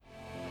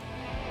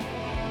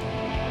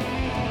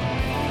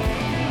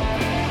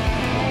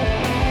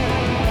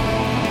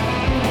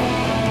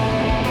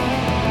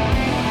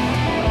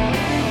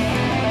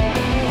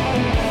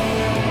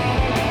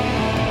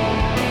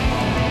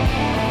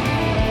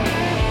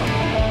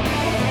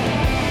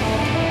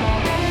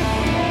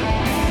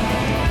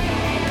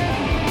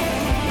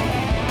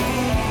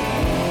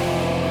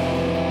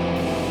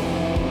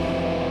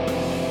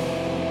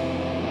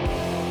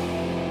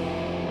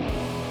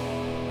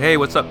Hey,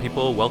 what's up,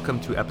 people? Welcome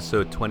to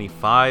episode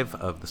 25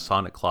 of the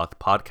Sonic Cloth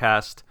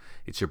podcast.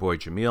 It's your boy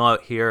Jamil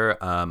out here.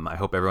 I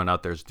hope everyone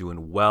out there is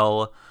doing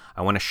well.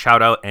 I want to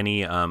shout out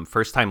any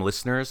first-time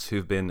listeners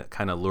who've been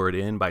kind of lured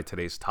in by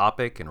today's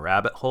topic and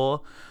rabbit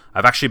hole.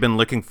 I've actually been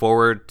looking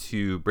forward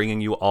to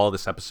bringing you all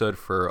this episode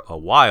for a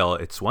while.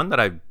 It's one that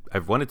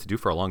I've wanted to do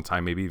for a long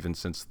time, maybe even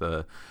since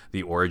the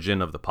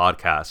origin of the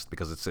podcast,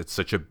 because it's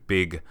such a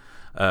big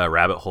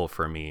rabbit hole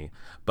for me.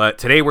 But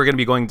today we're going to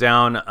be going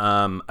down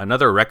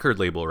another record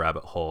label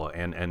rabbit hole,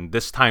 and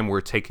this time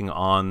we're taking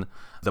on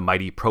the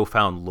mighty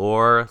Profound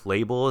Lore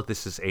label.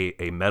 This is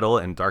a metal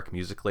and dark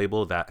music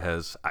label that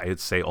has, I'd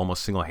say,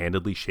 almost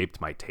single-handedly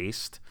shaped my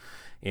taste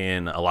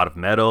in a lot of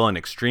metal and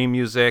extreme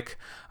music.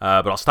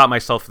 But I'll stop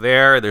myself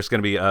there. There's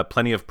going to be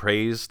plenty of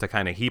praise to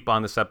kind of heap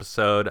on this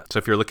episode. So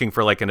if you're looking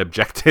for like an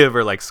objective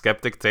or like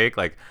skeptic take,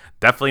 like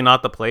definitely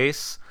not the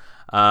place.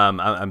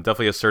 I'm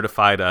definitely a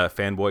certified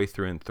fanboy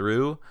through and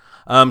through.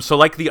 So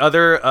like the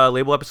other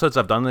label episodes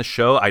I've done on this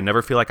show, I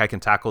never feel like I can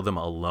tackle them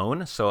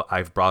alone. So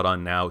I've brought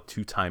on now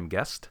two-time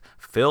guest,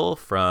 Phil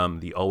from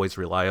the always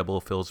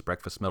reliable Phil's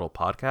Breakfast Metal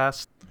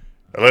podcast.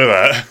 Hello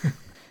there.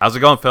 How's it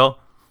going, Phil?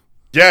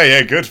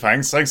 Yeah, good,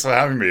 thanks. Thanks for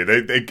having me.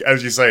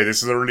 As you say,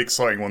 this is a really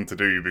exciting one to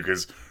do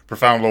because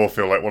Profound Lore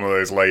feel like one of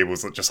those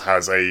labels that just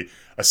has a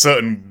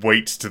certain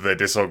weight to their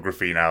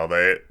discography now.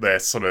 They're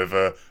sort of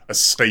a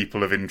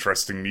staple of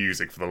interesting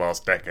music for the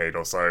last decade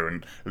or so,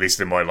 and at least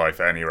in my life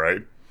at any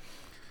rate.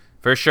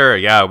 For sure,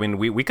 yeah. I mean,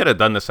 we could have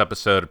done this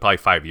episode probably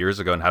 5 years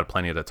ago and had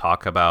plenty to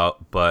talk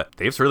about, but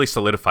they've really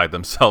solidified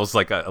themselves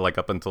like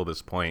up until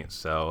this point.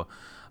 So,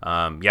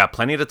 yeah,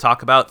 plenty to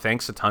talk about.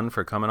 Thanks a ton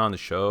for coming on the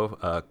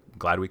show.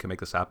 Glad we can make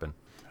this happen.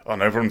 Oh,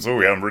 no problem at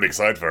all. Yeah, I'm really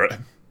excited for it.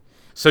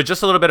 So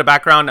just a little bit of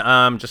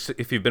background, just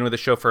if you've been with the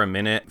show for a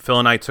minute, Phil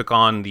and I took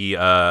on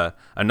the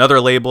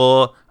another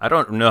label. I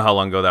don't know how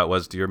long ago that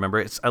was. Do you remember?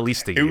 It's at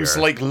least a year. It was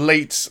like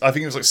late, I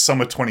think it was like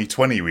summer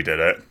 2020 we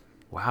did it.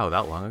 Wow,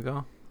 that long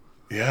ago?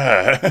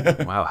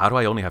 Yeah. Wow, how do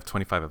I only have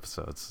 25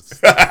 episodes?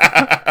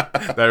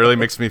 That really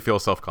makes me feel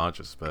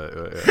self-conscious,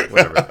 but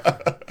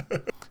whatever.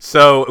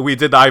 So we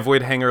did the I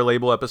Void Hanger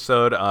label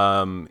episode.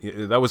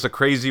 That was a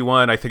crazy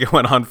one. I think it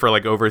went on for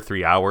like over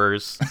 3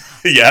 hours.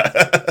 Yeah.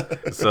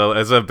 So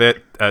it's a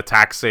bit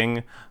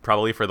taxing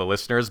probably for the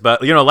listeners.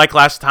 But, you know, like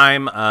last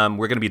time,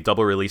 we're going to be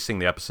double releasing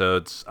the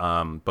episodes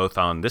both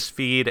on this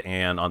feed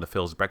and on the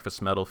Phil's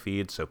Breakfast Metal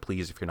feed. So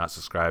please, if you're not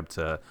subscribed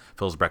to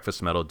Phil's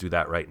Breakfast Metal, do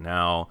that right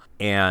now.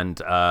 And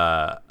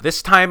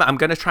this time I'm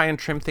going to try and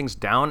trim things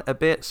down a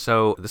bit.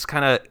 So this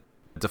kind of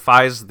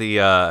defies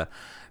the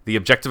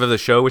objective of the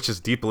show, which is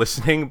deep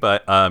listening,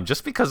 but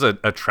just because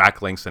of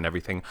track lengths and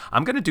everything,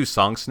 I'm gonna do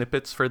song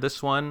snippets for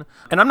this one,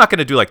 and I'm not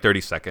gonna do like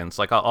 30 seconds.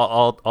 Like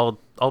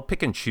I'll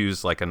pick and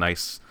choose like a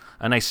nice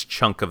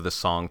chunk of the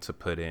song to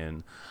put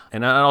in,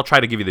 and I'll try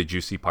to give you the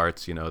juicy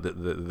parts, you know,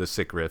 the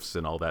sick riffs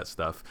and all that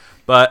stuff.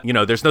 But you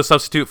know, there's no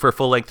substitute for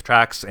full length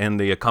tracks and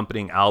the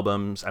accompanying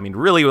albums. I mean,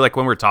 really, like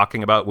when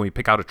we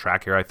pick out a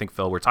track here, I think,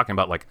 Phil, we're talking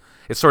about like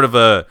it's sort of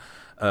a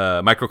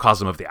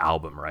microcosm of the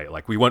album, right?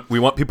 Like we want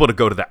people to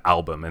go to the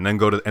album and then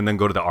go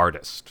to the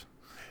artist.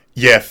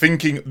 Yeah,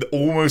 thinking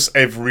almost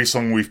every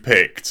song we've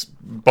picked,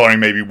 barring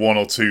maybe one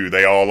or two,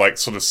 they are like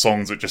sort of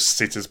songs that just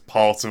sit as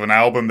part of an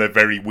album. They're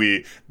very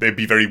weird. They'd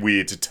be very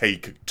weird to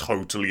take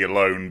totally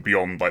alone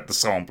beyond like the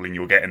sampling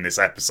you'll get in this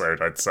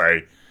episode, I'd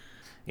say.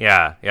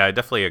 Yeah, I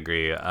definitely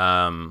agree.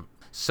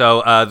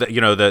 So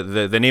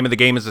the name of the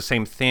game is the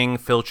same thing.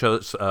 Phil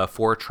chose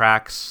 4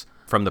 tracks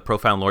from the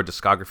Profound Lore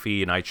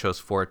discography, and I chose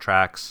 4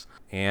 tracks.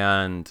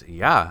 And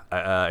yeah,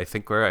 I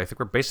think we're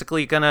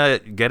basically gonna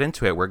get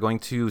into it. We're going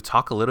to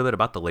talk a little bit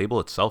about the label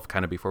itself,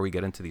 kind of before we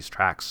get into these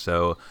tracks.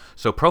 So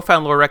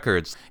Profound Lore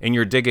Records. In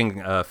your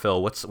digging,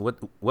 Phil,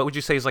 what would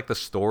you say is like the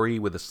story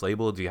with this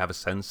label? Do you have a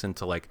sense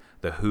into like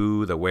the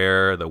who, the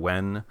where, the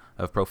when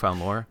of Profound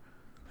Lore?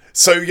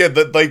 So yeah,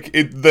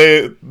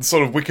 the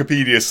sort of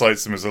Wikipedia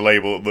cites them as a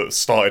label that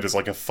started as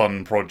like a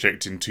fun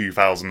project in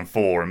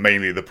 2004, and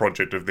mainly the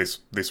project of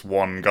this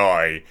one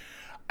guy.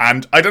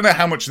 And I don't know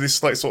how much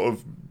this like sort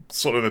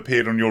of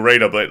appeared on your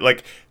radar, but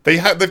like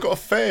they've got a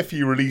fair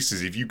few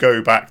releases. If you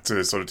go back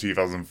to sort of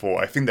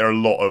 2004, I think there are a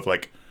lot of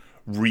like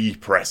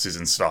represses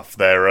and stuff.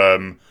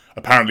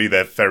 Apparently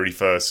their very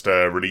first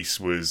release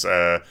was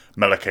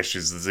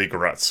Melekesh's The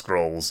Ziggurat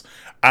Scrolls,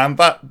 and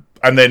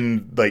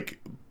then like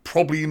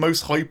probably the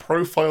most high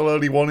profile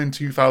early one in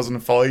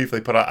 2005,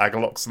 they put out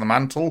Agalox and the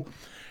Mantle,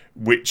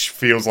 which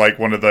feels like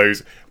one of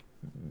those.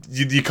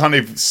 You're kind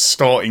of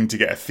starting to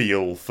get a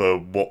feel for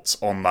what's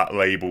on that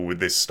label with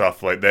this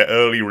stuff. Like their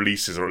early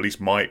releases, or at least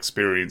my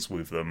experience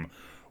with them,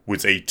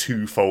 was a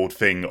twofold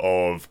thing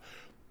of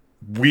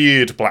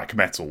weird black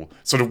metal.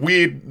 Sort of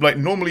weird, like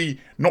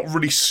normally not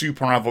really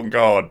super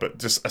avant-garde, but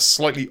just a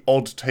slightly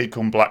odd take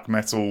on black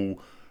metal,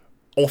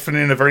 often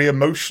in a very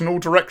emotional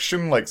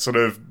direction, like sort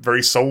of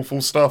very soulful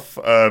stuff.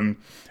 And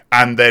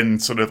then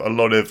sort of a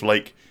lot of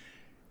like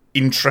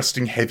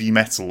interesting heavy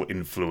metal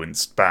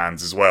influenced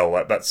bands as well.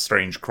 That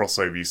strange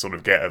crossover you sort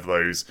of get of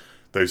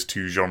those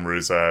two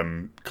genres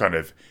kind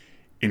of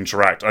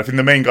interact. I think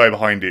the main guy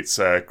behind it's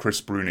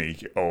Chris Bruni,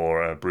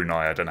 or Bruni,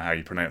 I don't know how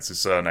you pronounce his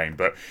surname,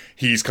 but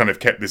he's kind of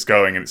kept this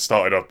going, and it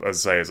started up,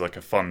 as I say, as like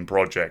a fun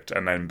project,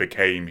 and then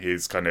became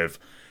his kind of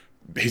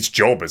his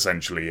job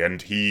essentially.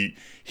 And he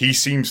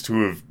seems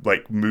to have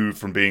like moved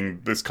from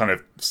being this kind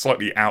of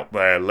slightly out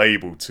there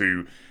label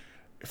to,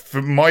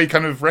 for my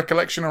kind of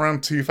recollection,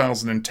 around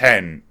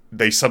 2010,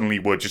 they suddenly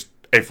were just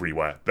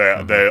everywhere.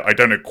 They're I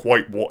don't know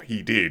quite what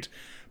he did,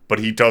 but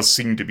he does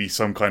seem to be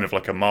some kind of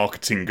like a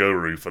marketing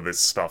guru for this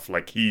stuff.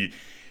 Like he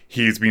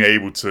has been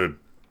able to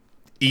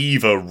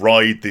either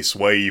ride this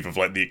wave of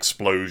like the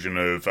explosion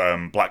of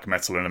black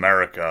metal in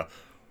America,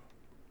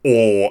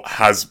 or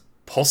has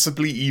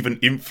possibly even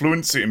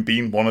influenced it and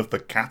been one of the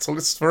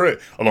catalysts for it,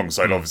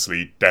 alongside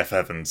obviously Death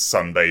Heaven's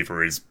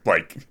Sunbather is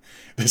like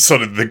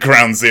sort of the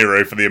ground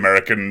zero for the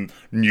American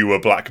newer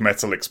black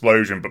metal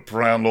explosion. But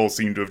Profound Lore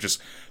seem to have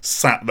just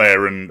sat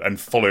there and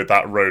followed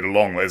that road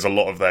along. There's a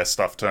lot of their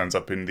stuff turns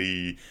up in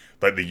the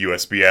like the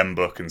USBM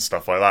book and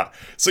stuff like that.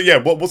 So yeah,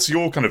 what's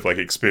your kind of like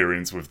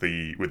experience with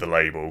the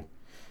label?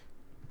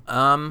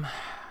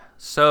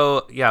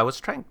 So yeah, I was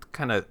trying to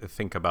kind of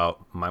think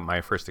about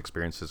my first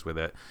experiences with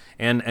it,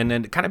 and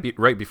then kind of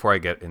right before I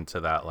get into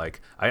that,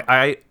 like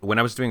I when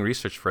I was doing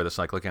research for this,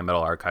 like looking at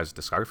Metal Archives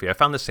discography, I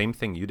found the same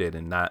thing you did,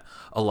 in that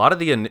a lot of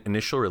the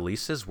initial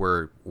releases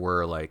were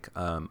like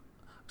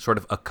sort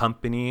of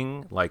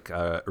accompanying like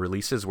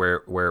releases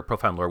where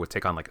Profound Lore would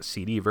take on like a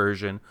CD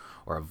version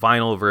or a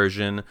vinyl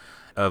version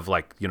of,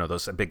 like, you know,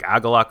 those big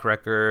Agalloch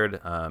record,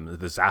 the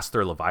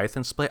Disaster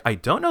Leviathan split. I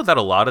don't know that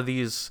a lot of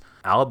these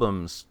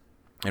albums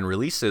and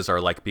releases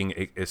are like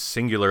being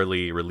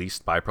singularly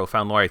released by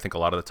Profound Lore. I think a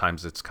lot of the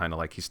times it's kind of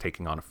like he's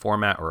taking on a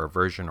format or a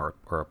version or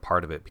a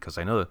part of it, because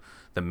I know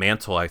the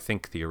Mantle, I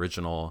think the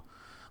original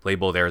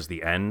label there is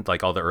the End,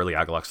 like all the early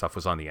Agalloch stuff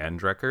was on the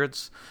End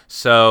records.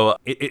 So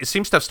it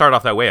seems to have started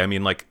off that way. I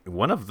mean, like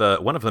one of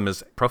them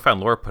is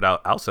Profound Lore put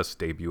out Alcest's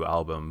debut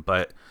album,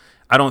 but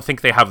I don't think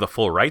they have the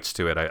full rights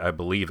to it. I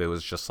believe it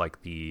was just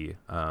like the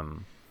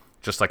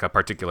just like a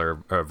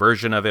particular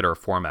version of it or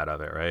format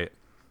of it, right?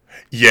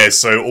 Yeah,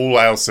 so all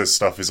Alcest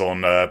stuff is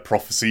on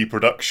Prophecy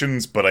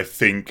Productions, but I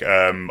think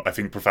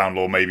Profound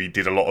Lore maybe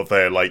did a lot of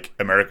their like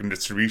American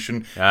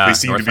distribution. They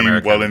seem North to be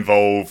American. well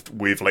involved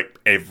with like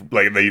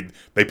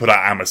they put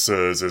out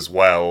Amateurs as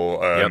well.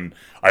 Yep.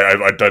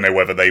 I don't know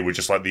whether they were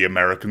just like the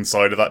American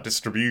side of that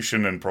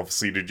distribution, and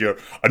Prophecy did Europe.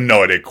 I have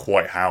no idea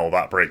quite how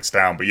that breaks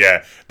down, but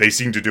yeah, they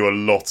seem to do a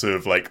lot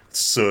of like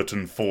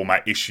certain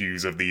format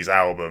issues of these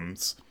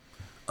albums.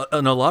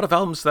 And a lot of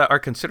albums that are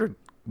considered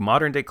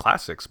modern day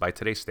classics by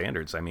today's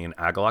standards. I mean,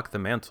 Agalloch the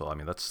Mantle, I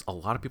mean, that's a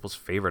lot of people's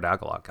favorite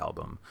Agalloch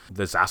album.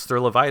 Disaster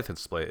Leviathan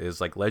split is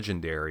like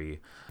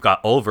legendary.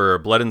 Got Ulver,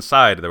 Blood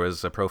Inside, there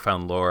was a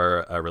Profound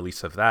Lore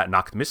release of that.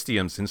 Noct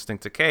Mystium's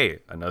Instinct Decay,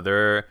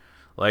 another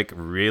like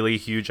really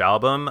huge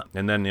album.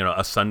 And then, you know,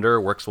 Asunder,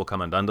 Works Will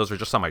Come Undone. Those are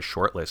just on my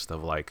short list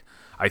of like,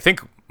 I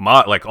think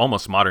like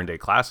almost modern day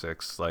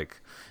classics,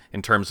 like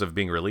in terms of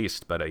being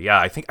released. But yeah,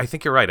 I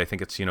think you're right. I think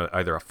it's, you know,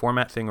 either a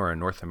format thing or a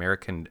North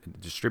American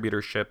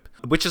distributorship,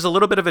 which is a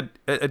little bit of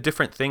a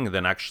different thing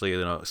than actually,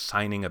 you know,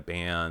 signing a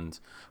band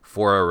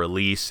for a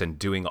release and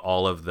doing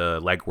all of the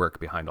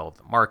legwork behind all of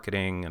the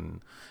marketing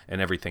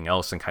and everything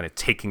else, and kind of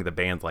taking the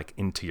band like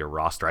into your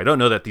roster. I don't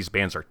know that these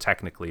bands are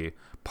technically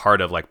part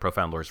of like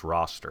Profound Lore's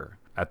roster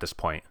at this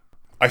point.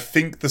 I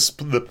think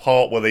the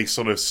part where they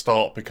sort of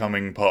start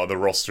becoming part of the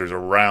roster is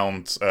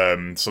around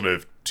sort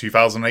of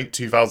 2008,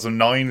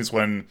 2009 is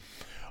when,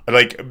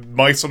 like,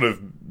 my sort of,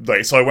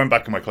 like, so I went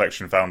back in my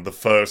collection and found the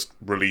first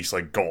release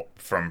I got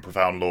from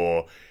Profound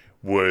Lore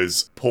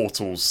was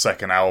Portal's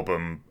second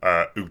album,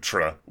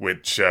 Outre,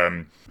 which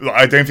I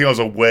don't think I was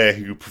aware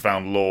who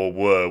Profound Lore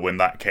were when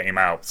that came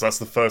out. So that's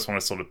the first one I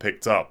sort of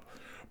picked up.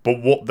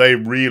 But what they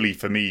really,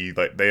 for me,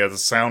 like, they had a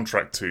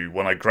soundtrack to,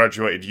 when I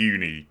graduated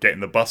uni,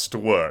 getting the bus to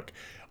work,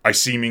 I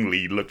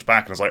seemingly looked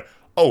back and was like,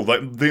 oh,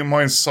 like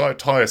my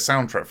entire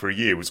soundtrack for a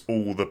year was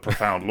all the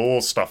Profound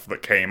Lore stuff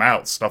that came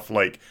out. Stuff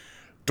like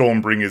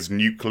Dawnbringer's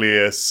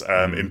Nucleus,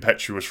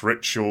 Impetuous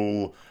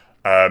Ritual,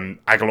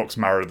 Agalloch's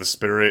Marrow of the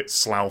Spirit,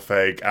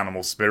 Slough-Egg,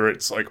 Animal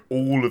Spirits, like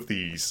all of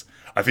these.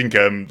 I think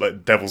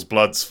like Devil's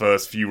Blood's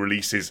first few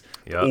releases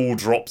all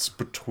dropped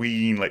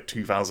between like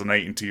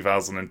 2008 and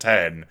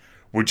 2010.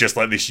 Were just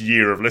like this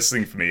year of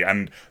listening for me,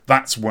 and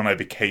that's when I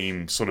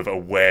became sort of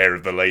aware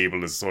of the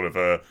label as sort of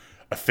a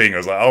thing. I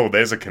was like, oh,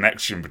 there's a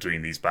connection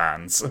between these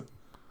bands.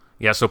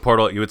 Yeah, so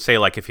Portal, you would say,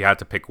 like, if you had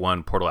to pick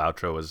one, Portal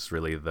Outro was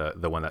really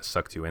the one that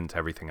sucked you into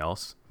everything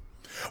else?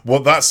 Well,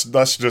 that's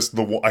just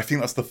I think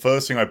that's the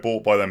first thing I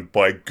bought by them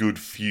by a good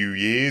few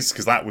years,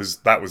 because that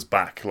was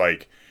back,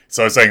 like,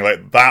 so I was saying,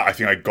 like, that I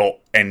think I got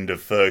end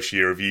of first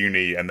year of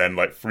uni, and then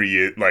like 3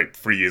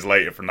 years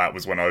later from that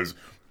was when I was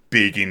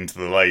big into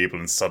the label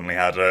and suddenly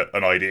had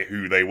an idea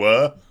who they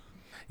were.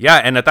 Yeah,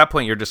 and at that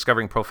point you're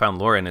discovering Profound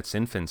Lore in its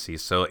infancy.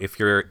 So if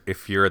you're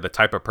the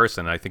type of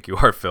person, and I think you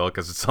are, Phil,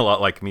 because it's a lot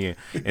like me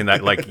in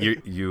that, like,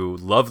 you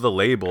love the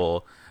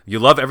label, you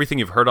love everything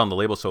you've heard on the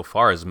label so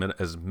far, as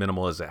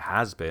minimal as it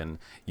has been.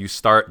 You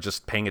start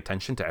just paying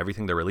attention to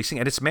everything they're releasing,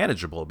 and it's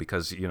manageable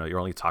because you're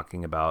only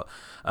talking about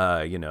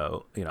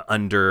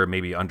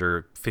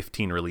under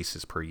 15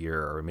 releases per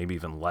year, or maybe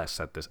even less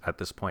at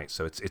this point.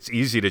 So it's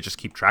easy to just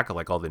keep track of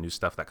like all the new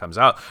stuff that comes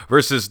out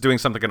versus doing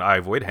something in I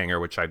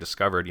Voidhanger, which I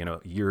discovered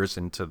years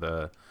into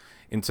them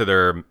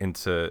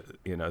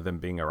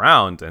being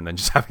around, and then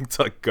just having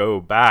to like go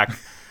back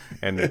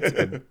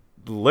and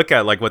look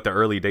at like what the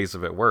early days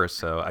of it were.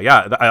 So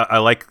yeah,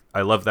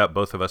 I love that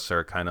both of us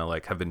are kind of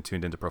like have been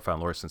tuned into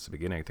Profound Lore since the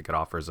beginning. I think it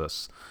offers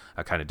us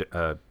a kind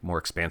of more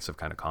expansive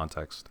kind of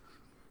context.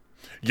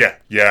 Yeah,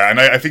 and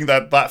I think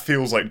that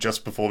feels like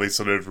just before they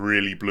sort of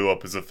really blew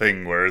up as a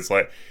thing, whereas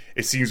like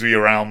it seems to be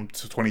around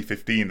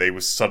 2015 they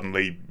were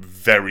suddenly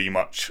very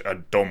much a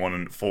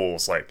dominant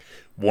force, like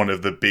one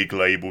of the big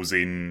labels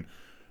in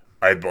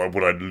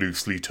what I'd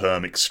loosely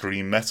term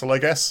extreme metal, I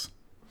guess.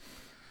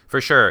 For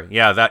sure,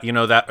 yeah.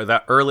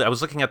 That early. I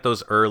was looking at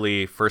those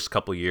early first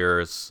couple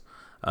years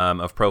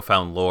of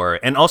Profound Lore,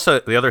 and also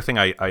the other thing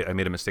I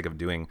made a mistake of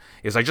doing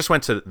is I just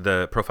went to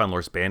the Profound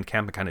Lore's Bandcamp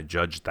and kind of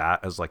judged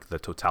that as like the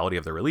totality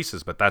of the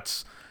releases, but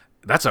that's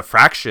a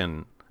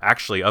fraction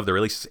actually of the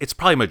releases. It's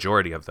probably a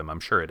majority of them. I'm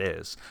sure it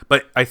is,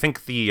 but I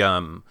think the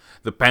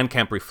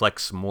Bandcamp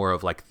reflects more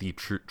of like the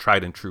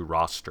tried and true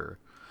roster.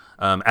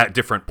 At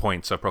different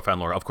points of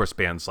Profound Lore. Of course,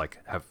 bands like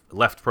have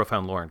left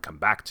Profound Lore and come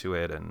back to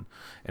it and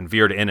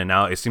veered in and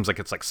out. It seems like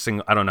it's like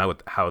I don't know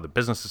how the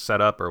business is set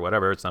up or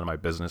whatever. It's none of my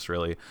business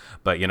really.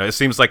 But it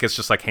seems like it's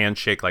just like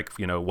handshake, like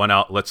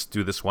let's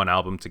do this one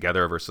album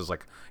together versus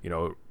like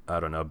I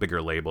don't know, a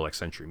bigger label like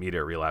Century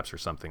Media, Relapse or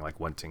something, like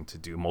wanting to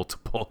do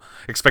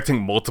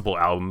expecting multiple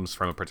albums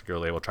from a particular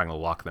label, trying to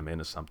lock them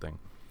into something.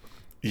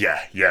 Yeah,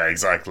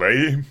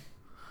 exactly.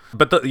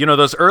 But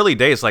those early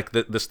days, like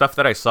the stuff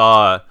that I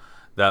saw.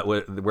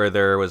 Where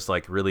there was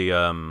like really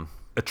a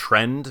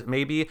trend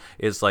maybe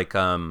is like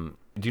do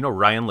you know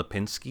Ryan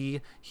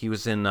Lipinski? He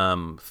was in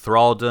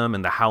Thraldom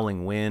and The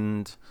Howling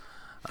Wind.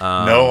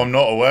 No, I'm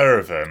not aware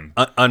of him.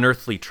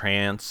 Unearthly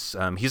Trance.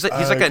 He's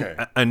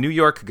like a New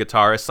York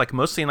guitarist, like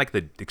mostly in like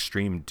the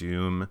extreme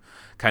doom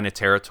kind of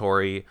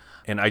territory.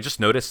 And I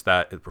just noticed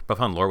that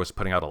Profound Lore was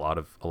putting out a lot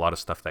of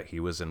stuff that he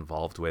was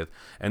involved with.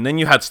 And then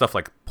you had stuff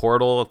like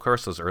Portal, of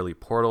course, those early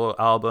Portal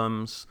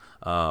albums.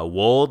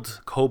 Wold,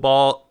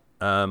 Cobalt.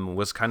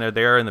 Was kind of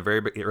there in the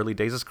very early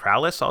days as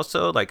Krallice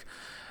also. Like,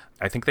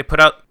 I think they put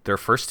out their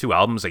first two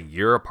albums a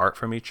year apart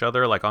from each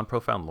other, like on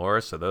Profound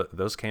Lore, so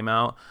those came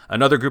out.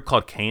 Another group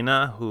called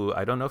Cana, who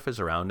I don't know if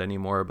is around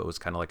anymore, but was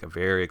kind of like a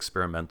very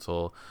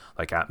experimental,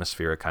 like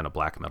atmospheric kind of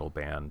black metal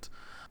band.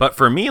 But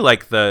for me,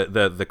 like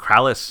the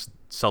Krallice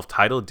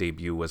self-titled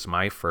debut was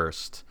my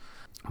first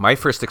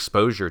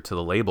exposure to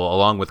the label,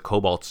 along with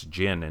Cobalt's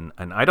Gin,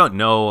 and I don't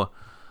know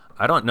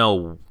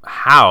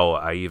how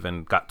I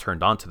even got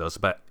turned on to those,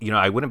 but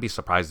I wouldn't be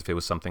surprised if it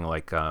was something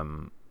like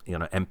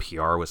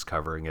NPR was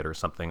covering it or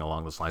something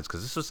along those lines,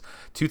 because this was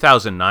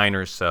 2009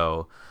 or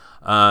so.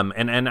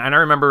 And I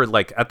remember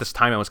like at this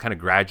time I was kind of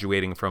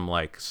graduating from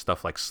like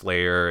stuff like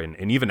Slayer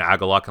and even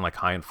Agalloch and like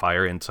High on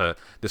Fire into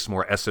this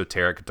more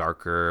esoteric,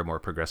 darker, more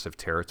progressive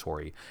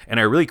territory. And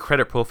I really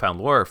credit Profound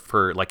Lore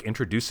for like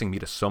introducing me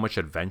to so much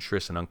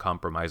adventurous and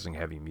uncompromising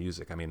heavy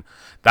music. I mean,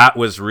 that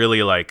was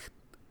really like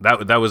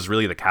that was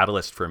really the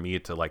catalyst for me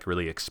to like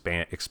really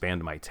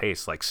expand my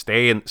taste, like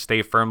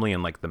stay firmly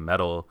in like the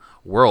metal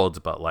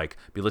world, but like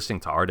be listening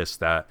to artists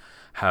that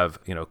have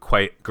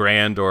quite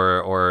grand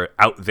or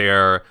out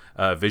there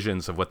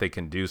visions of what they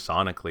can do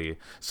sonically.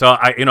 So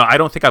I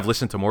don't think I've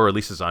listened to more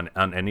releases on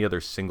any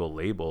other single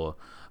label,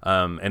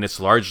 and it's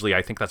largely,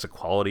 I think that's a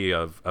quality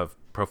of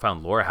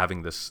Profound Lore,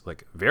 having this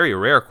like very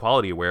rare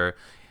quality where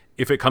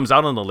if it comes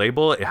out on the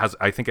label,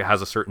 I think it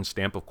has a certain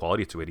stamp of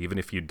quality to it, even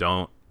if you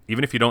don't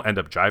end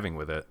up jiving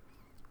with it.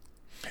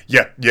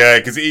 Yeah,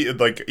 because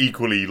like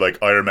equally, like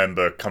I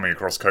remember coming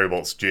across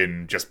Cobalt's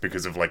Gin just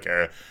because of like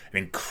an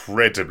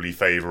incredibly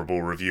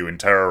favourable review in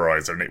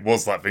Terrorizer, and it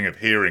was that thing of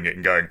hearing it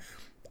and going,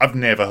 I've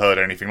never heard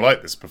anything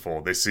like this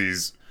before. This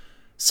is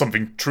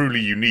something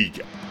truly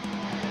unique.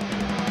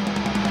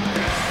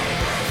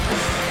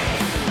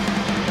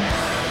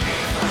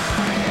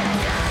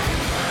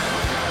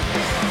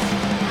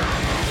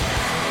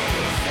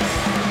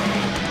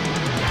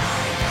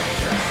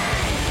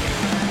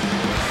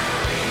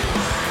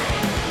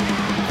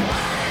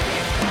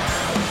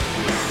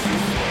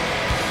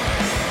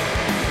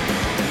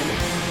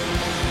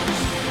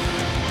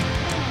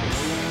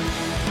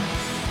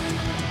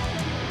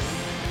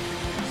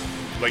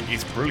 Like,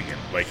 it's brilliant.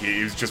 Like,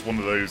 it was just one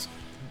of those...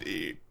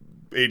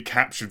 It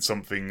captured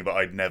something that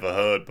I'd never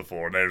heard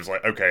before, and it was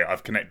like, okay,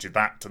 I've connected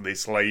that to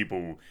this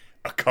label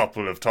a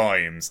couple of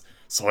times,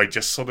 so I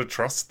just sort of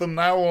trust them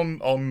now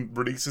on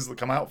releases that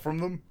come out from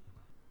them.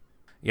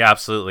 Yeah,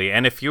 absolutely.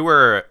 And if you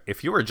were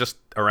just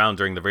around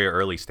during the very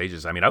early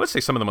stages, I mean, I would say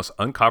some of the most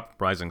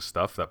uncompromising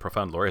stuff that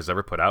Profound Lore has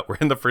ever put out were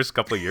in the first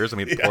couple of years. I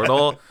mean, yeah.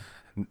 Portal...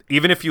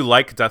 Even if you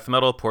like death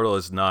metal, Portal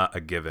is not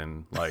a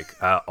given, like,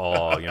 at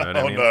all. You know what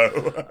I mean?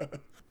 No.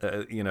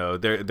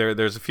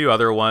 there's a few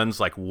other ones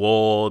like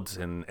Wold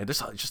and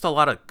just a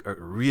lot of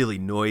really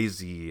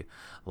noisy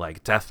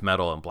like death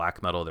metal and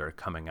black metal that are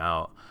coming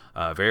out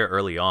very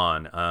early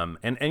on.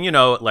 And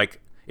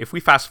like if we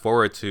fast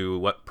forward to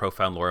what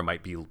Profound Lore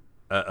might be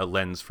a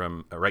lens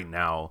from right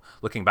now,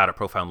 looking back at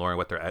Profound Lore and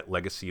what their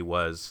legacy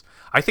was,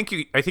 I think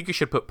you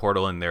should put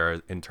Portal in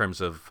there in terms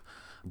of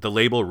the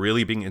label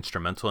really being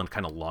instrumental in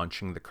kind of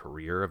launching the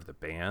career of the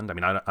band. I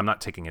mean, I'm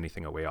not taking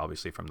anything away,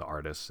 obviously, from the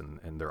artists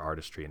and their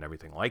artistry and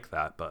everything like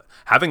that, but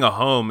having a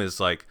home is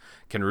like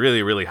can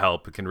really, really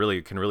help. It can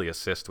really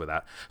assist with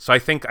that. So I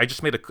think I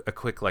just made a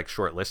quick like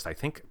short list. I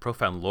think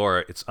Profound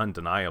Lore, it's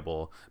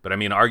undeniable, but I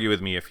mean, argue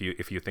with me if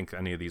you think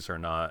any of these are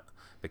not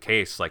the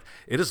case. Like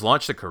it has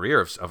launched the career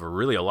of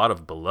really a lot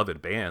of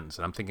beloved bands,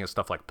 and I'm thinking of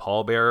stuff like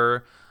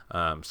Pallbearer,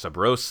 Sub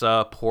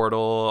Rosa,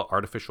 Portal,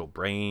 Artificial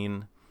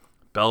Brain,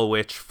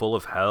 Bellwitch, Full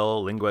of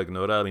Hell, Lingua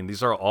Ignota. I mean,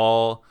 these are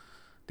all.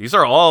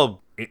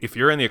 If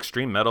you're in the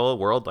extreme metal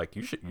world, like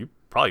you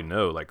probably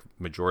know like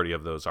majority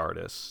of those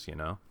artists.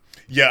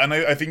 Yeah, and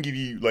I think if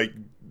you like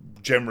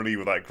generally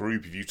with that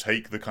group, if you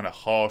take the kind of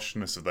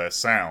harshness of their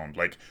sound,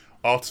 like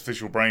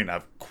Artificial Brain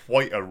have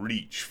quite a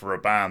reach for a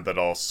band that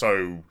are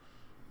so,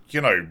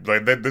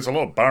 there's a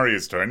lot of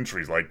barriers to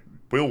entries. Like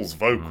Will's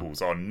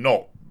vocals are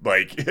not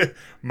like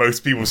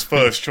most people's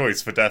first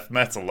choice for death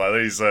metal.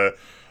 Like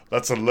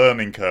that's a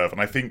learning curve,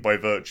 and I think by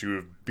virtue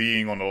of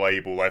being on a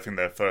label, I think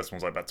their first one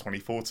was like about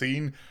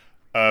 2014,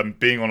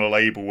 being on a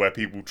label where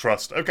people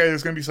trust, okay,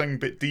 there's going to be something a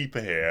bit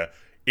deeper here,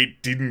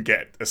 it didn't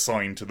get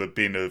assigned to the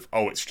bin of,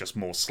 oh, it's just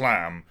more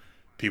slam.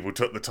 People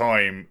took the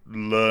time,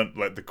 learnt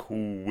like the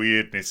cool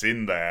weirdness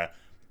in there,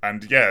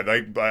 and yeah,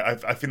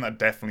 I think that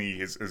definitely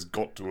has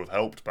got to have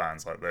helped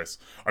bands like this.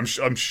 I'm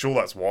sure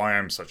that's why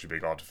I'm such a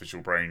big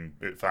Artificial Brain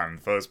fan in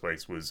the first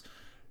place, was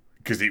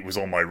because it was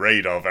on my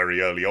radar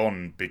very early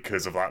on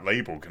because of that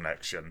label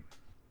connection.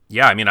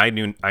 Yeah, I mean, I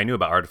knew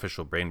about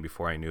Artificial Brain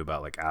before I knew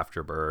about like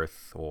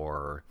Afterbirth,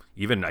 or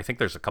even I think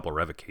there's a couple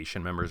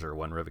Revocation members or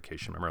one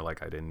Revocation member.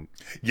 Like I didn't.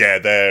 Yeah,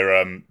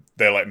 they're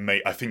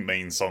like I think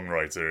main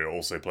songwriter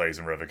also plays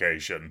in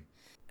Revocation.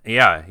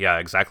 Yeah,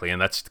 exactly, and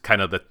that's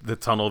kind of the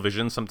tunnel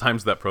vision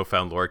sometimes that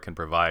Profound Lore can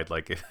provide.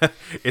 Like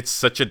it's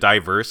such a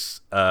diverse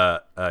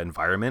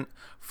environment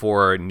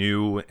for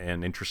new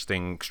and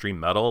interesting extreme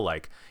metal.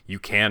 Like you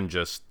can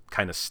just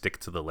kind of stick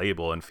to the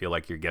label and feel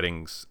like you're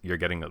getting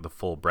the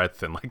full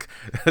breadth, and like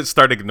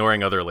start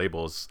ignoring other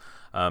labels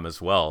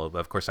as well.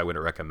 Of course, I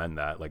wouldn't recommend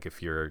that. Like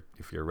if you're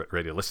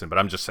ready to listen, but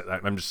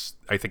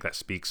I think that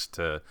speaks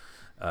to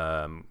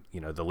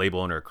the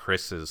label owner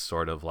Chris's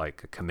sort of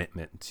like a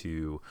commitment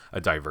to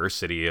a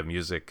diversity of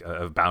music,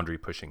 of boundary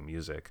pushing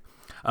music.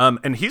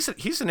 And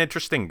he's an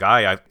interesting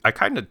guy. I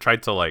kind of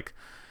tried to like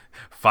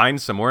find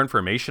some more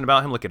information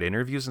about him, look at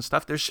interviews and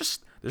stuff. There's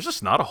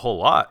just not a whole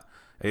lot.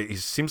 He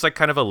seems like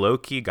kind of a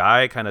low-key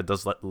guy, kind of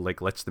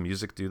lets the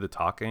music do the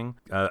talking,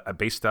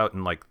 based out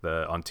in like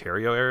the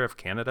Ontario area of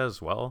Canada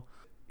as well.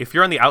 If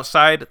you're on the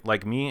outside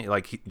like me,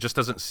 like he just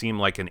doesn't seem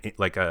like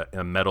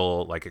a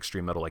metal, like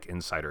extreme metal, like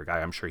insider guy.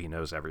 I'm sure he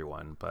knows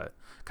everyone, but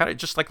kind of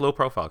just like low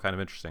profile, kind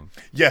of interesting.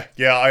 Yeah,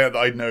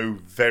 I know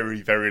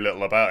very, very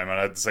little about him.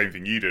 I had the same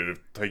thing you did, of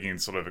taking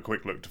sort of a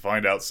quick look to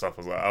find out stuff.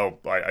 I was like, oh,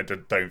 I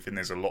don't think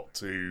there's a lot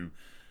to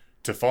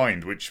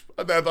find, which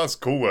that's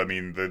cool. I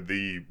mean,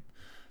 the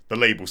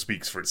label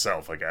speaks for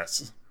itself, I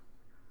guess.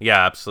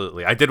 Yeah,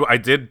 absolutely. I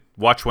did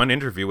watch one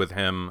interview with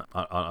him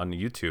on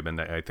YouTube, and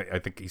I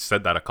think he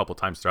said that a couple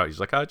times throughout. He's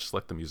like, "I just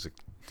let the music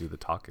do the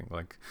talking.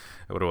 Like,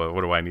 what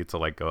do I need to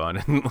like go on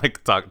and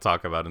like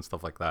talk about and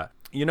stuff like that."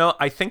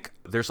 I think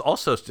there's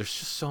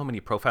just so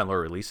many Profound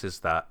Lore releases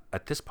that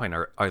at this point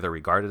are either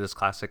regarded as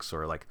classics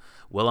or like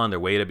well on their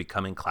way to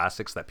becoming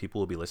classics that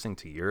people will be listening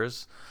to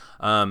years.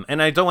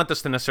 And I don't want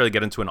this to necessarily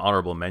get into an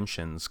honorable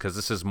mentions, because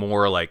this is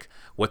more like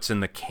what's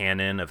in the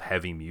canon of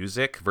heavy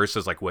music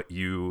versus like what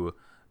you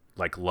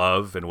like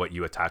love and what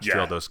you attach to.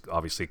 All those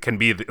obviously can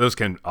be be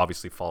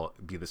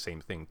the same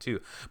thing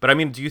too. But I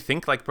mean, do you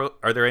think like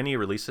are there any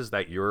releases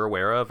that you're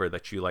aware of or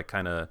that you like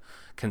kind of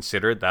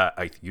considered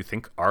that you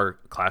think are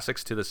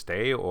classics to this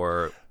day,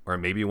 or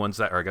maybe ones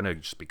that are gonna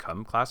just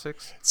become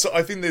classics? So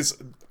I think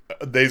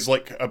there's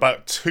like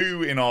about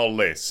two in our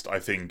list I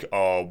think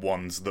are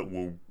ones that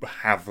will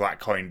have that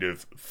kind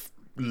of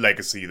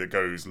legacy that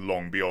goes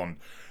long beyond.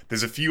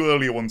 There's a few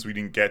earlier ones we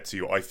didn't get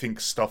to. I think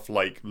stuff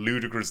like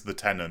Ludacris The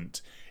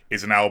Tenant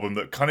is an album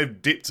that kind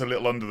of dipped a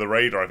little under the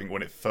radar, I think,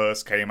 when it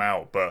first came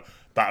out, but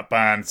that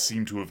band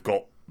seemed to have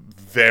got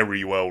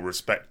very well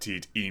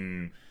respected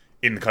in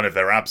kind of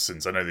their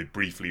absence. I know they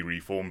briefly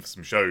reformed for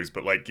some shows,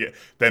 but like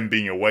them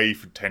being away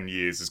for 10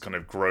 years has kind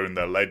of grown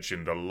their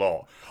legend a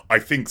lot. I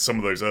think some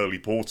of those early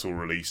Portal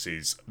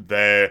releases,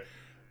 their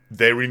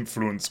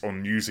influence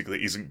on music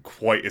that isn't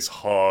quite as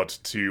hard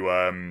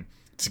to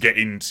get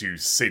into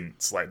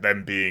since, like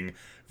them being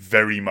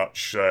very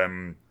much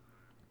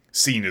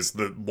seen as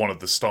one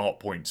of the start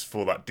points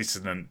for that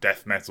dissonant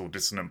death metal,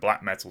 dissonant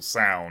black metal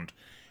sound,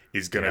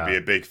 is going to be Yeah.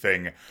 a big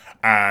thing.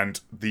 And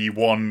the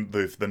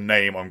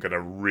name I'm going to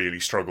really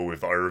struggle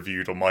with that I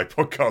reviewed on my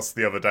podcast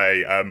the other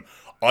day.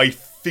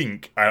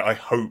 I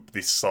hope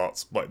this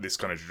starts like this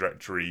kind of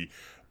trajectory.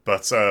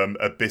 But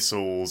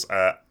Abyssal's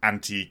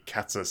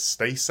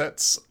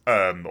Anti-Catastasets,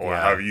 or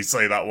Yeah. however you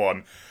say that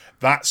one,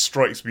 that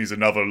strikes me as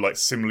another, like,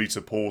 similarly to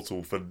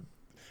Portal, for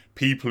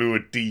people who are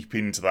deep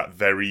into that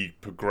very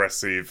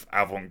progressive,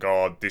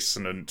 avant-garde,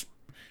 dissonant,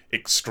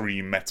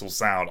 extreme metal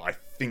sound. I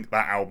think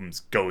that album's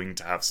going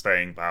to have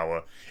staying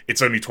power.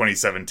 It's only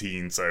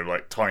 2017, so,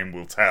 like, time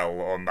will tell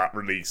on that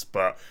release,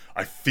 but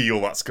I feel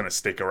that's going to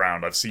stick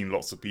around. I've seen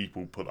lots of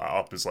people put that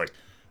up as, like,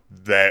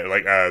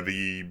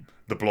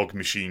 the Blog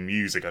Machine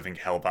Music, I think,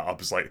 held that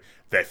up as like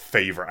their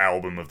favorite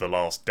album of the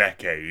last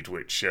decade,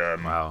 which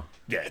Wow.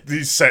 yeah,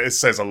 it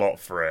says a lot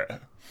for it.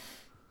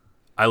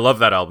 I love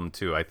that album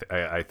too.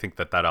 I think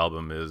that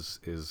album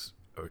is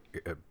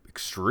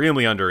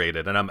extremely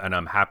underrated, and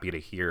I'm happy to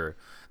hear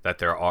that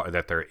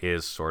there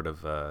is sort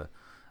of a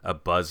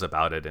buzz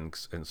about it, and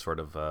sort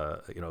of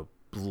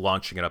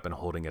launching it up and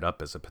holding it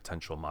up as a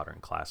potential modern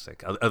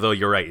classic. Although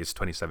you're right, it's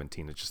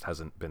 2017. It just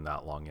hasn't been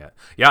that long yet.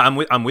 Yeah,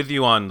 I'm with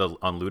you on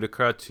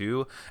Ludacra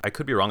too. I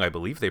could be wrong. I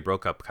believe they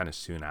broke up kind of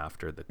soon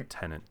after the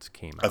Tenant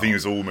came out. I think it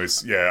was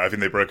almost, yeah, I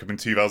think they broke up in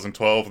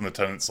 2012 and the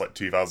Tenant's like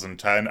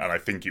 2010, and I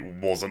think it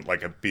wasn't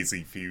like a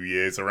busy few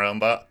years around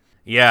that.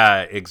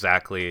 Yeah,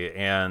 exactly.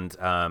 And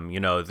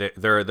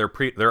their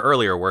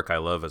earlier work I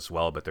love as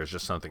well, but there's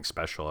just something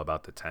special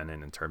about the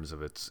Tenant in terms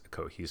of its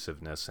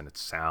cohesiveness and its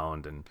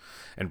sound,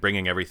 and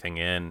bringing everything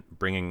in,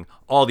 bringing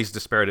all these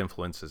disparate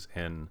influences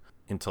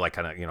into like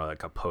kind of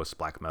like a post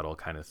black metal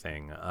kind of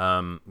thing.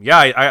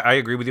 I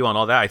agree with you on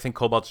all that. I think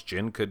Cobalt's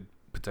Gin could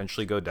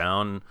potentially go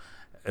down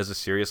as a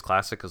serious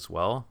classic as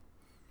well.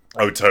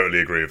 I would totally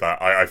agree with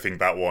that. I think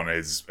that one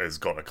has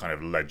got a kind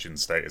of legend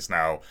status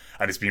now,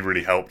 and it's been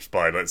really helped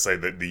by, let's say,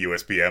 that the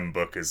USBM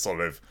book has sort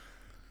of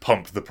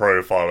pumped the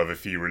profile of a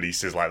few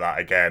releases like that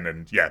again,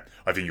 and yeah,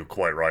 I think you're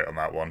quite right on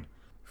that one.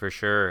 For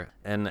sure.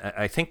 And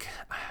I think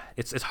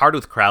it's hard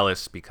with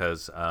Krallice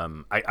because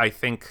I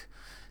think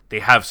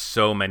they have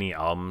so many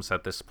albums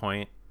at this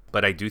point,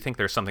 but I do think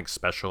there's something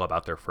special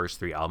about their first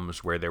three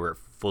albums where they were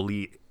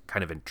fully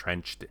kind of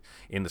entrenched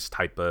in this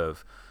type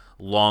of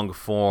long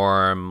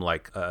form,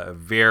 like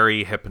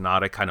very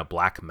hypnotic kind of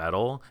black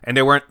metal. And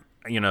they weren't,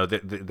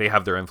 they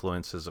have their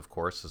influences, of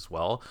course, as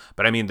well.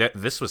 But I mean,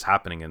 this was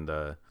happening in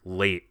the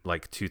late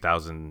like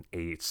 2008s,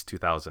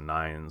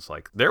 2009s.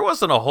 Like there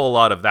wasn't a whole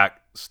lot of that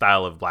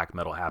style of black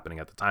metal happening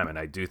at the time, and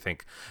I do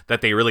think that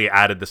they really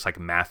added this like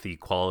mathy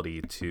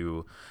quality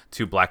to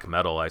black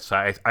metal.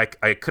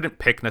 I couldn't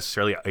pick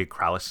necessarily a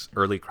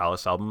early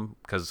Krallice album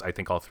because I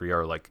think all three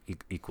are like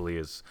equally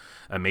as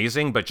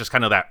amazing, but just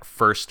kind of those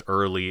first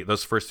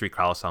three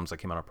Krallice albums that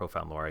came out on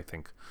Profound Lore, I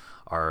think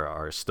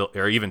are still,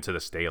 or even to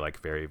this day,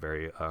 like very,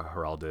 very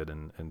heralded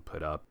and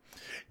put up.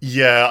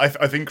 Yeah,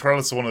 I think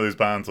Krallice are one of those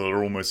bands that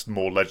are almost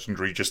more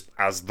legendary just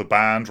as the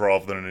band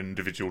rather than an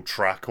individual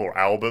track or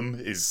album.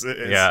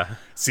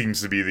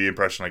 Seems to be the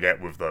impression I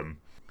get with them.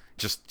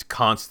 Just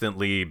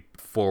constantly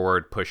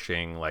forward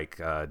pushing, like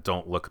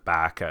don't look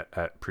back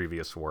at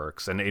previous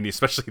works, and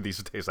especially these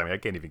days, I mean, I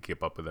can't even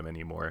keep up with them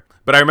anymore.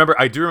 But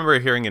I do remember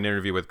hearing an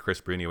interview with Chris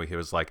Bruni where he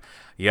was like,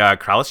 yeah,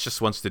 Krallice just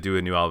wants to do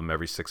a new album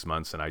every 6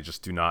 months, and I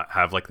just do not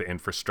have like the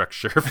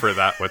infrastructure for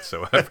that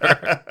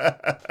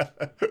whatsoever.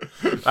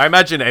 I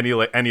imagine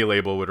any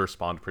label would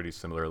respond pretty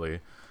similarly.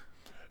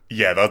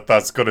 Yeah,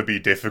 that's got to be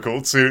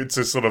difficult to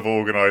sort of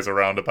organize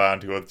around a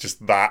band who are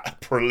just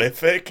that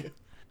prolific.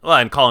 Well,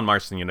 and Colin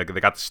Marston, they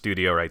got the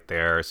studio right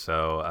there,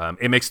 so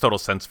it makes total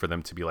sense for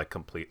them to be like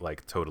complete,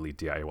 like totally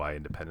DIY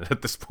independent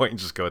at this point and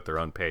just go at their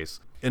own pace.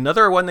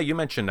 Another one that you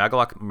mentioned,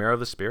 Nagalok, Mirror of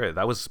the Spirit,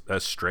 that was a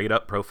straight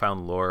up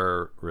Profound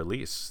Lore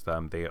release.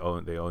 They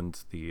owned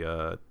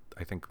the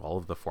I think all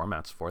of the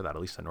formats for that,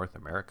 at least in North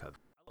America.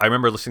 I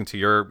remember listening to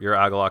your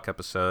Agalok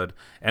episode,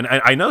 and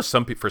I know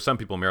for some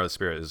people, Mirror of the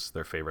Spirit is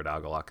their favorite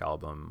Agalok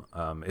album.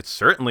 It's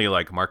certainly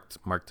like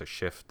marked a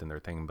shift in their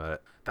thing,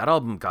 but that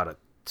album got a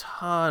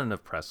ton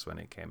of press when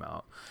it came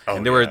out,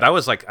 and that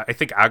was like, I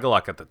think,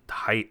 Agalok at the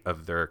height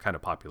of their kind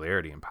of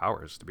popularity and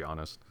powers, to be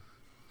honest.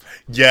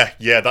 Yeah,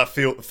 that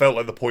felt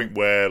like the point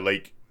where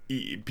like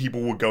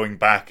people were going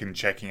back and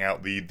checking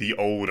out the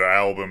older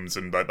albums,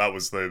 and that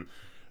was the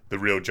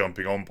real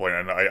jumping on point.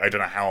 And I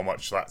don't know how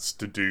much that's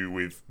to do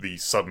with the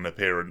sudden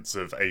appearance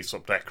of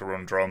Aesop Decker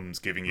on drums,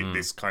 giving it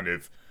this kind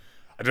of,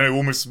 I don't know,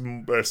 almost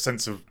a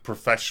sense of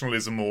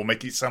professionalism, or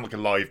make it sound like a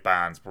live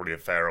band's probably a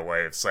fairer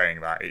way of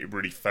saying that. It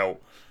really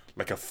felt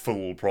like a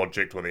full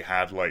project where they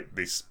had like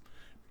this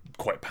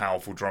quite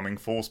powerful drumming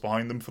force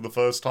behind them for the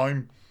first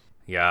time.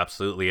 Yeah,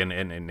 absolutely.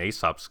 And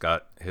Aesop's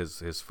got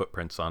his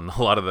footprints on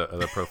a lot of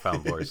the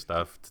Profound Lore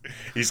stuff.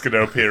 He's going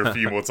to appear a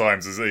few more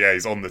times.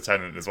 He's on the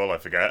Tenant as well, I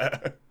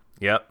forget.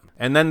 Yep.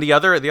 And then the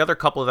other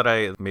couple that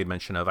I made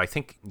mention of, I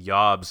think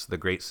Yob's The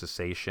Great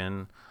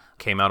Cessation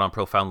came out on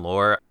Profound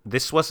Lore.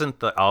 This wasn't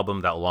the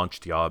album that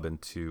launched Yob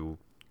into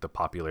the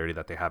popularity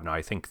that they have now.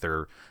 I think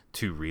their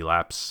two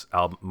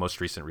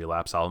most recent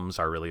Relapse albums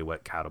are really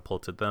what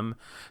catapulted them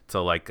to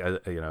like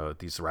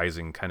these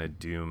rising kind of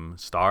doom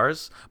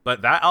stars.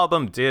 But that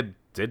album did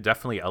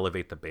definitely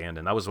elevate the band,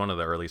 and that was one of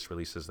the earliest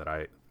releases that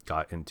I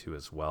got into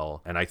as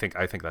well. And I think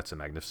that's a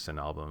magnificent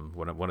album,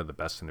 one of the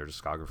best in their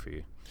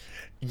discography.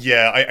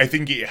 Yeah, I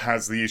think it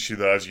has the issue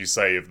that, as you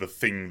say, of the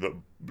thing that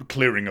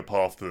clearing a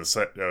path to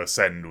the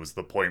Ascend was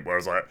the point where I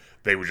was like,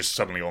 they were just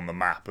suddenly on the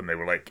map, and they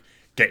were like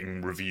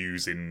getting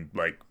reviews in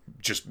like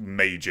just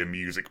major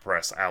music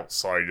press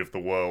outside of the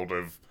world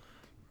of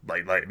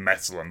like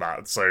metal and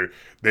that. So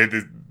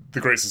the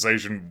Great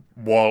Sensation,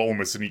 while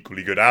almost an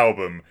equally good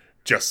album,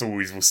 just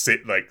always will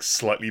sit like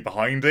slightly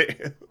behind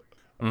it.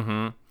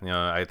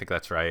 I think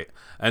that's right.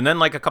 And then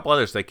like a couple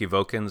others like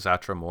Evokins,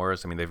 Atra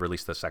Mors. I mean, they've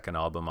released the second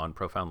album on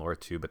Profound Lore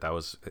too, but that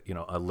was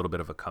a little bit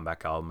of a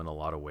comeback album in a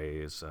lot of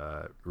ways.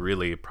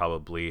 Really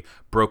probably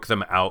broke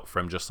them out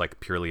from just like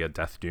purely a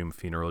death doom,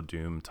 funeral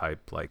doom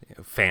type like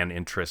fan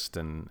interest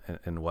and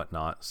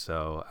whatnot.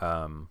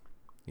 So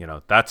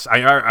that's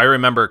I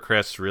remember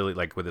Chris really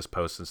like with his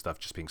posts and stuff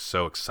just being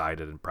so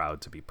excited and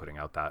proud to be putting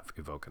out that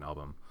Evokin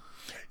album.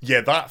 Yeah,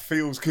 that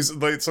feels, because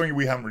like, something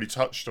we haven't really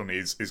touched on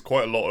is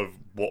quite a lot of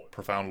what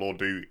Profound Lore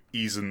do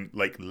isn't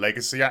like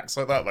legacy acts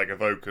like that. Like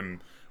Evokin,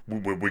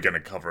 we're going to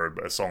cover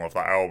a song off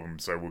that album,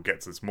 so we'll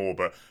get to this more.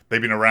 But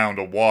they've been around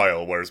a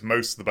while, whereas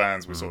most of the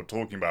bands we're sort of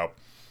talking about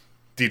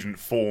didn't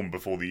form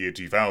before the year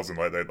 2000.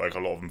 Like a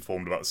lot of them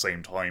formed about the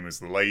same time as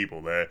the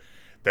label.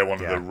 They're one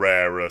of the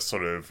rarer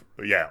sort of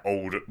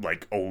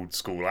old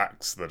school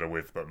acts that are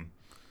with them.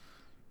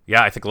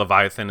 Yeah, I think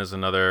Leviathan is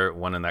another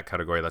one in that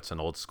category that's an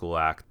old school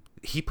act.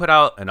 He put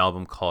out an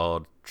album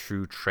called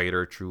True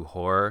Traitor, True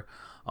Horror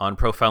on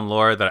Profound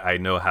Lore that I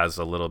know has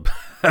a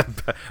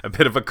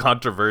bit of a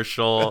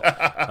controversial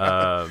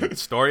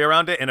story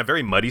around it, and a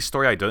very muddy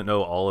story. I don't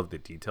know all of the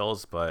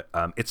details, but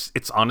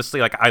it's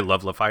honestly like I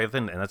love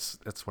Leviathan, and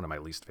that's one of my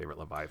least favorite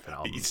Leviathan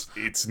albums.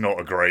 It's not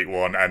a great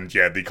one, and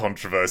yeah, the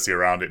controversy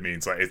around it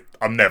means like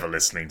I'm never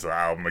listening to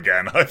that album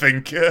again, I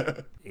think.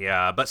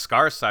 Yeah, but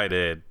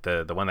Scar-Sided,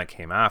 the one that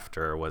came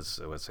after, was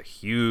a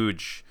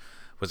huge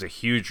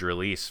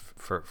release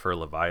for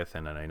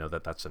Leviathan, and I know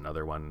that's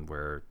another one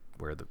where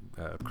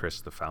Chris,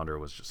 the founder,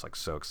 was just like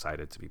so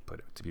excited to be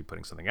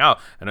putting something out.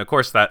 And of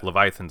course that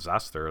Leviathan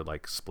Zaster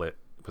like split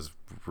was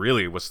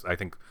I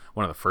think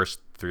one of the first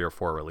 3 or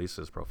 4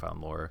 releases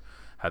Profound Lore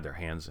had their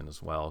hands in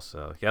as well.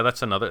 So yeah,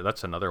 that's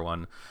another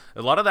one.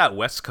 A lot of that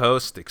West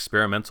Coast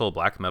experimental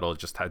black metal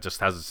just has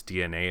its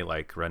DNA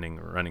like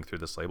running through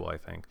this label, I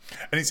think.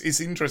 And it's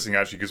interesting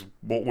actually, because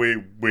what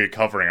we're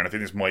covering, and I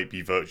think this might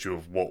be virtue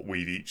of what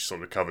we've each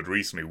sort of covered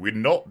recently, we're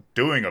not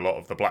doing a lot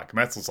of the black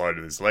metal side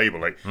of this label.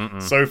 Like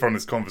so far in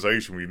this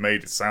conversation, we've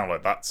made it sound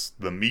like that's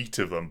the meat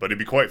of them, but it'd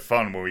be quite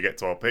fun when we get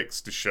to our picks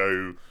to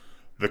show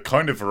the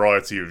kind of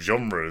variety of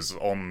genres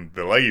on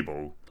the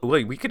label.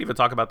 Well, we could even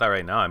talk about that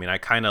right now. I mean, I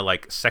kind of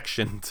like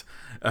sectioned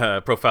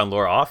Profound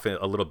Lore off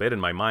a little bit in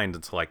my mind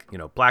into like,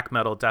 black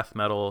metal, death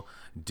metal,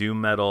 doom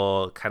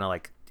metal, kind of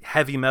like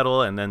heavy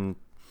metal, and then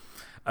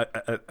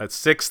a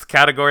sixth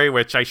category,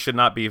 which I should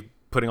not be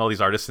putting all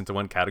these artists into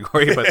one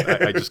category,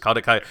 but I just called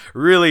it kind of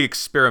really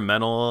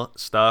experimental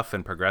stuff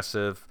and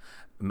progressive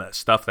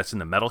stuff that's in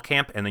the metal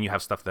camp, and then you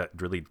have stuff that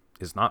really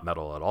is not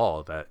metal at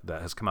all that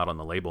has come out on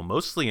the label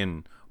mostly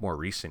in more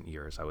recent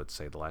years. I would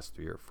say the last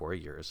 3 or 4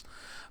 years.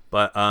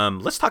 But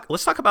let's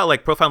talk about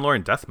like Profound Lore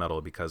and death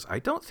metal, because I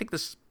don't think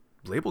this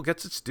label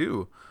gets its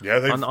due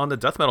on the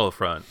death metal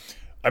front.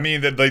 I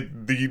mean,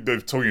 they're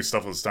talking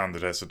stuff will stand the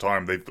test of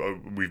time.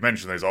 We've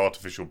mentioned those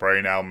Artificial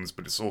Brain albums,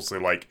 but it's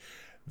also like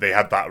they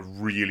had that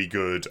really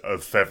good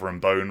Of Feather and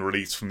Bone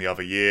release from the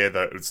other year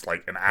that was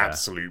like an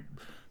absolute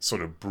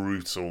sort of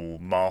brutal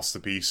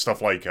masterpiece.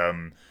 Stuff like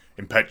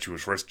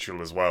Impetuous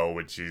Ritual as well,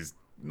 which is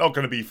not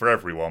going to be for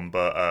everyone,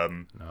 but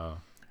no.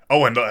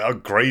 Oh,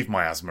 and Grave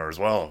Miasma as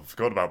well. I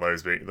forgot about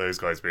those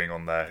guys being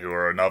on there, who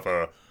are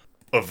another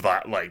of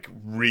that like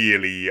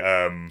really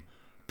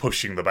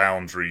pushing the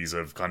boundaries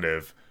of kind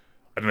of,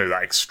 I don't know,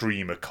 that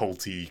extreme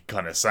occulty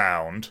kind of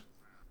sound.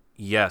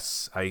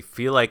 Yes, I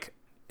feel like,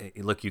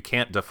 look, you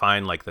can't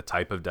define like the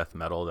type of death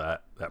metal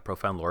that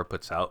Profound Lore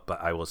puts out,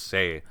 but I will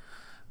say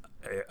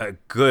a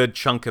good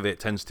chunk of it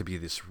tends to be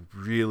this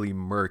really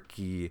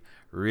murky,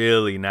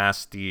 really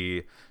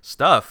nasty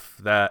stuff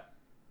that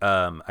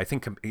I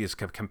think is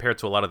compared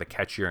to a lot of the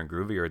catchier and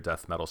groovier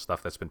death metal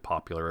stuff that's been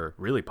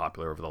really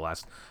popular over the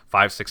last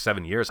 5, 6,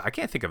 7 years. I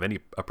can't think of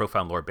a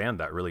Profound Lore band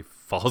that really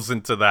falls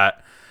into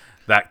that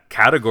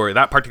category,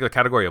 that particular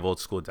category of old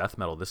school death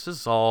metal. This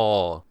is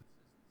all,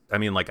 I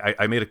mean, like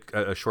I made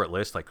a short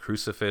list, like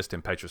Crucifix,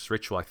 Impetuous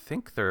Ritual. I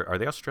think are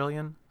they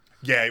Australian?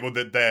 Yeah, well,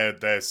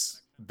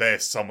 they're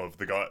some of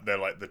the guys. They're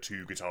like the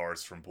 2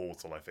 guitarists from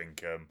Portal, I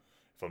think. If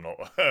I'm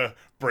not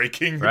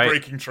breaking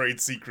trade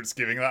secrets,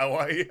 giving that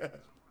away.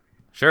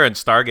 Sure, and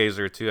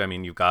Stargazer too. I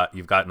mean, you've got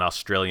an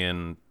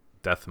Australian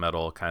death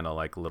metal kind of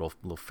like little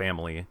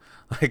family,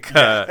 like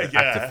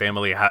active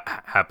family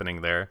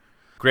happening there.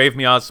 Grave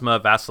Miasma,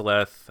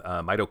 Vasileth,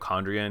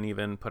 Mitochondrion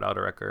even put out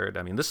a record.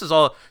 I mean, this is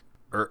all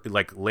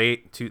like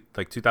late to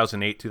like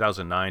 2008,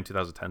 2009,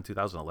 2010,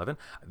 2011.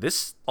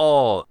 This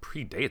all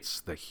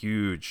predates the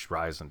huge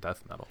rise in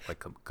death metal,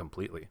 like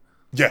completely.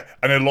 Yeah,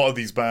 and a lot of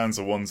these bands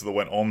are ones that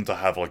went on to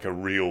have like a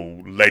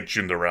real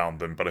legend around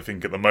them, but I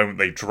think at the moment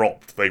they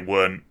dropped, they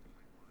weren't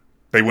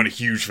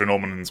huge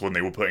phenomenons when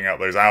they were putting out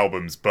those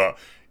albums, but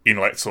in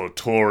like sort of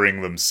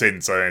touring them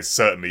since, I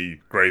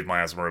certainly Grave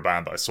Miasma are a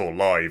band that I saw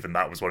live, and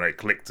that was when it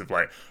clicked of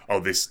like, oh,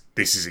 this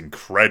is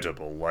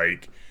incredible.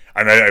 Like,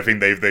 and I think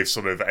they've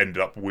sort of ended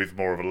up with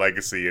more of a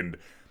legacy and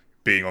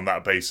being on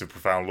that base of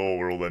Profound Law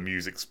where all their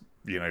music's,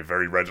 you know,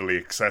 very readily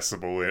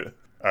accessible. It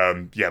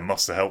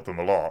must have helped them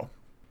a lot.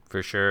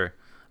 For sure.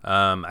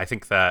 I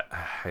think that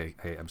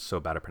I'm so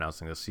bad at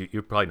pronouncing this.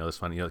 You probably know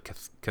this one. You know,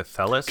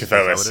 Cathelis.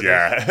 Cathelis,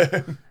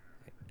 yeah.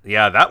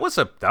 Yeah, that was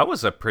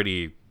a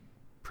pretty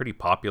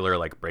popular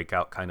like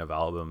breakout kind of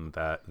album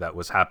that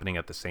was happening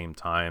at the same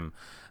time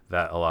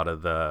that a lot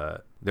of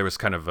there was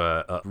kind of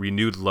a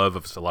renewed love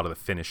of a lot of the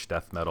Finnish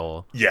death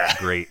metal,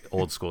 great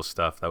old school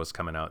stuff that was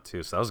coming out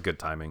too. So that was good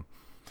timing.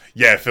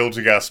 Yeah,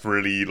 Filtergast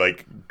really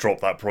like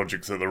dropped that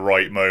project at the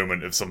right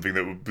moment of something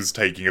that was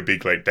taking a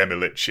big like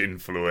Demilich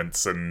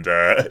influence and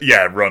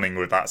running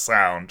with that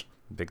sound.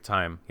 Big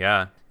time,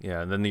 yeah.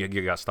 And then you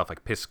got stuff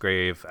like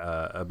Pissgrave,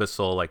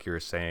 Abyssal, like you were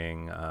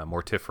saying,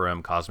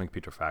 Mortiferum, Cosmic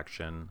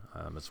Putrefaction,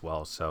 as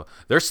well. So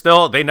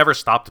they never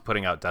stopped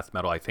putting out death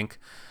metal. I think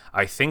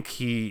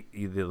the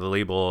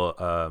label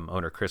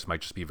owner Chris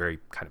might just be very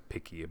kind of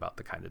picky about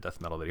the kind of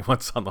death metal that he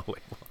wants on the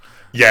label.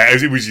 Yeah,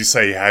 as you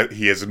say,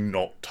 he has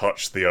not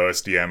touched the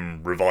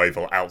OSDM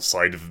revival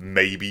outside of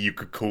maybe you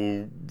could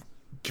call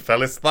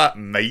Cathelis that,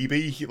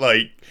 maybe,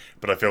 like,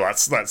 but I feel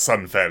that's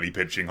unfairly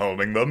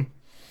pigeonholing them.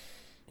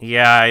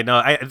 Yeah, I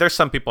know. There's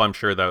some people I'm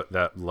sure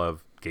that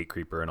love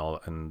Gatecreeper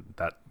and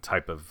that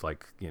type of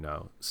like, you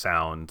know,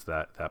 sound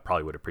that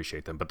probably would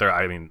appreciate them. But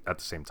I mean, at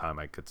the same time,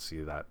 I could see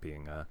that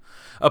being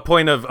a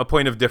point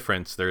of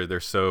difference. They're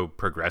so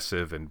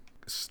progressive and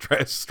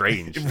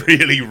strange.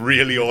 Really,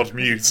 really odd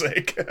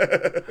music.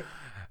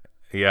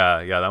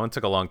 Yeah, that one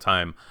took a long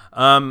time.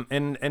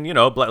 And you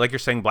know, like you're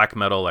saying, black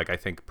metal. Like I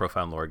think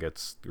Profound Lore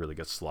really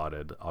gets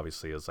slotted,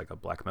 obviously, as like a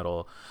black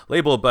metal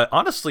label. But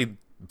honestly,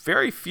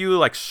 very few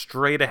like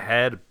straight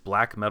ahead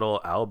black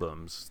metal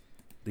albums.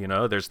 You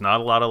know, there's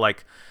not a lot of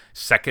like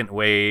second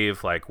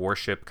wave like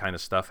worship kind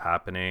of stuff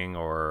happening,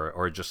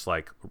 or just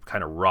like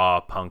kind of raw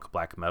punk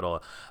black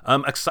metal.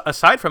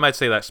 Aside from, I'd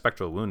say, that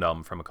Spectral Wound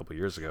album from a couple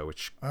years ago,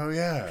 which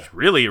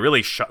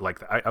really shut.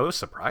 Like I was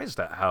surprised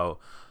at how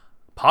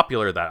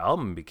popular that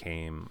album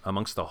became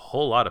amongst a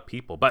whole lot of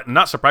people, but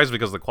not surprised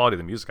because of the quality of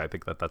the music. I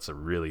think that's a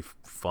really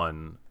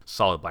fun,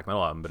 solid black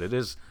metal album, but it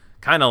is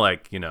kind of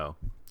like, you know,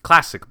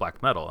 classic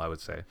black metal, I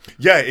would say.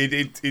 Yeah,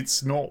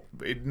 it's not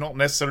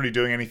necessarily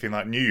doing anything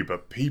that new,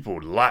 but people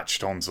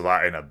latched onto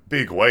that in a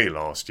big way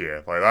last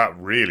year. Like that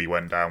really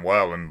went down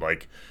well, and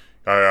like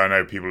I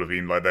know people have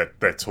been like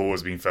their tour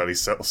has been fairly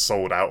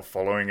sold out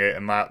following it,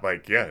 and that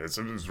like it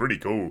was really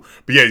cool.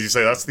 But yeah, as you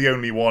say, that's the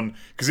only one,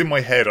 because in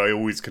my head I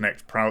always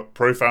connect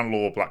Profound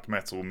Lore black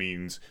metal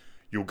means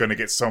you're going to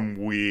get some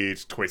weird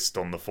twist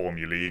on the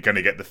formula. You're going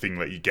to get the thing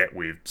that you get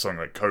with something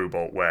like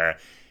Cobalt, where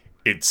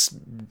it's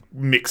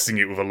mixing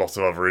it with a lot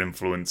of other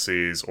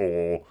influences,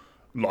 or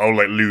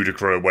like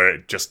Ludicrous, where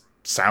it just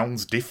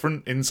sounds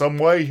different in some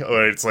way,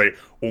 or it's like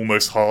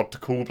almost hard to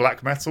call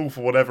black metal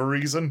for whatever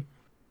reason.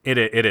 It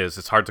is.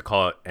 It's hard to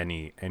call it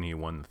any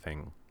one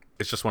thing.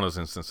 It's just one of those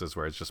instances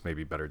where it's just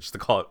maybe better just to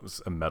call it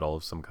a metal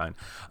of some kind.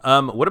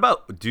 What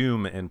about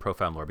Doom and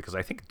Profound Lore? Because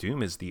I think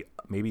Doom is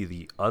maybe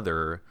the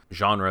other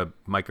genre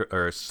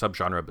or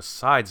subgenre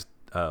besides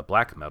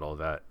black metal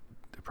that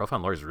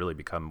Profound Lore has really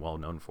become well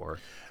known for.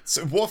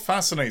 So what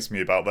fascinates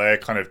me about their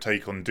kind of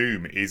take on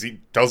Doom is they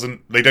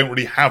don't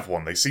really have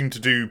one. They seem to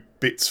do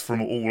bits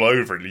from all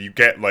over it. You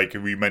get, like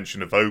we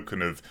mentioned,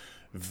 Evoken of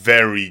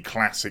very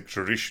classic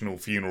traditional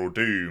funeral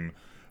doom,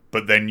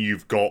 but then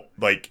you've got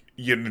like,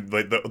 you know,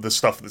 like the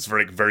stuff that's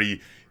very,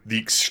 very the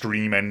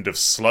extreme end of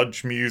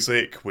sludge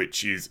music,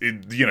 which is,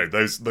 you know,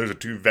 those are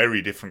two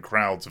very different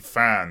crowds of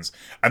fans.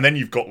 And then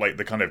you've got like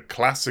the kind of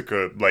classic,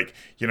 like,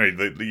 you know,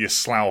 your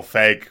Slough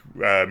Feg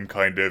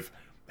kind of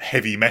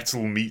heavy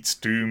metal meets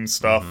doom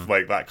stuff,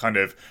 like that kind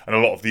of, and a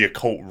lot of the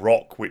occult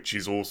rock, which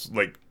is also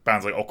like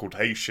bands like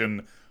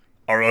Occultation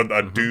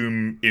are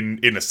doom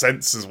in a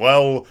sense as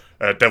well.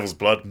 Devil's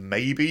Blood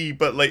maybe,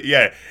 but like,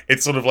 yeah,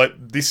 it's sort of like,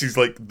 this is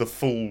like the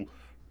full,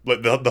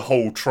 like the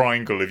whole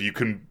triangle of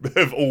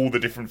of all the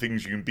different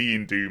things you can be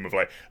in doom, of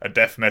like a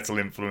death metal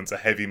influence, a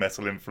heavy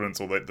metal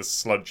influence, or like the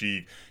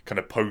sludgy kind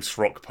of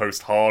post-rock,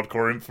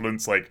 post-hardcore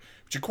influence, like,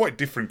 which are quite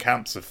different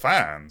camps of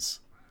fans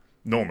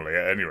normally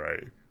at any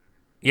rate.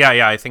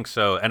 Yeah, I think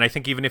so. And I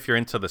think even if you're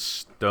into the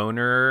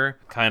stoner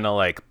kind of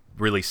like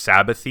really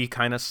Sabbathy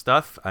kind of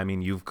stuff, I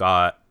mean, you've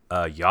got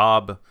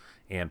Yob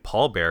and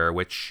Pallbearer,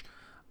 which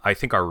I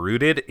think are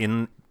rooted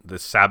in the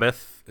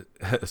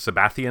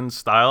Sabbathian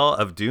style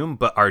of doom,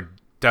 but are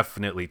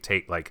definitely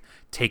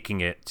taking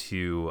it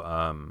to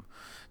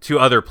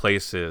other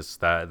places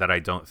that I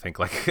don't think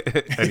like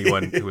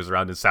anyone who was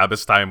around in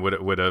Sabbath's time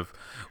would have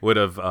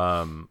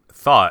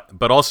thought,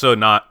 but also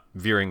not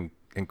veering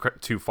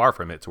too far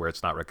from it to where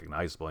it's not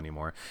recognizable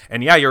anymore.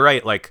 And yeah, you're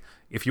right. Like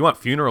if you want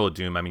Funeral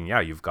Doom, I mean, yeah,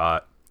 you've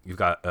got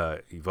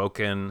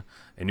Evoken,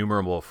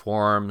 Innumerable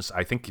Forms.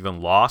 I think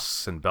even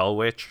Loss and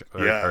Bellwitch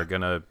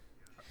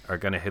are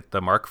gonna hit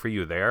the mark for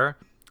you there.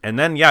 And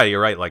then yeah,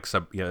 you're right. Like I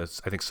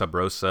think Sub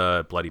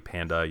Rosa, Bloody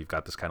Panda. You've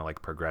got this kind of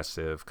like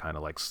progressive, kind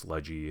of like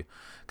sludgy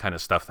kind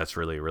of stuff that's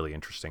really really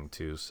interesting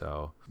too.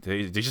 So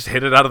they just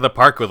hit it out of the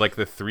park with like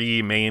the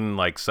three main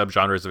like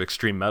subgenres of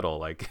extreme metal.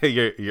 Like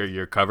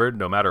you're covered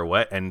no matter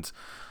what. And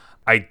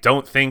I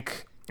don't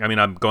think. I mean,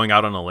 I'm going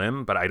out on a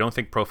limb, but I don't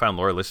think Profound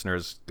Lore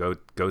listeners go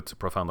to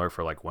Profound Lore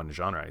for like one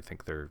genre. I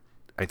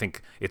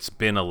think it's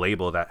been a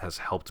label that has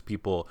helped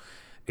people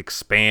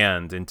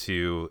expand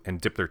into and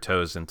dip their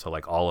toes into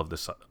like all of the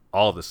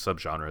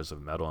subgenres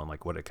of metal and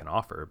like what it can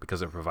offer,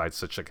 because it provides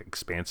such like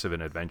expansive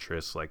and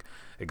adventurous like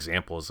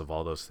examples of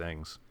all those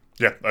things.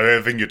 Yeah,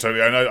 I think you're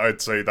totally. And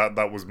I'd say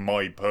that was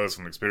my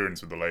personal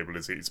experience with the label.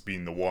 Is it's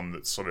been the one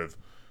that sort of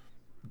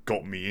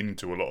got me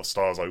into a lot of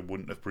styles I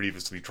wouldn't have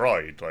previously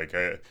tried. Like,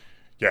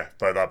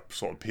 by that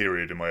sort of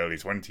period in my early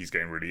 20s,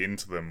 getting really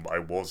into them, I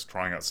was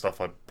trying out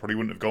stuff I probably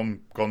wouldn't have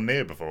gone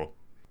near before.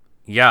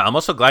 Yeah, I'm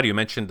also glad you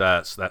mentioned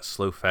that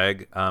Slow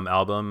Feg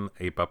album,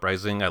 Ape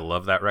Uprising. I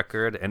love that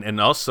record.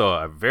 And also,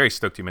 I'm very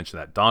stoked you mentioned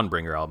that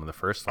Dawnbringer album, the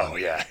first one. Oh,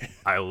 yeah.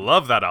 I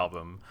love that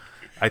album.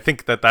 I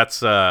think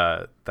that's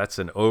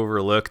an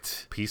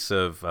overlooked piece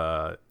of,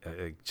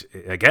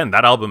 again,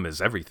 that album is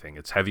everything.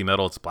 It's heavy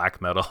metal, it's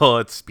black metal,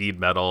 it's speed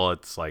metal,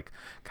 it's like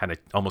kind of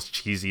almost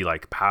cheesy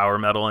like power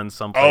metal in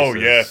some places. Oh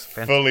yeah,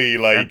 fully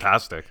like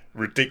fantastic,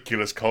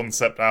 ridiculous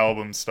concept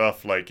album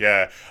stuff. Like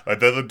the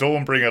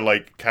Dawnbringer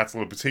like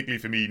catalog, particularly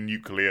for me,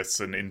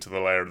 Nucleus and Into the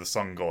Lair of the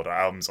Sun God are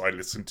albums I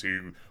listen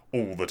to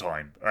all the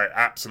time. I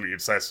absolutely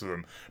obsessed with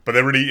them. But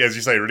they're really, as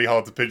you say, really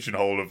hard to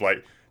pigeonhole. Of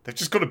like they've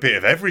just got a bit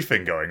of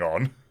everything going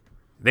on.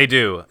 They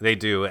do.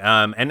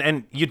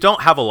 And you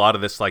don't have a lot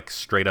of this like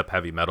straight up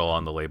heavy metal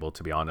on the label,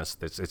 to be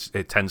honest.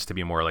 It tends to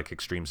be more like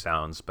extreme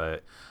sounds.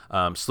 But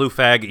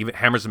Slewfag, even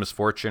Hammers of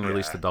Misfortune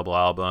released a double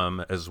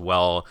album as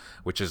well,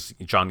 which is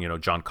John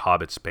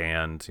Cobbett's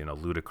band.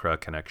 Ludacra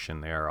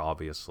connection there,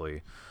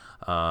 obviously.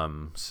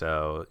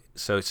 So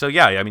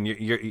yeah. I mean,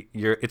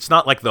 you're. It's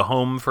not like the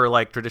home for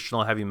like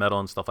traditional heavy metal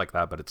and stuff like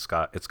that, but it's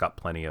got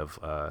plenty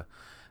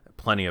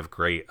of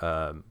great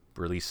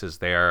releases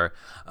there,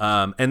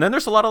 and then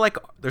there's a lot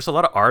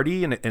of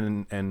arty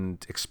and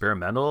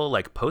experimental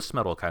like post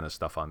metal kind of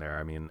stuff on there.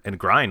 I mean, and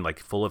grind like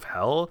Full of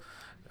Hell.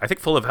 I think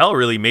Full of Hell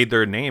really made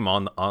their name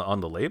on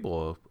the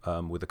label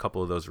with a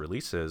couple of those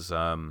releases.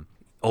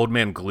 Old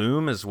Man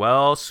Gloom as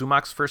well.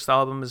 Sumak's first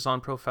album is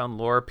on Profound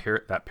Lore.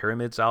 That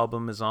Pyramids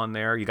album is on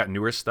there. You got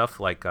newer stuff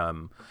like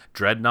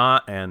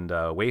Dreadnought and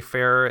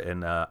Wayfarer,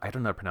 and I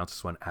don't know how to pronounce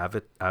this one.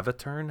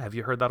 Avaturn. Have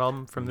you heard that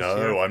album from this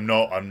year?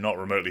 No, I'm not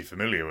remotely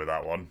familiar with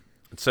that one.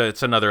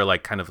 It's another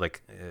like kind of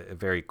like a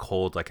very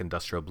cold like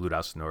industrial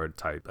Bluehouse Nord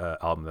type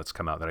album that's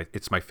come out.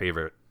 It's my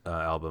favorite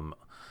album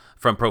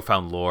from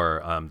Profound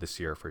Lore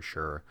this year for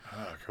sure.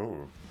 Ah,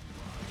 cool.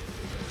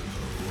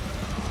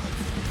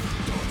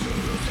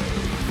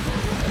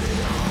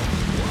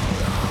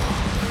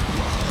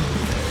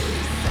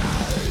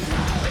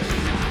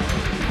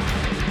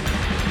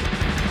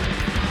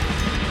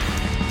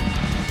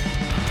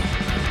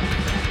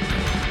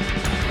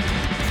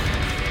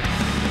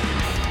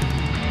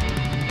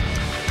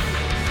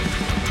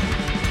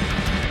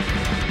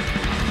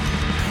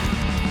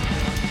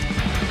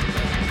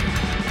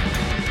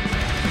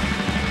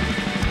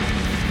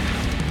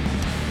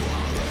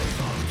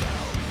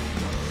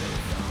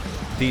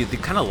 The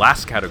kind of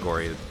last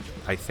category,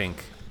 I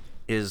think,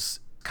 is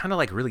kind of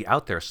like really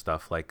out there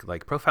stuff. Like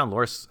Profound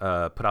Lore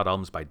put out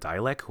albums by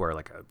Dialect, who are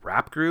like a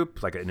rap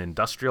group, like an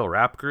industrial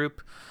rap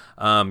group.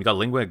 You got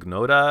Lingua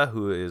Ignota,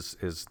 who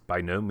is by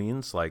no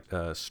means like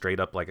straight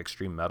up like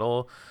extreme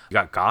metal. You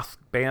got goth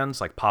bands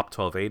like Pop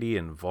 1280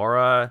 and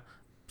Vora.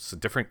 So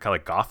different kind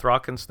of like goth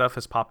rock and stuff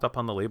has popped up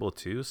on the label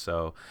too.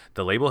 So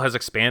the label has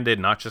expanded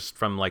not just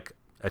from like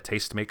a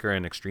tastemaker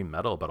in extreme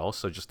metal, but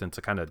also just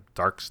into kind of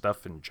dark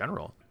stuff in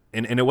general.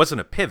 And it wasn't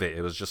a pivot.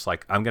 It was just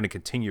like, I'm going to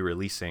continue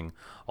releasing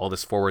all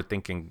this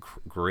forward-thinking,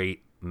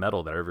 great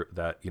metal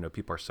that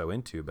people are so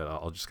into, but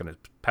I'm just going to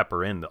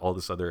pepper in all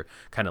this other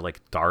kind of like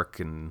dark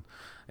and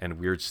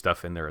weird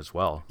stuff in there as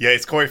well. Yeah,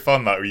 it's quite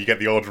fun that you get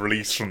the odd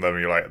release from them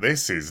and you're like,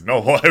 this is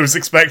not what I was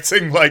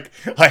expecting. Like,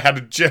 I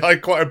had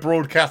quite a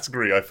broad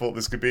category I thought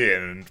this could be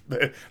in,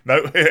 and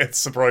no, it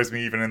surprised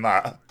me even in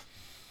that.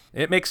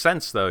 It makes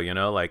sense though,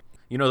 like,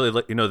 the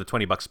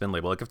 $20 Spin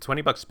label. Like if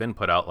 $20 Spin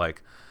put out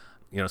like,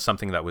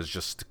 something that was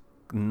just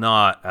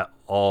not at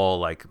all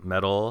like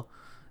metal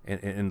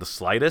in the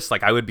slightest,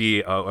 like I would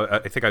be, I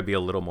think I'd be a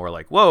little more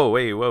like, whoa,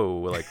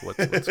 like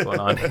what's going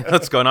on?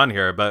 What's going on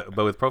here? But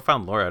with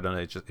Profound Lore, I don't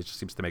know, it just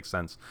seems to make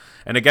sense.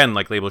 And again,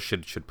 like labels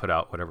should put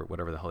out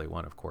whatever the hell they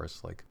want, of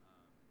course. Like,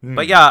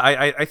 But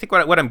yeah, I think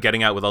what I'm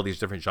getting at with all these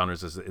different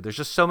genres is there's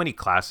just so many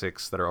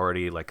classics that are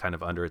already like kind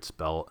of under its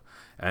belt,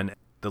 and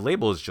the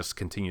label just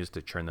continues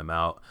to churn them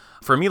out.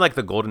 For me, like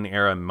the golden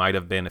era might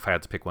have been, if I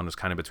had to pick one, was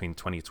kind of between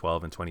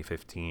 2012 and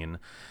 2015.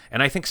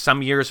 And I think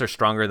some years are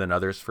stronger than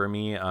others for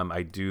me.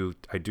 I do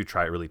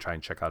really try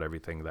and check out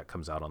everything that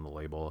comes out on the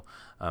label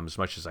as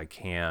much as I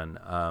can.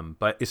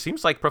 But it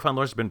seems like Profound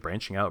Lore has been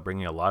branching out,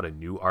 bringing a lot of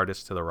new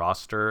artists to the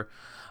roster.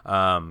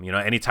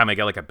 Anytime I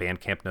get like a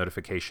Bandcamp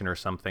notification or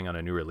something on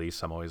a new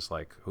release, I'm always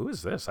like, who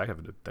is this? I've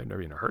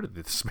never even heard of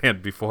this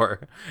band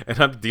before, and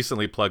I'm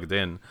decently plugged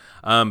in.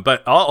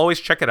 But I'll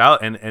always check it out,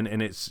 and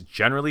it's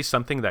generally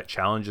something that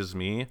challenges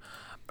me,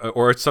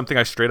 or it's something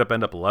I straight up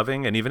end up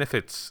loving. And even if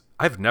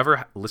I've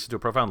never listened to a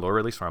Profound Lore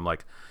release where I'm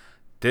like,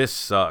 this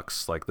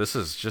sucks. Like, this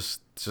is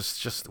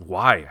just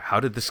why? How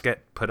did this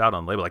get put out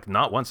on label? Like,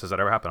 not once has that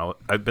ever happened.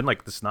 I've been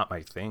like, this is not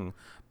my thing,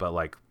 but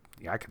like,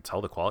 yeah, I can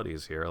tell the quality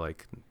is here.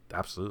 Like,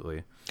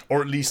 absolutely.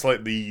 Or at least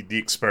like the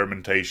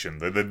experimentation.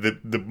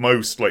 The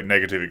most like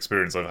negative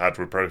experience I've had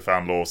with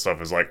Profound Lore stuff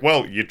is like,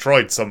 well, you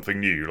tried something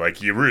new.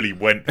 Like, you really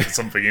went for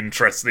something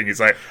interesting. It's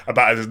like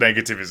about as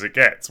negative as it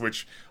gets,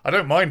 which I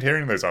don't mind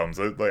hearing those albums.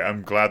 Like,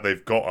 I'm glad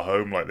they've got a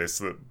home like this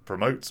that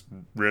promotes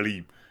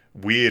really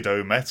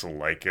weirdo metal,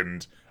 like,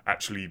 and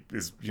actually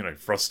is,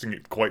 thrusting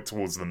it quite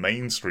towards the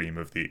mainstream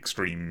of the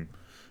extreme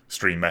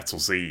metal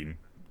scene.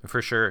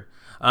 For sure.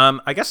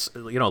 I guess,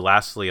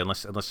 lastly,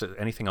 unless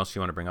anything else you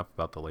want to bring up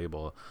about the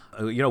label,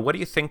 what do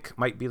you think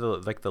might be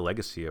the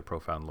legacy of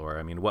Profound Lore?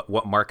 I mean,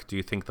 what mark do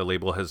you think the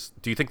label has?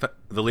 Do you think that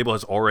the label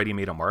has already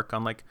made a mark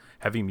on like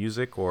heavy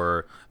music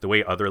or the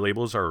way other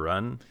labels are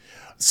run?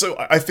 So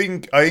I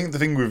think the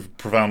thing with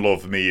Profound Lore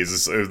for me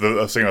is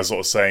the thing I was sort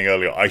of saying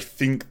earlier. I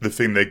think the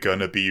thing they're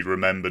gonna be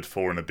remembered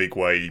for in a big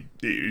way,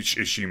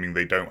 assuming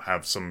they don't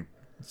have some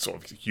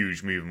sort of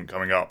huge movement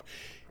coming up,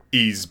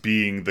 is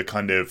being the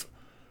kind of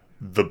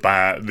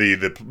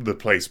the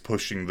place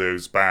pushing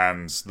those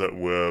bands that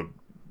were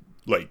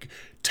like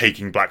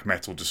taking black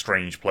metal to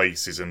strange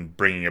places and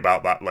bringing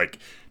about that like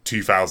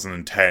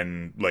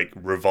 2010 like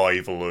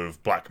revival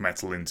of black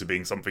metal into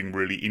being something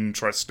really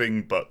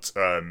interesting, but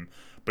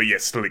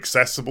yet still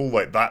accessible.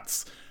 Like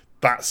that's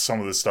some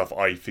of the stuff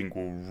I think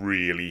will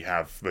really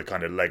have the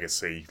kind of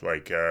legacy.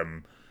 Like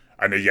I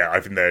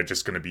think they're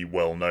just going to be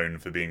well known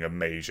for being a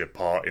major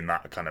part in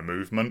that kind of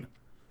movement.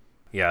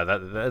 Yeah,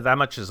 that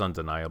much is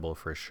undeniable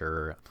for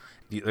sure.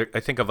 I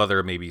think of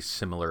other maybe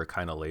similar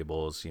kind of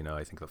labels.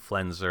 I think the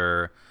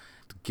Flenser,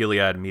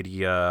 Gilead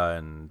Media,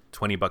 and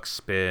 $20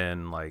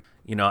 Spin. Like,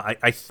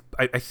 I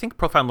think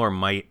Profound Lore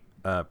might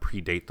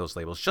predate those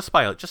labels just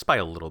by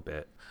a little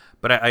bit.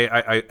 But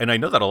I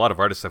know that a lot of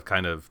artists have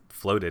kind of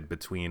floated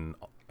between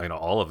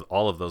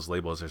all of those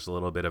labels. There's a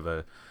little bit of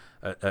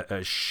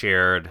a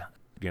shared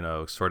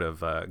sort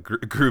of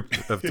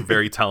group of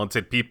very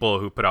talented people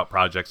who put out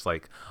projects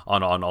like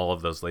on all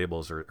of those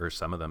labels or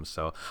some of them.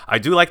 So I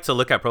do like to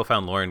look at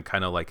Profound Lore and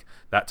kind of like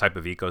that type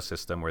of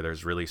ecosystem where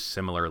there's really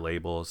similar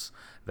labels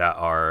that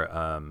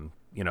are,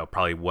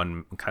 probably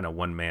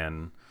one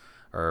man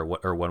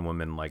or one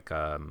woman like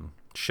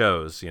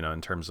shows,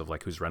 in terms of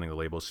like who's running the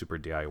label, super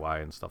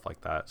DIY and stuff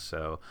like that.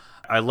 So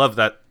I love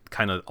that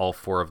kind of all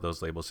four of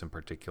those labels in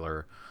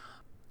particular.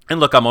 And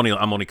look, I'm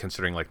only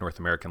considering like North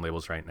American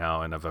labels right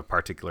now, and of a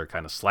particular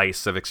kind of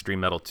slice of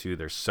extreme metal too.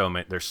 There's so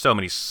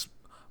many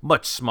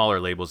much smaller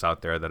labels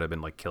out there that have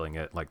been like killing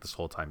it like this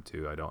whole time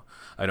too. I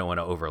don't want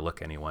to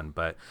overlook anyone,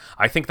 but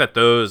I think that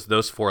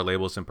those four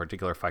labels in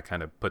particular, if I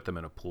kind of put them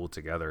in a pool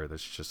together,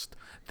 there's just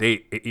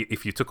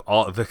if you took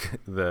all of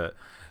the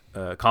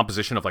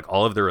composition of like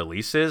all of the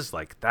releases,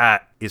 like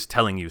that is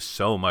telling you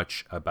so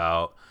much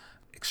about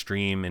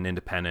extreme and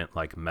independent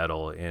like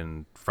metal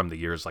from the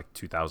years like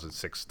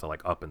 2006 to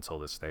like up until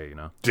this day.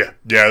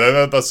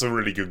 Yeah, that's a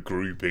really good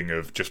grouping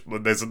of just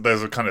there's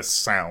a kind of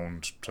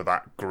sound to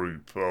that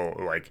group,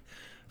 or like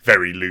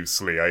very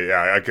loosely.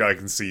 I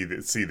can see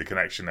the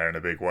connection there in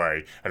a big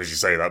way, and as you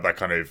say, that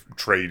kind of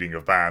trading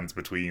of bands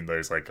between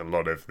those, like a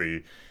lot of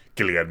the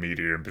Gilead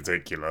Media in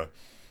particular.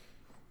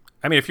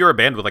 I mean, if you're a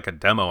band with like a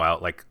demo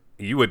out, like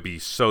you would be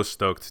so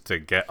stoked to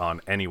get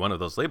on any one of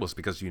those labels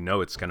because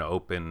it's going to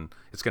open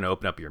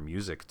up your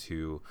music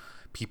to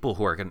people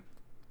who are going.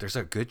 There's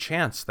a good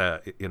chance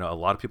that a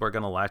lot of people are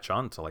going to latch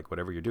on to like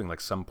whatever you're doing,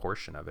 like some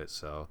portion of it.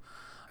 So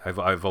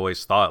I've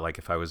always thought like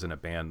if I was in a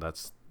band,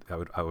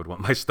 I would want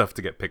my stuff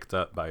to get picked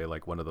up by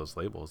like one of those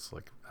labels,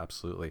 like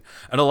absolutely.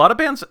 And a lot of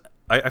bands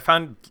I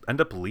found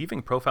end up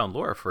leaving Profound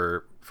Lore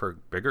for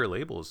bigger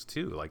labels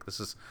too. Like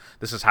this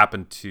has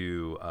happened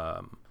to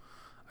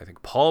I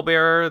think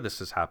Pallbearer. This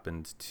has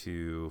happened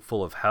to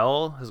Full of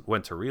Hell.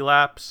 Went to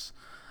Relapse.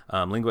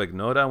 Lingua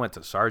Ignota went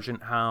to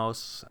Sargent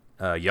House.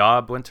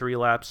 Yob went to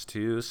Relapse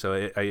too. So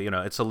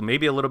it's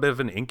maybe a little bit of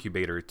an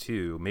incubator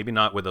too. Maybe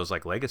not with those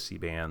like legacy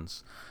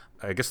bands,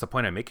 I guess the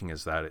point I'm making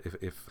is that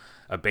if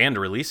a band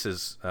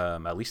releases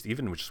at least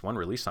even with just one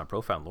release on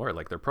Profound Lore,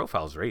 like their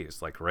profile's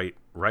raised like right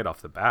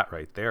off the bat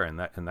right there, and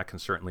that can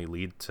certainly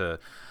lead to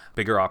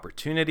bigger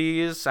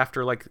opportunities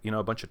after like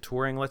a bunch of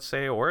touring, let's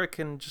say, or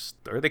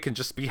they can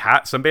just be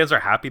some bands are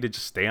happy to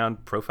just stay on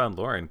Profound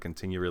Lore and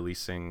continue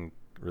releasing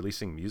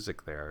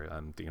music there,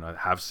 and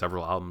have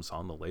several albums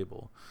on the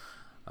label.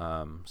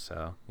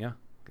 So yeah.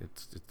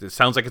 It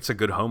sounds like it's a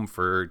good home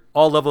for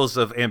all levels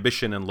of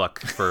ambition and luck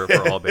for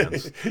all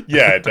bands.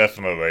 Yeah,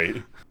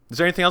 definitely. Is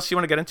there anything else you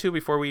want to get into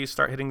before we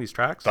start hitting these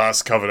tracks?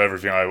 That's covered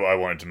everything I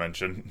wanted to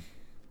mention.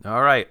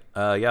 All right.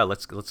 Yeah,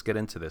 let's get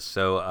into this.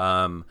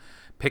 So,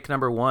 pick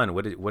number one.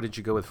 What did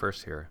you go with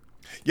first here?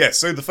 Yeah,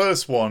 so the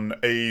first one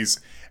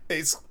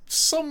it's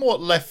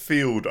somewhat left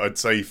field, I'd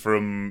say,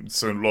 from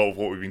a lot of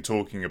what we've been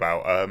talking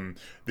about.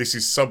 This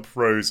is Sub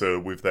Rosa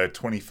with their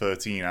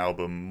 2013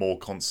 album More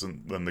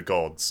Constant Than the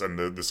Gods, and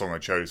the song I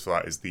chose for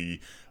that is the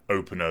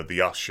opener,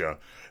 The Usher.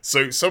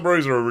 So Sub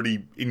Rosa are a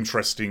really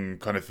interesting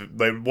kind of...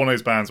 They're one of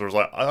those bands where I was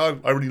like,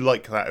 I really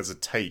like that as a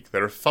take.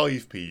 They're a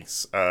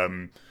 5-piece,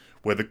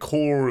 where the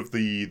core of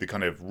the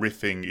kind of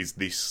riffing is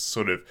this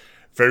sort of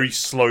very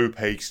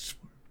slow-paced,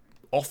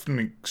 often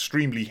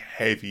extremely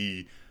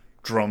heavy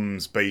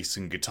drums, bass,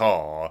 and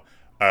guitar,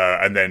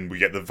 and then we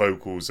get the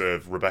vocals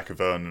of Rebecca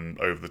Vernon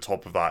over the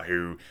top of that,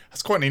 who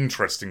has quite an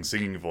interesting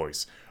singing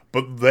voice.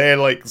 But their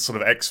like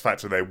sort of X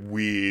factor, their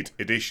weird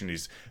addition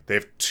is they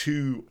have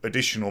 2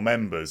 additional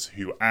members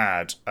who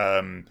add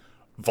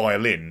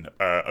violin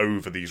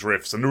over these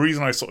riffs. And the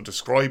reason I sort of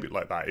describe it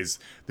like that is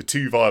the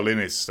 2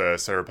 violinists,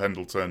 Sarah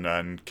Pendleton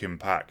and Kim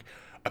Pack.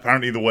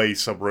 Apparently, the way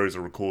Sub Rosa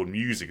record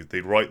music is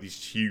they write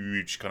these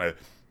huge kind of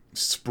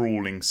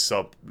sprawling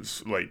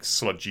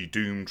sludgy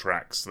doom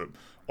tracks that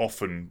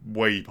often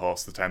way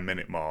past the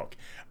 10-minute mark,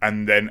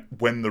 and then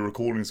when the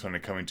recording's kind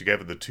of coming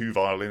together, the 2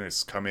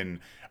 violinists come in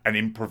and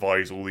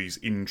improvise all these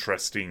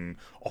interesting,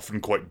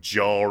 often quite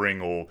jarring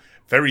or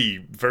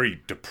very,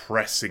 very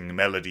depressing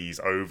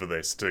melodies over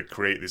this to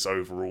create this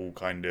overall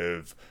kind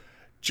of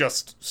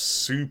just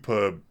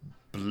super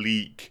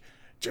bleak,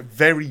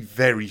 very,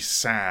 very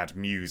sad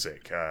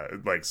music,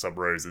 like Sub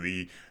Rosa.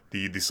 The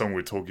song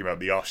we're talking about,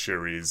 The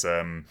Usher, is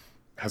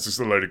has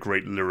just a load of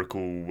great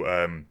lyrical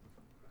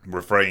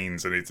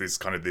refrains, and it's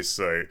kind of this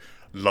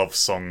love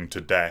song to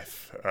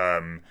death.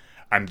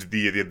 And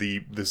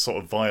the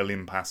sort of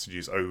violin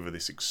passages over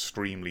this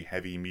extremely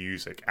heavy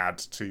music add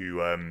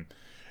to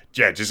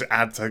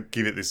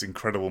give it this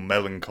incredible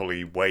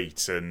melancholy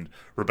weight. And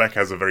Rebecca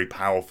has a very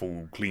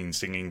powerful, clean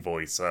singing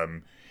voice.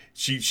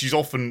 She's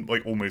often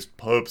like almost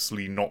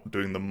purposely not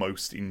doing the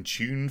most in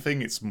tune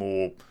thing. It's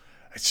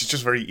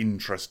just very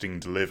interesting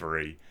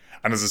delivery.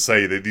 And as I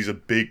say, these are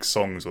big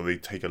songs where they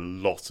take a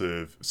lot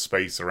of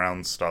space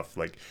around stuff.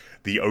 Like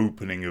the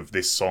opening of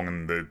this song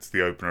and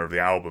the opener of the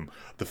album.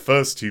 The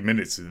first 2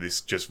 minutes of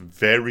this just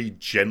very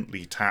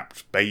gently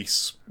tapped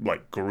bass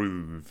like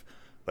groove.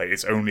 Like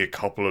it's only a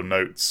couple of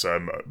notes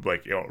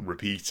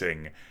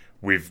repeating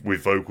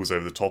with vocals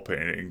over the top of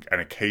it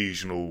and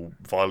occasional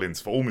violins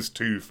for almost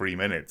 2-3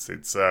 minutes.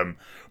 It's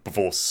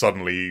before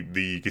suddenly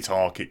the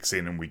guitar kicks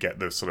in and we get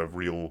the sort of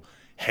real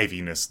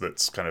heaviness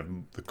that's kind of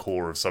the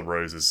core of Sub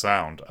Rosa's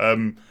sound.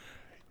 How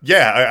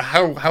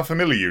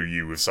familiar are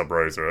you with Sub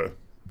Rosa?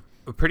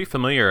 Pretty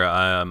familiar.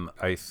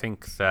 I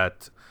think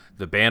that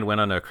the band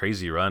went on a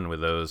crazy run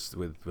with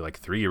like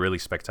 3 really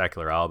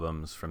spectacular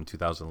albums from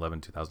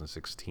 2011,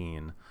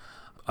 2016,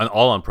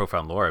 all on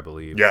Profound Lore, I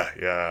believe.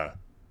 Yeah.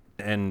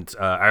 And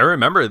I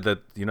remember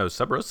that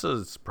Sub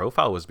Rosa's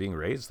profile was being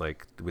raised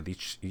like with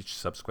each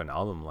subsequent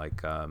album.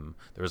 Like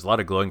there was a lot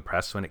of glowing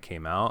press when it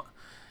came out.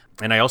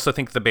 And I also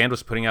think the band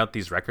was putting out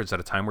these records at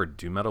a time where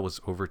doom metal was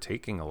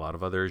overtaking a lot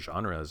of other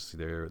genres.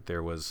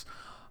 There was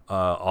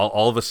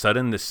all of a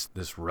sudden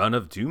this run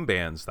of doom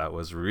bands that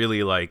was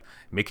really like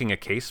making a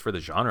case for the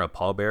genre.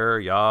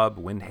 Pallbearer, Yob,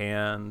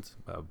 Windhand,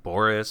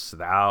 Boris,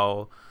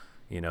 Thou,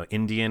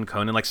 Indian,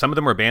 Conan. Like some of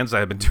them were bands that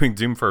had been doing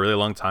doom for a really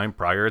long time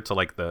prior to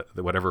like the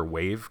whatever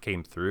wave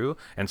came through,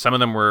 and some of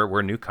them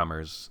were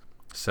newcomers.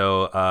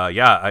 So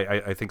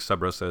I think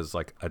Sub Rosa is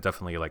like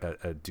definitely like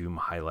a doom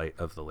highlight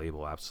of the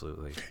label.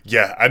 Absolutely.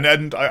 Yeah,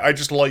 and I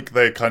just like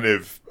their kind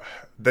of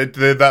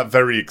they're that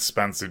very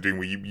expansive doom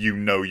where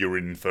you're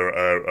in for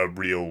a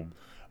real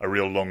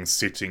long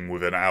sitting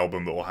with an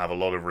album that will have a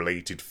lot of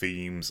related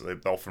themes. They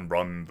often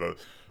run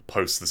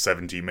post the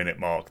 70-minute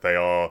mark. They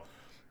are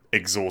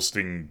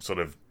exhausting, sort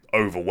of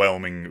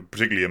overwhelming,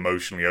 particularly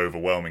emotionally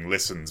overwhelming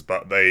listens,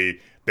 but they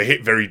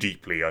hit very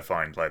deeply. I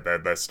find like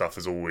their stuff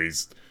is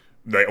always.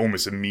 They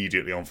almost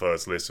immediately on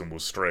first listen will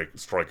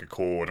strike a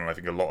chord, and I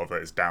think a lot of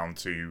that is down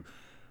to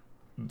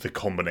the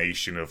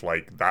combination of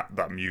like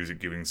that music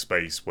giving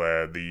space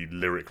where the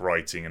lyric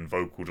writing and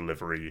vocal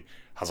delivery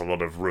has a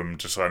lot of room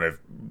to kind of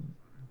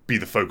be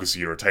the focus of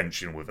your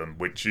attention with them,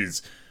 which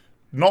is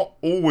not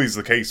always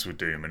the case with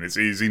doom. And it's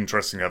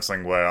interesting to have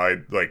something where I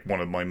like one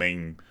of my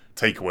main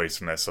takeaways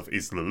from their stuff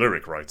is the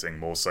lyric writing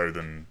more so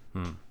than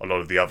a lot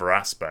of the other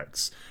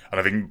aspects. And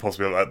I think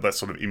possibly that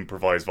sort of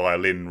improvised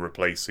violin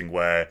replacing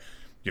where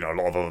you know, a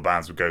lot of other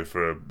bands would go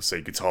for,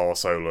 say, guitar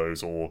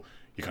solos or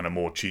your kind of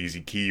more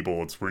cheesy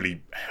keyboards,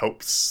 really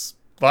helps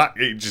that.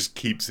 It just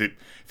keeps it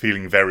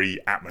feeling very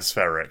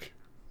atmospheric.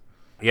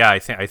 Yeah, I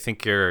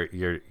think you're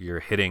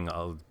hitting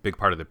a big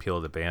part of the appeal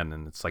of the band,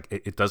 and it's like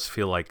it does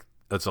feel like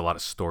there's a lot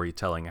of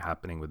storytelling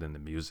happening within the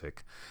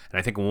music. And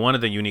I think one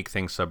of the unique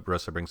things Sub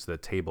Rosa brings to the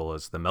table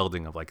is the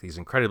melding of like these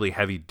incredibly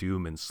heavy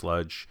doom and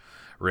sludge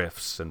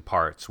riffs and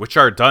parts, which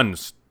are done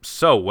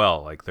so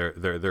well. Like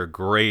they're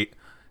great.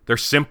 They're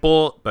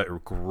simple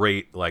but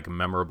great, like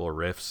memorable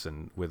riffs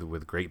and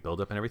with great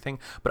buildup and everything.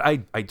 But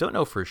I don't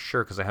know for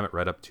sure because I haven't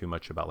read up too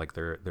much about like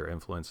their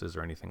influences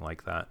or anything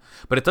like that.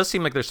 But it does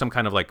seem like there's some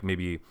kind of like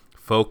maybe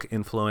folk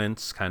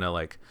influence, kind of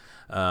like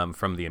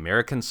from the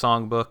American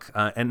songbook,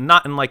 and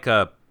not in like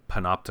a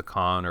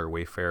Panopticon or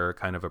Wayfarer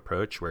kind of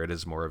approach where it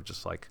is more of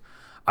just like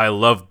I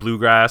love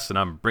bluegrass and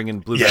I'm bringing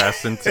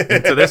bluegrass into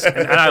this,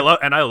 and I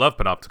love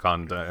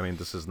Panopticon. I mean,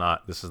 this is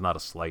not a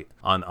slight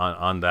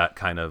on that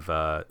kind of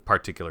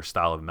particular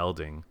style of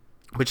melding,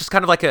 which is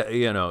kind of like a,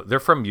 you know, they're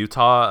from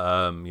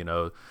Utah,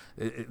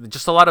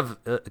 just a lot of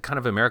kind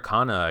of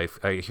Americana.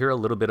 I hear a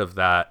little bit of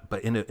that,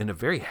 but in a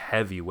very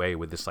heavy way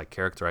with this like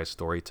characterized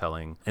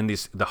storytelling and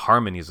the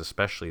harmonies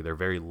especially. They're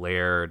very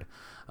layered.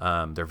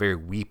 They're very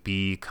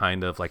weepy,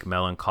 kind of like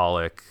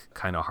melancholic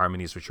kind of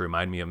harmonies, which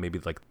remind me of maybe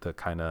like the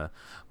kind of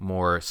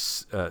more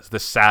the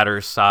sadder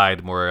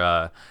side,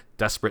 more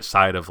desperate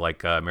side of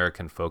like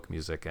American folk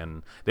music.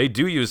 And they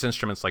do use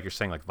instruments like you're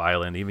saying, like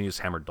violin. They even use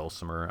hammered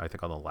dulcimer, I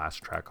think, on the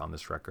last track on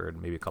this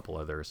record, maybe a couple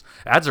others.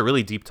 It adds a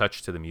really deep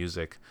touch to the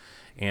music,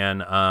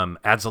 and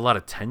adds a lot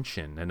of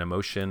tension and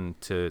emotion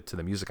to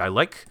the music. I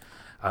like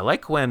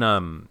when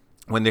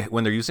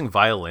they're using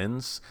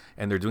violins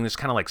and they're doing this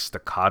kind of like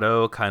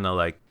staccato, kind of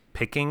like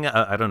picking.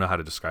 I don't know how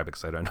to describe it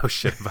because I don't know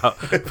shit about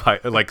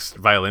like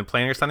violin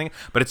playing or something.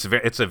 But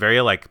it's a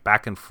very like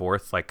back and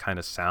forth like kind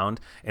of sound,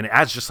 and it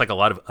adds just like a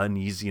lot of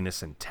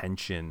uneasiness and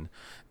tension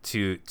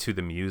to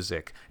the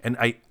music. And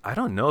I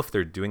don't know if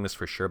they're doing this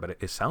for sure, but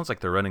it sounds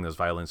like they're running those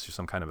violins through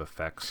some kind of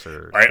effects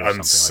or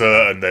I'm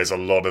certain there's a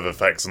lot of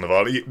effects on the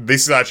violin.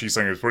 This is actually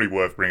something that's probably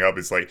worth bringing up.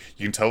 It's like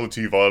you can tell the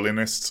two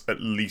violinists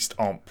at least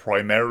aren't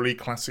primarily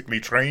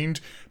classically trained,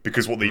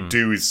 because what they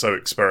do is so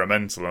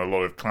experimental, and a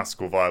lot of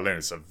classical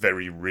violinists are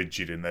very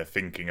rigid in their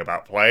thinking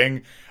about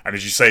playing. And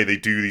as you say, they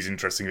do these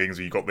interesting things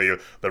where you've got the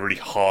really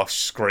harsh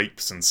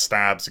scrapes and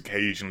stabs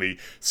occasionally,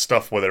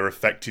 stuff where they're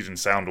affected and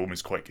sound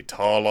almost quite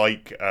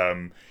guitar-like.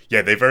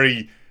 They're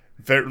very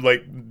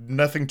like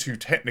nothing too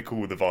technical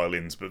with the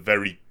violins, but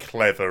very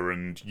clever,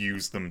 and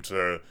use them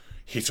to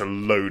hit a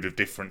load of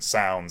different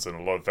sounds and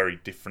a lot of very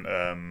different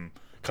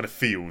kind of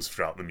feels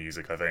throughout the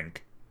music, I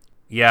think.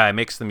 Yeah, it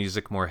makes the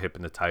music more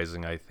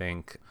hypnotizing, I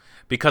think,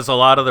 because a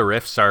lot of the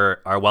riffs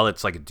are while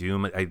it's like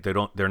doom,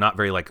 they're not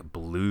very like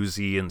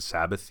bluesy and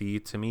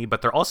Sabbathy to me,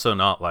 but they're also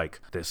not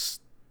like this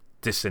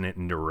dissonant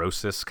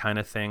neurosis kind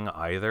of thing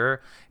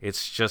either.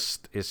 It's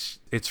just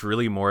it's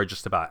really more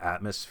just about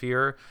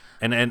atmosphere,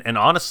 and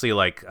honestly,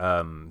 like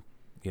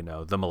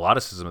the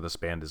melodicism of this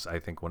band is, I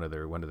think, one of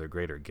their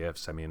greater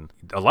gifts. I mean,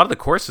 a lot of the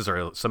choruses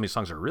some of these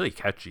songs are really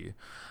catchy.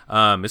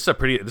 This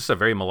is a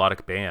very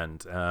melodic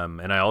band,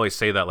 and I always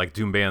say that like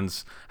doom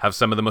bands have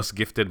some of the most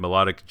gifted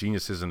melodic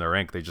geniuses in their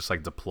rank. They just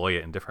like deploy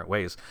it in different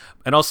ways.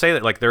 And I'll say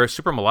that like they're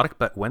super melodic,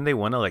 but when they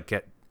want to like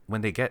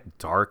when they get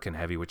dark and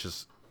heavy, which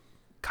is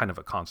kind of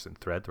a constant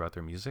thread throughout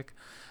their music,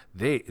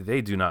 they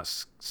do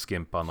not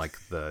skimp on like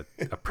the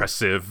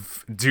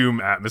oppressive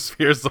doom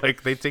atmospheres.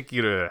 Like they take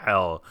you to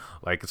hell.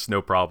 Like it's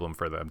no problem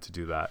for them to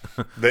do that.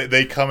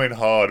 They come in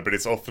hard, but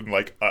it's often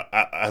like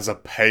as a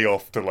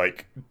payoff to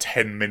like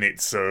 10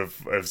 minutes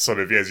of sort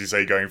of, as you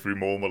say, going through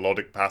more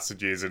melodic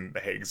passages and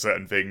hitting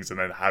certain things,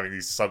 and then having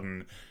these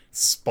sudden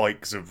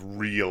spikes of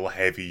real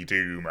heavy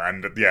doom.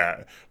 And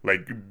yeah,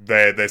 like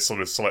their sort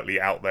of slightly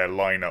out there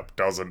lineup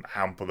doesn't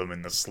hamper them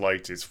in the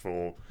slightest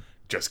for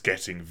just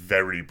getting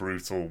very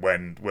brutal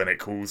when it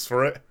calls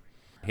for it.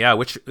 Yeah,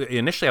 which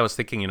initially I was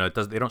thinking,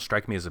 they don't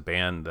strike me as a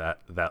band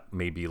that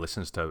maybe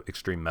listens to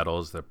extreme metal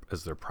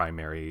as their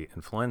primary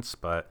influence,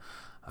 but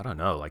I don't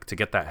know, like to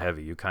get that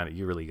heavy, you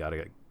really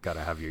gotta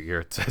have your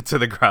ear to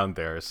the ground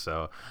there.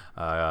 So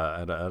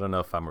I don't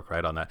know if I'm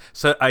right on that.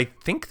 So I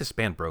think this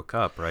band broke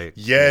up, right?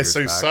 Yeah,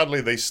 so back.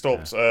 Sadly they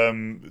stopped. Yeah.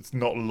 It's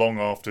not long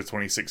after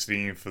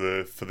 2016 for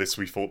this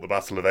We Fought the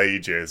Battle of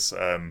Ages.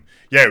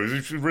 It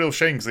was a real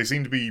shame because they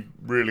seemed to be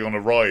really on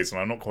a rise, and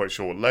I'm not quite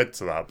sure what led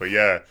to that. But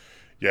yeah,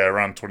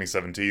 around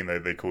 2017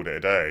 they called it a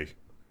day.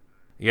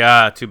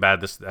 Yeah, too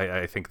bad.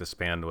 I think this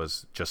band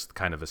was just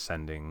kind of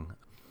ascending.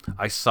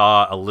 I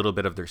saw a little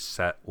bit of their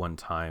set one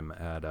time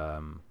at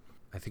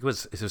I think it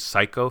was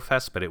Psycho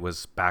Fest, but it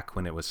was back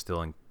when it was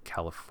still in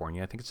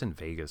California. I think it's in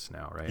Vegas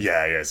now, right?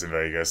 Yeah, it's in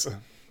Vegas.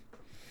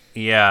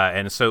 Yeah,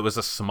 and so it was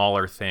a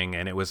smaller thing,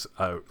 and it was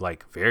a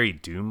like very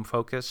doom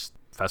focused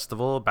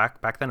festival.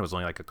 Back then it was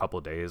only like a couple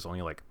of days,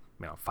 only like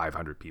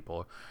 500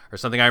 people or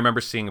something. I remember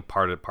seeing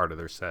part of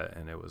their set,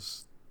 and it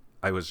was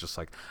I was just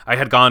like, I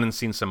had gone and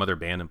seen some other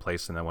band in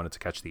place, and I wanted to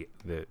catch the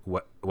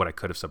what I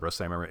could of Sub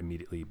Rosa. I remember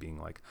immediately being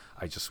like,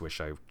 I just wish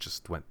I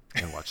just went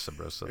and watched Sub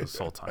Rosa this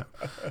whole time.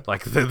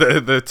 Like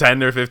the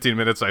 10 or 15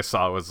 minutes I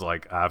saw was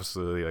like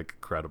absolutely like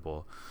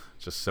incredible,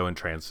 just so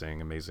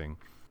entrancing, amazing.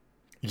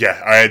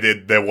 Yeah,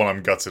 they're one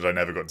I'm gutted I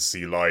never got to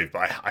see live,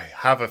 but I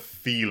have a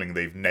feeling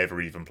they've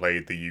never even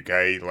played the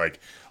UK.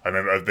 Like, I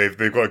remember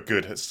they've got a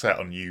good set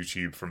on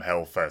YouTube from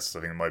Hellfest. I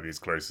think it might be as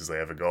close as they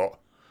ever got.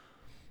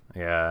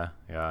 Yeah,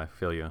 I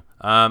feel you.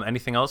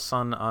 Anything else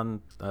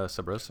on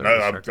Sub Rosa? No,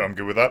 I'm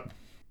good with that.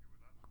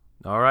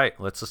 All right,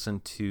 let's listen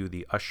to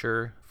the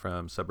Usher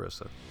from Sub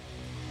Rosa.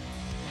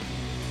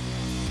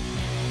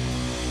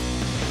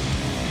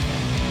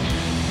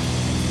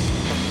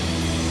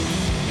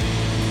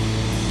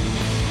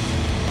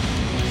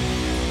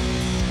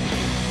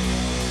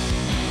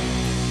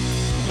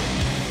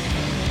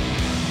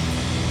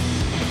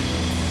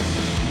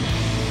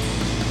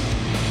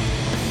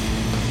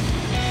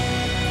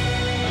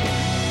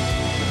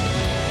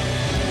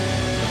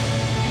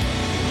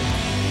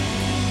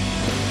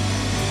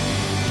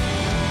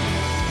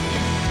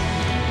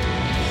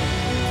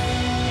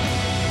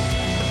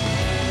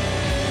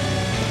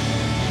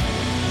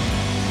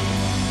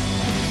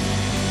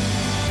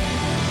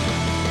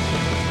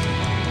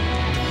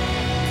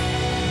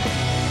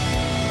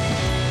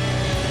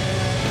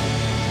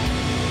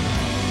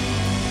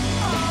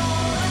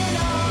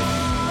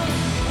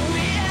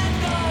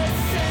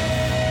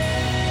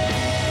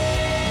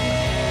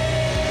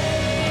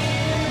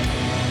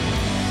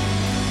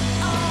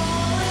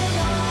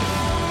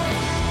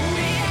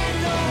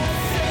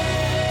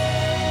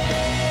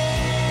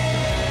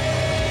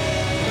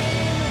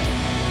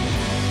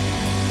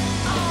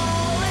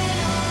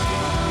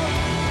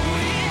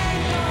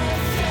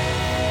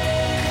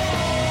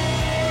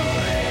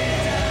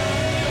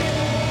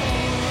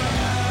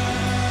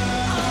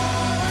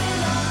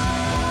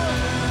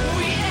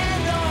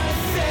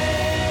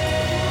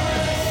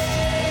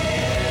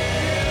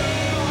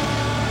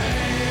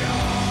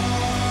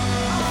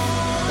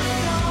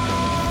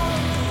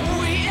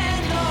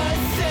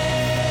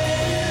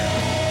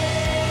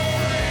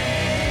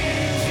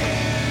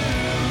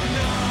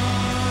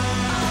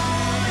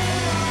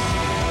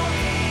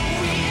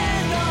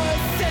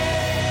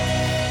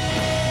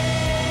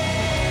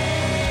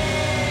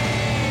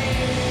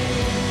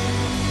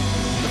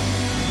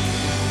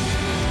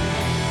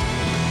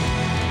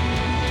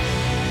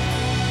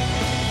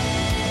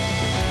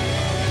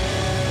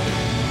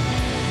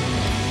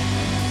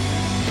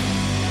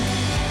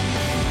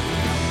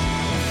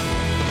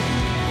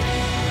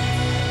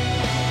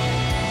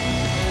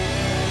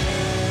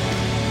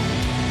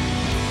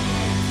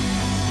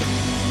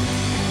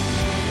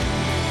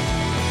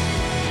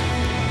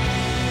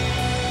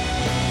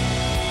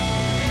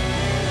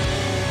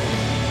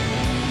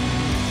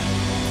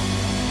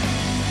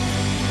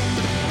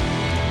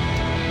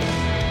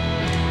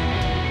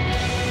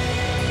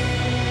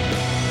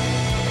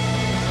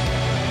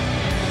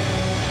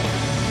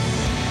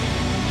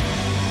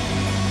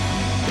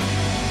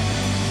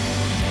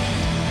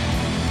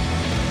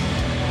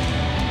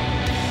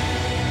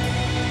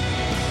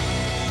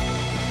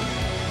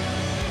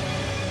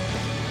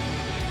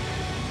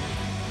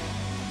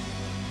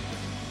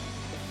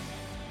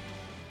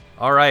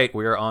 All right,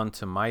 we're on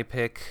to my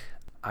pick.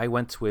 I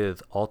went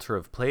with Altar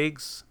of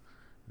Plagues.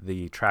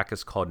 The track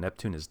is called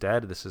Neptune is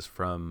Dead. This is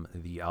from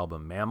the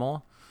album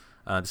Mammal.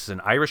 This is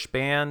an Irish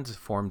band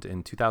formed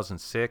in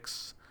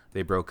 2006.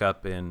 They broke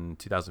up in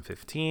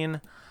 2015.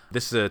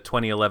 This is a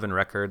 2011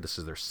 record. This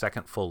is their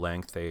second full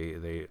length.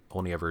 They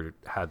only ever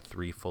had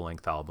 3 full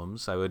length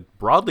albums. I would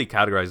broadly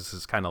categorize this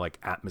as kind of like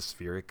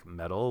atmospheric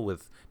metal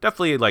with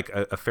definitely like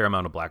a fair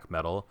amount of black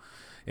metal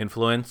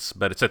influence.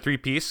 But it's a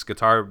 3-piece: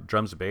 guitar,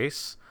 drums,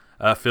 bass.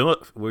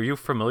 Phil, were you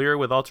familiar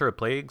with Altar of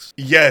Plagues?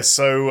 Yeah,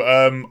 so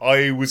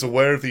I was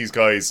aware of these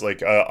guys.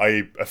 Like,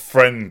 a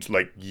friend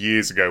like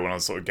years ago when I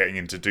was sort of getting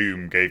into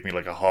Doom gave me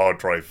like a hard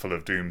drive full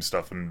of Doom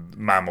stuff, and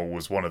Mammal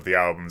was one of the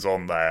albums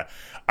on there.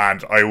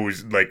 And I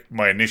always like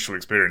my initial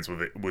experience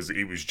with it was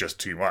just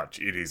too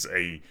much. It is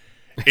a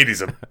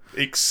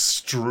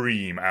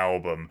extreme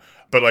album.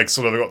 But like,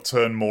 sort of, I got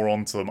turned more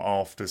onto them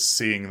after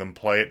seeing them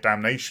play at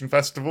Damnation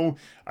Festival,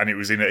 and it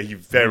was in a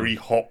very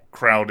hot,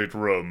 crowded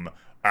room.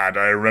 And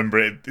I remember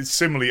it's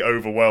similarly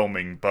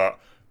overwhelming, but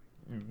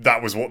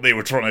that was what they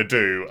were trying to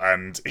do,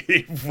 and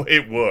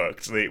it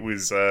worked. It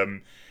was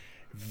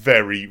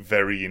very,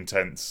 very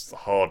intense,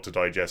 hard to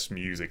digest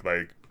music.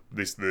 Like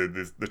this,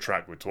 the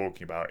track we're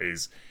talking about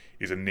is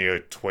a near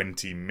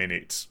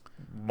 20-minute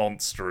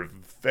monster of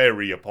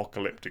very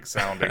apocalyptic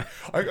sounding.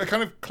 I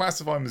kind of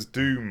classify them as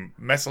doom.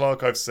 Metal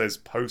Archive says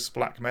post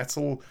black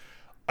metal.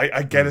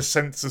 I get a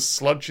sense of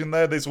sludge in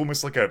there. There's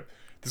almost like a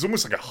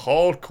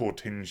hardcore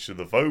tinge to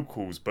the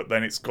vocals, but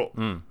then it's got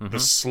the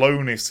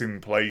slowness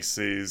in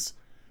places,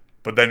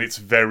 but then it's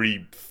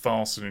very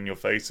fast and in your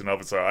face in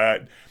others.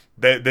 So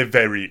they're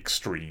very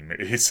extreme.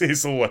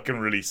 It's all I can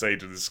really say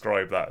to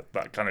describe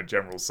that kind of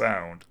general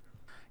sound.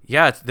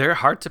 Yeah, they're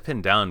hard to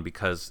pin down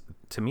because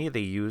to me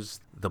they use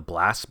the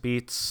blast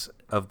beats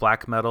of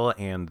black metal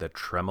and the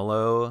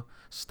tremolo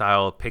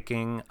style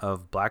picking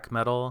of black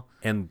metal,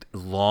 and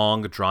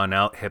long drawn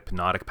out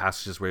hypnotic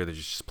passages where they're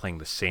just playing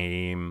the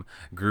same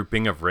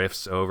grouping of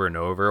riffs over and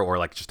over, or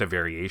like just a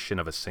variation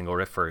of a single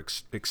riff for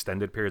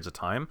extended periods of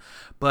time.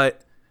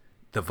 But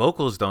the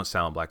vocals don't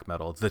sound black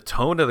metal. The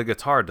tone of the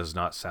guitar does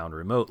not sound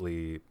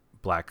remotely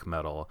black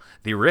metal.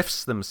 The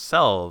riffs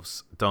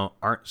themselves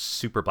aren't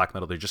super black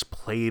metal. They're just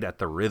played at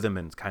the rhythm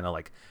and kind of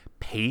like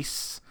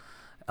pace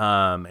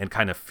and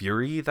kind of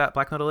fury that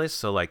black metal is.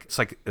 So like it's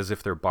like as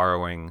if they're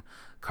borrowing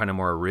kind of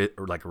more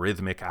like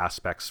rhythmic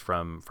aspects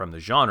from the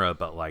genre,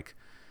 but like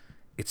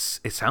it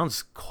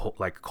sounds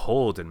like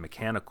cold and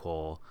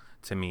mechanical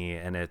to me,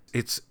 and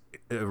it's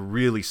a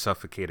really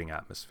suffocating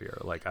atmosphere.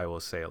 Like I will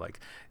say, like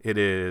it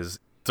is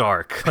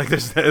dark. Like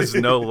there's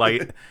no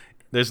light.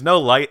 There's no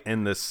light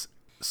in this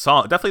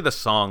song. Definitely the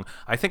song,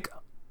 I think,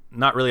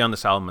 not really on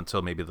this album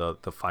until maybe the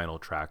final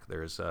track.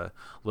 There's a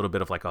little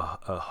bit of like a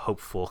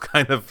hopeful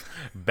kind of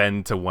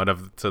bend to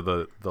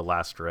the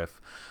last riff.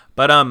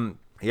 But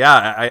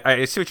yeah,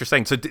 I see what you're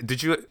saying. So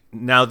did you,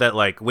 now that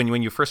like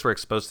when you first were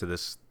exposed to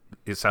this,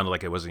 it sounded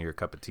like it wasn't your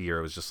cup of tea, or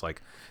it was just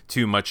like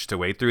too much to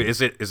wade through?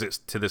 Is it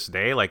to this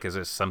day, like, is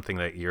it something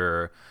that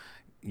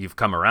you've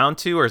come around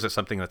to, or is it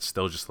something that's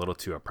still just a little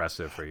too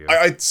oppressive for you?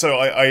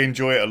 I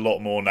enjoy it a lot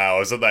more now. I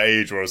was at that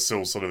age where I was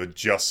still sort of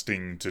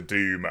adjusting to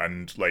Doom,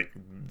 and like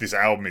this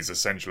album is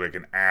essentially like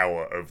an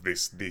hour of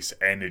this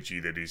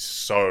energy that is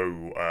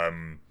so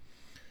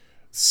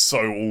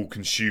all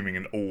consuming,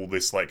 and all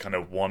this like kind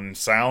of one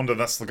sound. And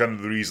that's the kind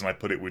of the reason I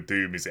put it with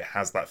Doom, is it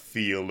has that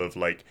feel of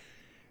like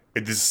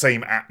it's the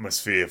same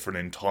atmosphere for an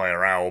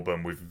entire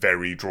album with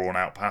very drawn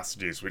out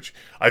passages, which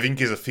I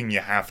think is a thing you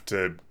have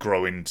to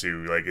grow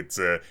into. Like it's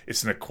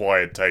an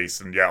acquired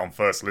taste. And yeah, on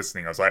first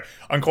listening, I was like,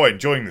 I'm quite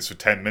enjoying this for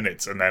 10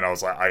 minutes, and then I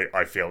was like,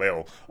 I feel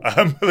ill.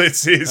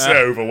 It's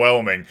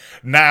overwhelming.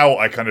 Now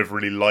I kind of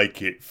really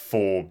like it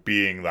for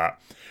being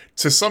that.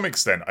 To some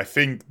extent, I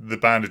think the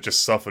band had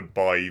just suffered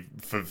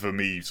for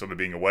me sort of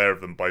being aware of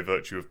them by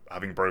virtue of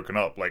having broken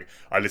up. Like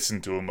I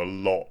listened to them a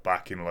lot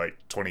back in like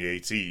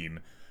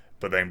 2018.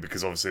 But then,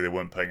 because obviously they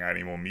weren't putting out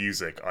any more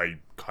music, I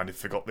kind of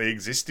forgot they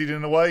existed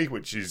in a way,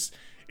 which is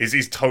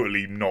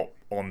totally not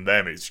on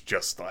them. It's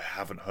just I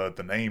haven't heard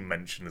the name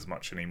mentioned as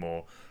much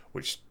anymore,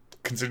 which,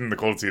 considering the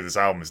quality of this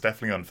album, is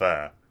definitely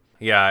unfair.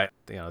 Yeah,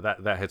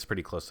 that hits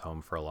pretty close to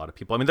home for a lot of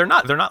people. I mean, they're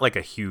not like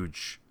a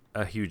huge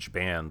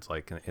band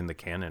like in the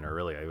canon, or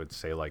really, I would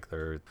say like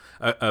they're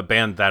a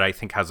band that I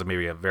think has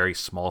maybe a very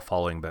small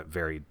following, but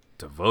very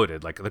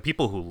devoted. Like the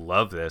people who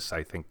love this,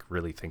 I think,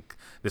 really think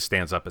this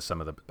stands up as some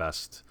of the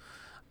best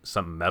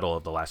metal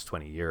of the last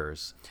 20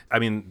 years. I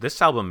mean,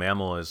 this album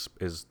Mammal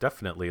is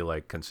definitely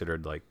like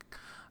considered like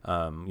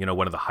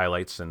one of the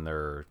highlights in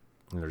their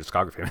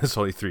discography. It's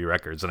only 3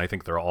 records, and I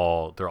think they're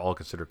all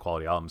considered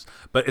quality albums.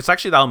 But it's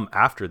actually the album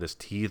after this,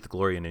 Teeth,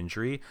 Glory, and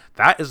Injury.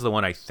 That is the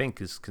one I think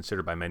is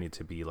considered by many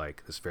to be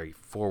like this very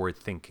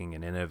forward-thinking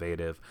and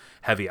innovative,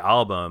 heavy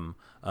album,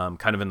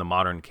 kind of in the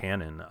modern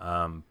canon.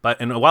 But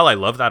while I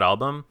love that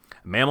album,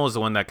 Mammal is the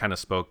one that kind of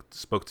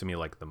spoke to me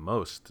like the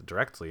most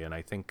directly, and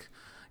I think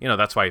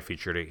that's why I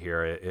featured it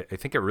here. I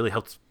think it really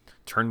helped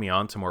turn me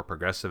on to more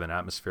progressive and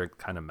atmospheric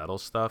kind of metal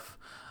stuff.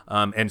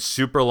 And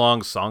super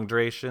long song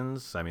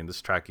durations. I mean,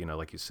 this track,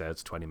 like you said,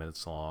 it's 20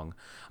 minutes long.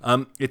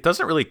 It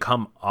doesn't really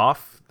come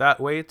off that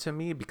way to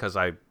me because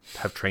I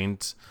have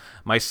trained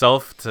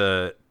myself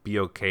to be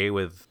okay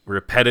with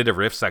repetitive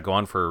riffs that go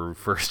on for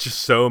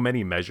just so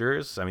many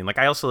measures. I mean, like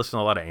I also listen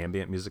to a lot of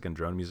ambient music and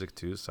drone music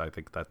too, so I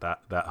think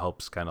that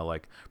helps kind of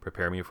like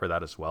prepare me for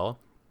that as well.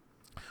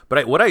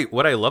 But what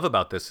I love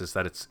about this is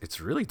that it's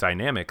really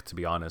dynamic, to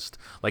be honest.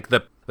 Like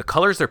the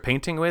colors they're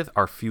painting with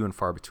are few and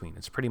far between.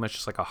 It's pretty much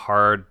just like a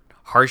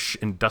harsh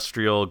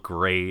industrial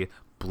gray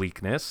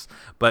bleakness.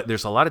 But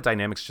there's a lot of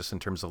dynamics just in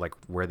terms of like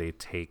where they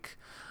take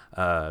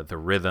the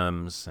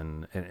rhythms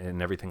and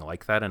everything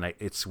like that. And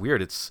it's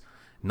weird. It's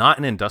not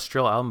an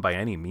industrial album by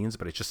any means,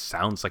 but it just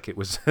sounds like it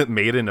was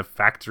made in a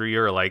factory,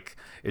 or like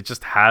it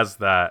just has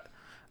that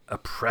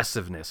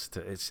oppressiveness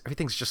to it.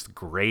 Everything's just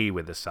gray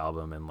with this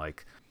album, and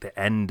like the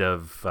end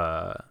of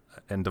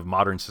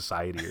modern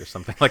society or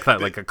something like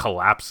that, like a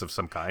collapse of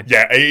some kind.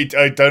 Yeah,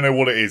 I don't know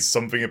what it is.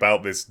 Something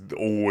about this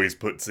always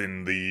puts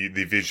in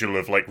the visual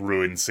of like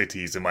ruined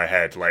cities in my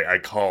head. Like I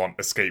can't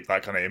escape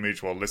that kind of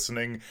image while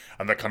listening,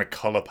 and that kind of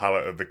color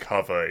palette of the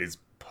cover is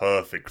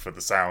perfect for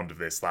the sound of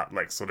this. That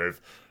like sort of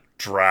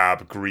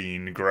drab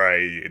green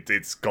gray.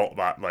 It's got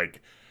that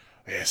like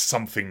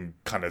something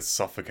kind of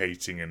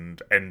suffocating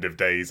and end of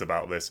days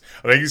about this.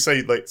 I think you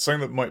say like something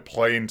that might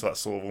play into that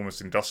sort of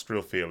almost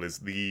industrial feel is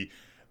the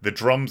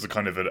drums are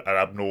kind of an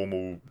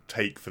abnormal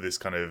take for this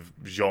kind of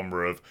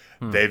genre of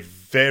they're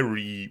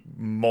very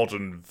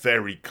modern,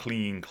 very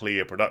clean,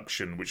 clear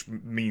production, which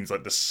means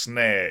like the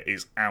snare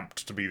is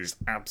amped to be this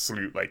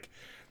absolute like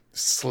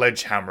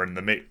sledgehammer in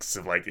the mix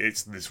of like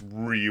it's this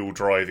real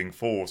driving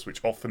force, which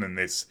often in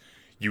this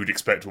you would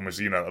expect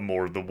almost,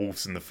 more of the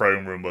Wolves in the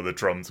Throne Room where the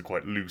drums are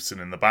quite loose and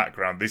in the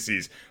background. This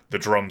is, the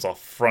drums are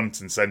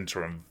front and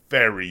center and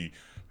very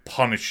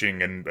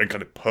punishing and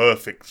kind of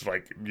perfect.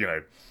 Like,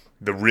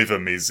 the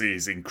rhythm is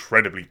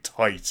incredibly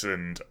tight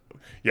and,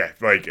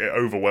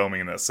 overwhelming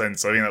in that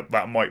sense. I think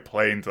that might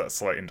play into that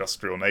slight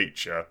industrial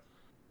nature.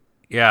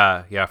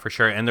 Yeah, for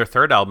sure. And their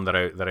third album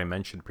that I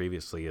mentioned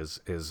previously is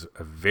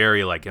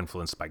very like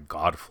influenced by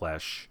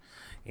Godflesh,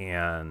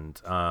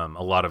 and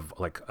a lot of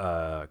like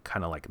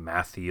kind of like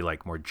mathy,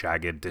 like more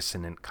jagged,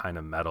 dissonant kind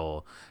of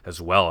metal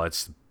as well.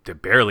 It's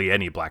barely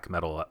any black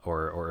metal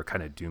or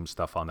kind of doom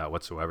stuff on that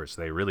whatsoever.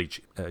 So they really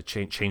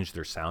changed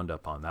their sound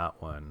up on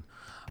that one.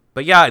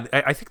 But yeah,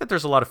 I think that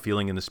there's a lot of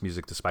feeling in this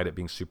music, despite it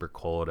being super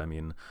cold. I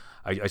mean,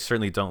 I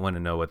certainly don't want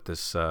to know what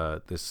this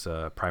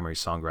primary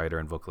songwriter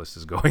and vocalist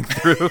is going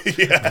through,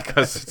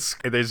 because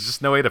there's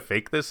just no way to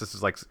fake this. This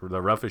is like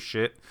the roughest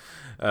shit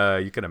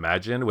you can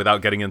imagine,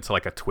 without getting into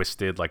like a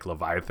twisted like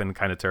Leviathan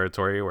kind of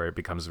territory where it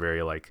becomes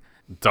very like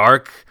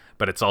dark,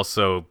 but it's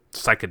also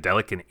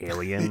psychedelic and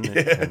alien.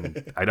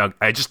 And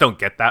I just don't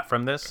get that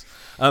from this.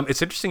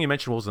 It's interesting you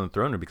mentioned Wolves on the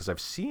Throne Room, because I've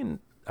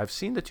seen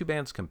the two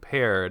bands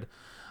compared.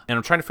 And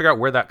I'm trying to figure out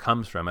where that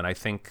comes from. And I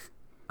think,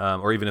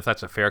 or even if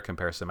that's a fair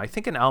comparison, I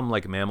think an album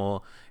like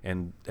Mammal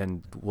and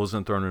Wolves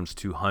on the Throne Room's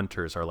Two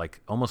Hunters are like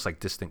almost like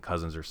distant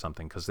cousins or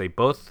something, because they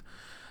both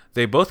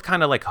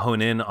kind of like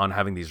hone in on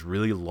having these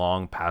really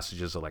long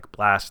passages of like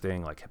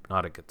blasting, like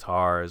hypnotic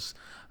guitars,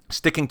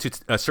 sticking to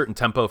a certain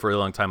tempo for a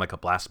really long time, like a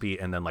blast beat,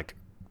 and then like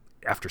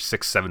after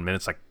 6-7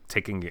 minutes, like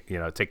taking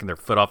their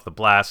foot off the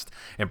blast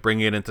and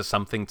bringing it into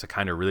something to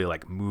kind of really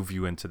like move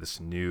you into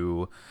this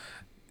new,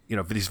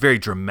 these very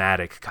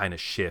dramatic kind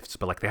of shifts,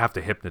 but like they have to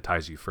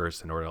hypnotize you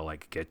first in order to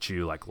like get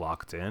you like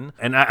locked in.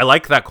 And I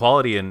like that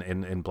quality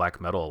in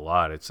black metal a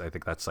lot. I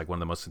think that's like one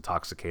of the most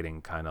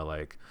intoxicating kind of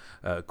like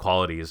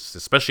qualities,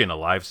 especially in a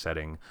live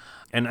setting.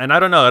 And I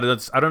don't know.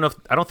 I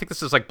don't think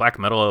this is like black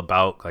metal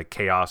about like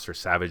chaos or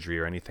savagery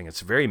or anything. It's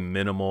very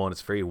minimal, and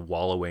it's very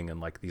wallowing in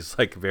like these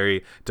like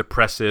very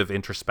depressive,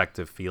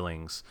 introspective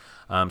feelings.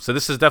 So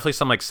this is definitely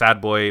some like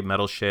sad boy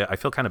metal shit. I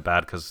feel kind of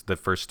bad because the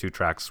first two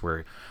tracks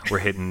we're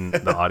hitting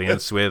the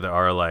audience with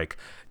are like,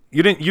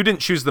 you didn't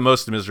choose the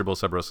most miserable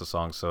Sub Rosa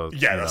song, so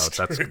that's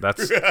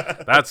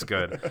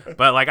good.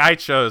 But like I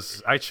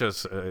chose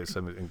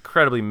some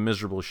incredibly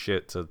miserable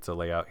shit to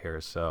lay out here.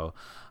 So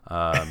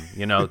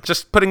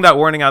just putting that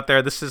warning out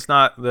there. This is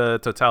not the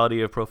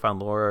totality of Profound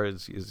Lore,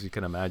 as you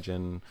can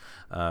imagine.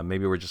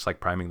 Maybe we're just like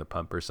priming the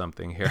pump or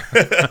something here.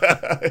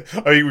 I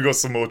think we got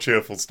some more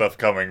cheerful stuff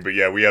coming, but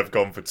yeah, we have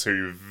gone for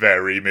two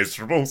very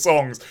miserable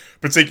songs.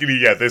 Particularly,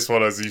 this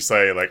one, as you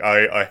say. Like,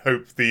 I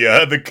hope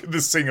the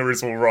singer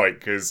is all right,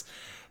 because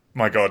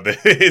my God,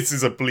 this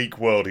is a bleak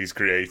world he's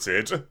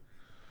created.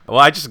 Well,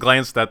 I just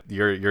glanced at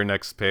your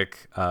next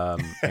pick,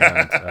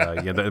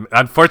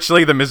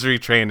 unfortunately, the Misery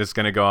Train is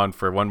going to go on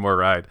for one more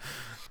ride.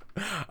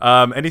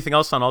 Anything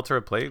else on Altar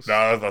of Plagues?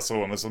 No, that's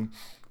all on this one.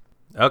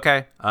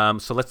 Okay,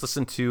 so let's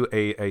listen to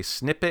a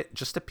snippet,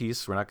 just a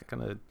piece. We're not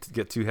going to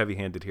get too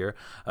heavy-handed here,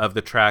 of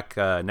the track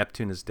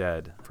Neptune is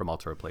Dead from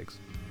Altar of Plagues.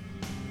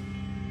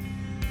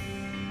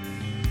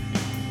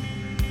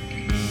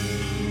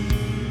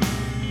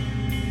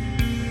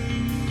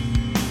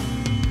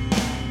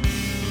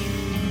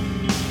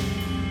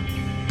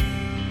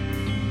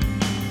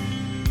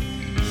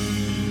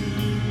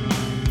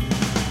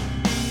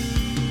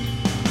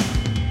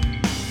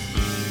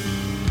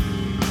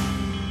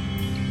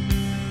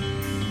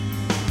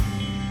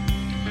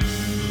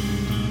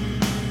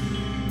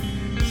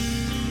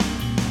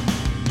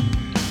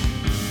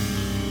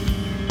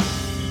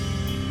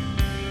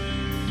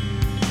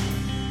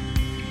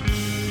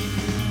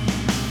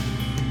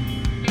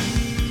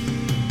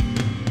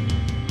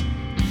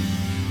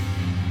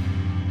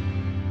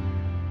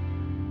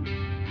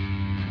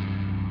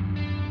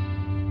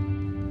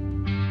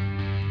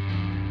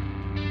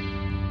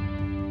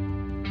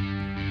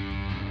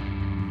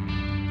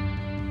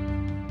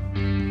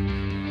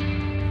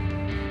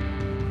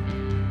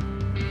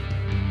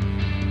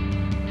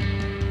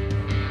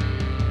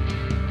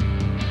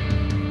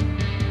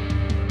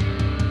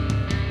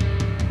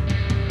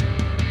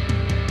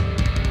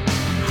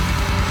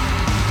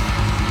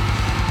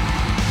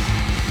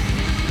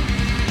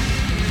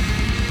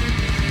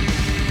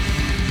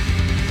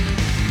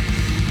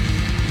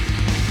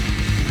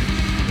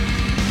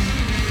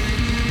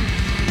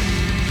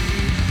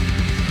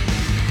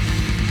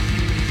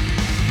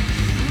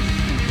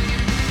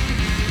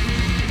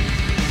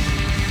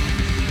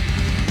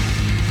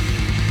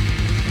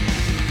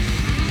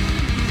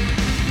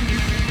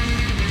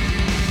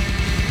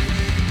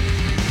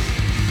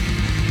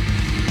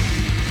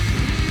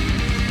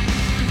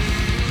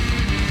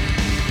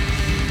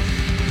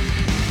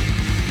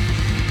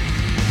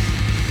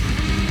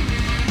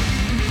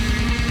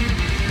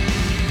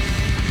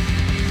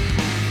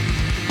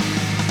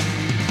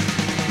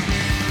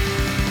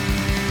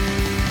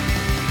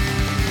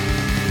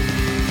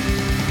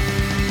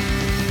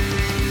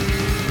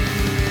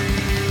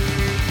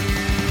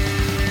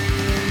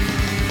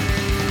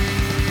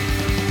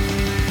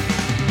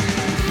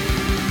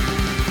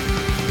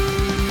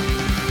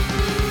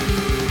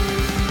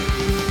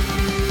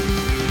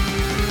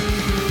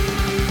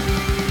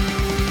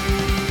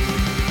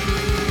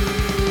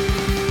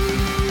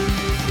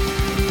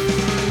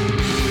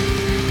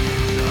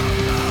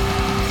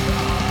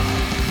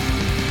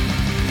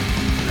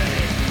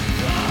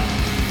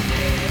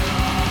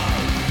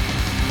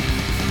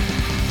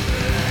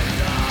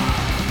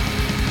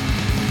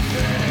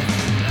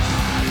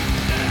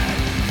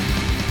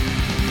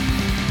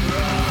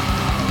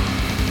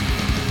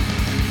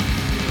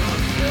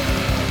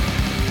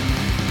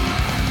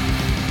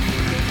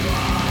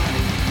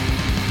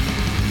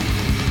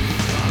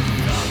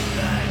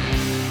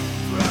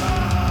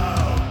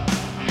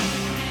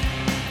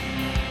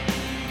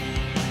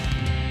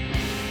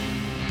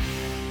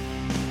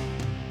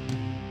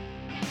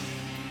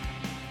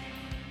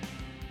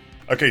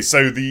 Okay,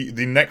 so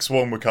the next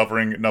one we're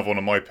covering, another one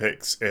of my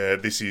picks.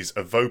 This is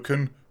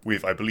Evoken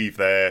with, I believe,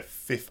 their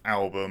fifth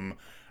album,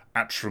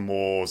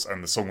 Atremors,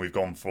 and the song we've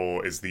gone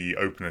for is the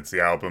opener to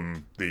the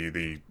album,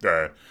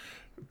 the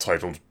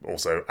titled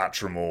also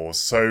Atremors.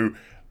 So,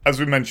 as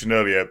we mentioned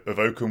earlier,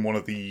 Evoken, one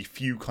of the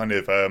few kind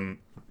of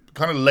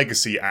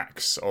legacy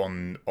acts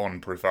on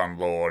Profound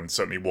Lore, and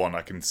certainly one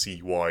I can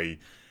see why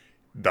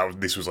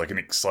this was like an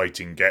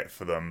exciting get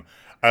for them.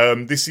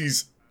 This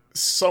is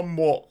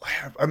somewhat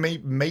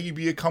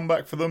maybe a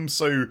comeback for them.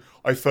 So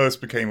I first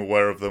became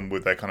aware of them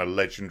with their kind of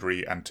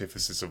legendary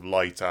Antithesis of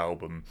Light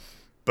album,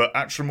 but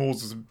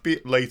Atremors was a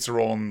bit later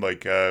on,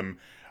 like and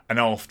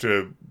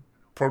after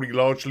probably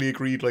largely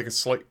agreed, like a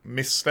slight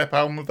misstep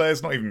album of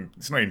theirs.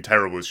 It's not even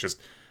terrible. It's just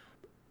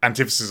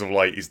Antithesis of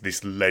Light is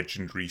this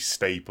legendary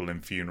staple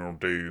in Funeral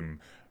Doom,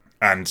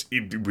 and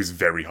it was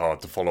very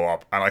hard to follow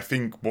up. And I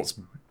think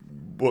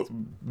what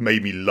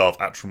made me love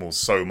Atremors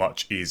so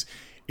much is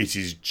it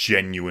is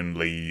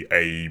genuinely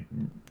a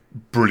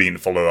brilliant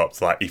follow-up to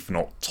that, if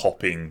not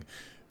topping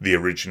the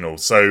original.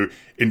 So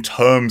in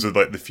terms of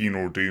like the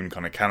Funeral Doom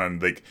kind of canon,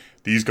 like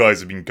these guys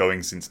have been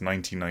going since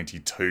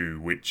 1992,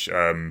 which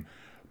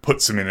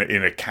puts them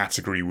in a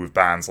category with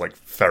bands like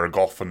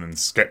Ferragothon and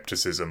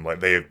Skepticism. Like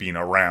they have been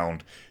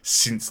around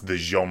since the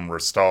genre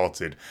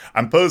started.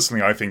 And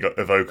personally, I think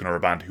Evoken are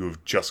a band who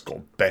have just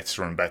got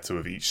better and better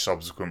with each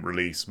subsequent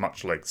release,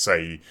 much like,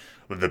 say,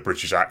 the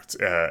British act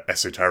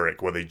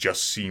Esoteric, where they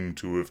just seem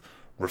to have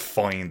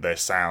refined their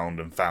sound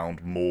and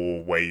found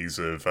more ways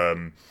of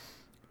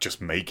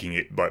just making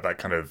it like that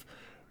kind of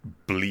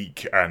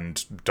bleak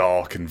and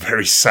dark and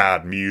very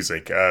sad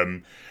music.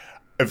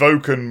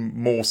 Evoken,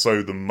 more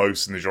so than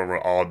most in the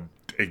genre, are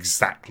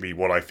exactly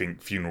what I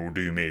think Funeral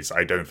Doom is.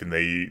 I don't think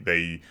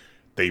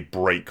they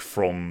break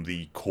from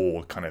the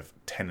core kind of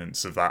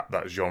tenets of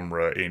that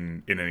genre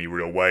in any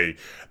real way.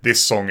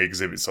 This song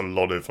exhibits a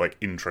lot of like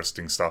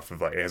interesting stuff.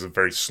 Of like, it has a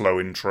very slow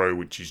intro,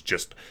 which is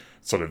just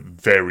sort of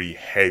very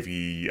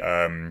heavy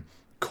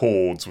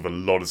chords with a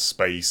lot of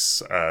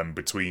space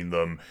between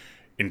them,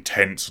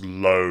 intense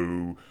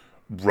low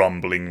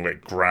rumbling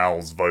like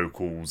growls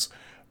vocals,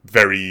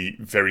 very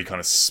very kind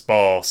of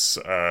sparse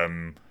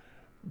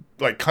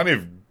like kind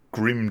of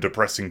grim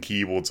depressing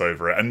keyboards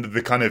over it, and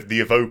the kind of the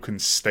Evoken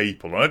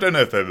staple, and I don't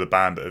know if they're the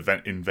band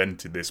that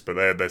invented this, but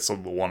they're sort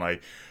of the one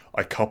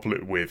I couple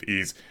it with,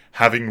 is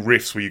having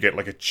riffs where you get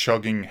like a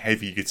chugging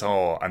heavy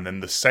guitar, and then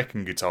the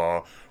second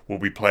guitar will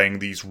be playing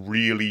these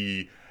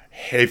really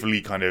heavily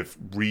kind of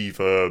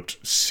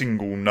reverbed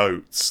single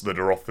notes that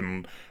are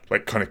often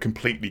like kind of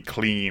completely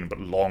clean but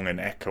long and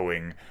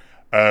echoing.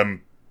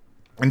 And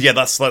yeah,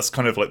 that's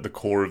kind of like the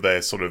core of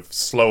their sort of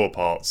slower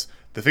parts.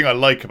 The thing I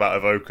like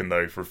about Evoken,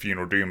 though, for a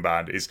Funeral Doom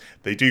band, is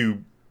they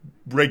do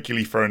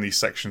regularly throw in these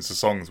sections of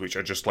songs which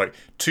are just like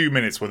 2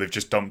 minutes where they've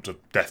just dumped a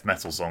death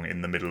metal song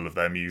in the middle of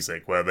their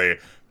music, where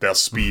they'll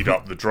speed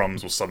up, the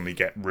drums will suddenly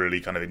get really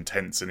kind of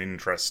intense and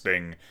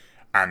interesting,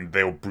 and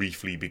they'll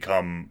briefly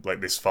become like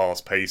this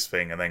fast-paced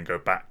thing and then go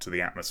back to the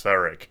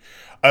atmospheric.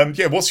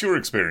 Yeah, what's your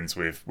experience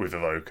with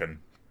Evoken?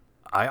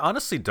 I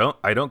honestly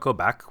don't go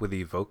back with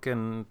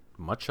Evoken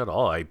much at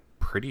all. I'm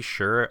pretty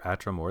sure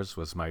Atremors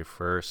was my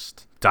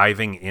first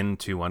diving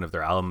into one of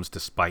their albums,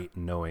 despite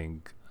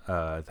knowing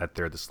that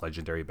they're this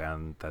legendary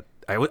band. That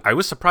I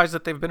was surprised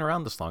that they've been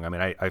around this long. I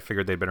mean, I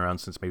figured they'd been around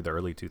since maybe the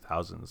early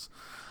 2000s,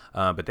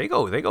 but they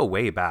go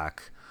way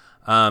back.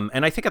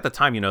 And I think at the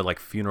time, like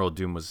Funeral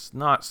Doom was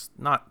not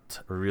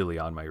really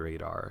on my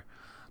radar.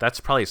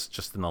 That's probably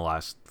just in the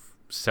last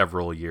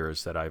several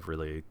years that I've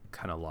really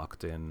kind of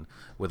locked in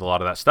with a lot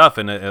of that stuff,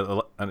 and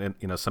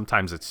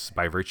sometimes it's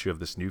by virtue of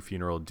this new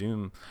Funeral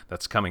Doom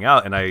that's coming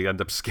out, and I end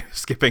up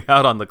skipping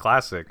out on the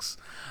classics.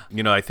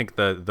 I think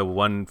the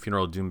one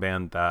Funeral Doom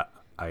band that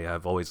I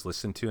have always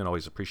listened to and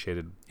always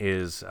appreciated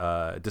is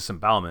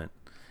Disembowelment.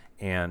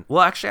 And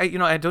well, actually,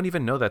 I don't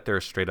even know that they're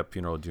a straight up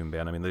Funeral Doom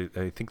band. I mean,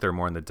 I think they're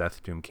more in the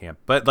Death Doom camp.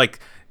 But like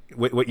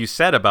what you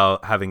said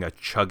about having a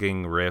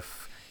chugging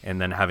riff and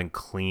then having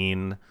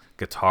clean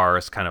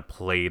guitars kind of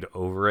played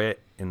over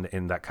it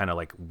in that kind of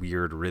like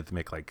weird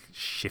rhythmic, like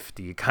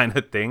shifty kind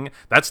of thing,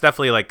 that's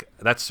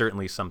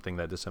certainly something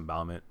that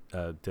Disembowelment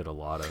did a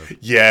lot of.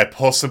 Yeah,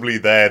 possibly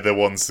they're the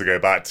ones to go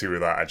back to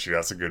with that. Actually,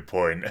 that's a good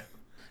point.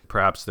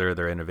 Perhaps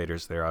they're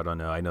innovators there. I don't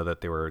know. I know that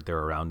they were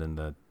around in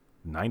the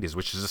 90s,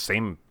 which is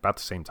about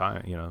the same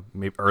time,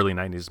 maybe early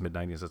 90s, mid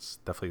 90s. That's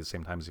definitely the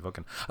same time as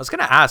Evoken. I was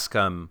gonna ask,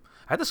 I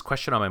had this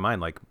question on my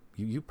mind, like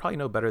you probably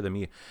know better than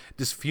me.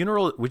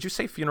 Would you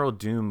say Funeral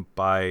Doom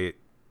by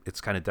its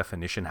kind of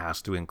definition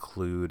has to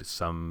include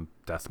some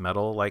death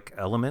metal like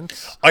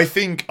elements? I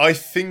think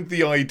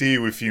the idea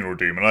with Funeral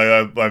Doom,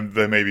 and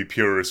there may be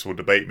purists will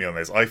debate me on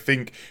this, I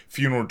think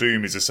Funeral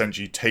Doom is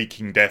essentially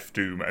taking Death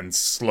Doom and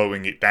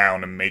slowing it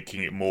down and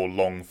making it more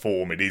long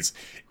form. It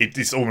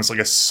is almost like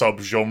a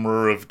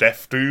subgenre of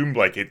Death Doom.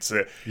 Like it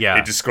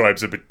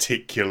describes a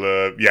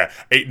particular,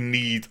 it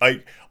needs,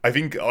 I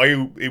think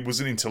it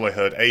wasn't until I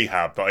heard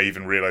Ahab that I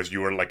even realised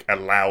you were like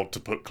allowed to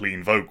put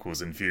clean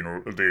vocals in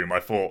Funeral Doom. I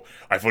thought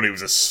it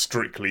was a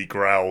strictly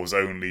growls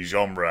only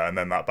genre, and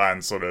then that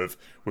band sort of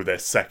with their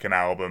second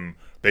album,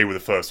 they were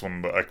the first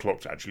one that I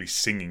clocked actually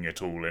singing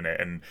it all in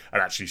it and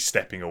actually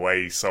stepping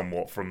away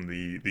somewhat from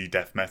the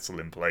death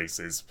metal in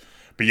places.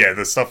 But yeah,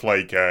 there's stuff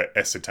like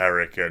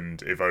Esoteric and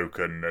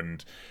Evoken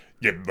and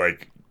yeah,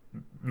 like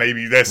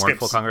maybe they're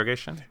Mournful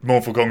Congregation.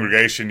 Mournful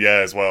Congregation, yeah,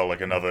 as well.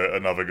 Like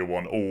another good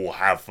one. All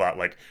have that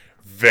like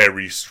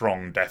very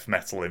strong death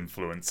metal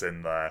influence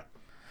in there.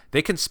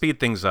 They can speed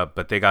things up,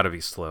 but they got to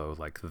be slow,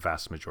 like the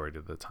vast majority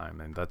of the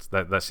time, and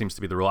that seems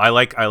to be the rule. I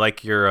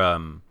like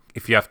your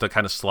if you have to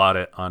kind of slot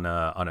it on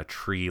a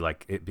tree,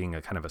 like it being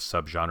a kind of a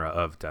subgenre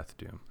of Death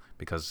Doom,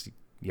 because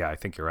yeah, I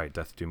think you're right.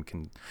 Death Doom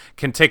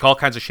can take all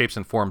kinds of shapes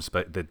and forms,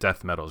 but the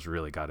death metal's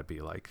really got to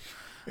be like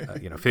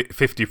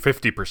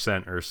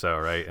 50% or so,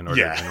 right? In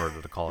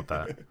order to call it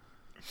that.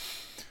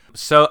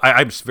 So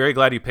I'm very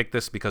glad you picked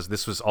this, because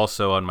this was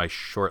also on my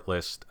short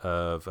list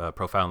of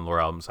Profound Lore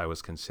albums I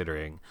was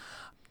considering.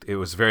 It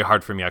was very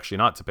hard for me actually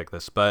not to pick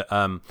this, but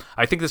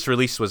I think this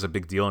release was a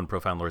big deal in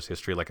Profound Lore's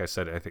history. Like I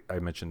said, I think I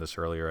mentioned this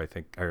earlier. I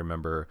think I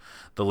remember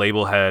the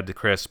label head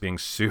Chris being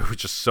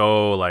just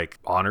so like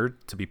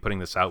honored to be putting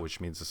this out, which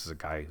means this is a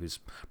guy who's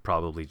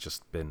probably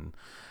just been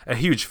a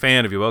huge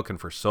fan of Ewoken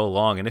for so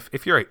long. And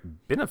if you're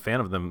been a fan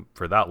of them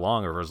for that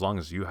long, or as long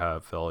as you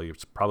have, Phil,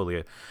 it's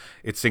probably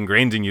it's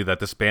ingrained in you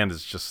that this band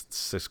is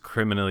just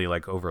criminally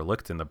like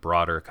overlooked in the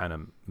broader kind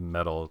of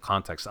metal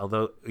context.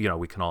 Although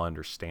we can all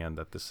understand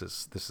that this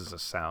is a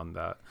sound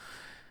that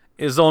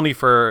is only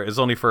for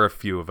a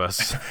few of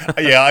us.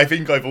 Yeah, I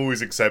think I've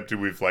always accepted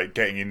with like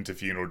getting into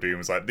Funeral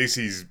Doom is like, this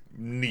is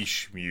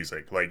niche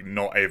music. Like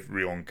not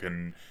everyone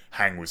can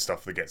hang with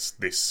stuff that gets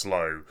this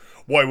slow.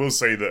 What I will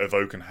say that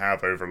Evoken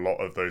have over a lot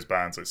of those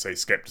bands, like say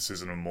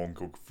Skepticism and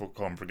Mournful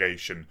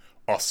Congregation,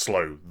 are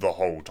slow the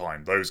whole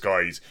time. Those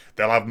guys,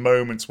 they'll have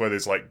moments where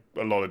there's like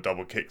a lot of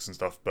double kicks and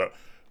stuff, but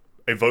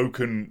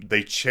Evoken,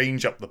 they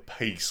change up the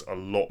pace a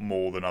lot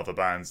more than other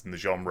bands in the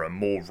genre,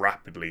 more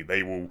rapidly.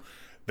 They will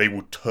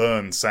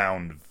turn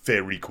sound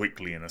very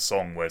quickly in a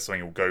song, where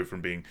something will go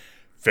from being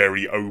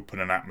very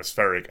open and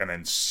atmospheric, and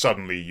then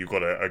suddenly you've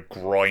got a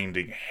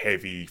grinding,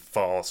 heavy,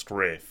 fast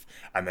riff,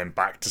 and then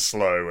back to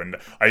slow. And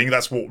I think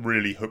that's what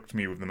really hooked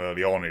me with them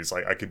early on, is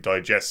like I could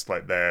digest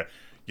like their,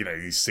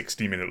 these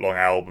 60-minute long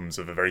albums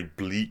of a very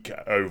bleak,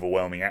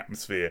 overwhelming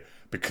atmosphere,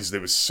 because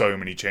there was so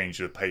many changes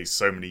of pace,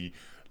 so many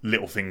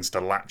little things to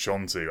latch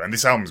onto. And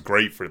this album's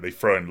great for it. They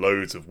throw in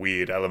loads of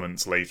weird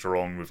elements later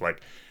on with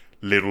like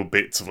little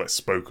bits of like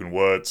spoken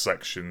word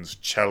sections,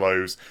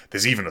 cellos.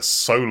 There's even a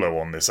solo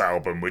on this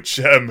album, which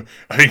I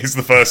think is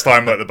the first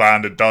time like the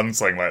band had done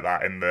something like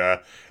that. In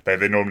there,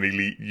 they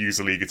normally use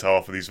a lead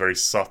guitar for these very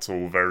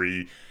subtle,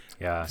 very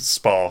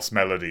sparse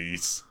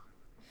melodies.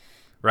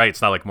 Right,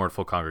 it's not like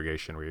Mournful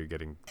Congregation where you're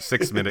getting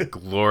 6-minute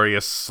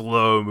glorious,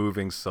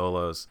 slow-moving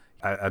solos.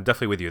 I'm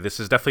definitely with you. This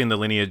is definitely in the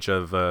lineage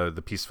of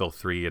the Peaceville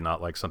 3 and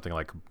not like something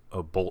like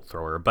a Bolt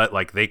Thrower. But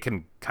like they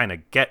can kind of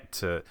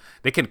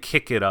they can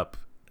kick it up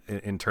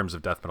in terms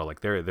of death metal.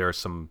 Like there's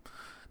some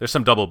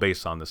double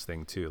bass on this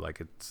thing too. Like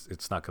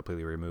it's not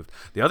completely removed.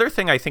 The other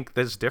thing I think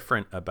that's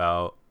different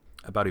about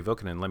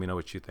Evoken, and let me know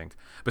what you think,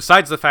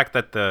 besides the fact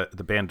that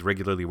the band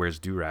regularly wears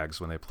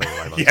do-rags when they play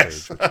live on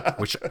stage,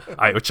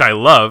 which I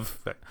love.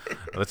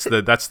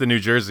 That's the New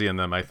Jersey in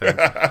them, I think.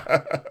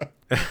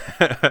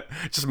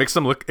 Just makes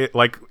them look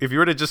like, if you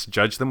were to just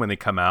judge them when they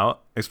come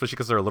out, especially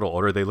because they're a little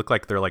older, they look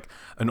like they're like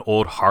an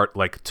old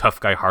tough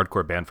guy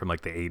hardcore band from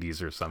like the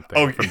 80s or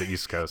something, from the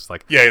East Coast.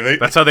 Like, yeah,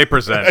 that's how they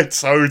present.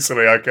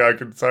 Totally, I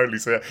can totally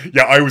see it.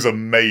 Yeah, I was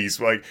amazed.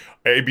 Like,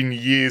 it had been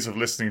years of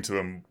listening to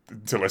them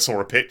until I saw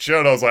a picture,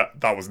 and I was like,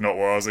 that was not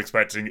what I was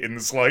expecting in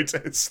the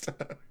slightest.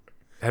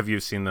 Have you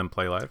seen them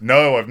play live?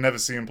 No, I've never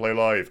seen them play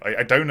live.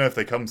 I don't know if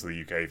they come to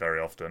the UK very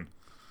often.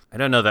 I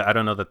don't know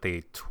that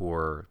they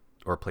tour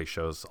or play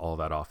shows all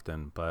that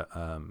often, but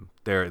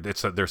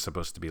they're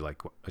supposed to be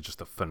like just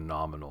a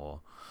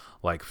phenomenal,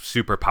 like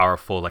super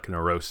powerful, like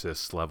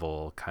Neurosis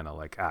level kind of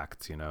like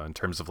act, in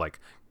terms of like,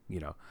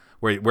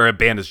 where a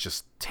band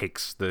just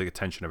takes the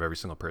attention of every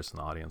single person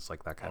in the audience,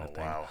 like that kind of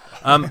thing. Wow.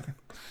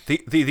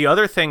 The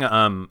other thing,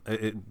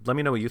 let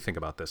me know what you think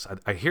about this.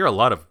 I hear a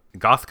lot of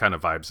goth kind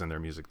of vibes in their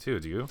music too.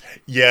 Do you?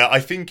 Yeah,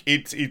 I think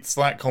it's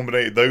that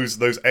combination,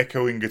 those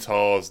echoing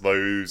guitars,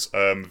 those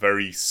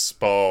very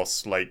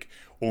sparse, like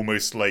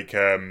almost like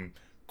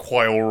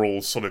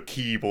choral sort of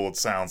keyboard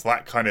sounds,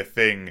 that kind of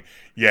thing.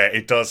 Yeah,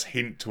 it does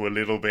hint to a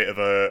little bit of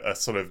a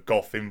sort of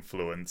goth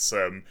influence.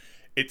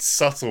 It's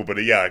subtle,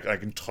 but yeah, I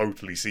can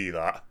totally see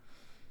that.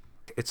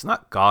 It's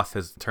not goth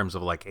as in terms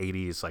of like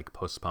 80s like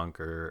post-punk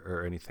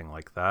or anything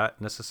like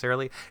that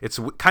necessarily. It's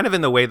kind of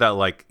in the way that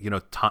like,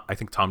 I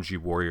think Tom G.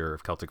 Warrior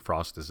of Celtic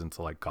Frost is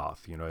into like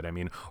goth, you know what I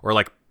mean? Or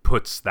like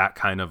puts that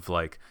kind of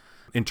like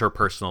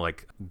interpersonal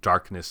like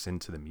darkness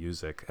into the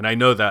music. And I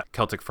know that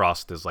Celtic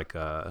Frost is like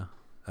a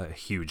a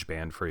huge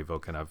band for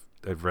Evoken.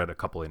 I've read a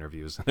couple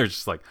interviews, and they're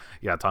just like,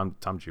 yeah, Tom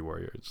G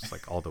Warrior, it's just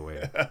like all the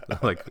way,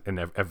 like in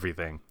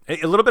everything.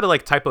 A little bit of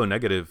like Typo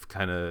Negative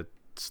kind of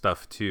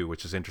stuff too,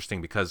 which is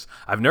interesting because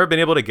I've never been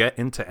able to get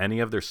into any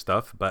of their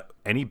stuff, but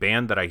any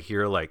band that I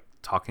hear like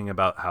talking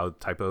about how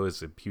Typo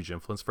is a huge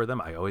influence for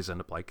them, I always end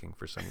up liking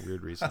for some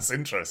weird reason. That's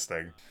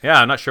interesting.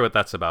 Yeah, I'm not sure what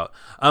that's about.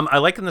 I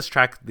like in this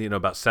track,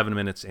 about 7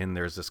 minutes in,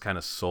 there's this kind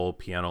of soul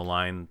piano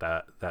line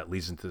that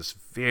leads into this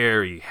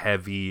very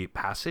heavy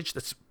passage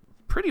that's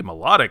pretty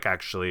melodic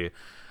actually,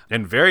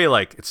 and very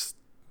like, it's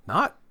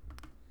not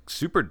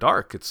super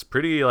dark. It's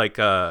pretty like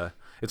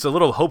it's a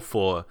little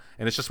hopeful,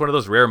 and it's just one of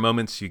those rare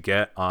moments you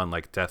get on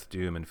like Death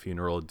Doom and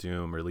Funeral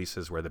Doom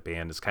releases where the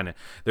band is kind of,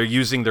 they're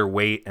using their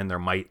weight and their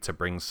might to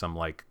bring some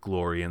like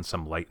glory and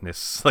some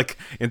lightness like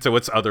into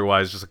what's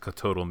otherwise just like a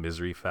total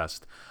misery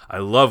fest. I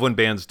love when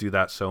bands do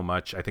that so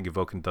much. I think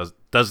Evoken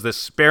does this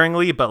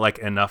sparingly, but like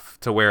enough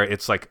to where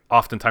it's like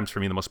oftentimes for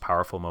me the most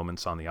powerful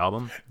moments on the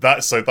album.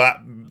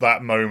 That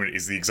moment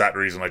is the exact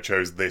reason I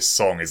chose this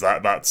song. Is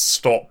that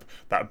stop,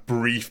 that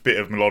brief bit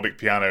of melodic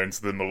piano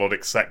into the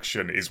melodic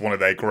section is one of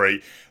their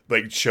great,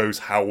 like, shows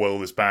how well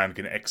this band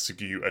can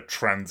execute a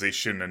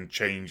transition and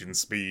change in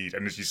speed,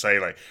 and as you say,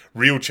 like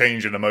real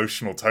change in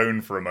emotional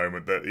tone for a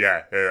moment. That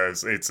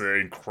it's an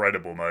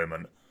incredible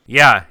moment.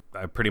 Yeah,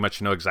 I pretty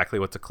much know exactly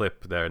what to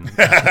clip there.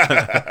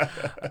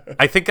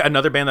 I think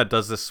another band that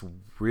does this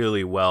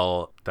really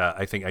well, that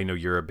I think I know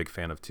you're a big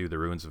fan of too, the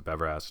Ruins of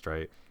Beverast,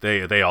 right?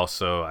 They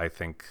also, I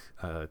think,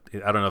 I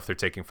don't know if they're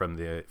taking from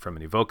an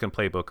Evoken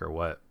playbook or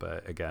what,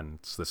 but again,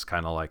 it's this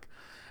kind of like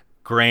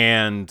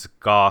grand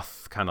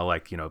goth kind of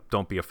like,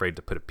 don't be afraid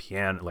to put a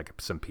piano, like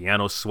some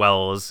piano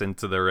swells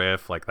into the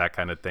riff, like that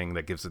kind of thing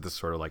that gives it this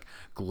sort of like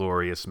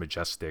glorious,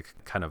 majestic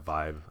kind of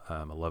vibe.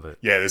 I love it.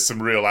 Yeah, there's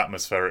some real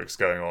atmospherics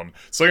going on.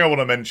 Something I want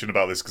to mention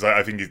about this, because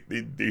I think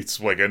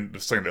it's like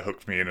something that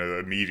hooked me in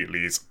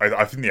immediately, is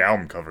I think the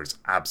album cover is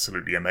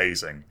absolutely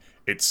amazing.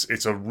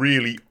 It's a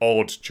really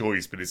odd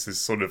choice, but it's this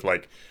sort of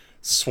like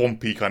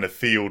swampy kind of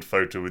field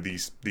photo with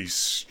these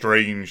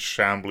strange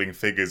shambling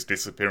figures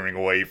disappearing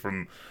away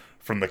from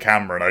the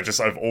camera, and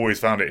I've always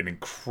found it an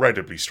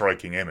incredibly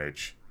striking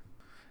image.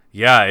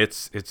 Yeah,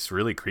 it's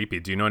really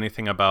creepy. Do you know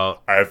anything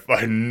about? I have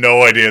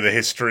no idea the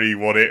history,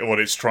 what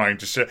it's trying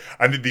to show.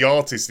 And the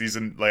artist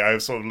isn't like, I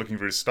was sort of looking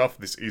for his stuff.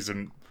 This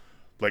isn't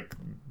like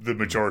the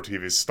majority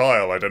of his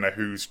style. I don't know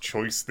whose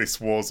choice this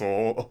was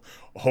or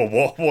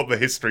what the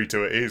history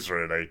to it is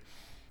really.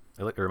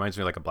 It reminds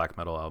me of like a black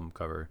metal album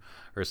cover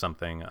or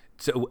something.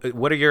 So,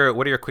 what are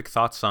your quick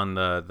thoughts on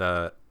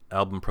the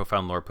album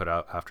Profound Lore put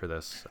out after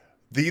this?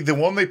 The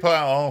one they put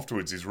out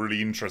afterwards is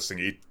really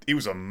interesting. It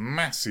was a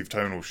massive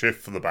tonal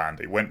shift for the band.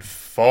 It went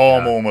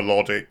far more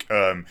melodic,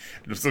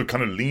 sort of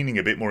kind of leaning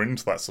a bit more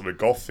into that sort of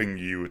goth thing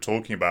you were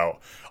talking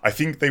about. I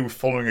think they were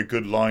following a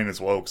good line as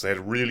well, because they had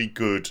a really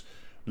good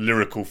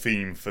lyrical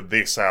theme for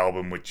this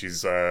album, which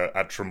is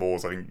Ad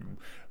Tremors, I think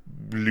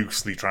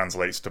loosely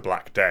translates to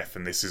Black Death,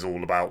 and this is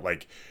all about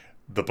like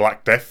the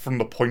Black Death from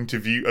the point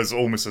of view,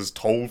 almost as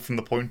told from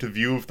the point of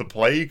view of the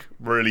plague.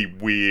 Really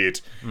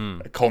weird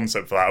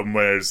concept for that. And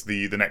whereas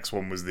the next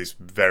one was this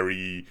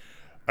very,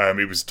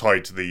 it was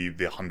tied to the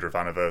 100th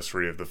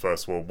anniversary of the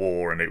First World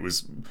War, and it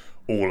was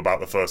all about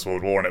the First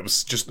World War, and it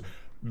was just,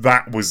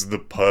 that was the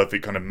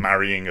perfect kind of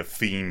marrying a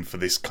theme for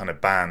this kind of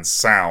band's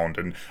sound,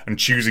 and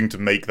choosing to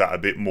make that a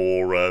bit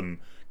more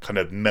kind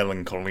of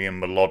melancholy and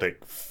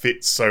melodic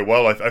fits so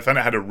well. I found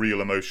it had a real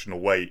emotional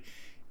weight.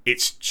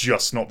 It's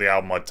just not the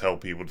album I'd tell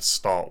people to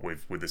start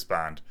with this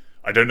band.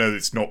 I don't know that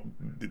it's not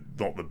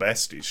the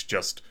best. It's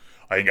just,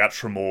 I think Ad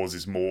Tremors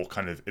is more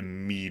kind of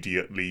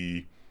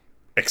immediately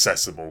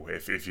accessible,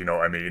 if you know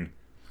what I mean.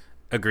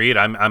 Agreed.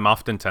 I'm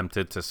often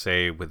tempted to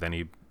say with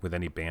any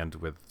band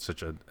with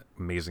such an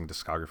amazing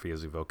discography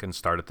as Evoken,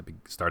 start at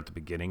the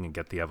beginning and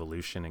get the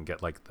evolution and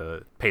get like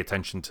pay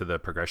attention to the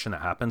progression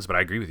that happens. But I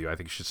agree with you. I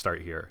think you should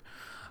start here.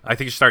 I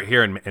think you start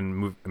here and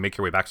move, make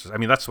your way back. I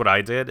mean, that's what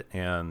I did,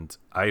 and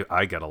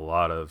I get a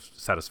lot of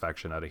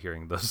satisfaction out of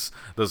hearing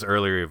those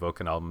earlier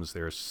Evoken albums.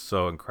 They're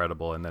so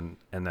incredible, and then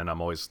I'm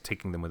always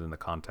taking them within the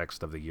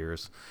context of the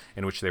years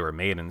in which they were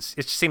made. And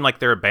it just seemed like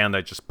they're a band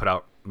that just put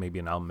out maybe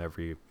an album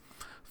every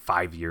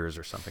 5 years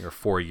or something, or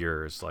 4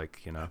 years,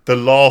 like, The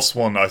last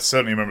one, I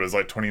certainly remember, it was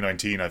like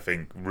 2019, I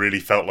think,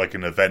 really felt like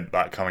an event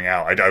that coming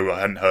out. I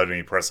hadn't heard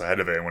any press ahead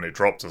of it, and when it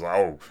dropped, I was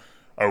like,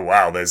 oh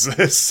wow,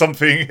 there's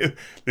something.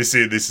 This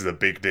is a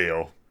big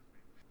deal.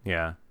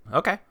 Yeah.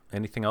 Okay.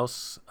 Anything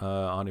else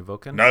on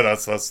Evoken? No,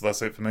 that's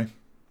it for me.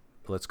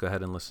 Let's go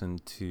ahead and listen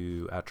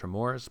to Ad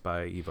Tremors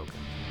by Evoken.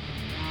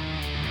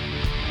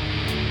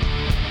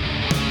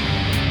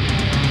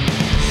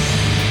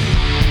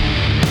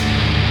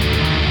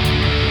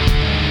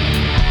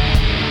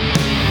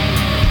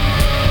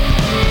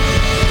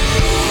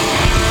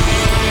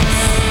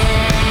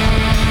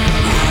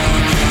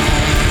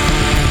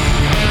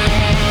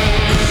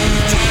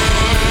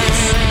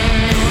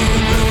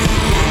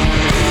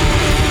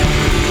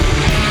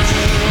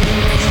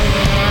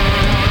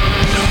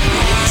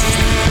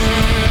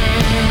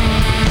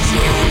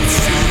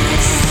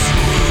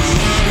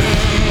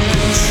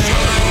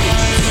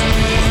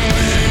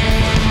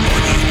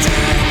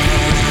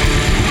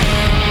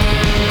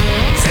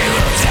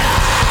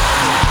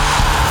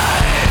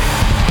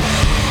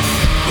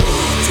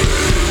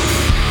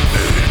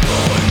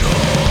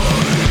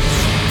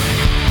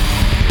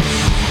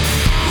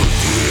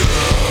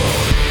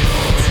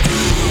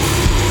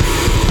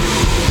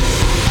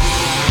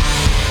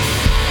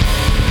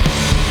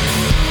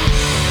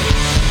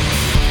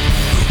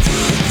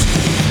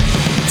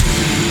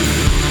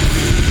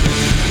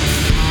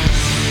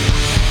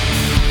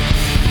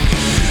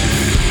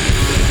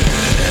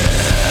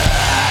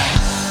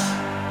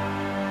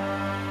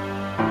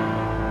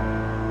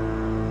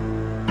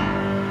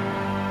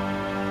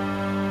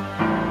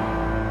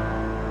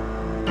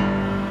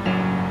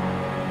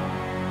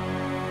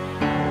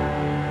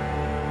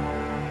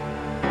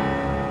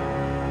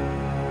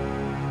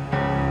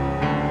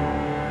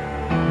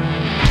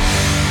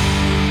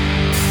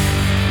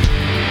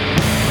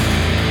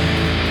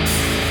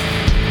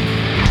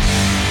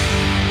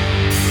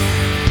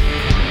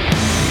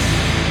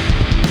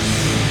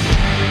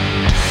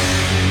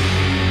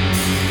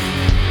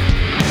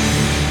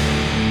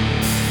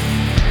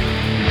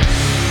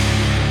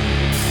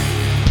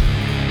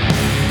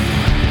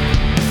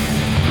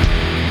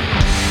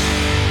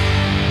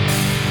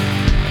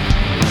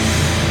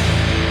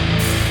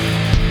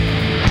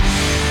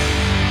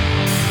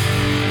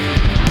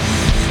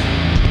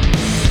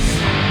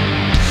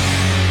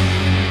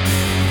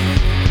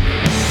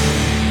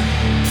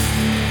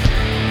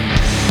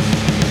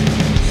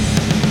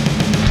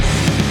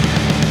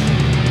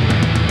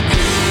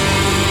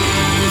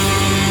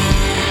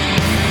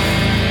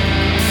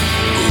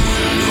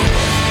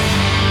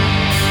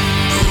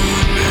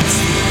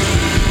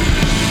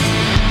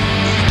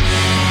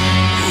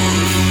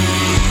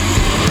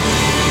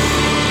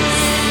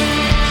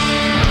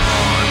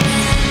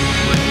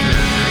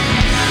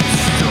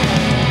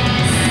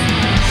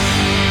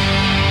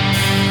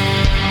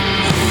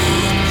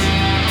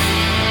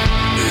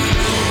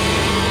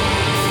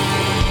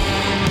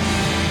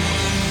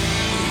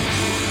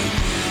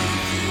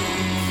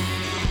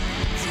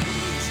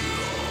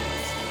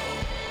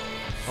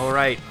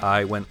 right,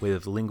 I went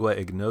with Lingua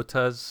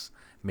Ignota's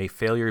May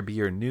Failure Be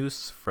Your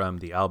Noose from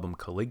the album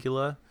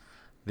Caligula.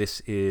 This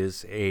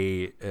is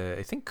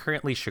I think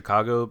currently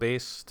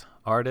Chicago-based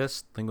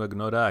artist, Lingua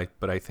Ignota,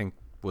 but I think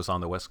was on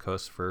the West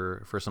Coast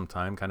for some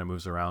time, kind of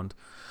moves around.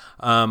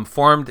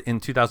 Formed in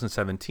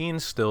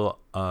 2017, still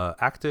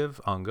active,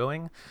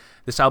 ongoing.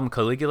 This album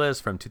Caligula is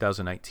from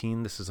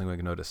 2019. This is Lingua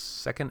Ignota's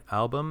second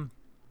album.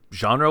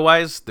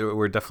 Genre-wise,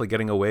 we're definitely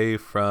getting away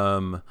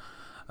from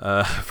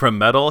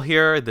metal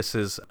here. This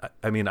is,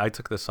 I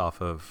took this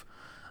off of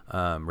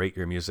Rate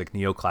Your Music,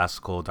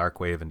 neoclassical, dark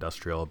wave,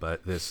 industrial.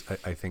 But this,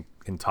 I think,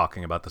 in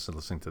talking about this and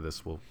listening to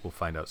this, we'll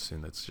find out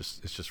soon. It's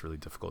just really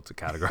difficult to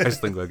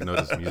categorize Lingua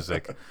Ignota's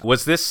music.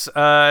 Was this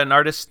an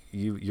artist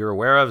you're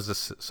aware of? Is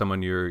this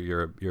someone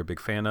you're a big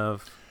fan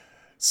of?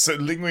 So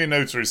Lingua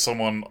Ignota is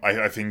someone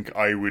I think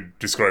I would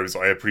describe as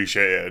I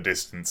appreciate it at a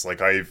distance.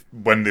 Like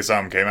when this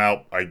album came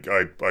out, I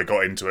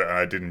got into it and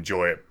I did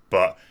enjoy it.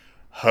 But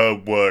her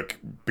work,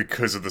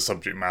 because of the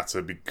subject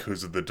matter,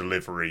 because of the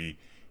delivery,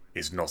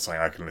 is not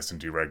something I can listen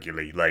to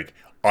regularly. Like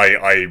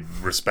I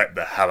respect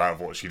the hell out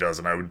of what she does,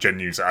 and I would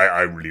genuinely say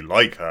I really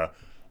like her.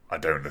 I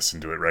don't listen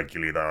to it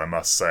regularly, though, I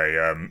must say.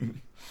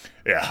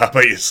 Yeah, how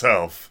about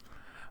yourself?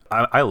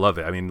 I love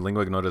it. I mean,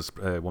 Lingua Ignota is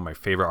one of my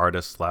favorite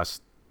artists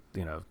last,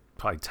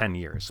 probably 10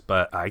 years,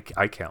 but I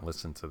can't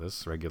listen to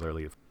this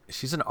regularly.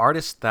 She's an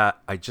artist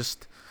that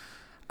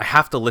I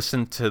have to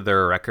listen to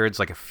their records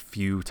like a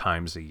few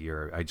times a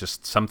year.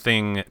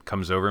 Something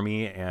comes over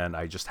me and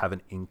I just have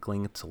an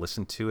inkling to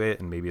listen to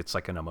it, and maybe it's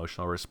like an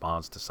emotional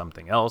response to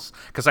something else,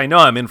 because I know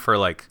I'm in for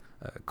like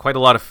quite a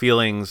lot of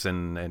feelings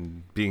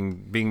and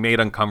being made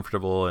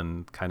uncomfortable,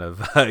 and kind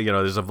of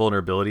there's a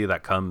vulnerability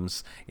that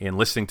comes in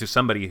listening to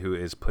somebody who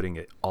is putting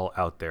it all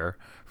out there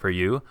for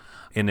you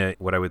in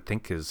what I would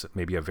think is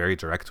maybe a very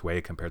direct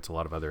way compared to a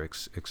lot of other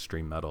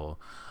extreme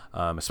metal.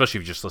 Especially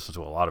if you just listen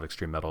to a lot of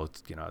extreme metal,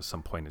 at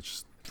some point it's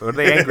just, what are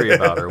they angry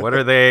about, or what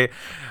are they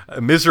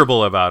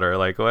miserable about, or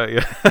like what?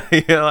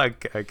 I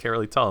can't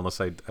really tell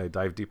unless I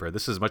dive deeper.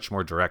 This is much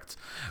more direct,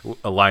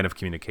 a line of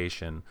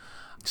communication.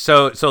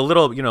 So a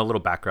little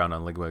background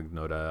on Lingua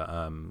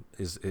Ignota.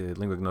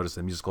 Lingua Ignota is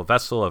the musical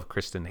vessel of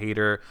Kristen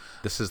Hayter.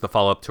 This is the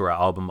follow-up to her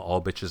album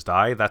All Bitches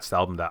Die. That's the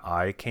album that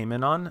I came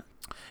in on,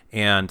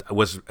 and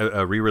was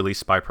a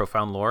re-release by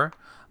Profound Lore.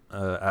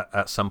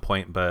 At some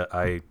point, but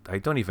I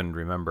don't even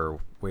remember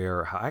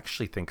where. I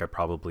actually think I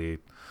probably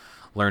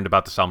learned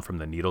about this album from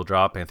the Needle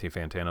Drop, Anthony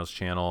Fantano's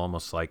channel,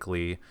 most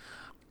likely.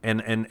 And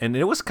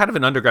it was kind of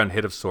an underground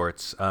hit of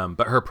sorts,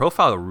 but her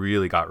profile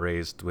really got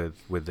raised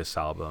with this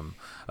album,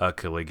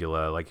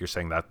 Caligula. Like you're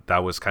saying, that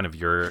was kind of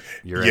your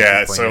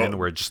entry point in,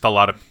 where just a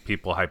lot of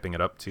people hyping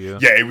it up to you.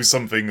 Yeah, it was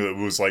something that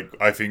was like,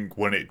 I think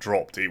when it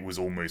dropped, it was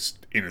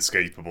almost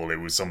inescapable. It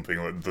was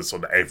something that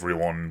sort of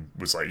everyone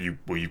was like,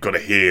 you've got to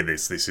hear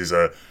this. This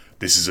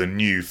is a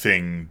new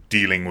thing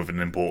dealing with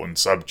an important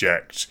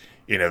subject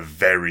in a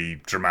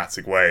very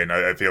dramatic way, and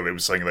I feel it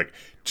was something like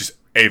just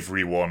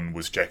everyone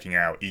was checking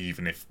out,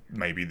 even if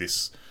maybe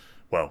this,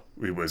 we'll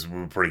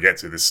probably get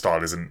to, this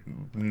style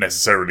isn't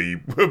necessarily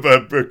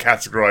a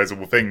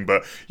categorizable thing,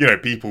 but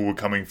people were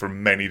coming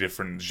from many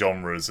different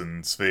genres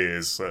and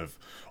spheres of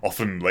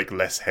often like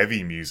less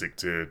heavy music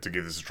to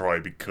give this a try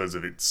because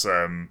of its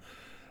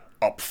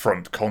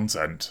upfront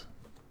content.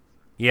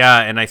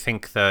 Yeah, and I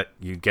think that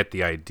you get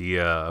the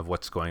idea of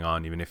what's going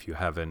on, even if you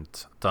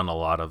haven't done a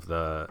lot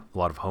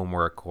of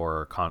homework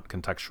or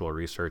contextual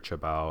research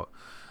about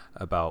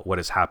what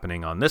is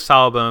happening on this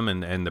album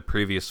and the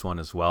previous one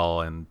as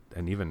well, and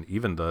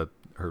even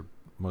her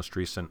most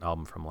recent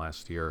album from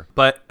last year.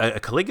 But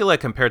Caligula,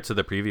 compared to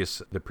the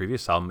previous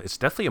album, it's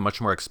definitely a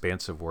much more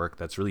expansive work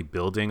that's really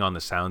building on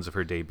the sounds of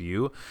her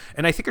debut.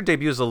 And I think her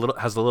debut has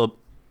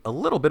a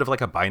little bit of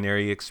like a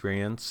binary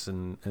experience,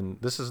 and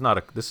this is not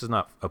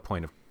a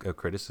point of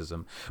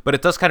criticism, but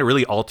it does kind of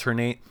really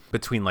alternate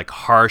between like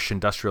harsh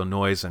industrial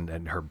noise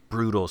and her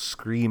brutal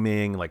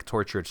screaming, like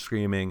tortured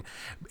screaming,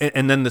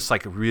 and then this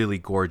like really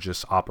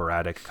gorgeous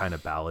operatic kind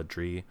of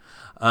balladry.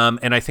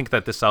 And I think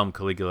that this album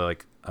Caligula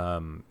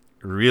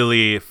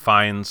really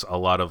finds a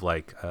lot of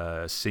like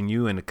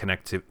sinew and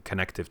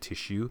connective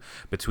tissue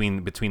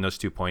between those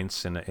 2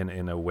 points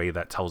in a way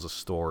that tells a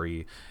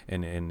story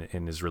and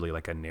is really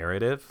like a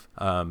narrative,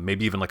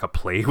 maybe even like a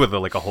play with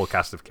like a whole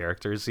cast of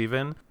characters.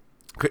 Even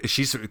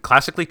she's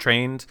classically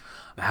trained,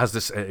 has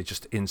this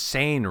just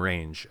insane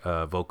range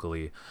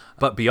vocally,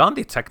 but beyond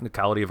the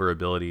technicality of her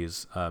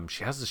abilities,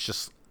 she has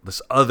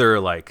this other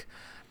like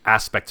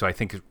aspect to, I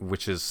think,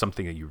 which is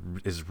something that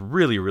is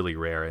really, really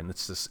rare, and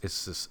it's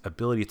this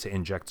ability to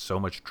inject so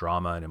much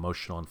drama and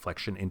emotional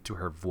inflection into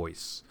her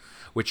voice,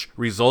 which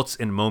results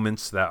in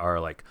moments that are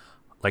like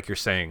you're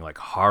saying, like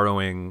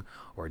harrowing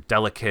or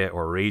delicate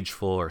or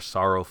rageful or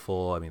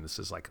sorrowful. I mean, this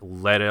is like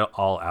let it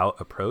all out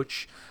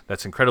approach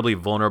that's incredibly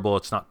vulnerable.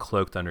 It's not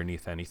cloaked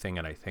underneath anything,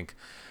 and I think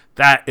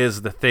that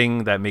is the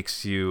thing that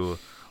makes you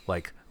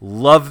like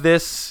love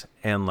this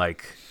and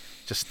like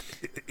just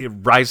it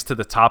rise to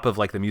the top of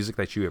like the music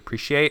that you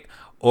appreciate,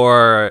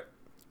 or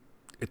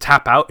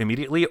tap out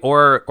immediately,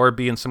 or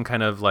be in some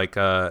kind of like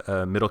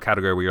a middle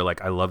category where you're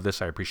like, I love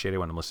this, I appreciate it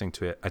when I'm listening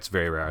to it. It's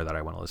very rare that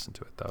I want to listen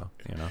to it though,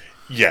 you know.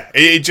 Yeah,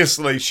 it just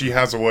like she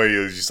has a way,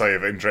 as you say,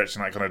 of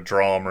injecting that kind of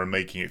drama and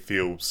making it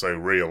feel so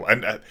real.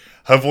 And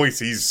her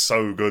voice is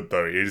so good,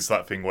 though. It is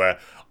that thing where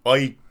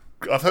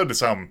I've heard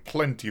this album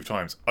plenty of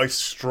times. I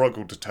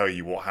struggle to tell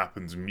you what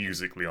happens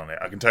musically on it.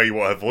 I can tell you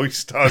what her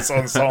voice does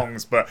on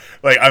songs, but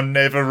like I'm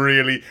never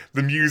really.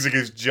 The music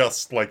is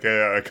just like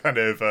a kind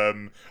of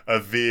a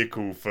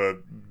vehicle for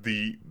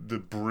the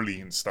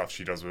brilliant stuff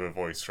she does with her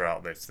voice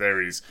throughout this. There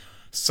is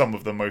some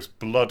of the most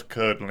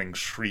blood-curdling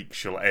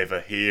shrieks you'll ever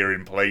hear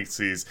in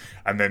places,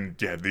 and then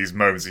these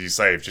moments, as you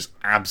say, of just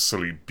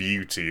absolute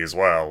beauty as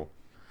well.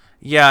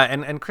 Yeah,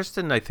 and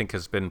Kristen, I think,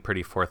 has been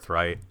pretty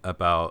forthright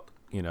about,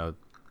 you know,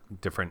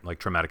 different like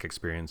traumatic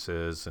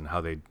experiences and how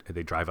they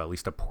drive at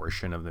least a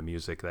portion of the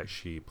music that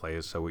she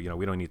plays. So, you know,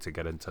 we don't need to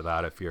get into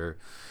that. If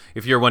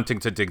you're wanting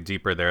to dig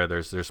deeper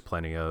there's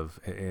plenty of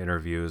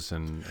interviews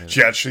and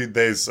she actually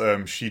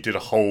she did a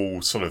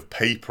whole sort of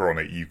paper on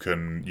it. You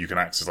can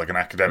access like an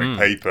academic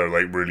paper,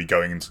 like really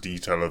going into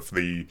detail of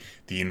the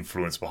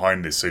influence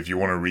behind this. So if you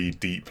want to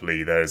read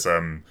deeply, there's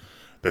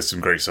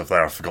some great stuff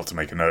there. I forgot to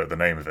make a note of the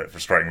name of it,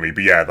 frustratingly.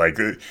 But yeah, like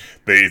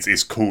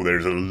it's cool.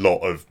 There's a lot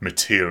of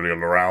material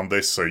around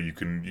this, so you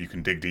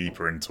can dig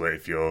deeper into it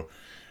if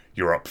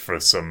you're up for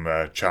some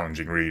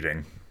challenging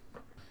reading.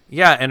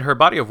 Yeah, and her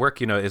body of work,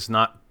 you know, is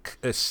not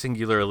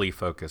singularly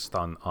focused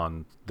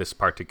on this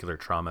particular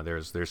trauma.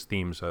 There's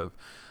themes of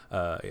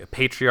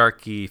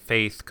patriarchy,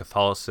 faith,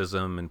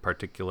 Catholicism in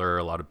particular,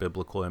 a lot of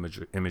biblical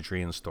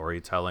imagery and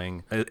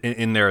storytelling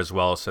in there as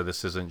well. So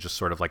this isn't just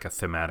sort of like a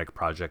thematic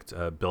project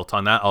built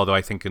on that. Although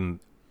I think in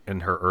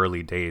her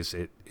early days,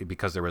 it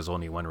because there was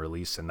only one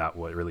release and that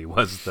what really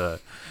was the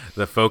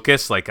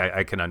focus. Like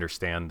I can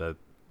understand that,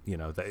 you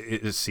know, that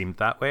it seemed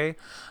that way.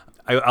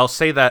 I'll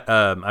say that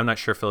I'm not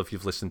sure, Phil, if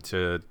you've listened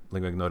to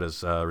Lingua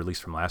Ignota's release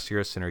from last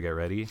year, Sinner Get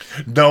Ready.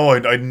 No,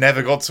 I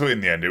never got to it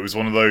in the end. It was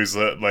one of those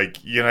that,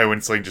 like, you know, when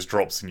something just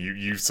drops and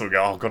you sort of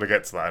go, oh, I've got to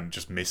get to that, and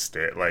just missed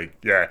it. Like,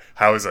 yeah,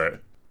 how is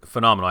it?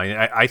 Phenomenal.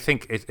 I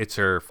think it's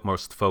her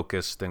most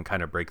focused and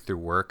kind of breakthrough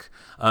work.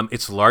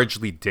 It's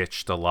largely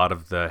ditched a lot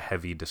of the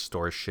heavy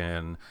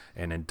distortion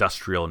and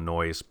industrial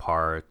noise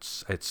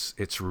parts.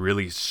 It's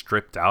really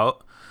stripped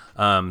out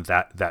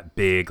that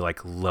big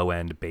like low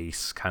end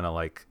bass kind of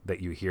like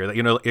that you hear. That,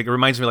 you know, it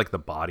reminds me like The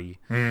Body.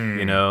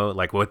 You know,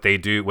 like what they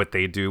do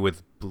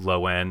with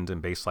low end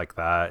and bass like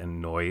that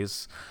and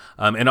noise.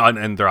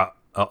 And they're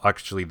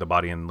actually The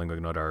Body and Lingua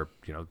Ignota are,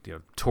 you know,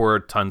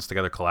 toured tons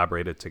together,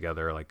 collaborated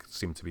together, like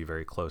seem to be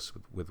very close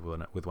with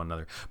one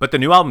another. But the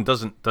new album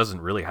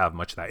doesn't really have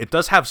much of that. It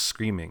does have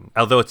screaming,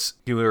 although it's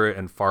fewer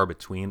and far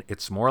between.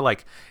 It's more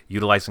like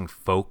utilizing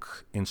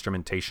folk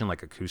instrumentation,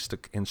 like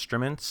acoustic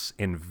instruments,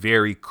 in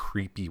very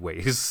creepy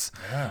ways.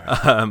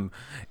 Yeah.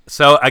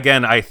 So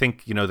again, I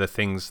think, you know, the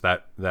things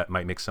that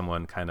might make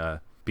someone kind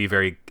of be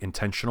very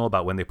intentional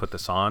about when they put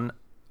this on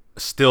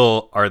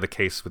still are the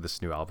case with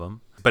this new album,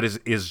 but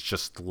is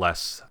just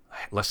less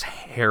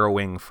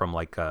harrowing from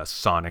like a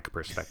sonic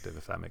perspective,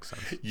 if that makes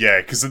sense. Yeah,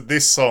 because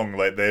this song,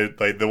 like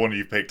the one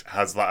you picked,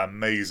 has that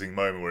amazing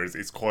moment where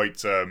it's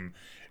quite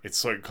it's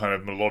sort of kind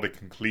of melodic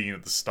and clean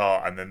at the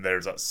start, and then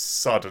there's that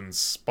sudden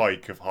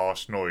spike of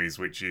harsh noise,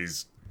 which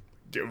is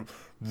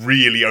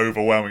really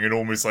overwhelming, and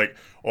almost like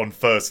on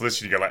first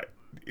listen you go like,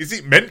 is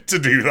it meant to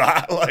do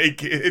that?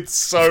 Like, it's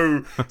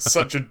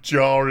such a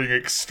jarring,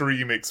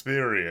 extreme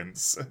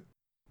experience.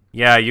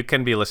 Yeah, you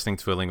can be listening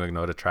to a Lingua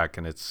Ignota track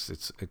and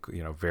it's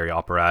you know, very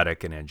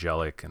operatic and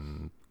angelic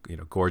and, you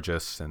know,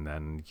 gorgeous, and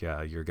then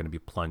you're going to be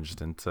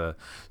plunged into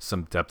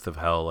some depth of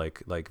hell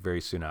like very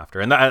soon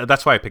after. And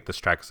that's why I picked this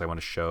track, because I want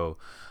to show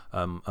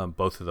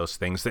both of those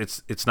things.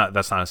 That's not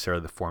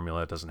necessarily the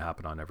formula. It doesn't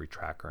happen on every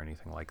track or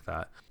anything like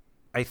that.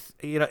 I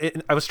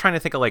was trying to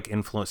think of like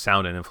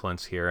sound and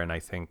influence here, and I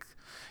think,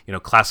 you know,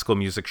 classical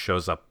music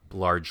shows up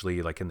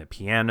largely like in the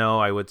piano,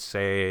 I would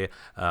say.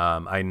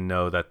 I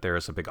know that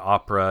there's a big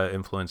opera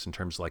influence in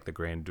terms of like the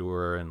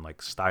grandeur and like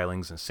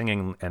stylings and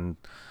singing, and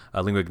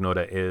Lingua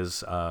Ignota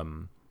is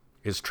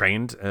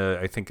trained,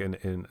 I think,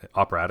 in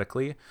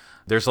operatically.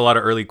 There's a lot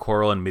of early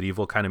choral and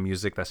medieval kind of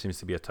music that seems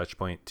to be a touch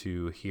point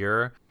to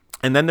here.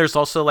 And then there's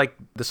also like,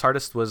 this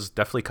artist was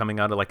definitely coming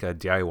out of like a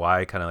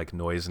DIY kind of like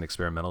noise and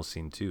experimental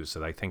scene too.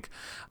 So I think,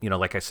 you know,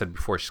 like I said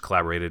before, she's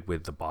collaborated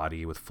with The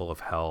Body, with Full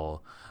of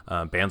Hell,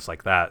 bands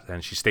like that.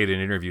 And she stated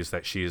in interviews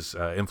that she's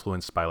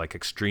influenced by like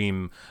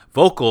extreme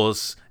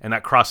vocals, and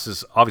that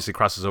obviously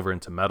crosses over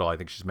into metal. I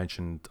think she's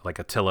mentioned like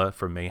Attila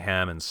from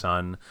Mayhem and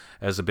Sun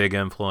as a big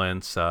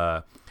influence,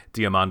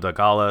 Diamanda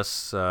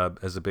Galus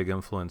as a big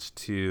influence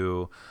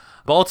too.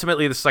 But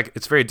ultimately, this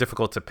it's very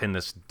difficult to pin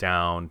this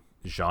down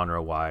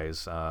genre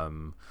wise.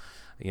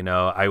 You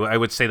know, I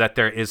would say that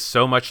there is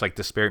so much like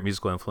disparate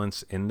musical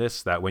influence in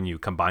this that when you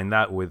combine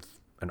that with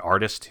an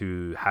artist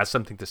who has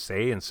something to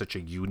say and such a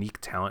unique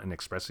talent in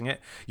expressing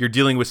it, you're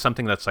dealing with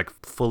something that's like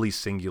fully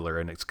singular,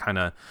 and it's kind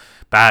of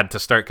bad to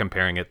start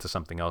comparing it to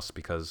something else,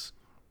 because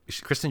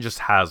Kristen just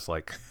has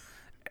like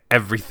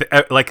everything,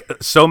 like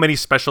so many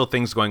special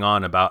things going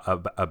on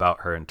about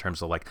her in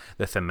terms of like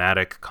the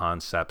thematic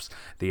concepts,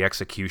 the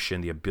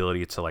execution, the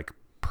ability to like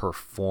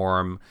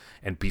perform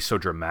and be so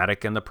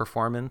dramatic in the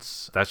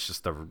performance. That's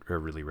just a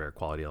really rare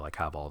quality to like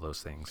have all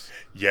those things.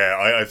 Yeah,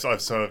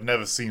 I've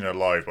never seen her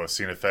live, but I've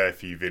seen a fair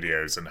few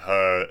videos, and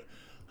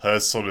her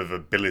sort of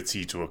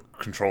ability to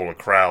control a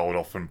crowd,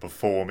 often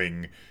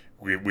performing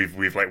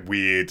with like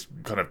weird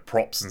kind of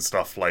props and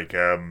stuff, like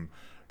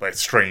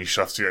strange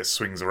stuff that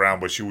swings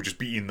around, where she will just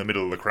be in the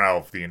middle of the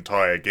crowd for the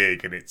entire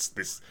gig, and it's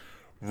this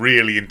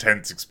really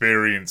intense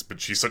experience.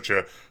 But she's such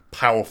a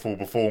powerful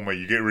performer,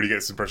 you really get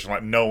this impression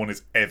like no one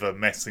is ever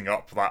messing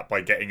up that by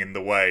getting in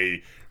the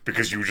way,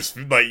 because you just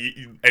like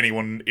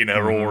anyone in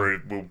her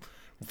aura will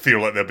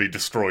feel like they'll be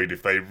destroyed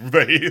if they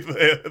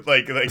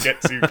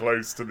get too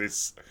close to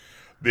this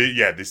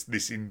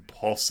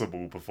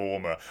impossible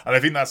performer. And I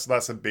think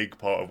that's a big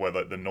part of where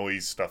like the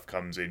noise stuff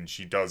comes in.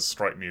 She does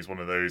strike me as one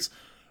of those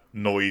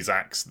noise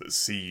acts that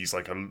sees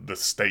like the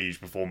stage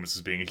performance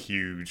as being a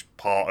huge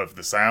part of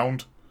the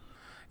sound.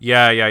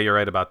 Yeah, you're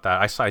right about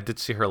that. I did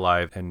see her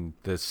live, and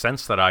the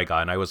sense that I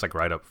got, and I was like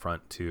right up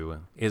front too,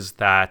 is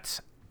that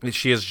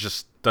she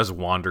does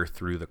wander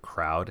through the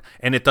crowd,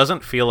 and it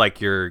doesn't feel like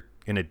you're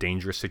in a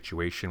dangerous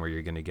situation where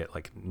you're gonna get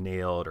like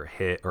nailed or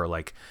hit, or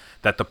like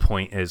that the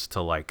point is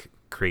to like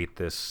create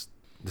this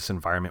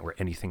environment where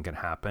anything can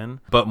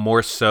happen. But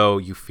more so,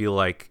 you feel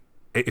like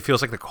it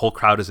feels like the whole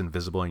crowd is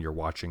invisible, and you're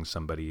watching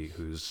somebody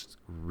who's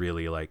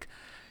really like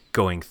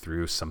going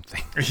through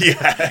something.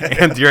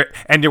 Yeah.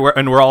 and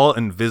we're all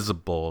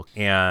invisible,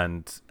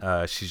 and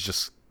she's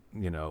just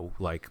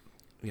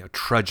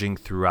trudging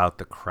throughout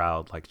the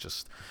crowd, like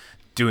just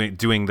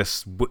doing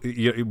this.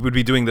 Would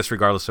be doing this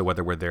regardless of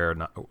whether we're there or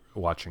not,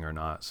 watching or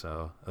not.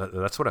 So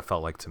that's what it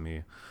felt like to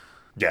me.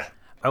 Yeah.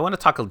 I want to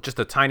talk just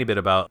a tiny bit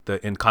about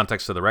in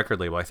context of the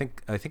record label. I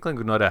think Lingua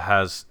Ignota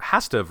has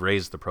to have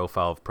raised the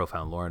profile of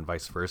Profound Lore and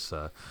vice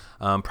versa,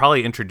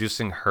 probably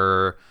introducing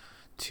her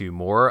to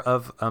more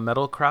of a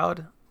metal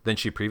crowd than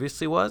she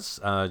previously was.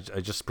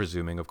 Just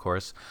presuming, of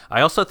course. I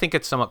also think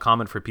it's somewhat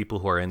common for people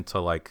who are into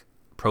like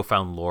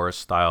Profound Lore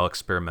style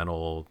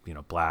experimental,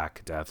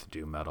 black, death,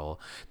 doom metal,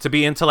 to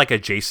be into like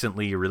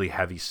adjacently really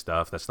heavy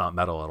stuff that's not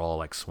metal at all,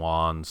 like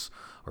Swans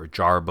or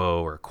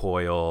Jarbo or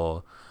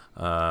Coil.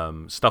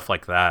 Stuff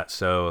like that.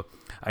 So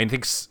I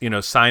think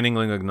signing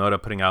Lingua Ignota,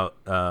 putting out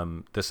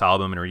this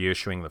album and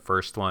reissuing the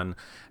first one,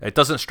 it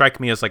doesn't strike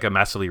me as like a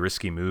massively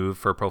risky move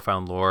for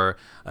Profound Lore.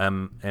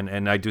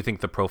 And I do think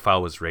the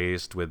profile was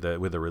raised with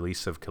the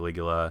release of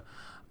Caligula,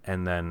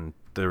 and then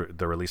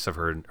the release of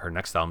her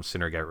next album,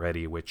 Sinner Get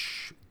Ready,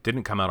 which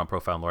didn't come out on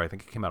Profound Lore. I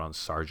think it came out on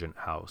Sargent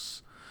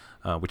House,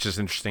 which is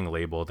an interesting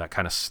label that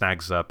kind of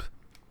snags up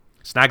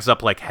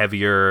like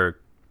heavier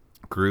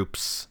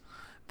groups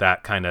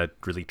that kind of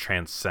really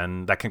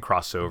transcend, that can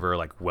cross over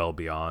like well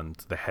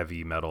beyond the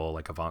heavy metal,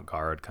 like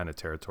avant-garde kind of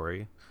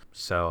territory.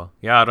 So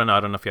yeah, I don't know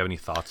if you have any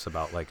thoughts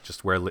about like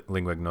just where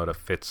Lingua Ignota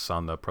fits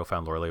on the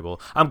Profound Lore label.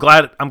 I'm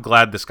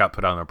glad this got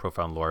put out on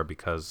Profound Lore,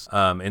 because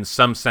in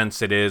some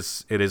sense it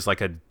is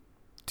like a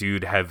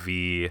dude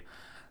heavy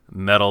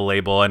metal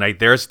label, and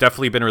there's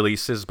definitely been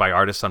releases by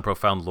artists on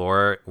Profound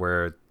Lore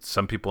where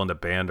some people in the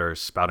band are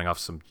spouting off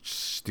some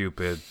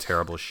stupid,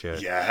 terrible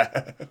shit.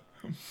 Yeah.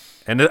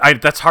 And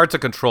that's hard to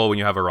control when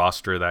you have a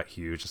roster that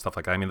huge and stuff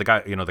like that. I mean, the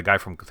guy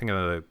from, thinking of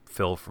the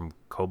Phil from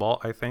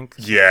Cobalt, I think.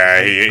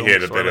 Yeah, he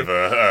had a bit of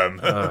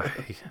a.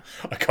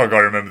 I can't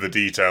remember the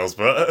details,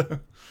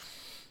 but.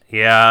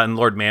 Yeah, and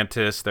Lord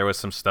Mantis, there was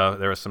some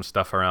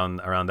stuff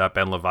around that.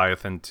 Ben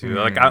Leviathan too.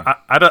 Like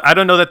I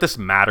don't know that this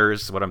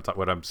matters what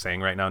I'm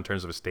saying right now in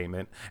terms of a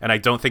statement, and I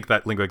don't think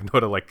that Lingua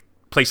Ignota like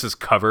places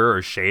cover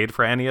or shade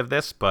for any of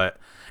this,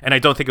 and I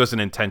don't think it was an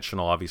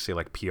intentional, obviously,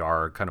 like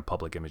PR kind of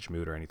public image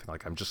mood or anything.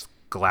 Like, I'm just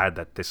glad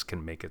that this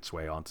can make its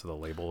way onto the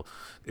label,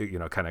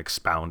 kind of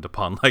expound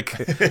upon like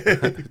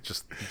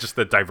just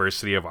the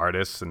diversity of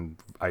artists and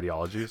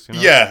ideologies.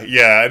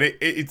 Yeah, and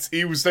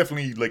it was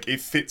definitely like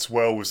it fits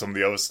well with some of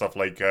the other stuff.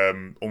 Like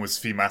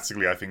almost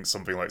thematically, I think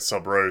something like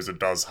Sub Rosa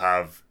does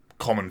have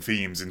common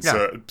themes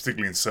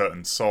particularly in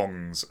certain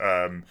songs.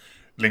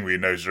 Lingua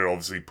Ignota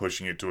obviously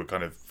pushing it to a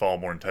kind of far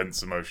more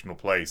intense emotional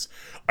place.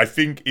 I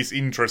think it's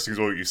interesting as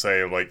well what you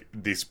say of like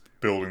this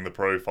building the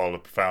profile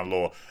of Profound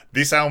Lore.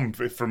 This album,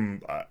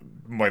 from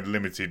my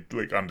limited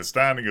like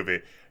understanding of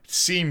it,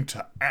 seemed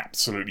to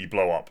absolutely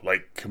blow up.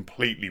 Like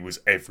completely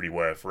was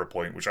everywhere for a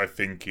point, which I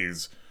think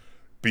is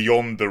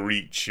beyond the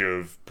reach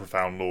of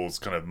Profound Lore's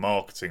kind of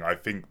marketing. I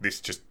think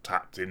this just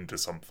tapped into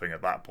something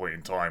at that point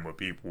in time where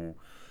people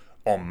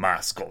en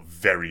masse got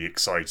very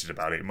excited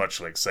about it.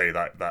 Much like say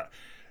that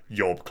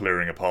Yob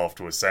Clearing a Path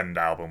to Ascend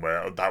album,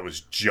 where that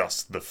was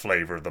just the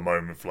flavour of the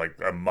moment for like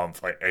a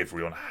month. Like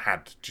everyone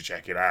had to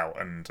check it out,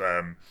 and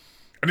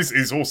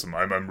it's awesome.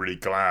 I'm really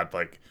glad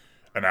like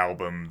an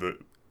album that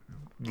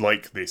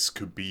like this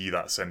could be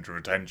that centre of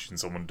attention.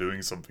 Someone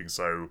doing something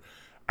so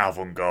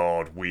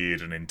avant-garde,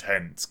 weird, and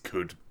intense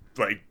could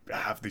like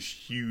have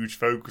this huge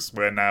focus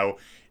where now,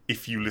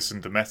 if you listen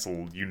to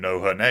metal, you know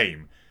her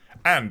name.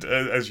 And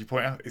as you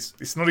point out,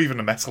 it's not even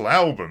a metal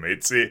album.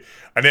 It's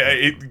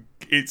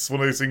one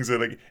of those things that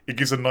like it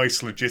gives a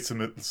nice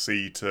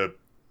legitimacy to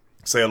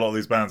say a lot of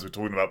these bands we're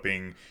talking about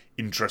being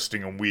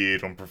interesting and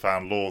weird on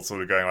Profound Lord,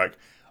 sort of going like,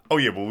 oh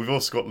yeah, well we've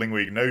also got Lingua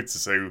Ignota,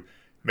 so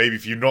maybe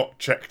if you've not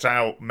checked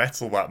out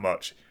metal that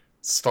much,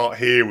 start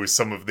here with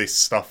some of this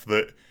stuff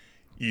that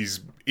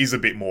is a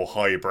bit more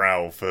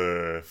highbrow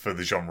for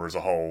the genre as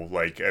a whole,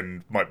 like,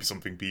 and might be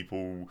something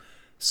people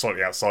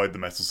slightly outside the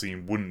metal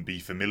scene wouldn't be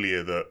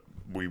familiar that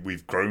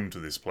we've grown to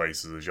this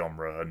place as a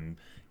genre. And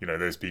you know,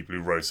 those people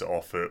who wrote it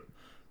off at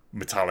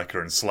Metallica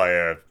and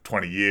Slayer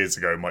 20 years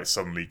ago might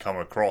suddenly come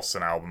across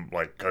an album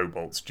like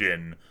Cobalt's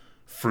Gin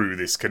through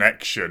this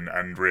connection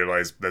and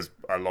realize there's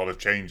a lot of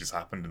changes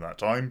happened in that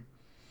time.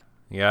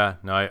 Yeah,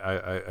 no,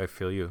 I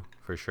feel you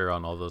for sure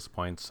on all those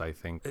points. I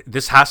think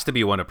this has to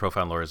be one of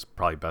Profound Lore's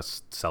probably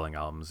best-selling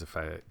albums, if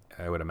I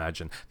would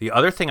imagine. The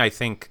other thing I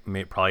think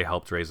probably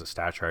helped raise its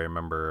stature, I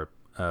remember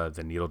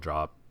the Needle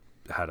Drop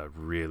had a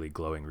really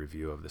glowing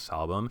review of this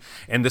album,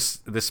 and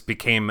this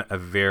became a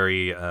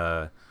very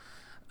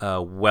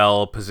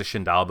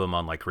well-positioned album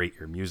on like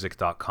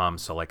rateyourmusic.com,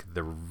 so like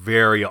the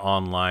very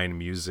online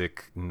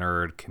music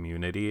nerd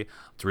community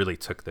really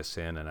took this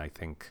in, and I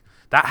think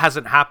that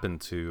hasn't happened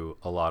to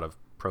a lot of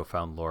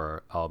Profound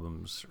Lore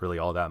albums really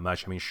all that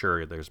much. I mean,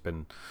 sure, there's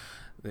been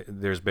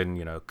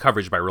you know,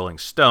 coverage by Rolling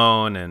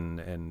Stone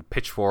and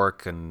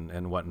Pitchfork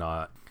and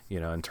whatnot, you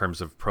know, in terms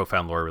of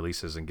Profound Lore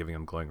releases and giving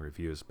them glowing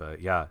reviews.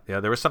 But yeah,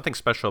 there was something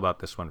special about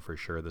this one for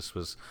sure. This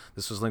was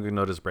Lingua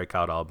Ignota's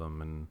breakout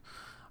album, and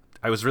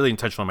I was really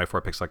intentional in my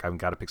 4 picks. Like, I've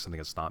got to pick something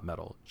that's not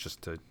metal,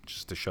 just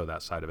to show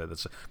that side of it.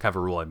 That's kind of a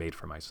rule I made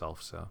for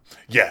myself. So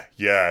yeah,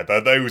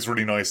 that was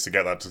really nice to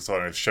get that to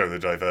sort of show the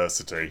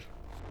diversity.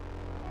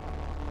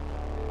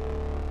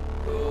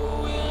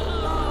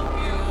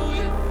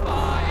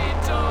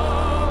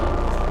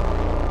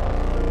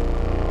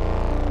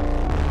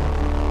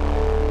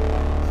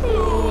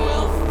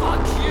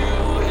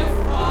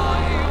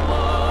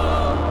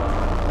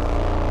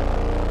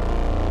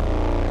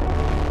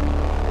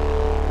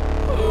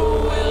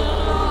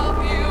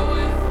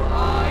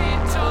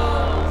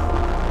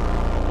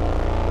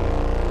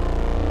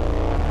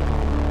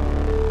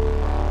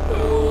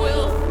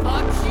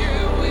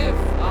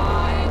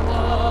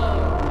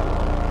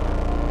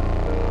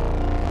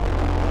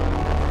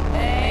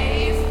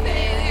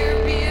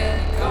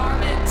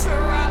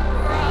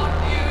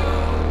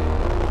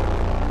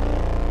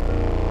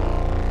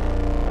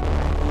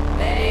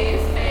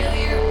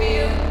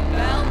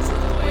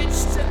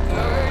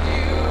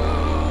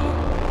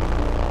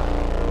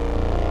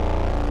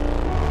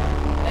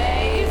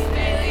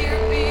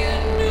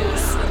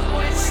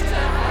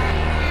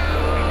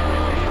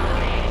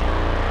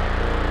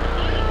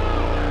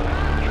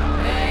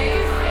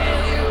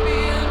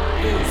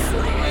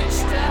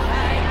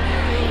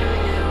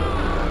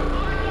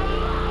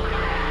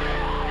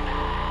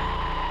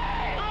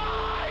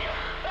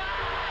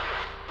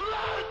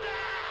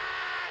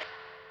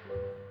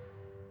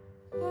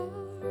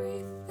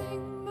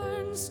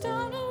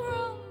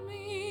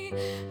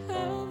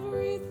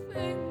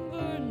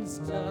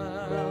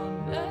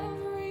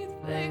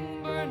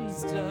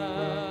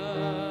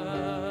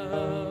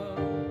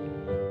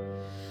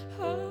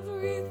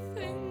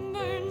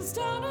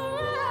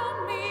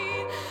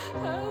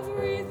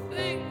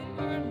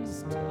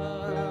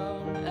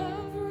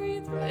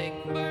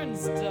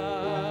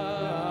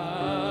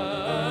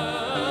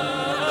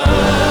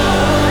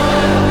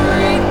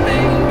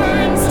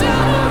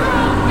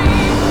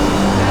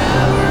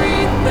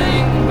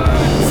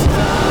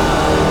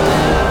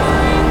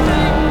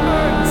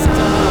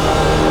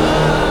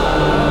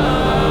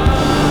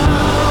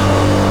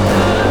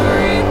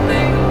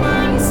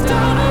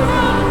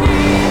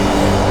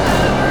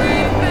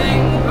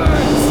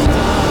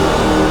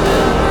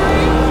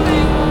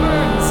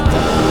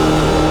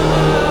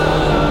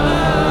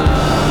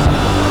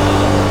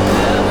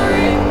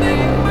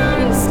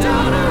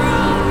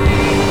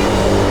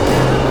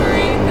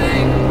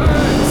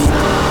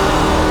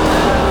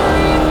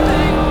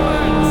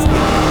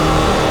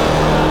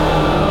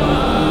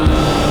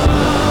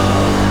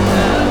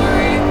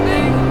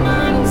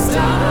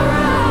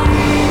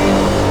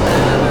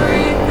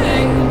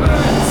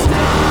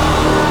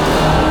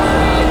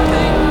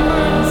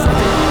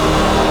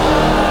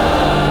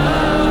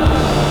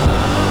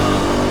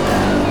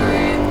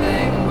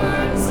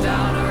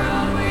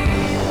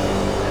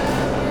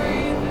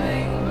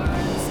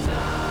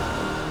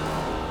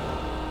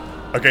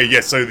 Okay,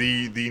 yeah. So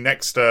the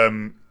next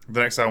album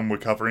we're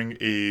covering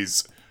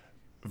is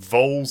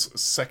Vol's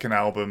second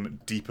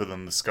album, Deeper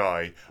Than the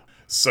Sky.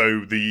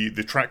 So the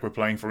track we're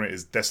playing from it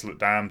is Desolate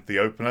Damned, the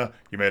opener.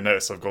 You may have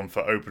noticed I've gone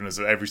for openers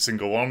at every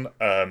single one.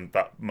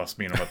 That must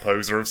mean I'm a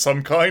poser of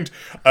some kind.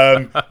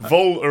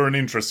 Vol are an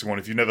interesting one.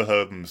 If you've never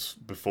heard them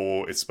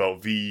before, it's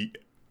spelled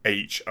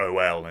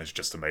VHOL, and it's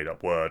just a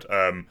made-up word.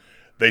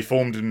 They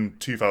formed in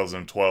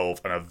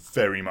 2012 and are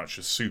very much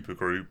a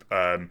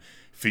supergroup,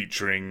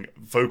 featuring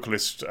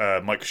vocalist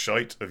Mike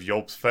Scheidt of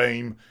Yob's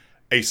fame,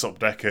 Aesop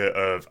Decker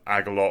of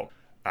Agalok,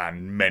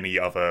 and many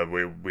other.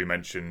 We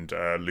mentioned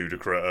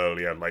Ludacris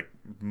earlier, like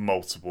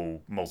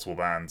multiple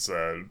bands.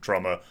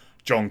 Drummer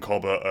John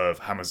Cobbett of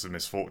Hammers of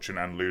Misfortune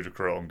and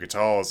Ludacris on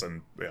guitars,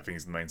 and I think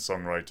he's the main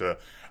songwriter,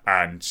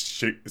 and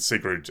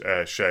Sigrid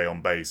Shea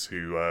on bass,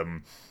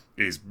 who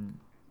is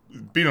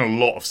been in a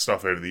lot of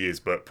stuff over the years,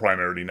 but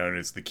primarily known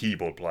as the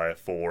keyboard player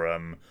for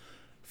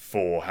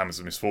Hammers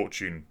of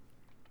Misfortune.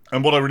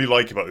 And what I really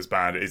like about this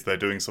band is they're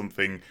doing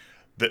something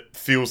that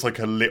feels like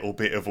a little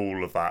bit of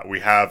all of that. We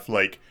have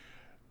like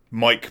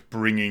Mike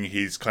bringing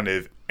his kind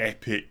of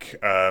epic,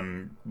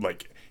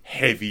 like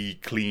heavy,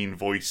 clean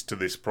voice to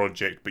this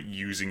project, but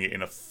using it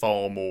in a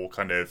far more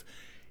kind of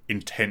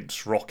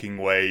intense rocking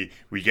way.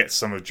 We get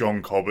some of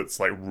John Cobbett's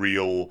like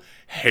real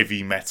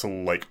heavy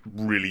metal, like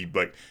really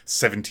like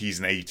 70s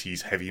and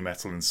 80s heavy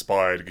metal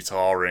inspired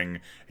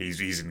guitaring.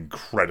 He's an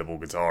incredible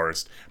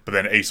guitarist. But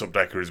then Aesop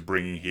Decker is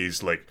bringing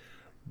his like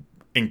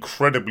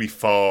incredibly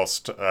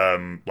fast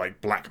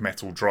like black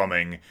metal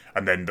drumming,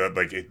 and then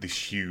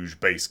this huge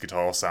bass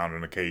guitar sound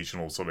and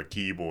occasional sort of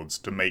keyboards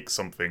to make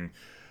something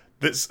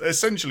that's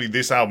essentially,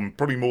 this album,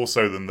 probably more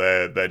so than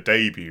their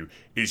debut,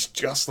 is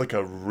just like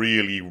a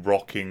really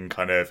rocking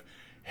kind of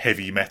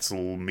heavy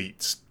metal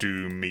meets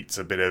doom meets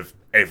a bit of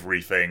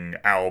everything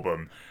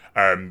album.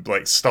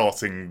 Like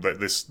starting like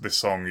this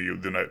song, you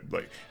know,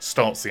 like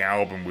starts the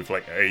album with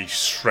like a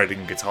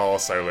shredding guitar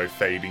solo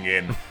fading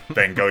in,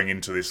 then going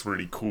into this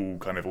really cool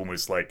kind of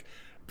almost like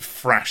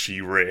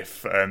thrashy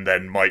riff, and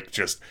then Mike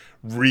just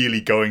really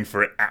going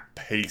for it at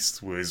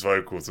pace with his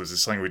vocals, which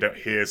is something we don't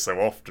hear so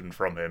often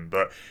from him.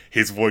 But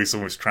his voice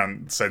almost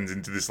transcends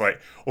into this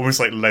like almost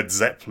like Led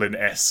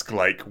Zeppelin-esque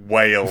like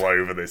wail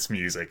over this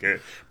music,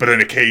 but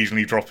then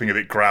occasionally dropping a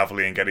bit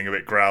gravelly and getting a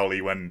bit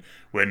growly when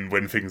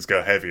things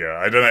go heavier.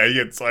 I don't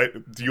know. It's like,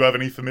 do you have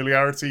any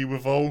familiarity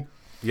with Vol?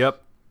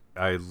 Yep.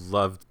 I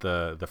loved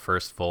the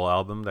first full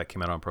album that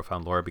came out on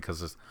Profound Lore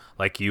because,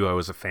 like you, I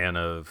was a fan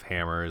of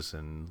Hammers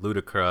and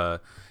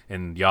Ludacris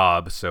and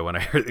Yob. So when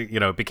I heard,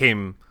 it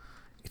became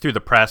through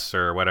the press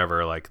or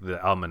whatever, like the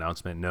album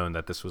announcement, known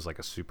that this was like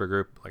a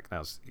supergroup. Like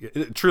now,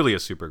 truly a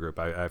supergroup.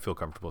 I feel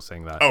comfortable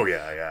saying that. Oh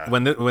yeah.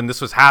 When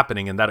this was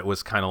happening and that it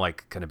was kind of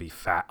like going to be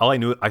fast. All I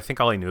knew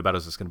about it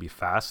was it's going to be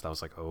fast. I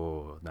was like,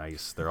 oh,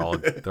 nice. They're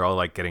all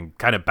like getting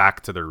kind of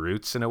back to their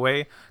roots in a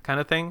way, kind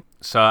of thing.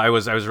 So I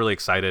was really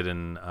excited,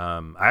 and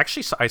I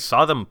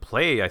saw them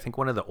play. I think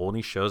one of the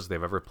only shows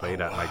they've ever played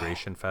at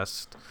Migration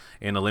Fest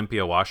in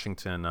Olympia,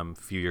 Washington, a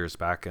few years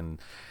back, and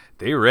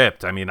they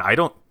ripped. I mean,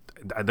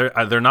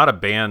 they're not a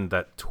band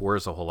that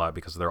tours a whole lot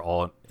because they're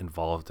all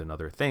involved in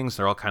other things.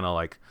 They're all kind of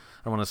like,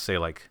 I don't want to say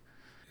like,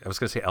 I was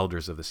going to say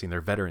elders of the scene.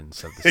 They're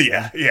veterans of the scene.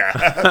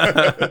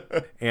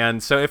 Yeah.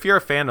 And so if you're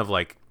a fan of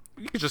like,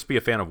 you could just be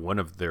a fan of one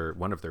of their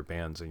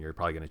bands and you're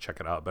probably going to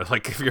check it out. But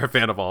like if you're a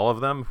fan of all of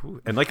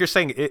them, and like you're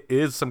saying, it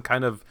is some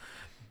kind of,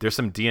 there's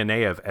some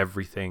DNA of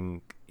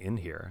everything in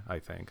here, I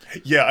think.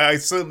 Yeah, I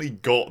certainly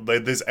got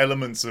there's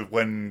elements of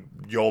when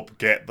Yob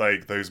get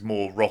like those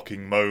more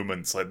rocking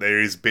moments, like there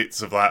is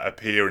bits of that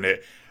appear in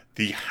it.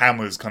 The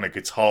Hammers kind of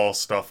guitar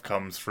stuff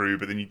comes through,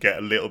 but then you get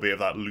a little bit of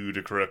that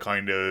Ludacris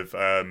kind of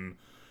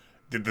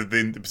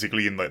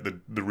particularly in like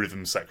the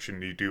rhythm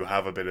section, you do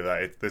have a bit of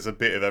that. There's a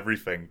bit of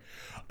everything.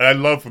 And I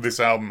love with this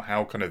album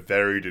how kind of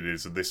varied it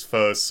is. This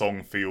first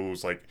song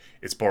feels like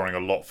it's borrowing a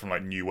lot from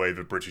like new wave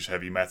of British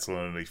heavy metal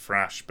and early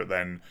thrash, but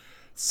then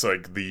it's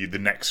like the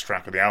next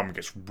track of the album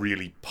gets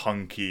really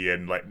punky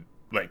and like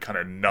kind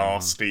of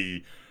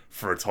nasty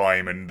for a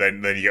time, and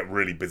then you get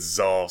really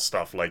bizarre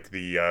stuff like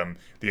the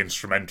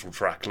instrumental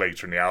track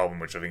later in the album,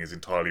 which I think is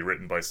entirely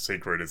written by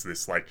Sigrid, as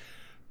this like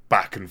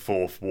back and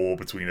forth war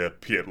between a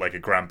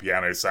grand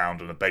piano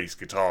sound and a bass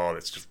guitar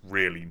that's just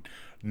really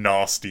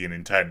nasty and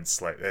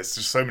intense. Like there's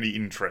just so many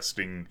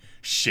interesting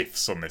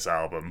shifts on this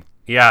album.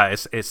 Yeah,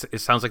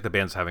 it sounds like the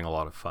band's having a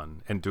lot of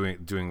fun and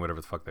doing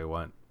whatever the fuck they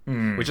want,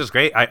 which is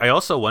great. I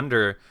also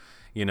wonder,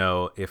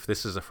 if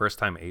this is the first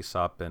time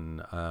Aesop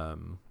and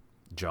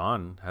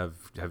John have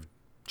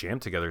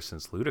jammed together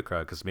since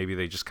Ludacris, because maybe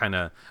they just kind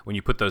of, when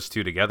you put those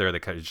two together, they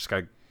just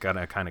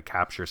gotta kind of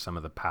capture some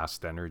of the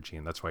past energy,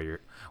 and that's why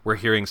we're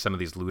hearing some of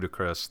these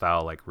Ludacris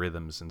style like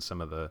rhythms and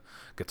some of the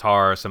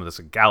guitar, some of this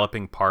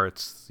galloping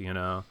parts.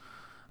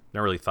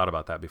 Never really thought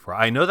about that before.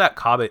 I know that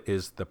Cobbett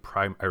is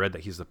I read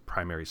that he's the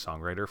primary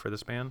songwriter for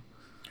this band.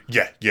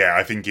 Yeah,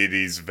 I think it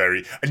is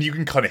very, and you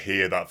can kind of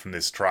hear that from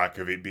this track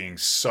of it being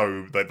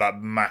so, like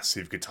that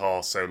massive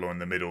guitar solo in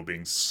the middle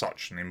being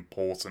such an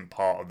important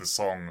part of the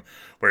song,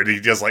 where he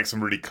does like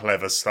some really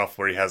clever stuff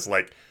where he has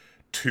like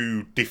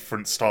two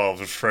different styles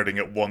of shredding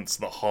at once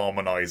that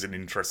harmonize in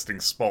interesting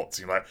spots.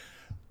 You're like,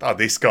 oh,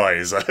 this guy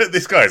is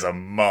a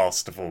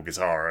masterful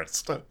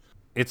guitarist.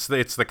 It's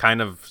the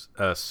kind of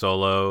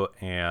solo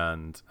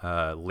and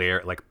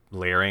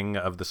layering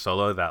of the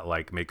solo that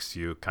like makes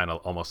you kind of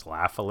almost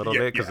laugh a little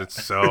bit, because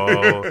it's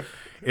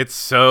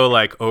so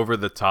like over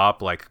the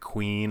top, like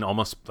Queen,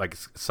 almost like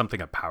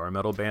something a power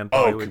metal band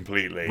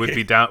completely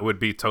would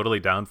be totally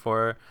down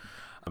for.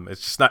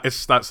 It's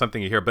just not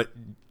something you hear. But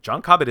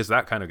John Cobbett is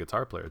that kind of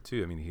guitar player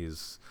too. I mean,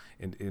 he's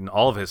in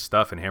all of his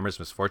stuff. In Hammer's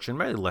Misfortune,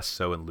 maybe less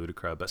so in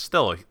Ludacra, but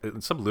still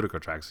in some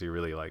Ludacra tracks he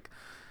really like.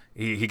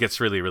 He gets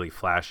really, really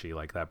flashy,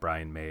 like that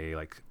Brian May,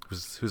 like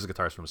who's the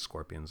guitarist from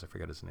Scorpions? I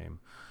forget his name.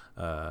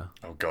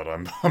 Oh God,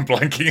 I'm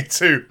blanking it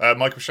too.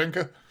 Michael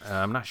Schenker.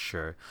 I'm not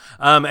sure.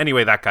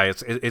 Anyway, that guy,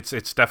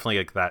 it's definitely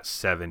like that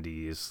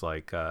 '70s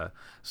like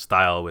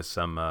style with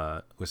some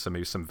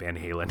maybe some Van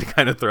Halen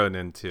kind of thrown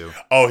into.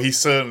 Oh, he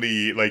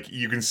certainly, like,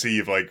 you can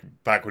see, like,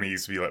 back when he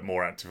used to be like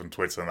more active on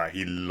Twitter and that,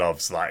 he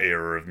loves that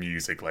era of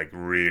music, like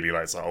really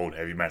likes that old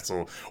heavy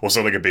metal.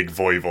 Also like a big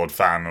Voivod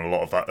fan and a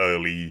lot of that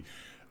early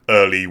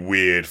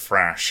weird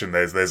thrash, and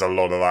there's a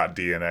lot of that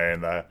DNA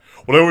in there.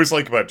 What I always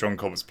like about John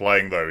Cobbett's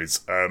playing though is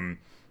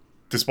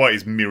despite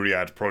his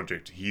myriad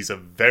project, he's a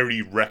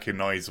very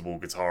recognizable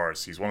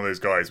guitarist. He's one of those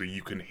guys where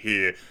you can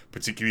hear,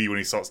 particularly when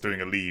he starts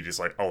doing a lead, it's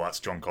like, oh, that's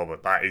John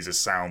Cobbett. That is a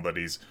sound that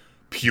is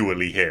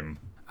purely him.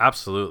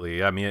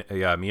 Absolutely. Me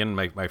and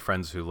my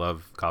friends who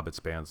love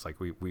Cobbett's bands, like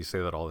we say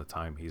that all the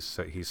time.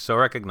 He's so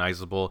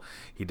recognizable.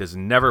 He does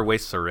never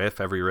waste a riff.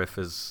 Every riff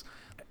is,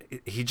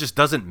 he just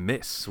doesn't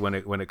miss when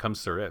it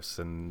comes to riffs,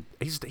 and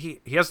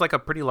he has like a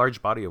pretty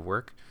large body of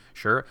work,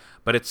 sure,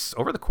 but it's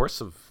over the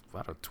course of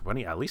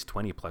at least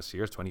 20 plus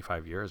years,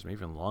 25 years, maybe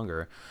even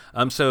longer.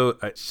 So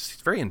he's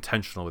very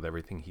intentional with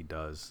everything he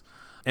does.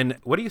 And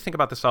what do you think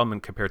about this album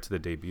compared to the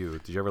debut?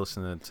 Did you ever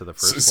listen to the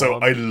first? So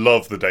I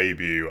love the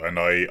debut, and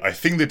I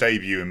think the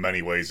debut in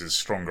many ways is a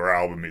stronger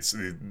album. It's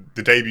the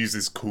debu's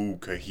this cool,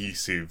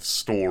 cohesive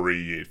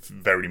story. It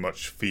very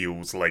much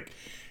feels like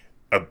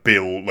a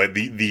build, like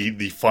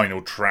the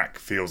final track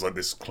feels like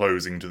this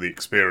closing to the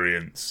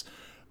experience.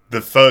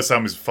 The first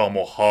album is far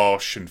more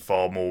harsh and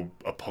far more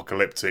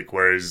apocalyptic,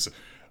 whereas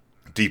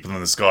Deeper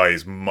Than the Sky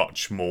is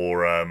much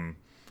more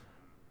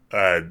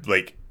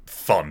like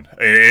fun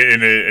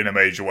in a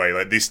major way.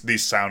 Like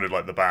this sounded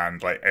like the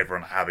band, like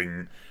everyone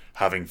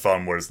having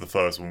fun, whereas the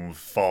first one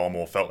far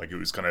more felt like it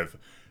was kind of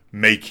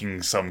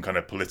making some kind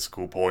of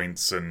political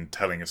points and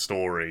telling a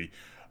story.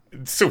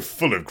 It's still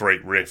full of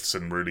great riffs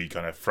and really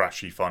kind of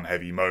thrashy, fun,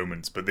 heavy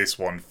moments, but this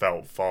one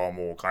felt far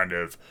more kind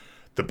of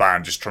the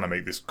band just trying to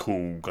make this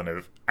cool, kind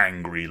of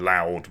angry,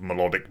 loud,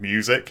 melodic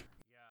music.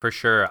 For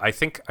sure. I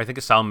think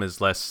this album is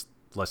less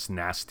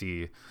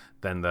nasty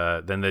than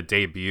the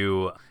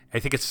debut. I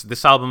think it's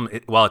this album,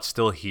 while it's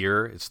still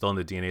here, it's still in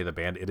the DNA of the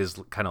band, it is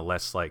kind of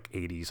less like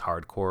 80s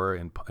hardcore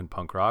and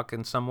punk rock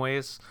in some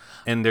ways.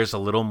 And there's a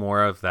little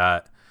more of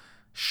that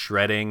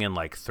shredding and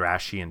like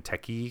thrashy and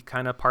techie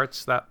kind of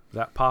parts that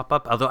pop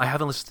up. Although I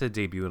haven't listened to the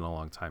debut in a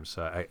long time,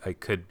 so I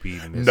could be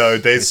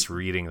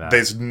misreading that.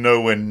 There's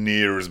nowhere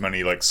near as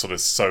many like sort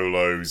of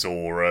solos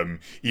or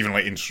even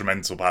like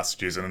instrumental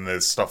passages, and then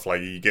there's stuff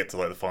like you get to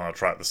like the final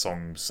track, the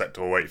song Set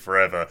to Await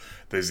Forever.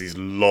 There's these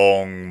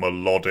long,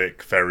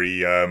 melodic,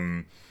 very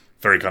kind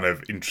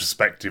of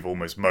introspective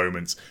almost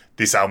moments.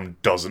 This album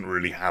doesn't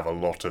really have a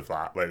lot of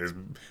that. Like there's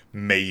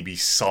maybe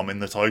some in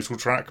the title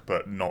track,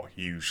 but not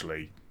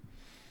hugely.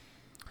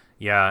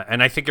 Yeah,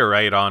 and I think you're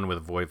right on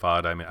with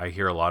Voivod. I mean, I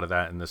hear a lot of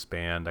that in this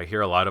band. I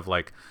hear a lot of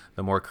like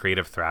the more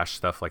creative thrash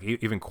stuff, like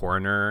even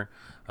Coroner,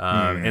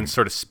 and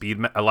sort of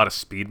a lot of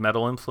speed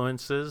metal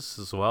influences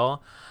as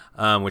well,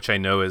 which I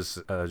know is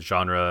a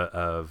genre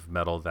of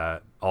metal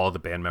that all the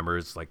band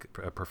members like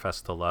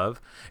profess to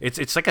love.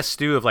 It's like a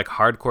stew of like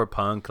hardcore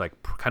punk, like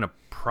kind of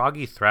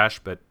proggy thrash,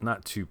 but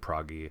not too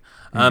proggy.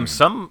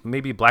 Some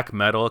maybe black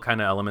metal kind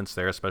of elements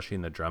there, especially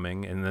in the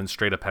drumming, and then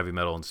straight up heavy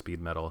metal and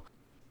speed metal.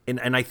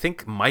 And I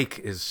think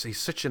Mike he's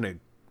such an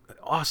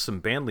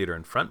awesome band leader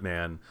and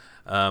frontman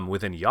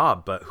within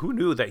Yob, but who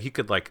knew that he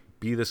could like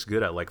be this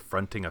good at like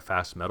fronting a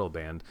fast metal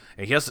band?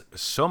 And he has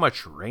so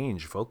much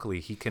range vocally.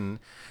 He can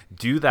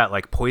do that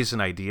like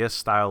Poison Idea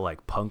style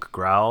like punk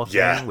growl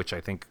thing, which I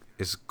think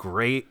is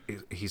great.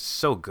 He's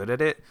so good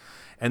at it.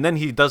 And then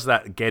he does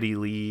that Geddy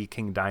Lee,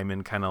 King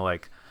Diamond kind of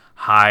like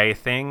high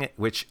thing,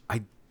 which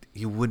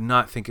you would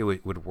not think it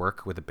would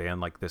work with a band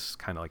like this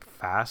kind of like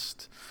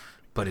fast.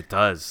 But it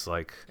does,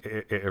 like,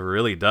 it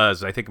really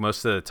does. I think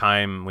most of the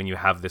time when you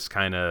have this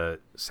kind of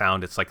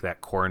sound, it's like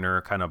that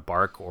Coroner kind of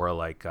bark or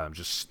like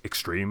just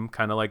extreme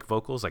kind of like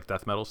vocals, like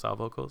death metal style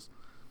vocals.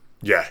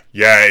 Yeah.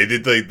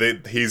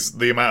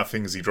 The amount of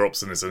things he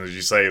drops in this, and as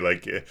you say,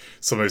 like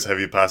some of those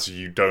heavier passages,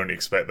 you don't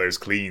expect those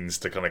cleans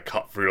to kind of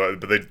cut through,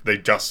 but they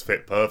just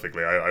fit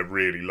perfectly. I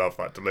really love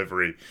that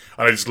delivery,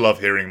 and I just love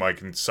hearing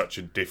Mike in such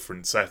a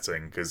different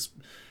setting because,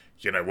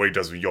 you know, what he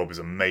does with Yob is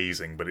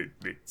amazing, but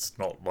it's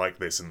not like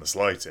this in the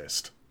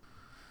slightest.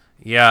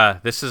 Yeah,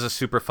 this is a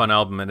super fun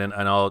album, and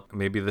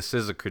maybe this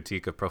is a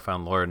critique of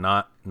Profound Lore,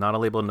 not a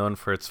label known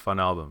for its fun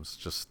albums.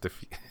 Just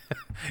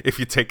if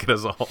you take it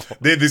as a whole.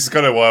 This is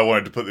kind of why I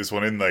wanted to put this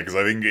one in there, because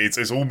I think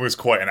it's almost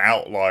quite an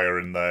outlier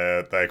in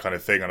their kind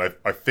of thing, and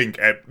I think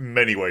in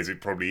many ways it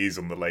probably is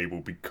on the label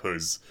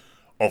because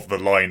of the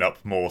lineup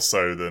more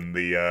so than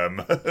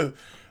the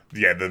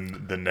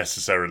than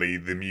necessarily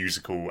the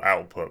musical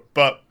output,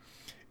 but.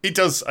 It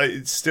does.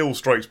 It still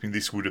strikes me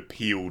this would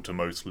appeal to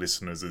most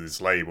listeners of this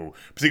label,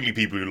 particularly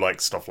people who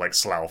like stuff like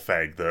Slough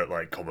Egg that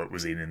like Comet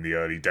was in the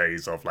early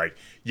days of. Like,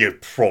 you're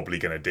probably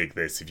gonna dig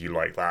this if you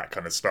like that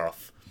kind of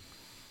stuff.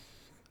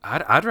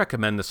 I'd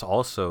recommend this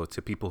also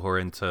to people who are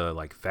into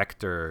like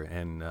Vector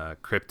and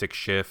Cryptic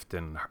Shift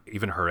and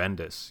even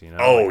Horrendous. You know?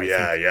 Oh, like,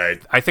 yeah.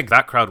 I think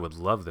that crowd would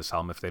love this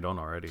album if they don't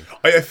already.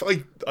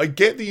 I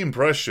get the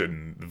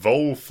impression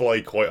Vole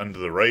fly quite under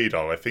the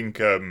radar. I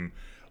think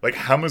like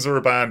Hammers are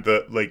a band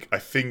that like I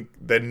think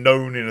they're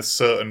known in a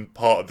certain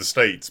part of the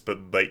States, but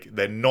like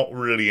they're not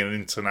really an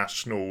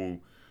international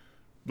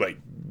like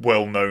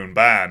well-known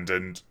band,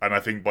 and I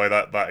think by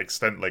that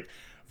extent like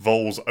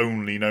Vole's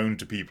only known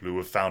to people who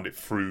have found it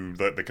through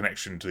the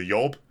connection to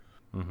Yob.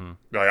 Mm-hmm.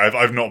 Like,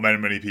 I've not met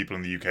many people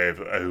in the UK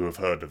who have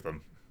heard of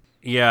them.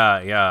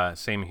 Yeah,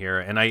 same here.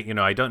 And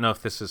I don't know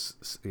if this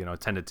is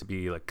tended to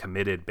be like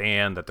committed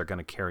band that they're going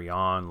to carry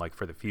on like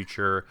for the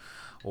future,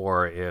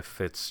 or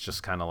if it's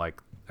just kind of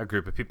like a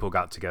group of people who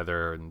got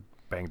together and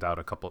banged out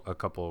a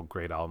couple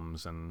great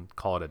albums and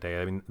call it a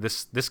day. I mean,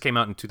 this came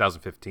out in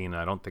 2015, and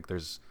I don't think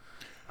there's.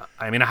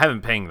 I mean, I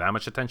haven't been paying that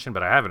much attention,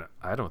 but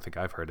I don't think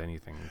I've heard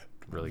anything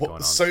really going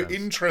on. So since.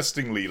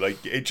 Interestingly,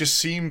 like it just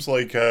seems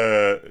like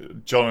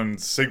John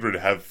and Sigrid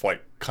have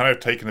like kind of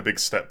taken a big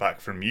step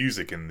back from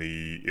music in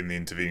the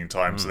intervening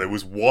time. So there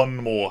was one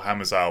more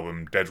Hammers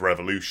album, Dead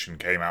Revolution,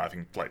 came out I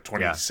think like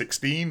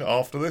 2016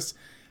 after this,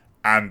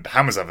 and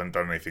Hammers haven't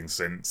done anything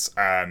since.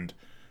 And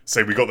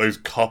so we got those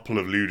couple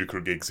of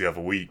Ludicrous gigs the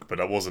other week, but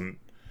that wasn't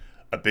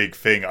a big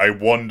thing. I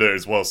wonder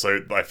as well.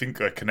 So I think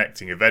a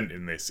connecting event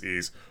in this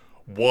is,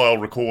 while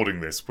recording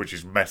this, which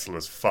is metal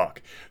as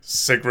fuck,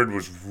 Sigrid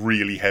was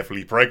really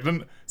heavily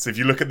pregnant. So if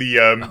you look at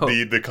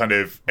the kind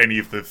of any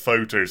of the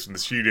photos from the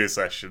studio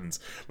sessions,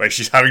 like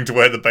she's having to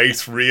wear the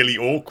bass really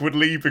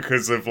awkwardly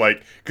because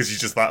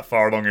she's just that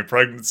far along in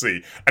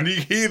pregnancy. And you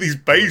hear these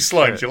bass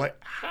lines, you're like,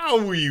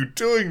 how were you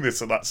doing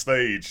this at that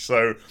stage?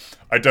 So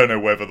I don't know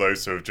whether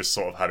those who have just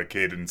sort of had a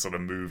kid and sort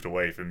of moved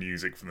away from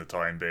music for the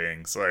time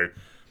being. So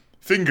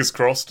fingers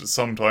crossed at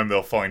some time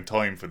they'll find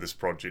time for this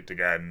project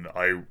again.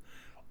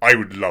 I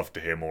would love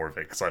to hear more of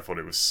it because I thought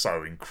it was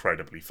so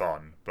incredibly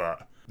fun.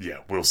 But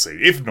yeah, we'll see.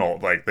 If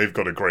not, like they've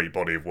got a great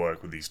body of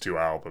work with these two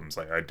albums.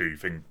 Like I do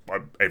think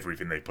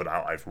everything they put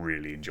out, I've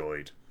really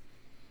enjoyed.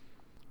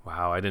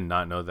 Wow, I did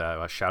not know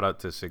that. Shout out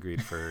to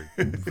Sigrid for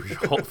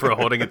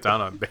holding it down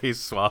on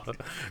bass while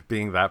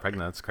being that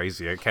pregnant. That's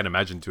crazy. I can't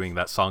imagine doing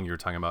that song you were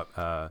talking about.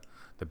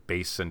 The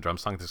bass and drum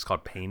song. This is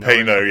called Payno.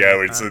 Payno, yeah.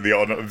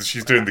 It's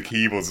she's doing the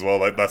keyboards as well.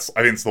 Like I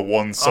think it's the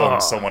one song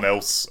someone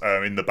else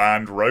in the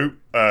band wrote.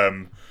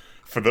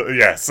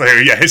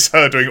 It's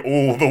her doing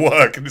all the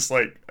work, and it's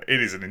like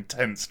it is an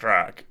intense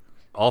track.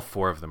 All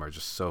four of them are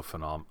just so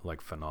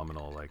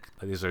phenomenal. Like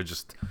these are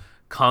just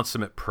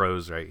consummate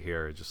pros right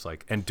here. Just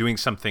like and doing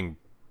something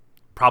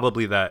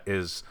probably that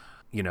is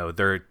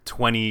their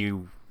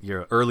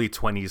early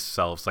 20s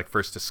selves, like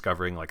first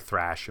discovering like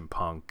thrash and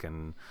punk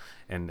and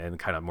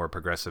kind of more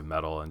progressive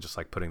metal, and just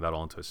like putting that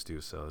all into a stew.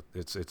 So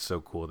it's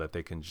so cool that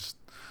they can just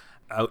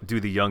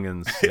outdo the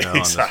youngins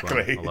Exactly.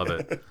 On this one. I love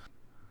it.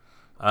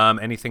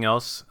 Anything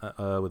else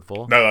with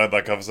Vole? No,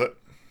 that covers it.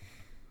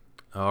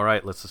 All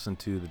right, let's listen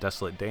to The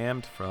Desolate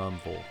Damned from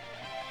Vole.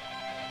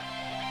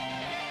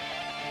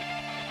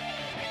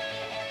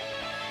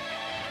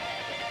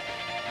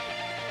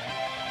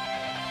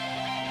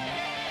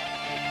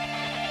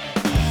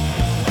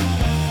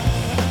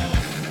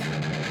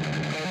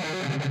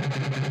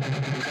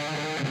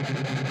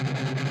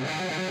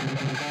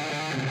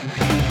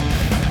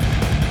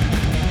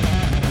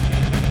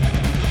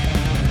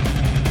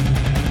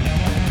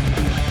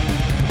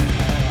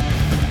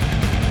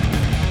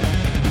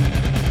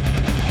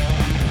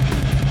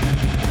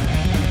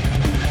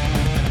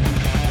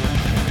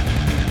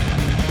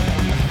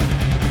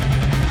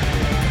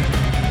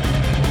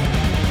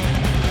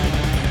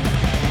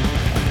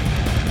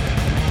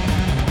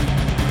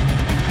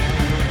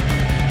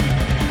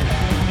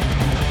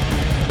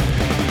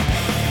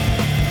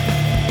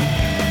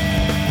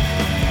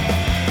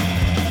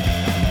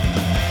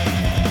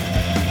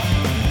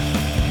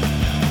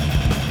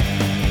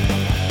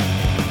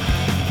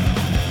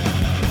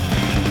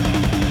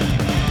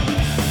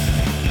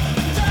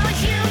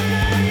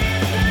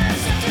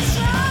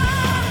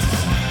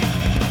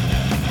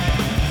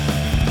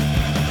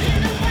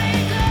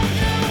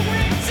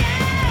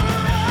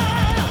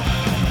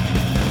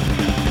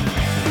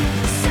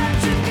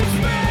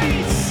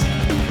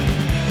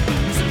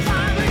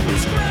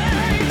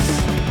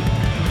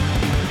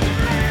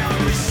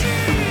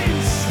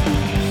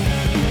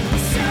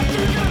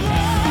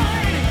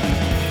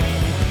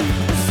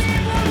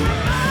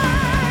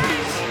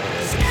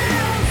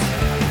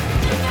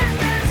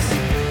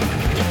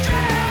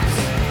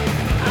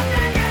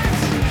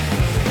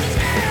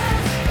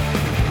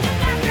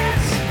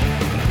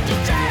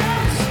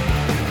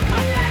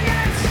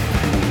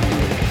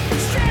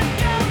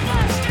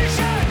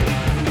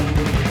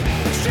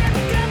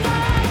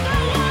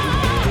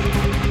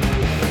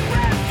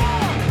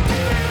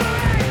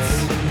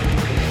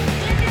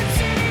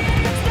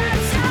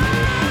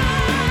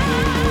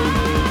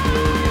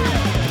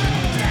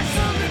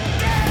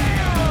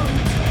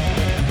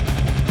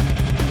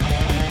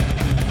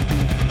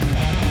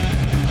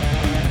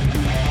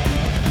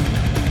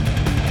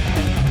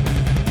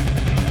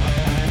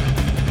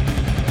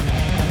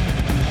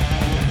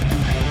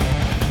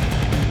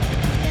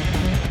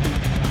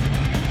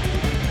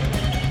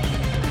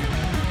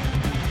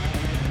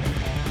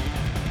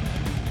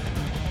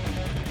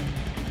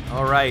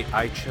 All right,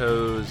 I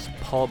chose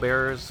Paul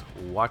Bearer's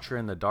Watcher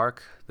in the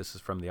Dark. This is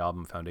from the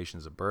album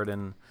Foundations of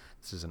Burden.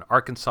 This is an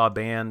Arkansas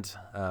band.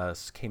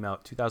 This came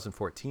out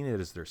 2014.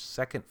 It is their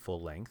second full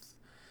length.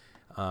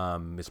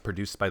 It's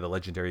produced by the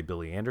legendary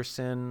Billy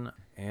Anderson.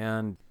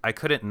 And I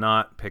couldn't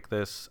not pick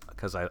this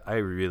because I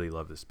really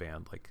love this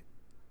band. Like,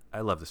 I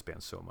love this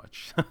band so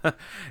much.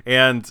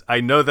 And I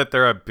know that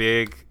they're a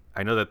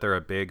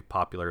big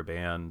popular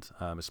band,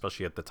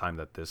 especially at the time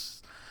that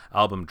this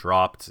album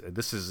dropped.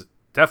 This is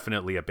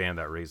definitely a band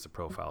that raised the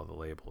profile of the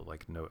label,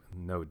 like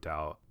no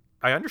doubt.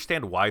 I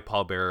understand why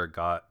Paul Bearer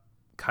got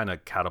kind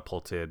of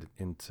catapulted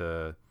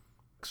into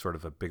sort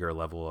of a bigger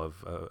level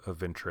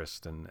of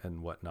interest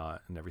and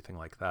whatnot and everything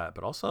like that.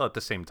 But also at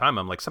the same time,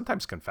 I'm like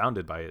sometimes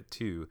confounded by it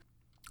too.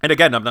 And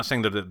again, I'm not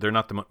saying that they're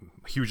not the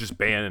hugest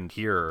band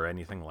here or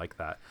anything like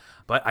that,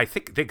 but I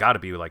think they got to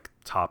be like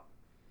top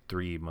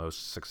 3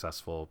 most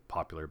successful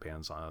popular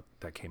bands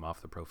that came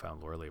off the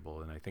Profound Lore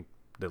label. And I think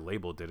the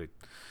label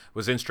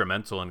was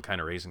instrumental in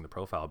kind of raising the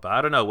profile. But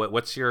I don't know,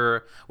 what's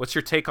your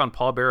take on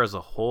Paul Bearer as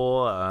a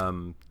whole?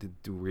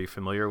 Were you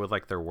familiar with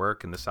like their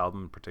work and this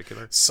album in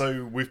particular?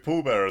 So with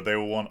Paul Bearer, they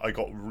were one I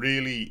got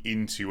really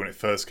into when it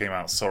first came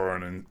out, Sorrow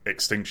and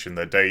Extinction,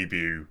 their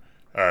debut,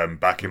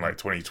 back in like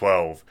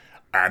 2012.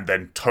 And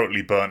then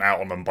totally burnt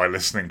out on them by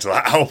listening to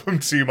that album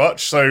too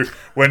much. So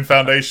when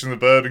Foundation of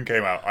the Burden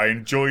came out, I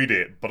enjoyed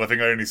it, but I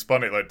think I only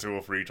spun it like 2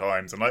 or 3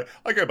 times. And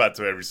I go back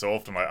to it every so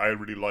often. I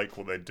really like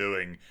what they're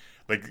doing.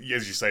 Like,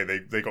 as you say,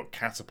 they got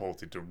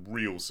catapulted to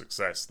real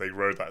success. They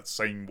rode that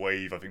same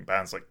wave I think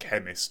bands like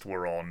Chemist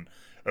were on,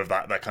 of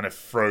that kind of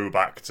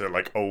throwback to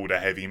like older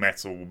heavy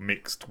metal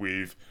mixed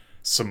with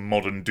some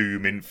modern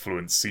doom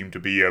influence seemed to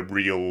be a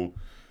real...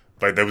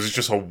 Like, there was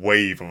just a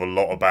wave of a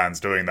lot of bands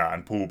doing that,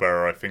 and Paul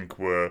Bearer, I think,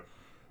 were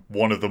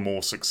one of the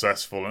more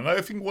successful, and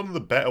I think one of the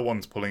better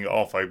ones pulling it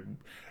off.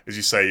 As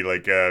you say,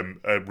 like, a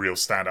real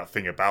standout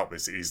thing about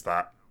this is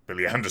that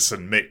Billy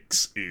Anderson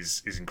mix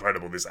is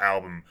incredible. This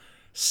album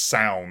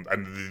sound,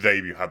 and the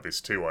debut had this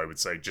too, I would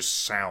say,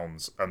 just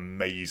sounds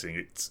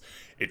amazing.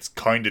 It's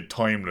kind of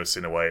timeless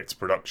in a way, its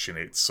production.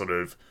 It sort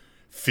of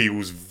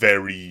feels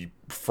very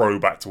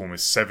throwback to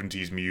almost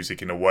 70s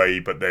music in a way,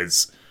 but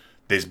there's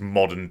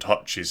modern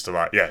touches to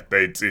that. Yeah,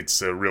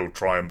 it's a real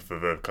triumph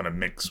of a kind of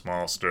mix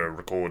master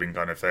recording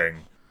kind of thing.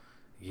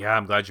 Yeah,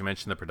 I'm glad you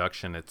mentioned the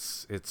production.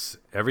 It's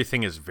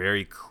everything is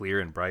very clear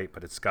and bright,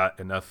 but it's got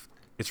enough.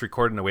 It's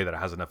recorded in a way that it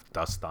has enough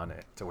dust on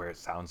it to where it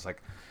sounds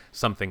like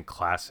something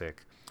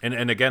classic.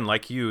 And again,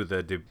 like you,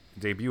 the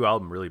debut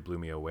album really blew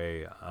me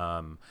away.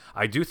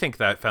 I do think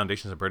that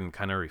Foundations of Burden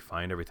kind of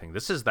refined everything.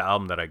 This is the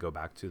album that I go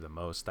back to the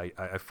most.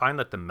 I find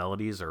that the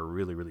melodies are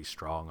really, really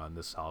strong on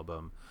this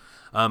album.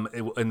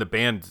 And the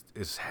band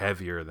is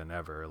heavier than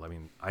ever. I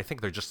mean, I think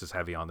they're just as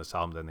heavy on this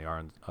album than they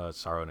are on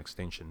Sorrow and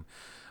Extinction.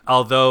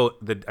 Although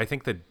I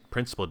think the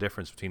principal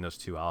difference between those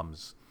 2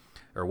 albums,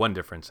 or one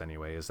difference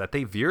anyway, is that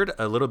they veered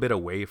a little bit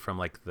away from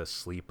like the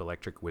Sleep,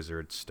 Electric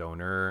Wizard,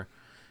 stoner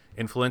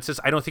influences.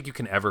 I don't think you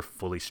can ever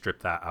fully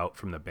strip that out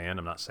from the band.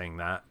 I'm not saying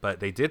that, but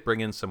they did bring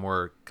in some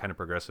more kind of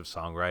progressive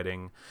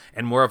songwriting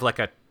and more of like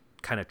a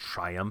kind of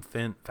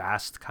triumphant,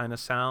 vast kind of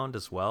sound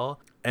as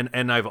well.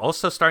 And I've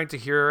also starting to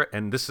hear,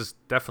 and this is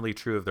definitely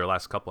true of their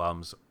last couple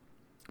albums,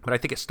 but I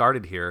think it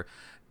started here,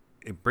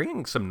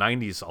 bringing some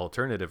 90s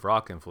alternative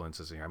rock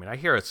influences in here. I mean, I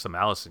hear some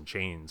Alice in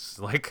Chains,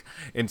 like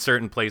in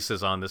certain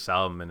places on this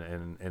album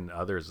and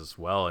others as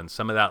well. And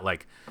some of that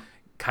like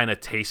kind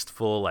of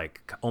tasteful,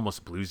 like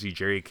almost bluesy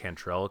Jerry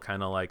Cantrell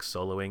kind of like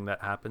soloing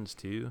that happens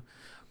too.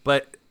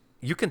 But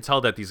you can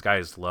tell that these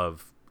guys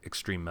love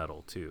extreme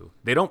metal too.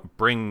 They don't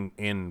bring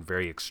in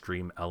very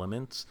extreme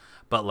elements,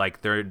 but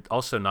like they're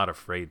also not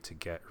afraid to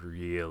get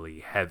really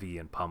heavy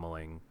and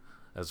pummeling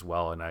as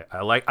well. And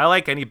I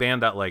like any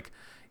band that like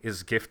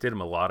is gifted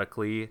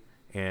melodically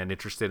and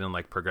interested in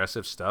like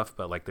progressive stuff,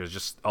 but like there's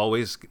just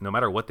always, no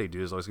matter what they do,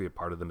 there's always gonna be a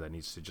part of them that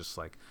needs to just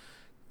like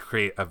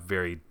create a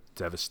very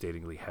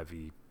devastatingly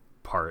heavy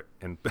part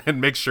and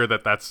make sure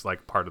that that's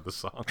like part of the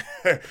song.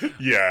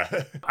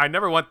 Yeah. I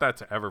never want that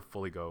to ever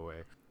fully go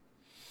away.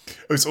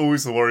 It's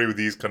always the worry with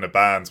these kind of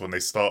bands when they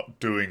start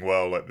doing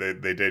well, like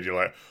they did. You're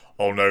like,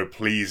 oh no,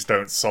 please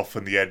don't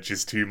soften the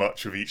edges too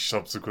much with each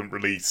subsequent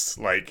release.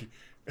 Like,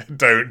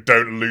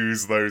 don't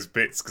lose those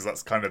bits, because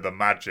that's kind of the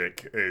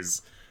magic,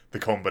 is the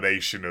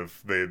combination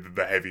of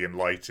the heavy and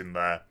light in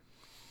there.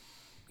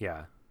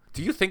 Yeah.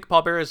 Do you think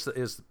Paul Bearer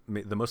is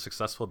the most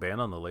successful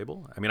band on the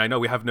label? I mean, I know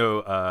we have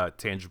no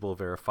tangible,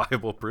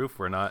 verifiable proof.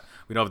 We don't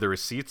have the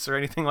receipts or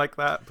anything like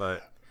that,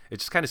 but it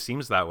just kind of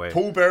seems that way.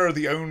 Paul Bearer,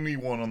 the only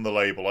one on the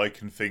label I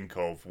can think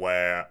of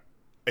where,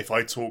 if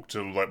I talk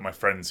to like my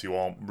friends who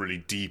aren't really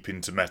deep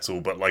into metal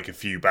but like a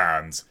few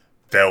bands,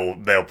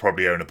 they'll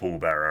probably own a Paul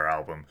Bearer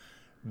album.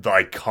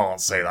 I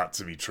can't say that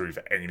to be true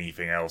for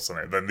anything else on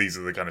it. Then these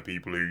are the kind of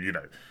people who, you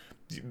know,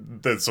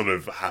 they're sort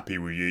of happy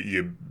with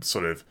you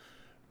sort of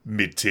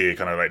mid-tier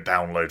kind of like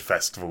download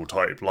festival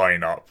type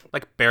lineup,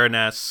 like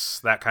Baroness,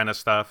 that kind of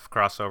stuff,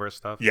 crossover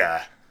stuff.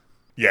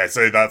 Yeah,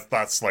 so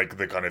that's like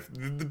the kind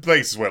of the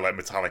places where like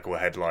Metallica will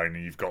headline,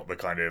 and you've got the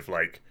kind of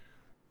like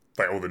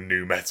like all the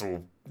new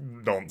metal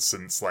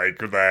nonsense like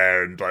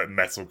there and like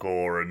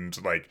metalcore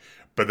and like.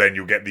 But then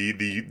you'll get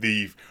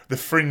the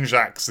fringe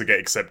acts that get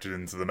accepted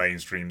into the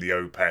mainstream, the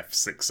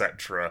Opeths,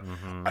 etc.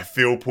 I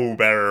feel Paul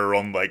Bearer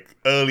on like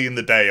early in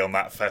the day on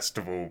that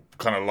festival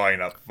kind of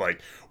lineup,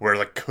 like whereas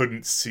I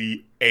couldn't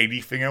see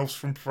anything else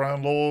from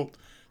Profound Law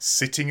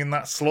sitting in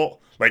that slot.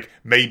 Like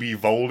maybe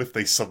Vole, if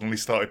they suddenly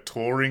started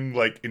touring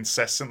like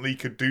incessantly,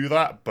 could do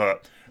that.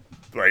 But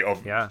like,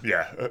 yeah.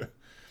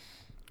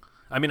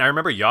 I mean, I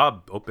remember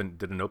Yob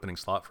did an opening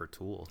slot for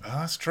Tool.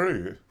 That's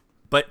true.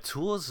 But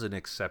Tool is an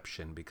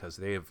exception because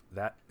they have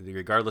that,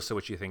 regardless of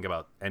what you think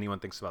about, anyone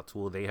thinks about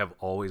Tool, they have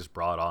always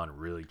brought on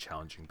really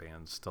challenging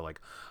bands to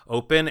like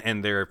open,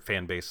 and their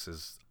fan base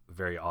is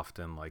very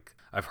often like,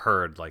 I've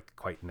heard like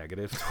quite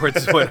negative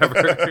towards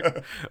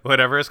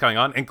whatever is going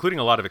on, including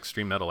a lot of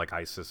extreme metal like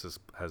ISIS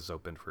has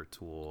opened for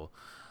Tool.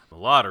 A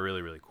lot of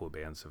really, really cool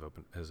bands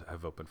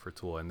have opened for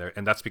Tool,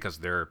 and that's because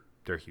they're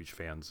huge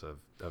fans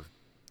of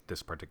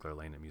this particular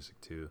lane of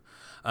music too.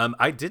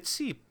 I did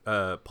see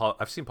Paul.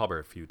 I've seen Paul Bearer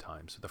a few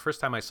times. The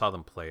first time I saw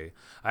them play,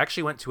 I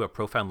actually went to a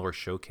Profound Lore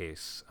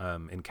showcase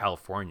in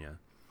California.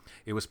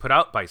 It was put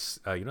out by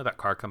you know that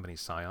car company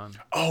Scion.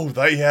 Oh,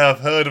 I've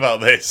heard about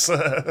this.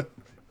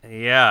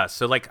 Yeah,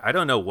 so like I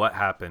don't know what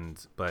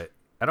happened, but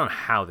I don't know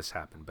how this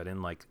happened, but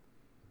in like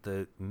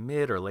the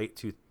mid or late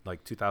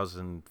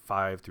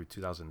 2005 through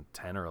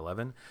 2010 or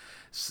 11,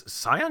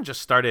 Scion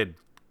just started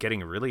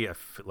getting really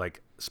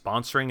like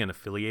sponsoring and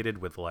affiliated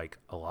with like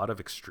a lot of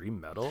extreme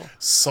metal.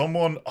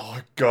 Someone, oh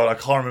god, I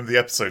can't remember the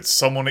episode.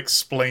 Someone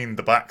explained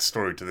the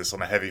backstory to this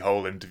on a Heavy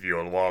Hole interview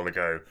a while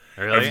ago.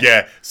 Really?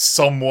 Yeah,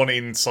 someone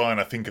in Scion,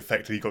 I think,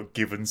 effectively got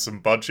given some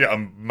budget.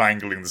 I'm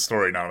mangling the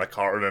story now, and I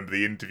can't remember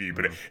the interview,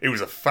 but it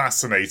was a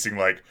fascinating,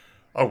 like,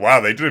 oh wow,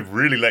 they did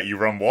really let you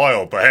run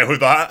wild there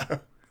with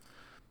that.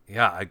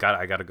 Yeah, I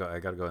gotta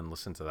go and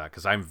listen to that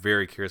because I'm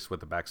very curious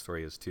what the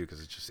backstory is too,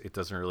 because it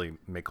doesn't really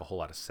make a whole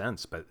lot of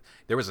sense. But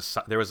there was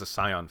a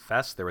Scion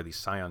Fest, there were these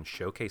Scion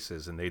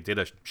showcases, and they did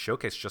a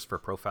showcase just for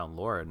Profound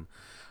Lore, and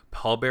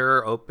Paul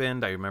Bearer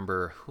opened. I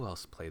remember who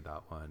else played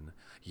that one.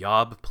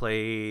 Yob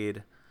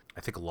played.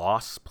 I think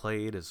Loss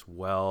played as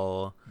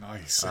well.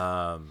 Nice.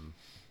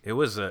 It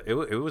was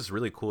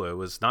really cool. It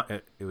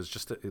was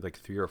just like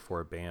 3 or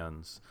 4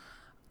 bands.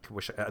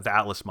 The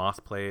Atlas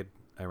Moth played.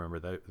 I remember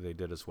that they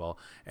did as well.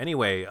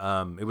 Anyway,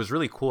 it was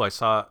really cool. I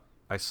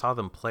saw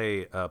them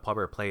play, Paul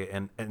Bearer play,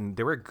 and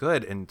they were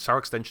good. And Sorrow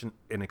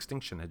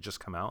Extinction had just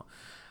come out,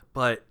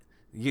 but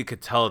you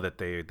could tell that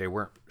they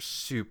weren't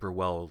super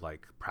well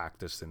like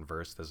practiced and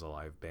versed as a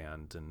live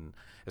band, and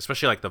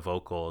especially like the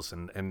vocals.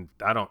 And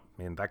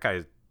that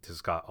guy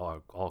has got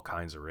all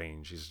kinds of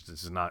range.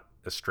 He's not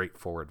a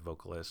straightforward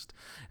vocalist,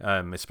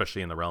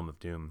 especially in the realm of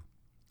doom.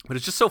 But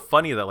it's just so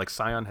funny that like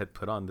Scion had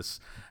put on this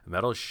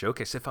metal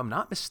showcase. If I'm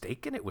not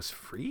mistaken, it was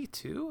free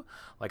too.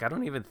 Like I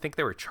don't even think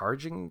they were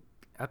charging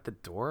at the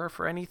door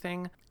for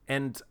anything.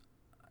 And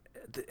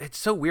it's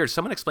so weird.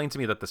 Someone explained to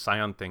me that the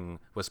Scion thing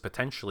was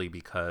potentially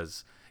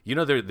because, you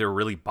know, they're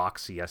really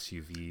boxy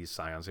SUV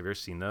Scions. Have you ever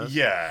seen those?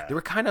 Yeah. They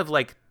were kind of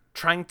like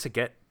trying to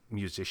get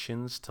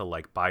musicians to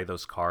like buy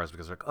those cars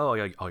because like, oh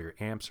yeah, all your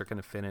amps are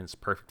gonna fit in, it's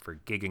perfect for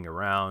gigging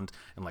around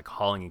and like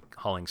hauling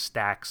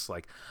stacks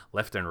like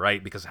left and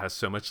right because it has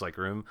so much like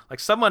room. Like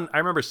I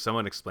remember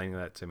someone explaining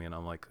that to me, and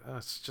I'm like, oh,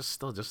 it's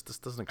just this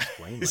doesn't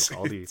explain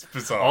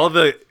like all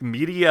the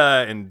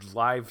media and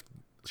live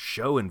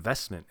show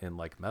investment in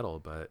like metal.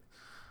 But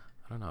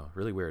I don't know,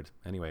 really weird.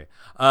 Anyway,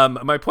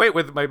 my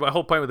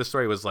whole point with the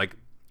story was like,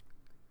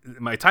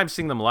 my time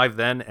seeing them live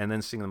then and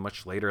then seeing them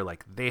much later,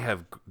 like they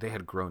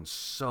had grown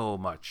so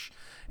much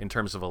in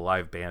terms of a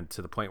live band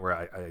to the point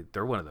where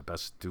they're one of the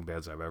best doom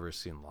bands I've ever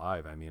seen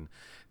live. I mean,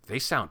 they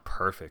sound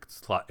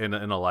perfect in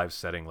a live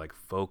setting, like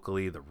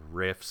vocally, the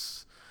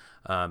riffs,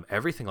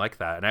 everything like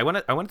that. And I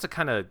wanted to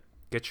kind of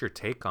get your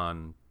take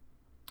on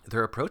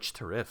their approach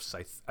to riffs.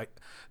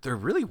 They're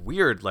really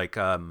weird. Like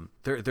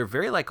they're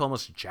very like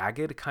almost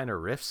jagged kind of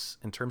riffs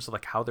in terms of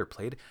like how they're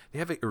played. They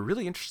have a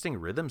really interesting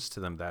rhythms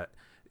to them that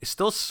it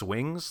still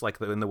swings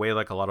like in the way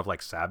like a lot of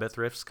like Sabbath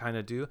riffs kind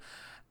of do,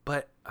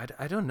 but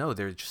I don't know.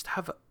 They just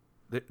have.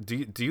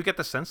 Do you get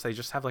the sense they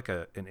just have like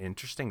an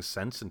interesting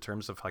sense in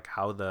terms of like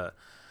how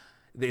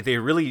they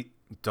really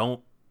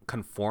don't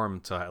conform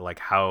to like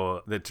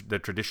how the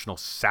traditional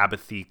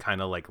Sabbathy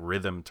kind of like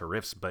rhythm to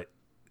riffs, but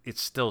it's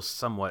still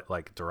somewhat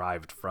like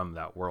derived from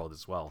that world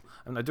as well.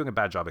 I'm not doing a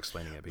bad job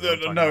explaining it.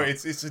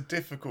 It's a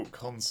difficult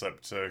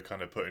concept to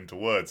kind of put into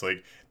words.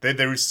 Like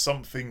there is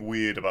something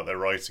weird about their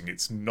writing.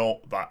 It's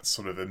not that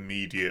sort of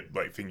immediate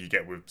like thing you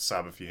get with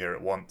Sabbath. You hear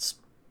it once,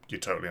 you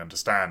totally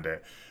understand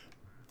it.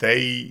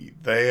 They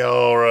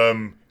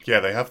are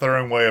they have their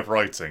own way of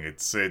writing.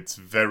 It's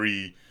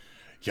very,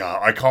 Yeah,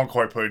 I can't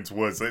quite put it into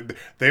words.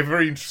 They have a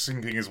very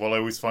interesting thing as well. I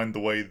always find the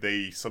way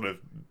they sort of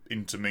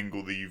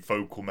intermingle the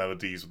vocal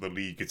melodies with the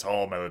lead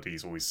guitar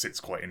melodies always sits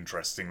quite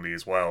interestingly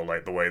as well.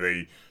 Like the way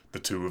the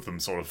two of them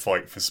sort of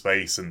fight for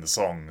space in the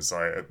songs.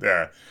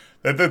 Yeah,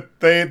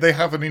 they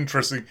have an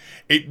interesting.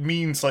 It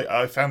means like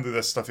I found with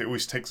their stuff, it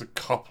always takes a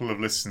couple of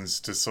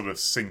listens to sort of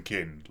sink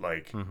in.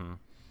 Like,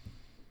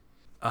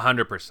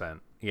 100%.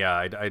 Yeah,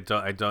 I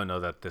don't know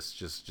that this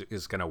just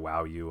is gonna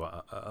wow you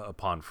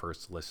upon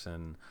first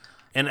listen.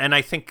 And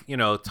I think,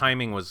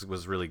 timing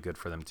was really good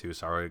for them too.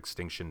 Sorrow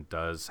Extinction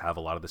does have a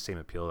lot of the same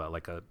appeal that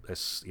like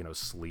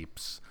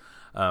Sleep's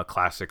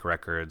classic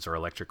records or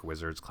Electric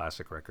Wizard's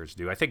classic records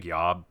do. I think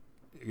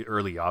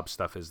early Yob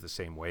stuff is the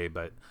same way,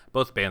 but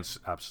both bands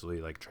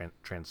absolutely like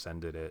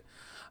transcended it.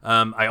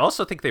 I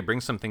also think they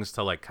bring some things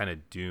to like kind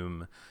of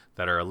Doom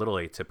that are a little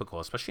atypical,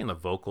 especially in the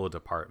vocal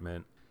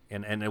department.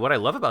 And what I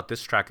love about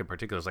this track in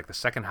particular is like the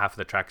second half of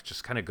the track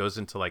just kind of goes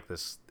into like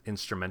this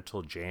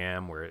instrumental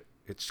jam where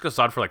it just goes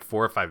on for like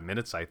 4 or 5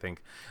 minutes, I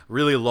think.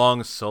 Really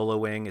long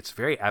soloing. It's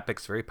very epic.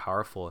 It's very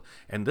powerful.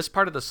 And this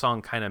part of the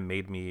song kind of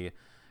made me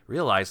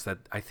realize that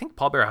I think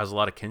Pallbearer has a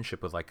lot of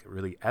kinship with like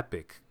really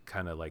epic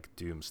kind of like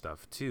Doom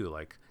stuff too,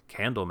 like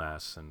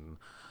Candlemass and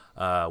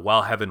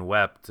While Heaven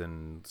Wept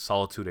and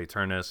Solitude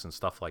Aeternus and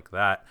stuff like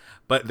that.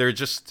 But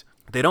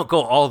they don't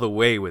go all the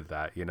way with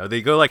that,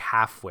 They go like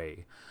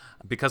halfway.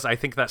 Because I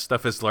think that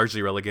stuff is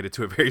largely relegated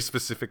to a very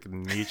specific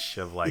niche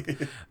of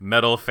like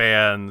metal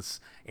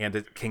fans, and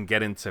it can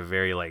get into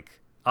very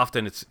like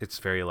often it's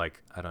very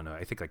like I don't know,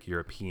 I think like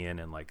European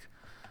and like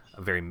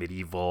very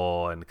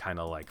medieval and kind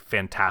of like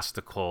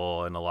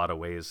fantastical in a lot of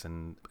ways,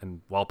 and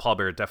while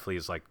Pallbearer definitely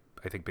is like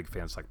I think big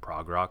fans like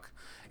prog rock,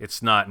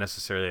 it's not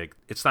necessarily like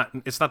it's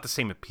not the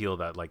same appeal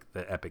that like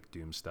the epic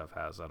Doom stuff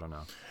has. I don't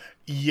know.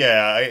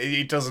 Yeah,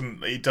 it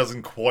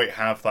doesn't quite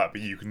have that,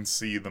 but you can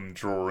see them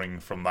drawing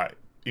from that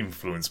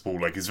influence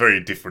pool. Like, it's very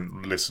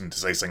different listen to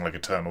say something like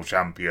Eternal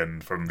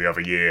Champion from the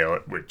other year,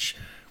 which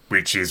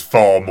is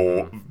far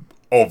more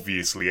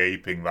obviously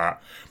aping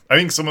that. I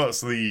think some of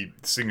that's the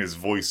singer's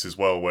voice as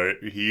well, where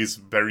he is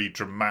very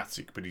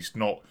dramatic, but he's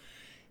not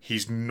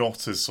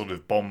as sort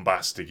of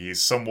bombastic. He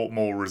is somewhat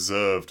more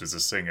reserved as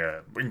a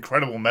singer.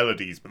 Incredible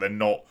melodies, but they're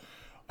not.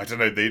 I don't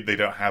know. They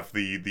don't have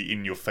the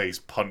in your face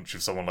punch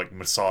of someone like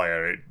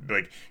Messiah.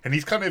 And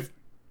he's kind of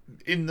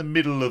in the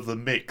middle of the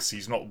mix.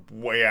 He's not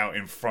way out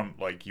in front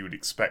like you would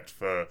expect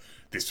for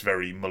this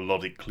very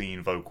melodic,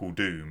 clean vocal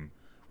Doom,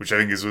 which I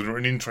think is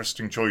an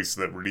interesting choice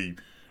that really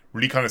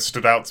kind of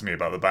stood out to me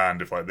about the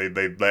band. If like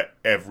they let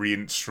every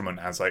instrument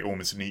has like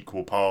almost an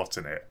equal part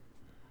in it.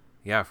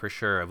 Yeah, for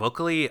sure.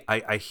 Vocally,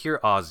 I hear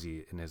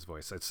Ozzy in his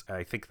voice.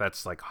 I think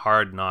that's like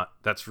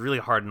that's really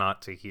hard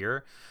not to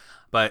hear.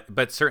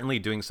 But certainly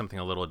doing something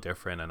a little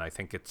different, and I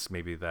think it's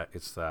maybe that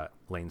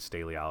Lane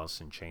Staley, Alice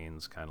in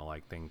Chains kind of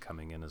like thing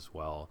coming in as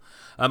well.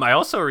 I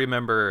also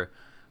remember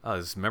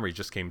this memory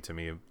just came to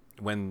me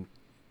when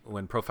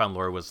Profound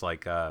Lore was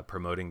like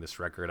promoting this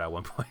record at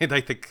one point. I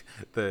think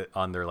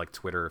on their like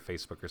Twitter or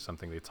Facebook or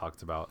something, they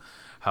talked about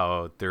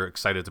how they're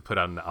excited to put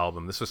out an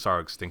album. This was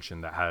Sorrow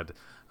Extinction that had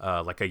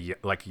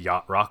like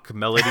yacht rock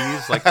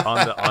melodies, like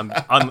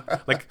on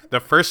like the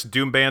first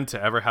Doom band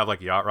to ever have like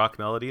yacht rock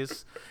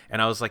melodies.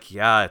 And I was like,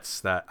 yeah,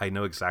 it's that. I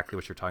know exactly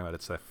what you're talking about.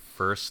 It's the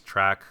first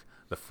track,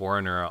 The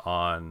Foreigner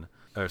on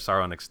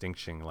Sorrow and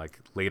Extinction. Like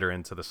later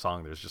into the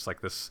song, there's just like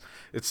this.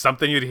 It's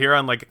something you'd hear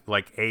on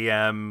like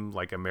AM,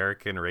 like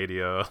American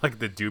radio, like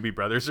the Doobie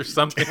Brothers or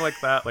something like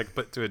that, like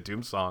put to a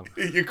Doom song.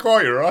 You're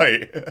quite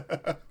right.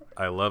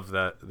 I love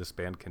that this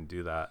band can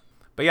do that.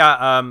 But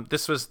yeah,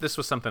 this was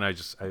something I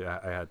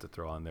had to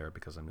throw on there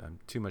because I'm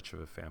too much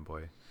of a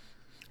fanboy.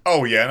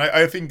 Oh yeah, and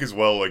I think as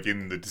well, like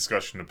in the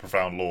discussion of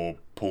Profound Lore,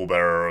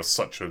 Pallbearer are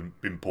such an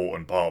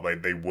important part.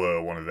 They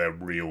were one of their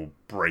real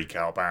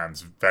breakout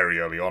bands very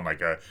early on.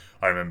 Like I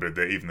remember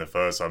that even the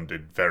first album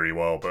did very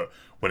well, but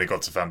when it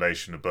got to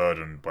Foundation of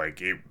Burden,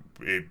 like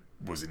it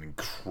was an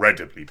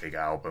incredibly big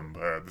album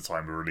at the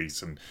time of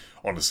release. And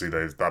honestly,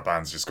 that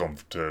band's just gone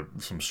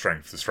from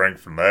strength to strength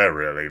from there.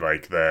 Really,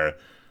 like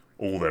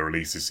all their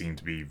releases seem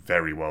to be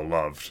very well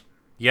loved.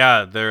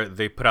 Yeah,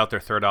 they put out their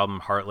third album,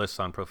 Heartless,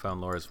 on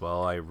Profound Lore as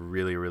well. I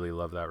really, really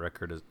love that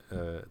record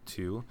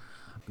too.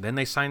 Then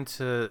they signed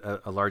to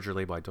a larger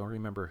label. I don't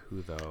remember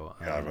who though.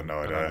 Yeah, I have no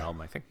idea.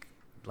 Album. I think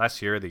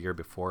last year, or the year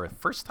before.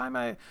 First time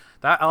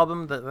that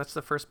album, that's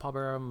the first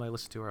Pallbearer album I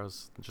listened to where I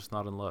was just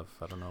not in love.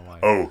 I don't know why.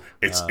 Oh,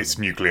 it's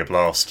Nuclear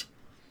Blast.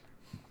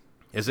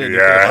 Is it?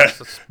 Yeah,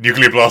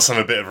 Nuclear Blast have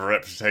a bit of a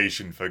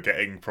reputation for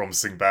getting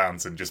promising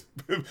bands and just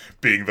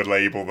being the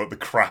label that the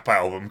crap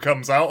album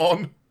comes out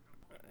on.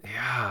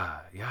 Yeah.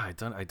 I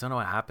don't know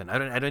what happened. I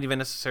don't even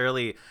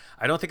necessarily.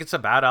 I don't think it's a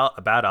bad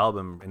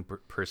album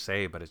per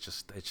se, but it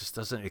just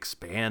doesn't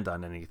expand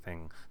on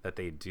anything that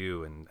they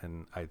do,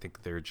 and I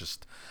think they're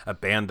just a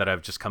band that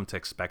I've just come to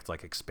expect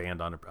like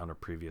expand on a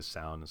previous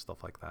sound and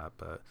stuff like that.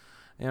 But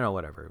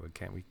whatever. We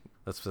can't.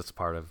 That's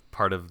part of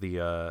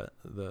the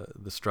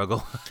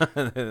struggle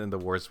and the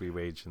wars we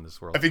wage in this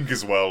world. I think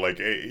as well, like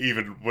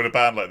even with a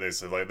band like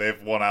this, like they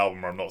have one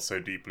album I'm not so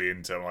deeply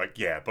into. I'm like,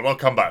 yeah, but I'll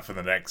come back for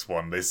the next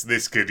one.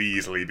 This could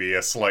easily be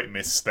a slight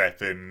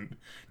misstep in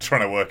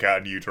trying to work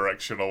out a new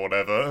direction or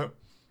whatever.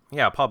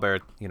 Yeah, Paul Bear,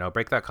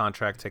 break that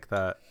contract, take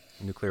that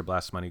Nuclear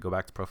Blast money, go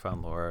back to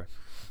Profound Lore.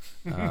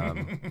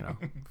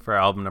 For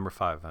album number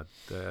 5, I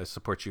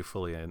support you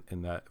fully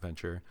in that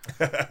venture.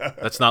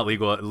 That's not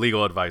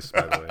legal advice,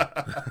 by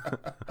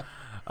the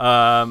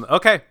way.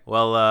 Okay,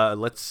 well,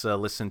 let's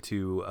listen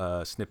to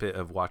a snippet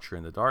of Watcher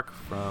in the Dark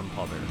from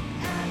Paul Bear.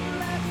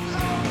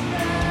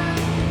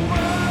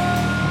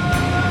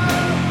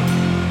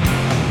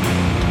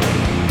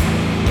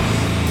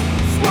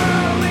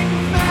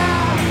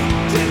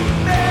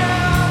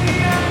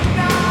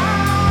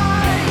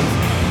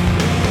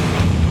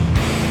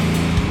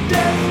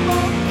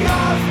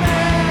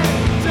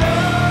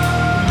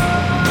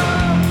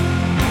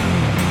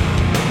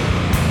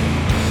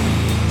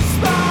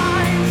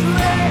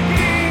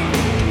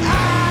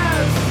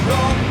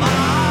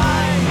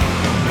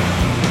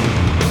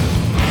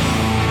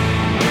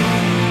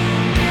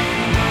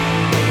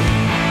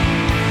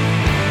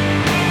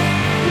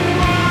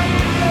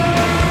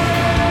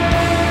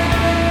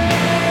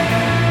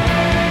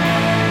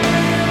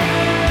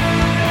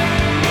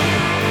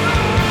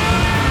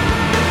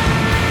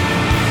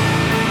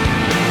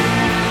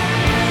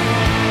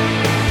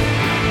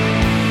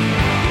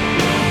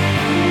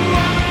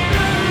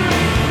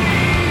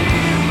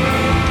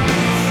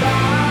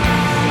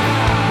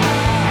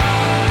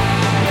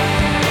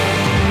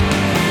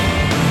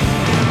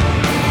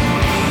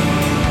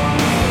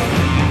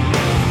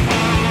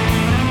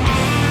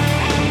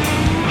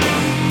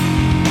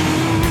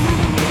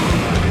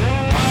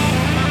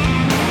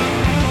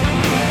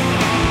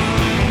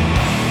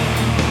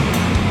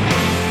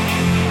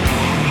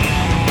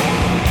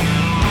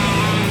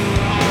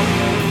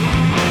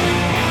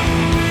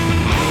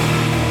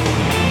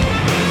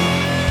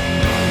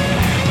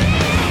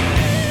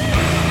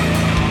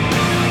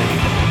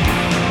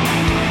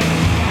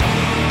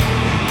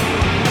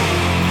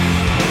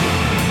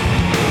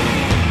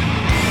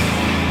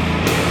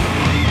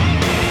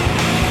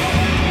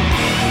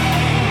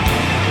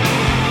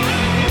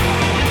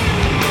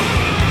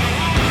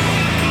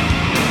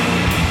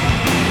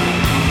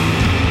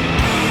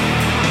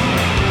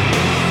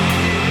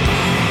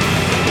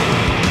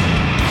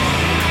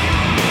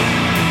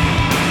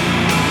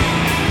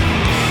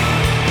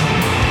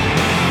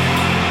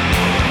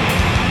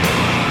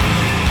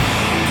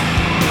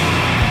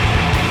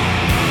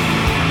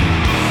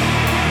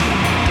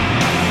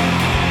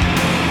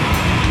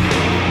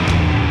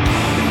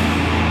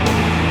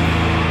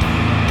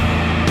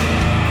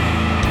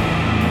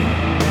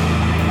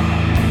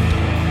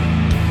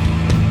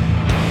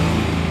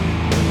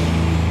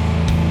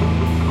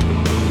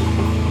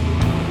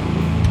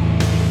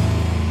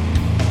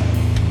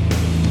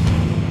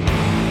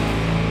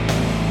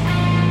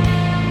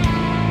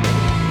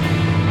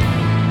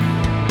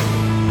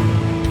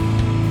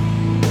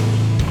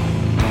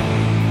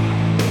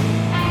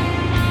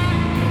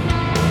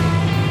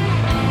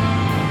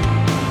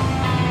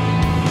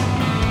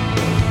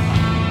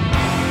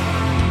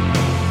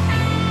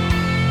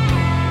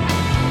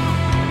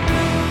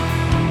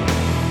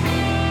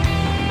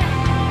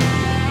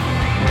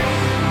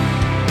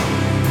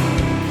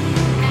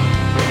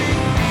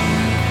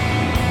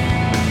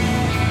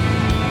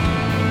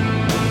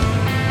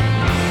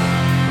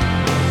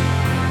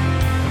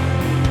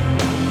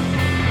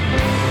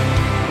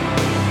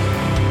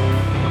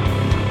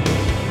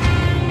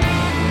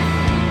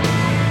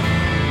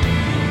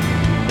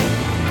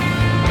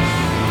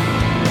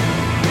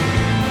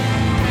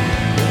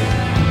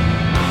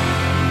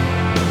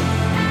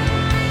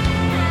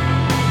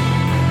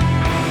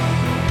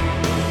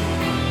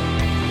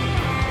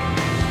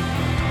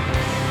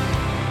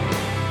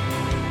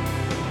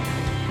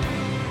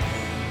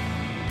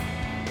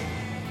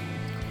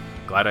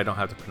 Glad I don't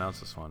have to pronounce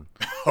this one.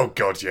 Oh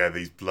god, yeah,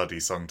 these bloody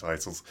song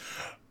titles.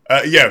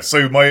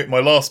 So my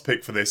last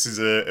pick for this is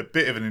a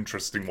bit of an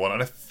interesting one,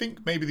 and I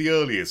think maybe the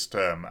earliest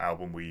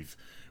album we've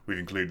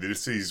included.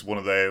 This is one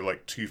of their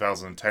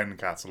 2010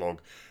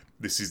 catalogue.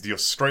 This is the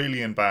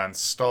Australian band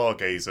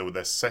Stargazer with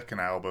their second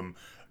album,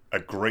 A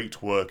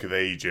Great Work of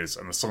Ages,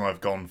 and the song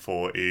I've gone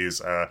for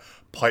is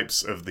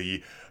Pipes of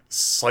the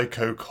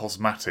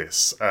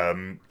Psychocosmatis.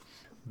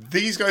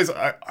 These guys,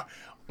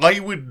 I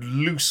would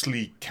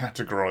loosely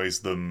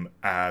categorise them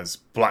as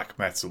black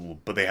metal,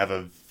 but they have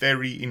a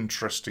very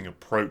interesting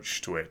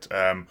approach to it.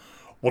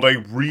 What I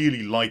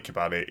really like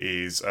about it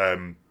is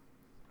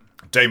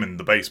Damon,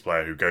 the bass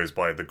player, who goes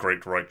by the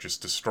Great Righteous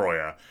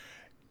Destroyer,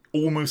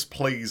 almost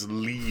plays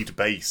lead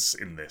bass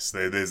in this.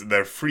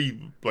 They're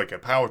free, like a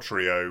power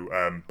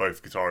trio.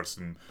 Both guitarist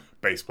and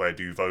bass player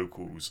do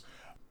vocals,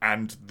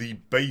 and the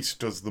bass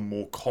does the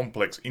more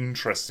complex,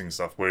 interesting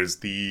stuff, whereas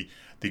the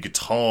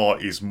guitar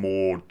is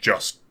more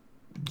just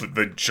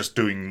they're just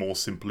doing more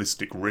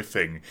simplistic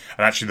riffing, and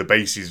actually the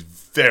bass is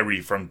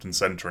very front and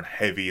center and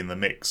heavy in the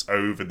mix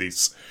over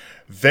this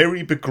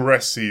very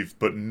progressive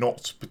but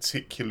not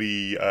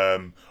particularly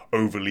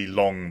overly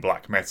long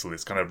black metal.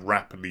 It's kind of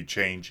rapidly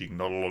changing,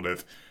 not a lot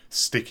of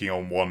sticking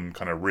on one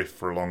kind of riff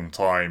for a long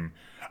time.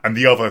 And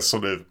the other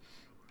sort of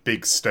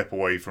big step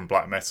away from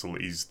black metal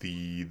is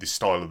the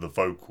style of the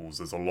vocals.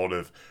 There's a lot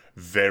of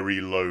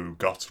very low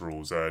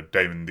gutturals.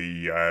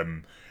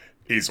 Damon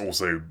is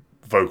also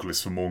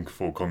vocalist for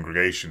Mournful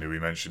Congregation, who we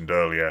mentioned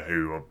earlier,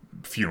 who are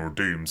Funeral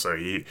Doom. So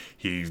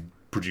he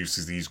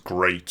produces these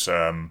great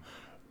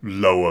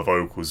lower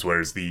vocals,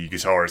 whereas the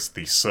guitarist,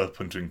 the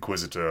Serpent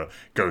Inquisitor,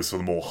 goes for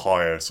the more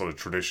higher sort of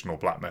traditional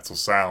black metal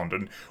sound.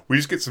 And we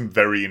just get some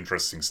very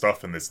interesting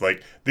stuff in this.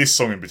 Like, this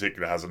song in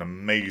particular has an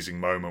amazing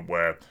moment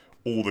where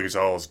all the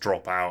guitars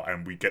drop out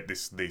and we get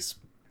this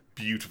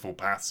beautiful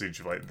passage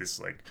of like this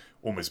like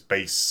almost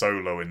bass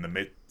solo in the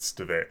midst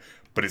of it,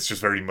 but it's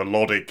just very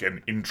melodic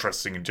and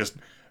interesting and just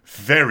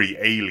very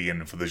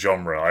alien for the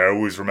genre. I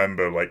always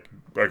remember like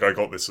I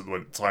got this at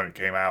the time it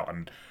came out,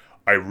 and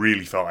I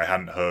really felt I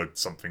hadn't heard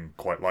something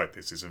quite like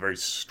this. It's a very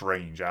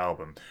strange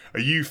album. Are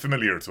you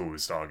familiar at all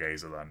with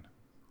Stargazer then?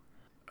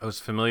 I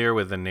was familiar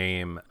with the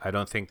name. I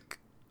don't think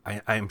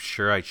I'm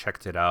sure I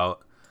checked it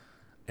out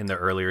in the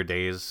earlier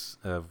days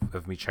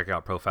of me checking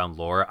out Profound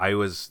Lore. I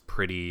was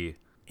pretty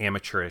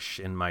amateurish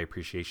in my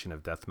appreciation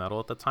of death metal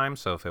at the time,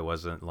 so if it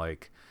wasn't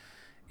like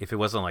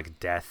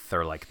Death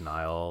or like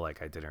Nile,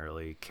 like I didn't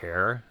really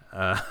care,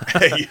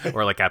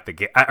 or like at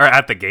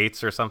the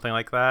Gates or something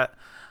like that.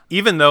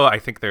 Even though I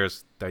think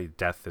there's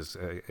Death is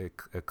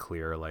a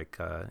clear like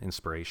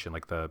inspiration,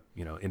 like the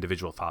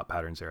individual thought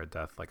patterns there at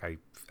Death. Like I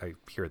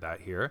hear that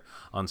here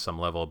on some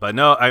level, but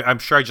no, I'm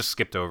sure I just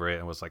skipped over it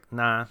and was like,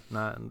 nah,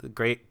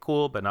 great,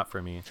 cool, but not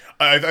for me.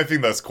 I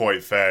think that's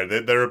quite fair.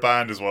 They're a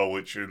band as well,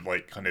 which are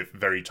like kind of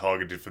very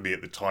targeted for me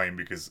at the time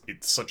because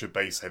it's such a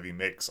bass heavy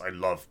mix. I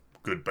love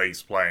good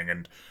bass playing,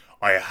 and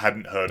I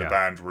hadn't heard a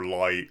band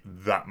rely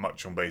that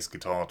much on bass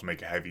guitar to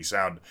make a heavy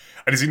sound.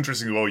 And it's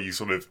interesting as well, you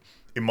sort of,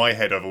 in my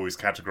head, I've always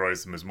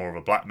categorized them as more of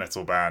a black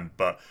metal band,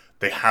 but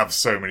they have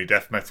so many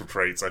death metal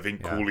traits. I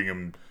think calling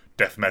them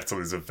death metal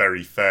is a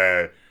very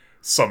fair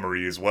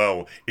summary as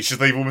well. It's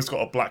just they've almost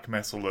got a black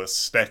metal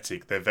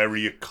aesthetic. They're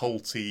very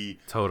occulty.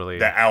 Totally.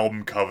 Their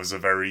album covers are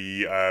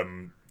very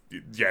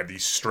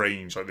these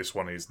strange, like this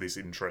one is this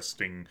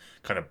interesting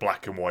kind of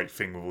black and white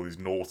thing with all these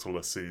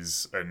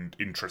nautiluses and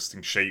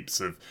interesting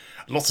shapes of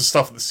lots of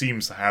stuff that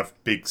seems to have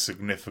big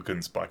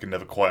significance, but I can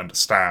never quite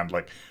understand.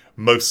 Like,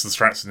 most of the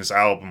tracks in this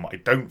album, I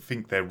don't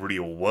think they're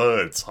real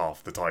words,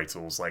 half the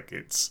titles. Like,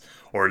 it's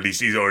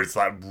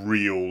that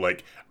real,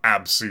 like,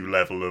 Absu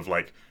level of,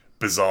 like,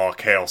 bizarre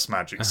chaos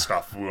magic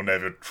stuff we'll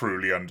never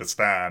truly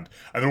understand.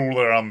 And all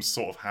their albums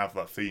sort of have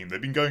that theme. They've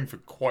been going for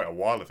quite a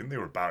while. I think they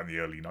were about in the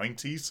early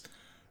 90s.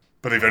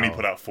 But they've only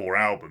put out 4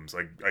 albums,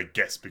 I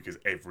guess, because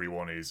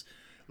everyone is...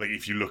 Like,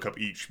 if you look up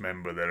each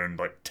member, they're in,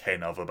 like,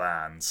 10 other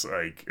bands,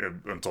 like,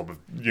 on top of,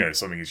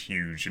 something as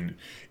huge and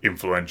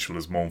influential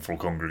as Mournful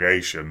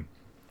Congregation.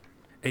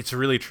 It's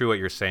really true what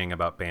you're saying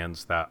about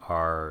bands that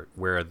are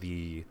where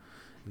the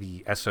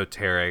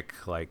esoteric,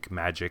 like,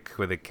 magic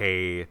with a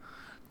K,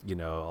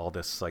 all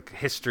this, like,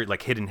 history,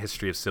 like, hidden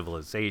history of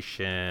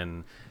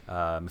civilization,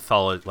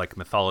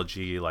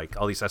 mythology, like,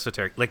 all these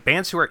esoteric... Like,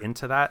 bands who are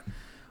into that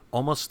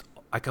almost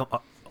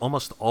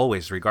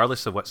always,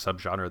 regardless of what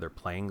subgenre they're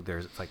playing,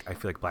 there's like I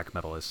feel like black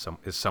metal is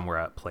somewhere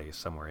at play,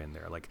 somewhere in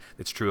there. Like,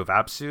 it's true of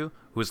Absu,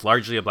 who is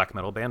largely a black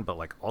metal band, but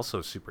like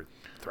also super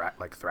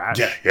thrash.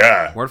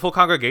 Yeah. Mournful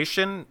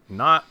Congregation,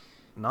 not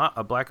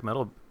a black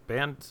metal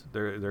band.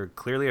 They're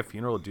clearly a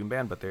funeral doom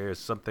band, but there is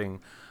something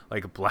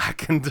like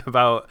blackened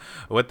about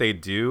what they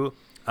do.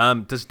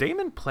 Does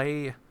Damon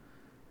play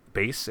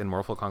bass in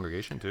Mournful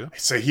Congregation too?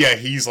 So yeah,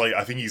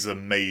 I think he's a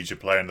major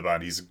player in the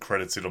band. He's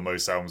credited on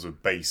most albums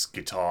with bass,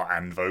 guitar,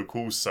 and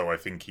vocals. So I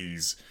think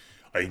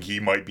he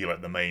might be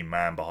like the main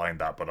man behind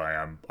that. But I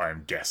am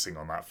guessing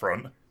on that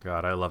front.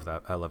 God, I love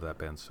that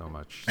band so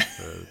much.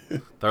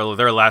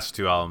 Their last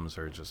 2 albums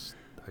are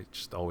I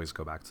just always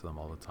go back to them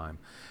all the time.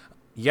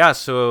 Yeah,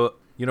 so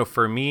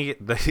for me,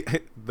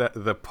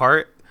 the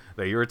part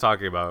that you were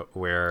talking about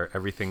where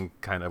everything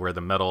kind of where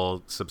the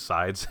metal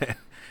subsides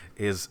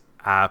is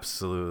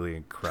absolutely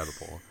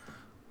incredible.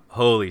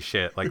 Holy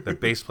shit, like the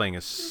bass playing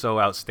is so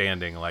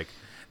outstanding. Like,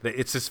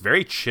 it's this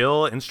very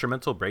chill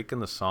instrumental break in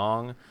the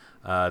song.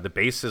 The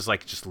bass is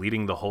like just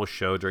leading the whole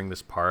show during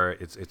this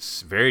part.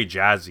 It's very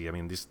jazzy. I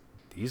mean,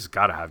 he's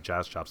got to have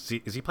jazz chops.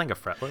 Is he playing a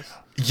fretless?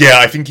 Yeah,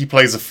 I think he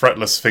plays a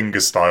fretless finger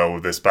style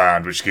with this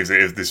band, which gives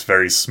it this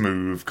very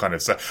smooth kind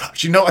of sound.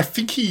 Actually, no, I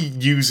think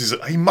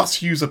he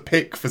must use a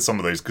pick for some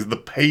of those because the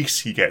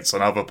pace he gets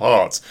on other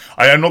parts.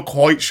 I'm not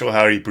quite sure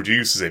how he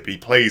produces it, but he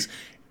plays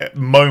at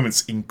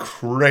moments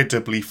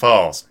incredibly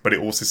fast, but it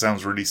also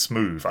sounds really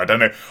smooth. I don't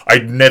know.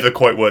 I'd never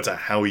quite worked out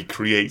how he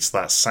creates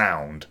that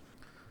sound.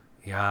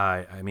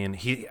 Yeah, I mean,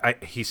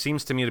 he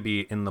seems to me to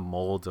be in the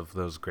mold of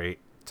those great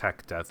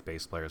tech death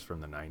bass players from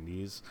the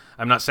 90s.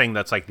 I'm not saying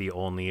that's like the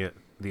only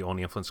the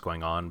only influence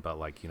going on, but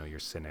like, your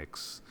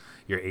cynics,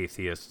 your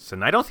atheists,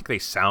 and I don't think they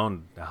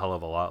sound a hell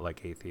of a lot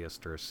like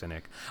atheist or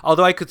cynic.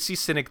 Although I could see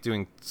cynic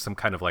doing some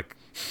kind of like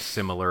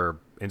similar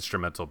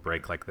instrumental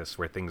break like this,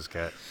 where things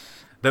get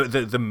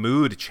the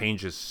mood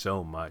changes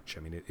so much.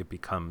 I mean, it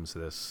becomes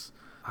this.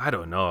 I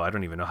don't know. I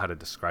don't even know how to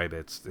describe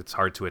it. It's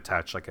hard to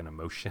attach like an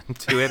emotion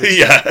to it.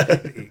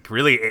 It's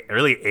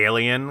really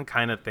alien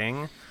kind of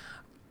thing.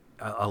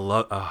 I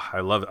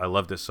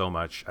loved it so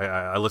much.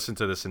 I listened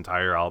to this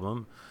entire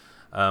album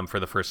for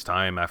the first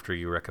time after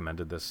you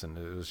recommended this, and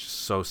it was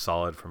just so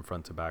solid from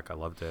front to back. I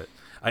loved it.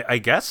 I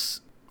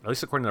guess, at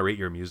least according to Rate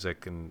Your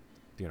Music, and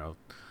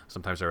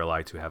sometimes I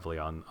rely too heavily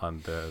on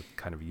the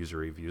kind of user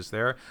reviews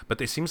there,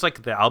 but it seems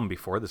like the album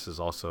before this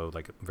is also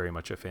like very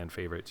much a fan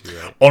favorite too,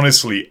 right?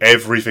 Honestly,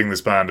 everything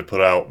this band have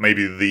put out,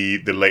 maybe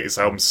the latest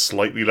album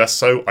slightly less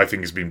so, I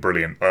think has been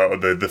brilliant.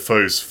 The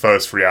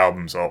first three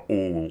albums are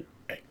all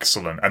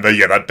excellent, and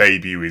that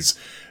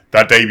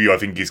debut I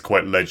think is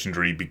quite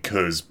legendary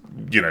because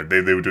they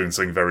were doing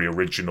something very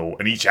original,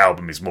 and each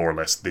album is more or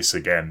less this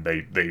again.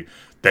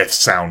 Their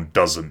sound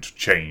doesn't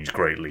change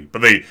greatly,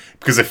 but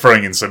because they're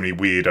throwing in so many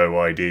weirdo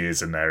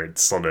ideas in there,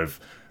 it's sort of,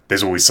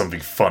 there's always something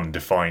fun to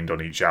find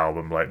on each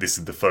album. Like, this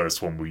is the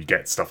first one where you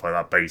get stuff like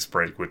that bass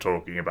break we're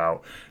talking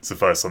about. It's the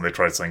first time they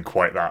tried something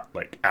quite that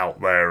like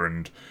out there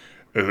and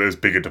as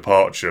big a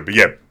departure. But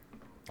yeah,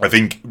 I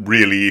think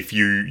really if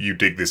you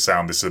dig this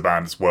sound, this is a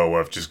band that's well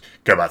worth just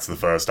go back to the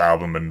first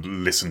album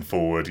and listen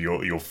forward.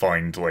 You'll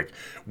find like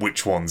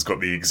which one's got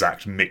the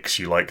exact mix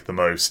you like the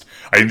most.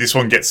 I think this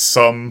one gets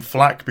some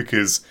flack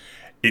because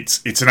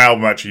it's an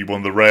album, actually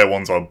one of the rare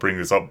ones I'll bring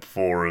this up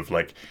for, of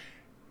like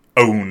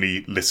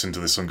only listen to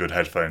this on good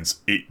headphones.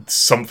 It's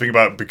something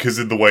about, because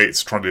of the way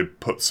it's trying to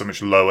put so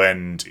much low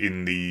end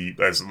in the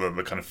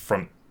kind of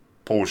front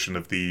portion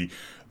of the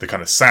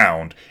kind of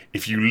sound.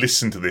 If you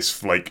listen to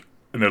this like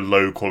in a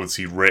low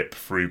quality rip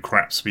through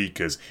crap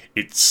speakers,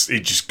 it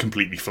just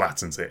completely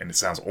flattens it and it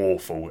sounds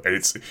awful. And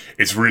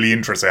it's really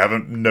interesting. I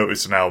haven't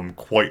noticed an album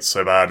quite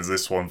so bad as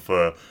this one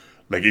for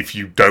like, if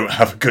you don't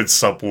have a good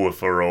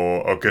subwoofer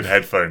or good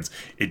headphones,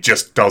 it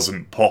just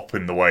doesn't pop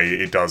in the way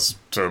it does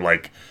to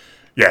like,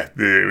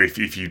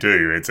 if you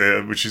do, it's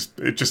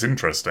just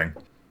interesting.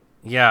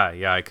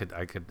 Yeah, I could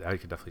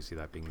definitely see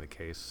that being the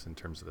case in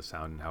terms of the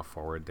sound and how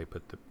forward they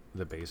put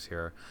the bass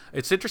here.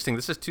 It's interesting.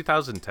 This is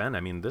 2010. I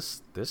mean,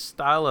 this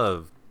style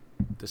of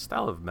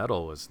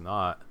metal was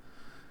not.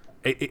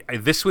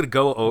 This would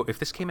go if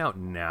this came out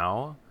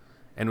now,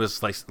 and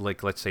was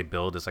like let's say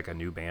billed as like a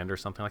new band or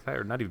something like that,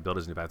 or not even billed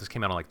as a new band. If this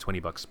came out on like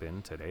 $20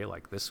 spin today,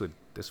 like this would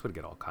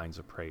get all kinds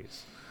of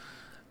praise.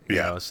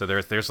 So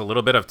there's a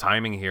little bit of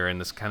timing here, and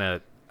this kind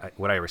of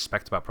what I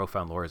respect about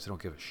Profound Lore is they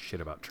don't give a shit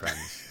about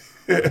trends.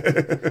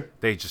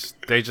 they just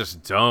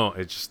don't.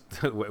 It just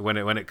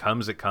when it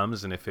comes,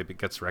 and if it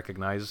gets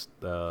recognized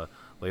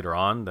later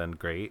on, then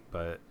great.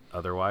 But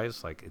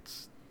otherwise, like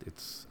it's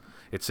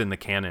in the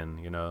canon,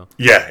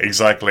 Yeah,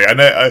 exactly. And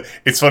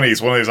it's funny.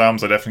 It's one of those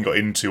albums I definitely got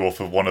into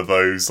off of one of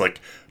those like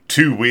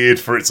too weird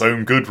for its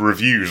own good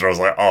reviews. Where I was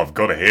like, oh, I've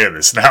got to hear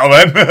this now.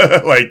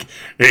 Then like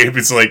it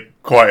was like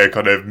quite a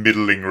kind of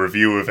middling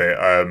review of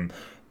it.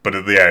 But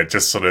it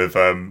just sort of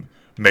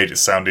made it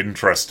sound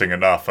interesting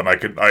enough, and I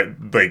think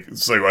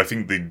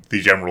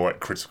the general like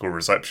critical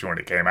reception when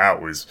it came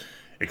out was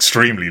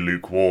extremely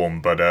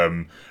lukewarm. But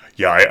they're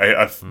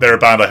a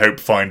band I hope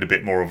find a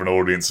bit more of an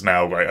audience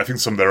now. I think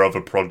some of their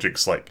other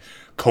projects like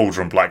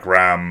Cauldron Black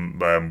Ram,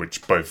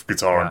 which both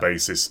guitar and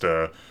bassist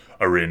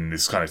are in,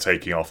 is kind of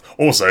taking off.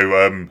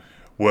 Also,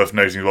 worth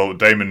noting as well that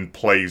Damon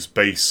plays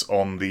bass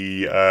on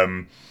the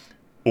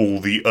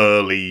all the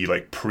early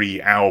like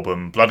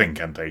pre-album Blood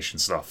Incantation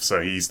stuff.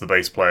 So he's the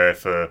bass player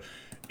for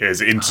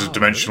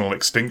Interdimensional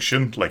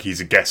Extinction. Like, he's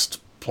a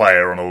guest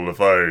player on all of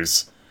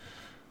those.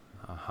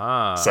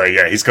 So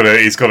yeah, he's got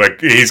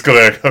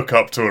to hook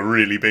up to a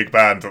really big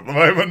band at the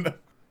moment.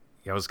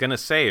 Yeah, I was gonna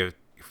say,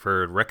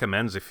 for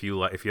recommends, if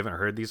you haven't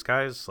heard these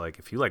guys, like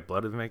if you like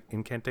Blood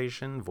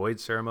Incantation,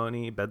 Void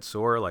Ceremony, Bed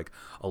Sore, like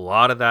a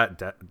lot of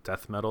that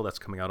death metal that's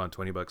coming out on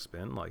 $20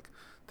 spin, like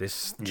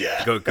this,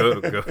 go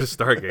to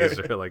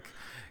Stargazer. Like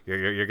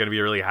you're gonna be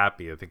really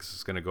happy. I think this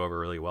is gonna go over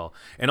really well.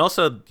 And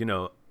also,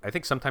 I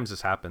think sometimes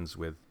this happens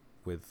with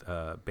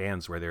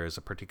bands where there is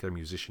a particular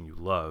musician you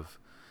love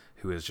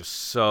who is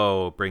just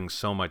brings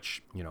so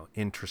much,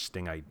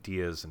 interesting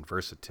ideas and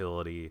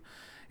versatility,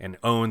 and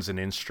owns an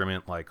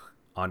instrument like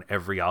on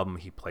every album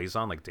he plays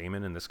on, like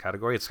Damon in this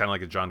category. It's kind of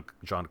like a John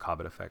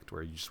Cobbett effect,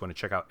 where you just want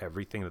to check out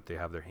everything that they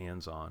have their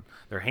hands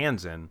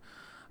in,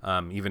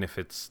 even if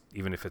it's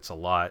a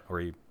lot,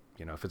 or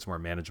if it's more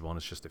manageable and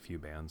it's just a few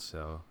bands.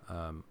 So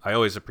I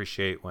always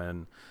appreciate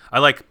when I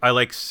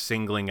like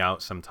singling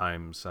out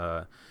sometimes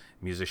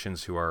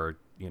musicians who are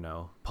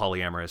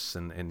polyamorous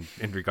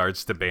in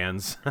regards to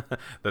bands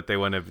that they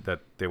want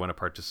to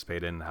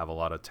participate in and have a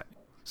lot of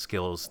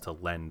skills to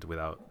lend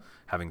without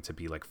having to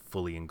be like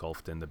fully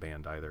engulfed in the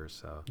band either.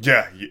 So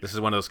Yeah, this is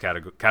one of those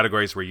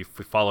categories where you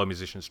follow a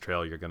musician's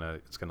trail,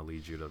 it's gonna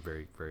lead you to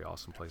very, very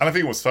awesome places. and I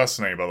think what's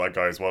fascinating about that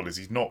guy as well is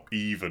he's not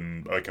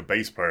even like a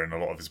bass player in a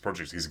lot of his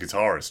projects. He's a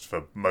guitarist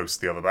for most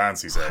of the other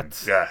bands he's in.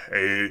 Yeah,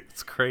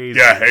 it's crazy.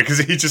 Yeah, because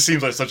he just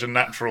seems like such a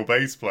natural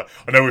bass player.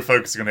 I know we're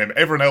focusing on him.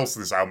 Everyone else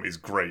in this album is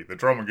great. The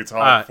drum and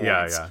guitar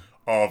performance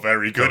are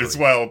very good as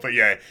well. But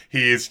yeah,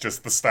 he is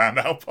just the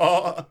standout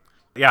part.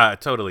 Yeah,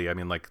 totally. I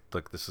mean, like,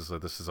 look, this is a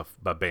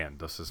band.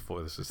 This is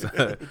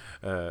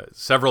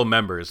several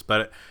members,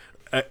 but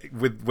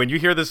when you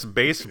hear this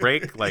bass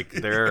break, like,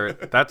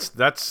 that's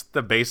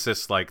the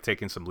bassist like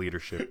taking some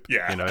leadership.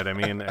 Yeah, you know what I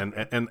mean,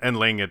 and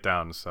laying it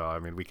down. So I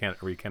mean, we can't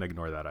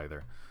ignore that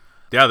either.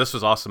 Yeah, this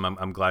was awesome.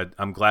 I'm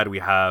glad we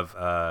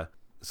have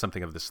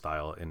something of this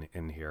style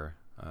in here,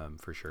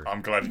 for sure.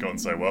 I'm glad you've gotten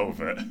so well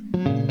with it.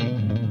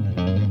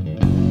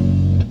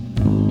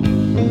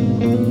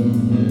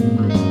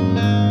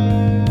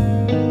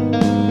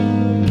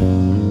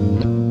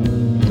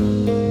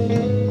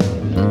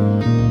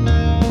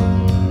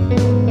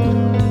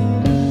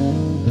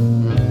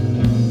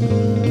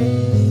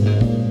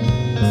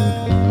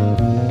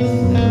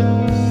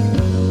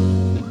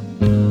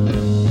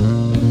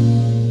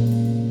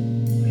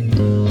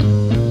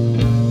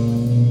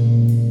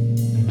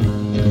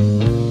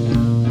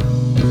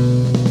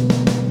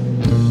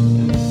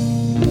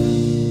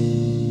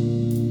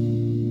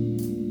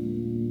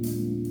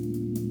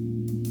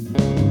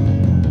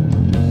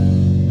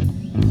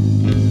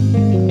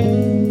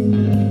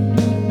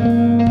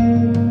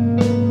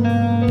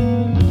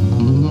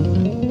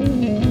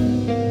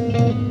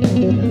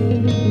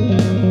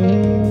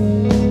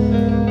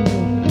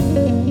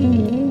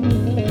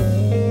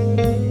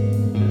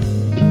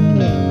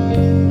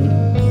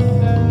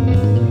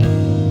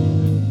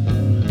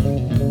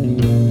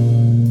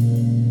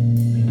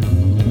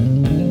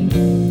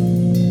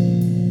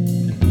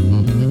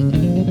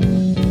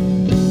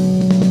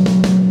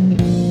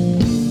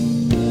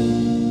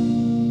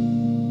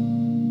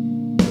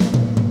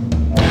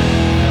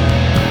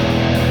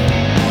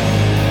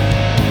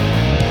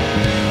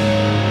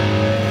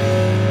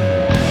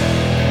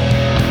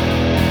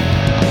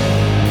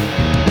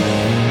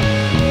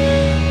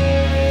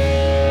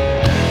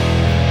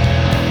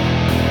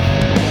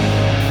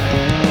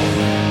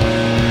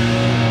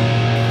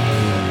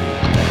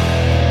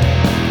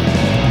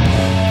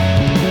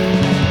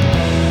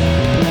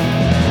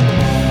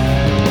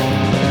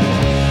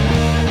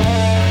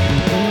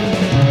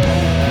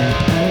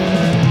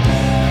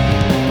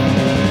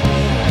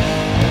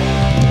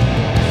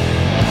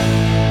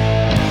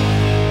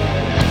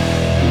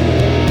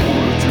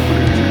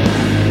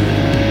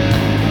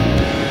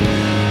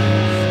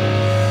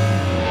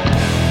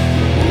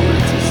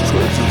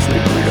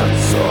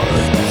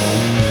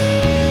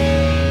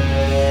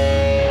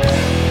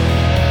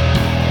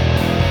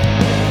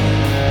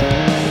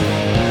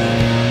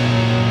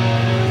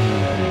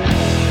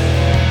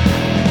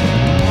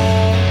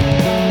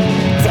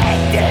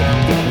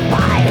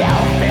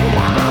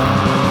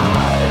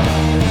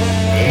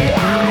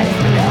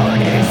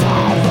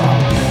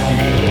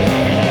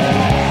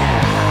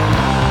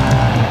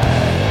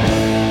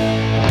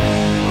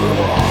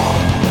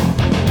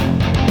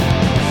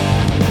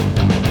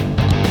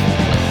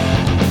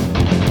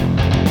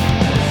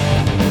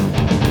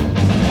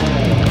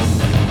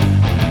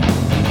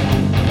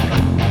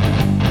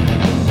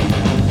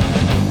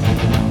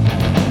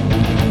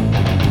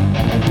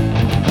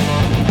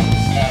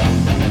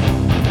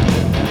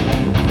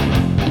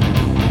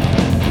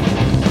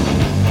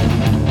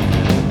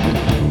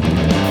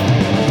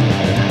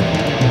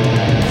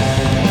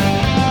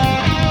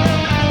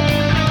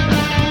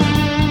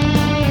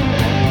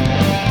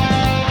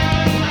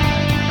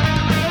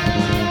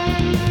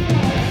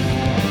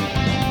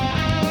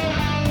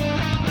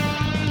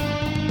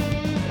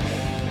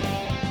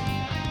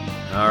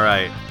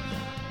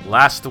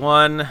 Last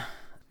one,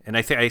 and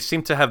I think I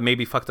seem to have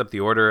maybe fucked up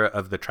the order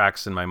of the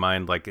tracks in my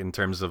mind, like in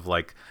terms of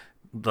like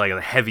the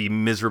heavy,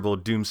 miserable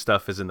doom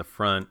stuff is in the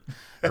front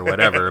or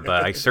whatever.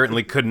 But I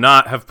certainly could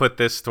not have put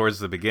this towards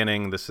the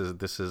beginning. This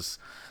is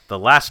the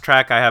last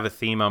track. I have a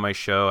theme on my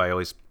show. I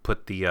always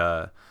put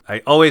I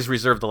always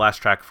reserve the last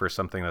track for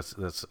something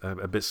that's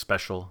a bit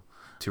special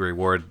to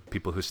reward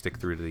people who stick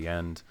through to the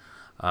end.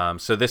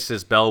 So this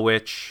is Bell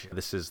Witch.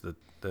 This is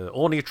the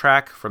only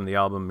track from the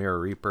album Mirror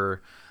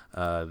Reaper.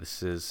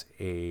 This is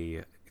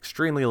a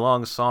extremely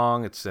long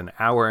song. It's an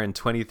hour and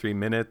 23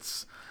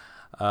 minutes.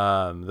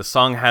 The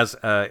song has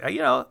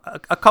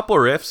a couple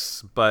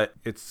riffs, but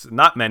it's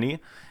not many.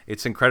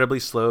 It's incredibly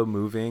slow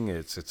moving.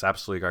 It's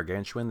absolutely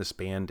gargantuan. This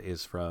band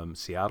is from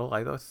Seattle.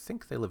 I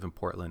think they live in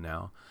Portland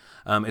now.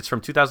 It's from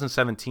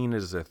 2017. It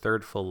is their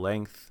third full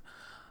length.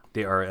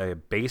 They are a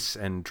bass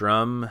and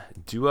drum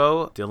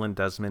duo. Dylan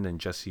Desmond and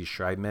Jesse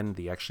Schreibman.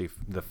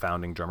 The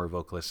founding drummer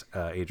vocalist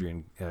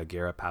Adrian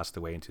Guerra passed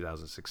away in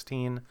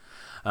 2016.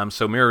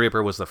 So Mirror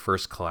Reaper was the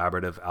first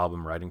collaborative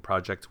album writing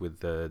project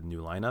with the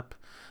new lineup.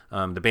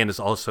 The band is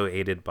also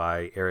aided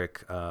by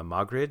Eric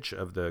Mogridge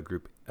of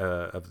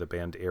the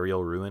band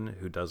Aerial Ruin,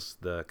 who does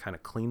the kind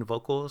of clean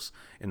vocals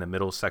in the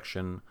middle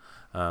section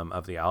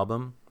of the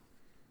album.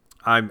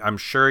 I'm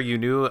sure you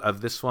knew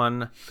of this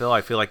one, Phil. I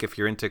feel like if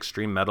you're into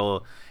extreme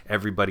metal,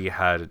 everybody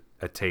had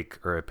a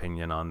take or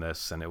opinion on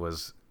this, and it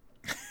was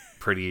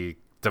pretty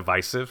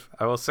divisive,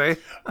 I will say.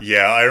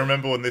 Yeah, I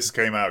remember when this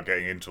came out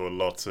getting into a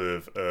lot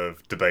of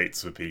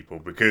debates with people,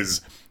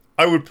 because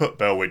I would put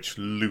Bell Witch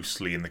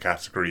loosely in the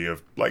category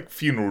of like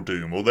Funeral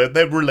Doom, or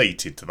they're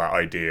related to that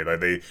idea.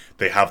 Like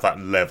they have that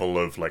level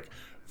of like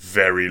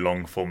very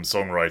long form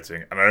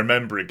songwriting, and I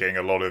remember it getting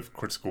a lot of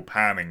critical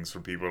pannings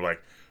from people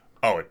like,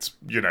 oh,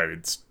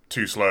 it's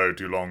too slow,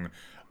 too long.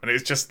 And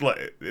it's just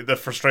like the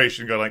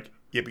frustration going like,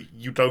 yeah, but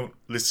you don't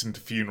listen to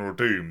Funeral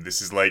Doom.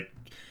 This is like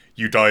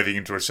you diving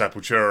into a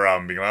Sepultura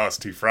album being like, oh, it's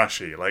too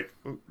thrashy. Like,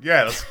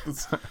 yeah,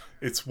 that's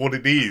it's what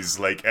it is.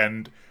 Like,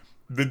 and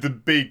the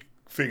big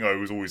thing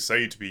I always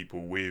say to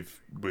people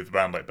with a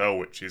band like Bell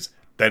Witch is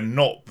they're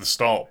not the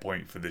start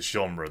point for this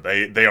genre.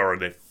 They are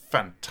a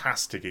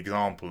fantastic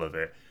example of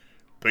it.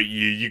 But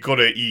you got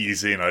to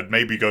ease in. I'd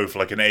maybe go for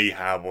like an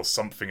Ahab or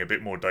something a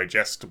bit more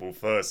digestible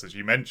first. As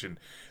you mentioned,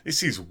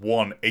 this is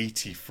one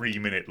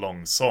 83-minute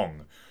long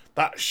song.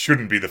 That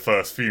shouldn't be the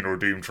first Funeral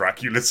Doom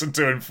track you listen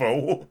to in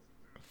full.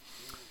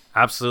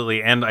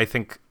 Absolutely. And I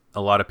think a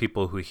lot of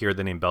people who hear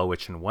the name Bell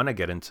Witch and want to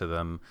get into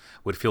them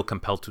would feel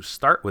compelled to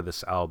start with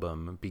this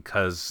album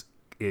because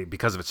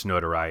of its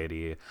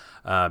notoriety,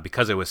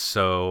 because it was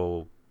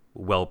so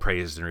well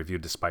praised and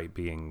reviewed despite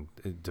being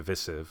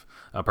divisive,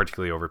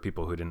 particularly over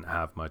people who didn't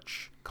have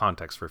much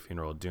context for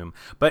Funeral Doom.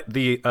 But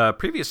the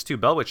previous two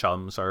Bell Witch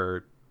albums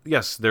are,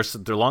 yes, they're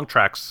long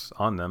tracks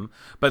on them,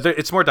 but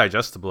it's more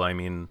digestible. I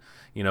mean,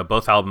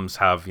 both albums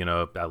have,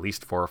 at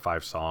least 4 or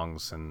 5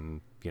 songs,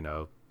 and,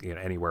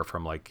 anywhere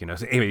from like,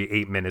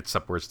 8 minutes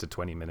upwards to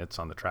 20 minutes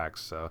on the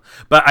tracks. So,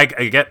 but I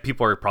get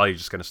people are probably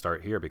just going to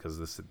start here because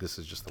this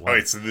is just the one. Oh,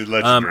 it's the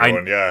legendary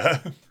one, yeah.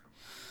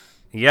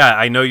 Yeah,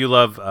 I know you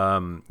love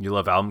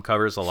album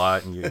covers a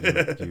lot, and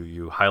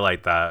you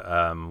highlight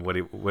that. What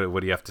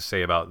do you have to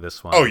say about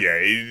this one? Oh yeah,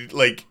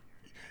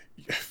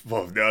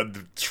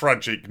 the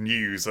tragic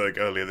news like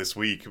earlier this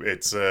week.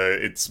 It's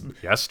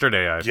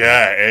yesterday.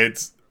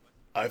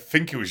 I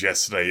think it was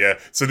yesterday. Yeah.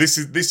 So this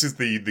is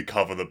the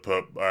cover that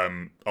put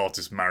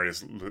artist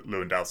Mariusz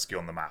Lewandowski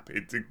on the map.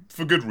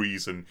 For good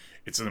reason.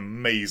 It's an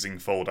amazing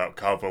fold out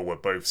cover where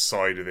both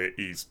sides of it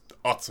is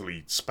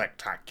utterly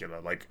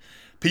spectacular. Like,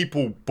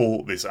 people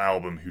bought this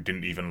album who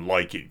didn't even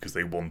like it because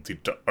they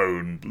wanted to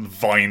own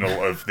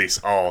vinyl of this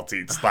art.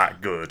 It's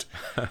that good.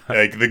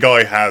 Like, the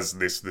guy has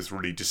this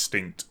really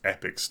distinct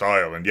epic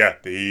style, and yeah,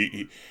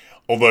 he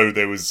although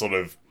there was sort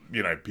of,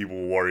 people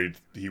were worried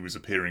he was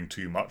appearing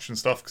too much and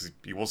stuff because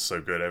he was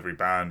so good. Every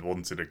band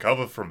wanted a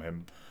cover from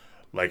him.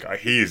 Like,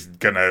 he is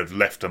gonna have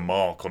left a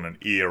mark on an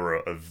era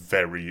of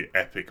very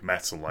epic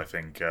metal, I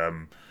think.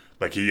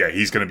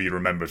 He's going to be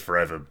remembered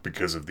forever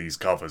because of these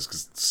covers,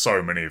 because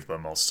so many of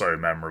them are so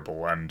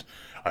memorable, and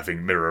I think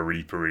Mirror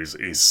Reaper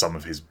is some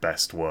of his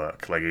best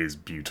work. Like, it is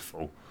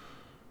beautiful.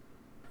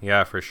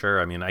 Yeah, for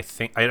sure. I mean, I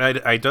think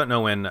I don't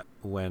know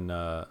when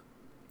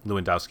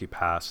Lewandowski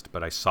passed,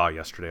 but I saw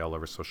yesterday all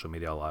over social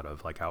media a lot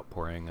of like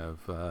outpouring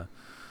of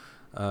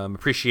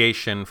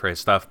appreciation for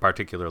his stuff,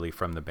 particularly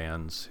from the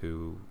bands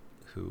who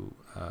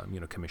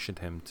commissioned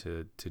him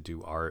to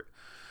do art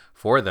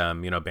for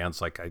them. Bands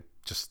like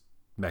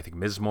I think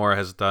Mizmor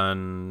has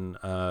done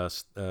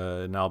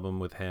an album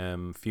with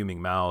him,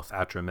 Fuming Mouth,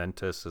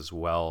 Atramentus as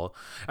well.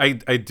 I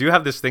do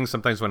have this thing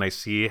sometimes when I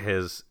see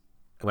his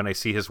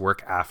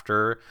work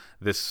after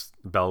this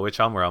Bell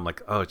Witch album, where I'm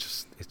like, oh,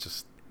 it's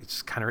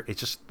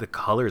just the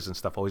colors and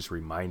stuff always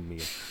remind me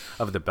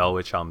of the Bell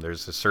Witch album.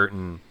 There's a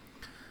certain,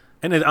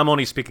 and I'm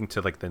only speaking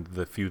to like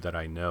the few that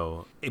I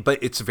know,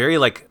 but it's very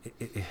like,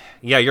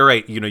 yeah, you're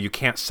right. You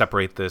can't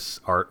separate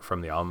this art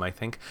from the album, I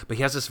think, but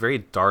he has this very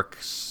dark,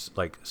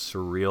 like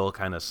surreal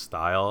kind of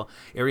style.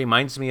 It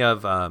reminds me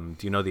of,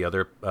 do you know the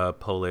other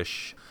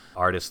Polish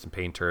artist and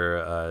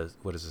painter,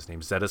 what is his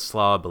name?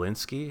 Zdzisław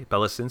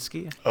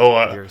Belasinski? Oh,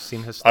 have you ever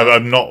seen his stuff?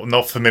 I'm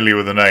not familiar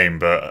with the name,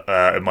 but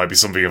it might be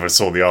something if I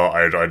saw the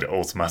art, I'd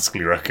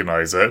automatically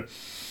recognize it.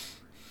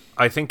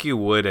 I think you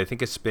would. I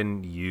think it's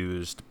been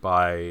used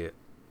by.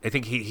 I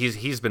think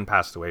he's been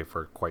passed away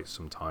for quite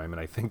some time, and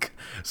I think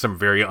some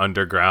very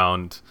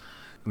underground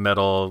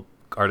metal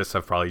artists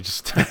have probably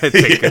just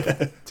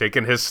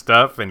taken his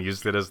stuff and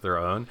used it as their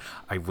own.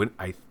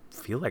 I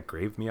feel like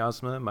Grave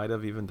Miasma might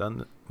have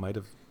done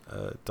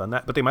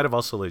that, but they might have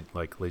also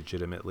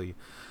legitimately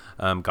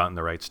gotten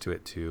the rights to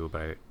it too.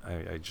 But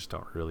I just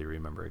don't really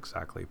remember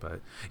exactly.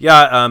 But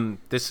yeah,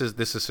 this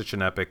is such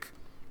an epic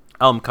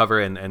album cover,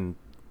 and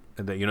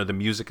the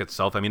music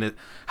itself. I mean,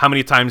 how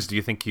many times do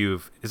you think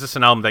is this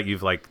an album that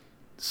you've like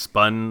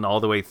spun all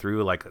the way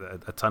through like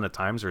a ton of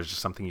times, or is it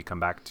just something you come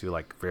back to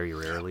like very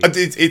rarely?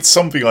 It's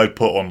something I'd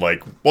put on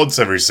like once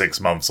every 6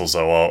 months or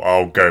so.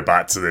 I'll go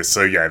back to this.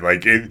 So yeah,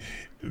 like it,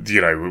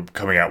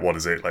 coming out. What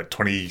is it, like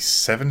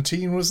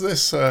 2017? Was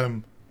this?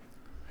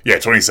 Yeah,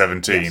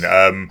 2017.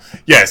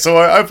 Yes. So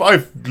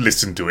I've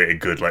listened to it a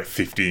good like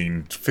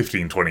 15,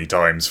 20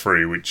 times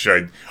through, which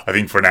I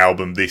think for an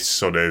album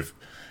this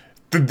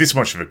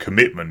much of a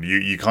commitment,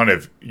 you kind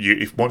of,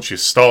 if once you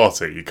start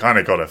it, you kind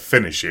of got to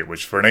finish it,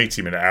 which for an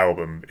 80-minute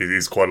album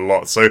is quite a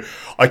lot. So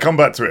I come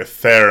back to it a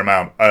fair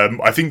amount.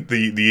 I think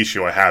the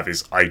issue I have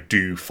is I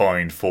do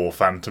find Four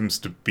Phantoms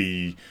to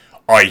be,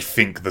 I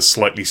think, the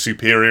slightly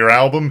superior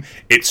album.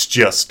 It's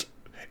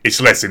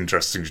less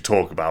interesting to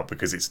talk about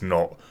because it's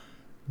not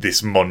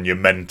this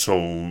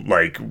monumental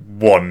like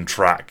one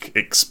track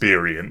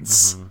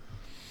experience. Mm-hmm.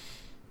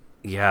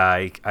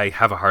 Yeah, I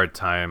have a hard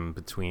time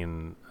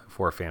between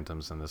Four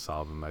Phantoms and this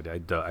album. I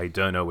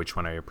don't know which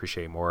one I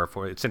appreciate more.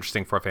 It's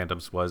interesting. Four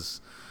Phantoms was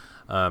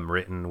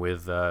written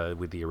with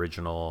the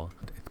original,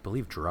 I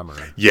believe,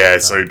 drummer. Yeah,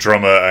 so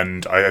drummer,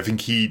 and I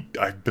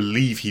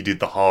believe he did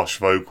the harsh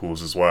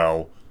vocals as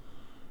well.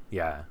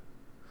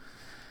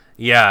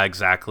 Yeah,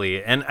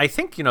 exactly. And I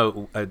think,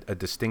 a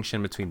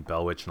distinction between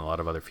Bell Witch and a lot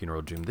of other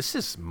Funeral Doom, this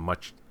is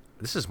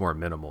more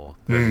minimal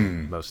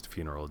than most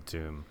Funeral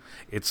Doom.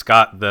 It's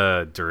got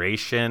the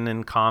duration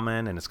in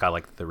common, and it's got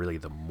like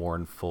the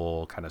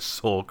mournful, kind of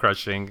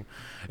soul-crushing,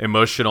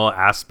 emotional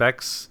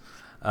aspects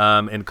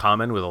in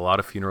common with a lot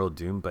of Funeral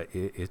Doom, but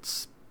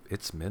it's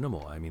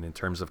minimal. I mean, in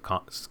terms of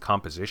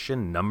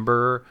composition,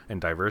 number,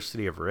 and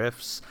diversity of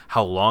riffs,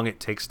 how long it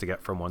takes to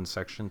get from one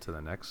section to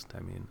the next. I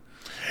mean,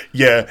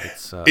 yeah,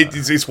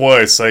 it's why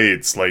I say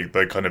it's like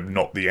the kind of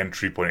not the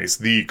entry point. It's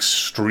the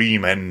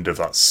extreme end of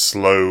that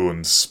slow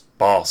and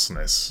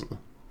sparseness.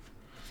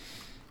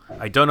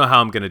 I don't know how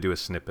I'm going to do a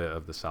snippet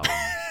of this album.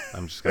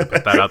 I'm just going to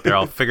put that out there.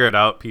 I'll figure it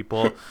out,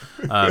 people.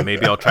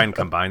 Maybe I'll try and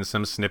combine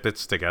some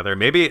snippets together.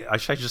 Maybe I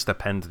should just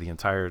append the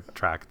entire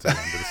track to the end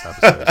of this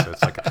episode, so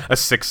it's like a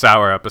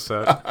 6-hour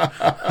episode.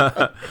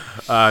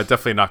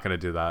 Definitely not going to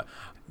do that.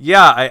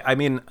 Yeah, I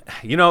mean,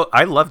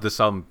 I love this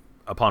album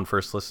upon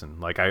first listen.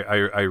 Like,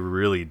 I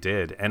really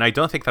did. And I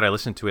don't think that I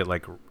listened to it,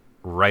 like,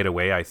 right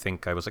away. I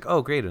think I was like,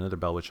 oh, great, another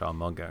Bell Witch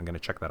album. I'm going to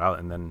check that out.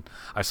 And then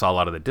I saw a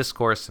lot of the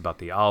discourse about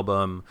the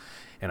album.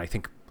 And I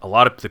think a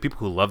lot of the people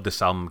who love this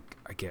album,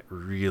 I get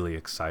really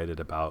excited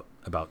about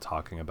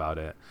talking about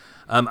it.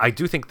 I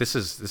do think this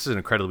is an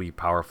incredibly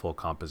powerful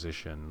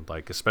composition,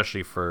 like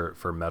especially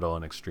for metal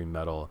and extreme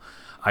metal.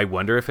 I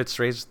wonder if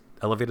it's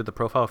elevated the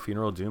profile of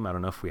Funeral Doom. I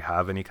don't know if we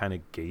have any kind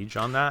of gauge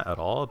on that at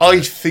all. I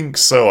think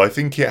so. I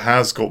think it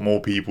has got more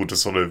people to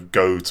sort of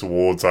go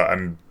towards that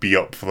and be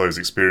up for those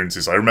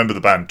experiences. I remember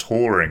the band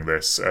touring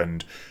this,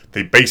 and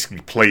they basically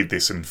played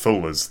this in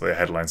full as their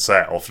headline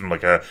set, often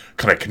like a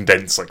kind of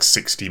condensed like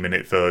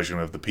 60-minute version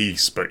of the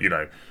piece, but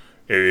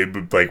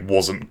it like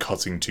wasn't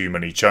cutting too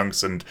many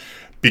chunks. And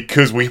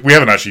because we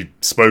haven't actually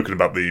spoken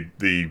about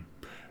the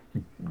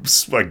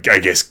I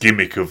guess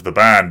gimmick of the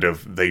band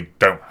of they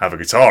don't have a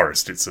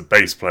guitarist, it's a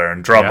bass player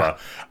and drummer,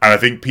 and I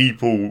think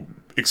people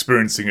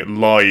experiencing it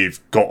live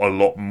got a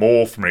lot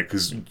more from it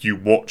because you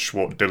watch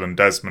what Dylan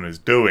Desmond is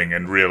doing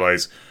and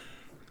realise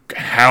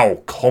how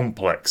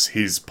complex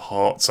his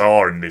parts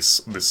are in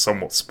this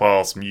somewhat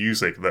sparse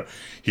music, that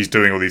he's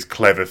doing all these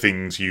clever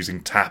things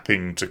using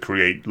tapping to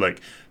create like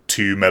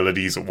two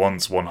melodies at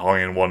once, one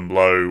high and one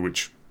low,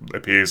 which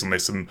appears on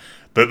this, and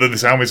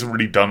this album isn't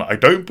really done. I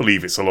don't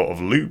believe it's a lot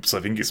of loops. I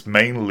think it's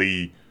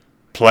mainly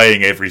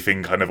playing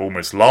everything kind of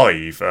almost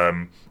live,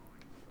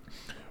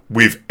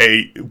 with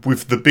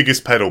the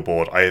biggest pedal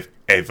board I have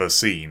ever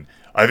seen.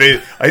 I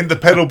think the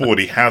pedal board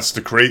he has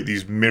to create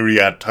these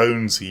myriad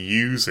tones he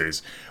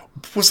uses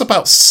was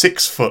about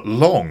 6 foot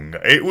long.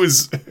 It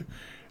was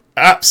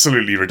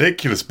absolutely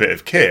ridiculous bit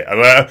of kit.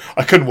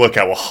 I couldn't work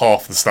out what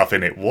half the stuff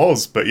in it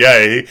was, but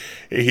yeah,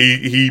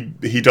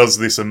 he does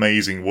this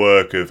amazing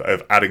work of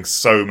adding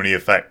so many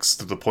effects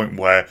to the point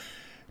where,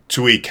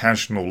 to a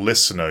casual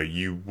listener,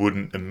 you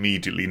wouldn't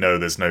immediately know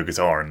there's no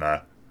guitar in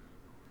there.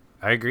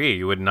 I agree.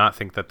 You would not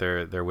think that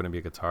there wouldn't be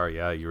a guitar.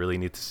 Yeah, you really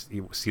need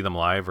to see them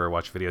live or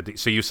watch video.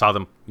 So you saw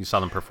them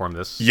perform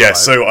this? Yeah.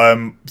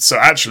 Live? So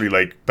actually,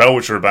 like Bell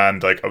Witch are a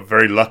band. Like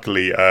very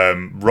luckily,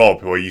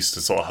 Rob, who I used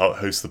to sort of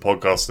host the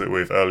podcast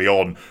with early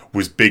on,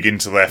 was big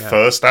into their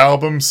first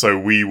album. So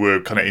we were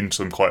kind of into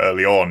them quite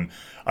early on,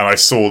 and I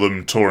saw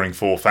them touring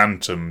Four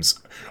Phantoms.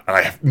 And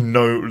I have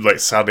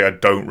sadly, I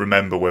don't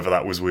remember whether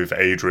that was with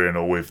Adrian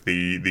or with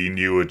the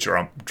newer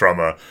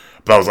drummer.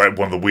 But that was like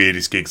one of the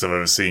weirdest gigs I've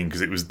ever seen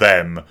because it was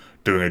them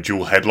doing a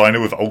dual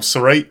headliner with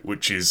Ulcerate,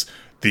 which is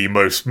the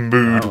most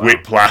mood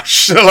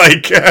whiplash,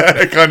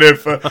 kind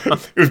of.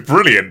 It was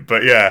brilliant,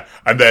 but yeah.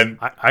 And then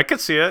I could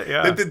see it.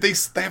 Yeah,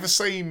 they have the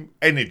same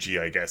energy,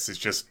 I guess. It's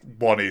just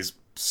one is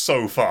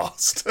so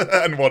fast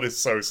and one is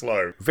so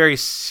slow. Very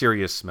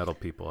serious metal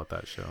people at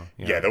that show.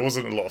 Yeah, there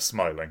wasn't a lot of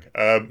smiling.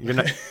 You're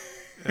not.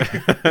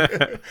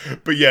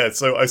 But yeah,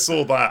 so I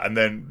saw that, and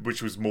then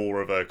which was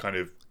more of a kind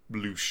of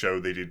loose show.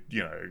 They did,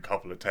 a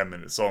couple of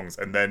 10-minute songs,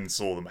 and then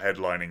saw them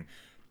headlining,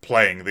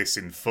 playing this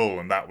in full,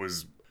 and that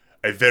was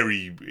a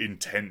very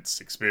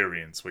intense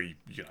experience where you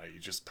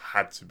just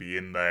had to be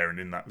in there and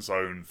in that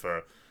zone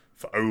for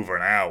over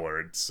an hour.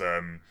 It's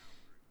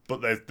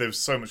but there's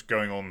so much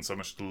going on, so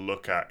much to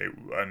look at it,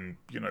 and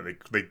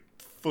they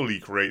fully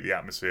create the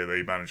atmosphere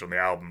they managed on the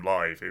album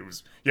live. It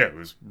was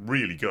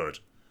really good.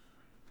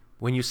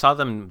 When you saw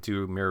them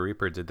do Mirror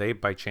Reaper, did they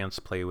by chance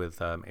play with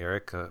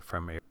Eric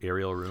from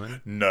Aerial Ruin?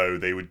 No,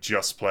 they were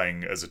just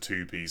playing as a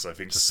two-piece. I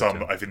think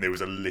I think there was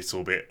a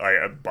little bit.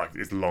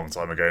 It's a long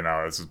time ago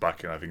now. This was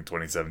back in, I think,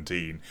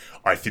 2017.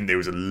 I think there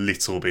was a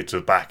little bit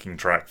of backing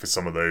track for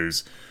some of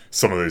those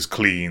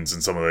cleans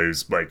and some of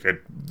those like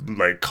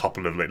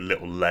couple of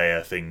little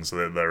layer things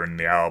that are in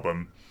the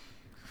album.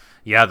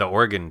 Yeah, the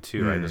organ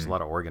too. Right, there's a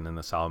lot of organ in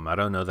this album. I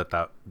don't know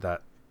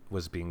that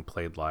was being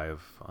played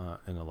live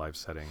in a live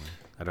setting.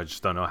 I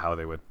just don't know how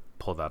they would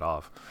pull that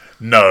off.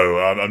 No,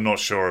 I'm not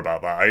sure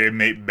about that.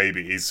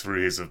 Maybe he's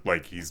through his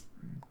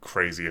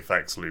crazy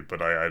effects loop,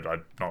 but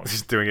I'm not.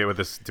 He's doing it with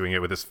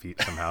his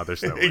feet somehow.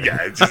 There's no way. Yeah,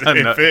 it's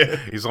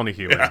he's only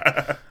human.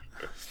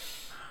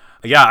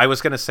 Yeah, I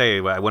was gonna say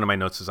one of my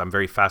notes is I'm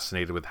very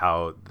fascinated with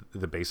how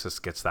the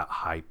bassist gets that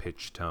high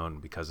pitched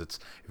tone, because it's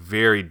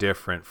very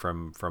different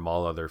from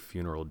all other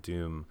Funeral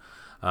Doom.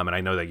 And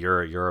I know that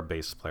you're a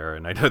bass player,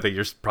 and I know that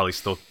you're probably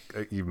still.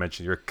 You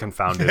mentioned you're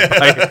confounded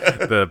by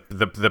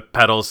the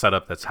pedal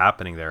setup that's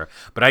happening there.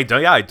 But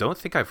I don't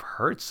think I've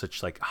heard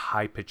such like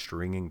high pitched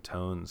ringing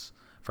tones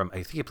from.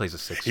 I think he plays a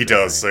 6. He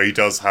does. Right? So he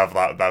does have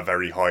that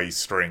very high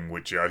string,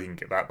 which I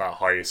think that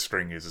highest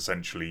string is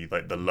essentially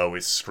like the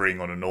lowest string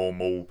on a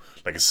normal,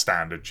 like a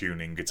standard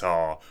tuning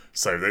guitar.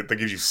 So that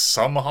gives you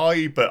some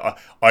high, but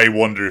I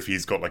wonder if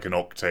he's got like an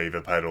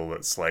octave pedal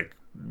that's like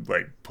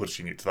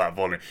pushing it to that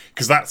volume,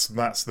 because that's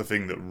the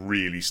thing that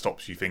really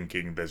stops you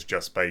thinking there's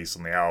just bass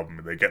on the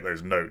album. They get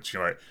those notes,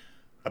 you're like,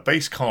 a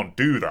bass can't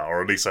do that,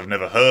 or at least I've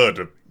never heard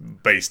a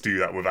bass do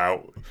that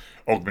without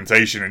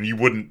augmentation. And you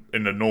wouldn't,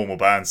 in a normal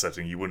band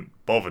setting, you wouldn't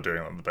bother doing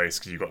that on the bass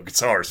because you've got a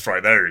guitarist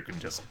right there who can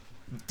just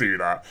do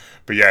that.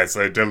 But yeah,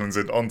 so Dylan's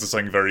onto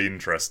something very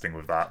interesting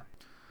with that.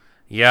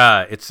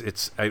 Yeah,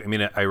 it's. I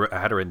mean, I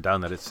had it written down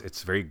that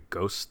it's very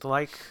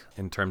Ghost-like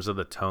in terms of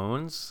the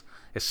tones,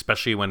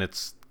 especially when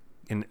it's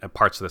in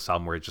parts of this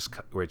album where it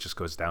just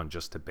goes down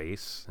just to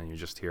bass, and you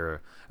just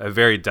hear a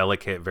very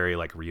delicate, very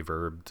like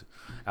reverbed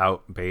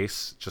out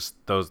bass. Just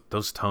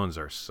those tones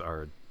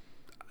are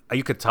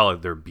you could tell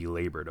they're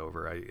belabored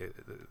over.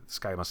 This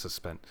guy must have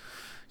spent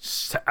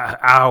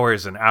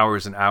hours and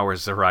hours and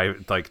hours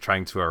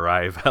trying to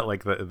arrive at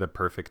like the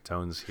perfect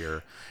tones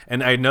here.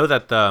 And I know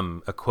that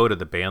a quote of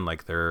the band,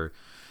 like I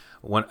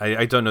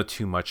don't know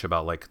too much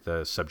about like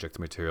the subject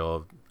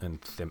material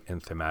and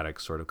thematic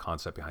sort of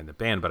concept behind the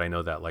band, but I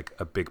know that like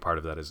a big part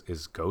of that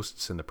is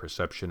ghosts and the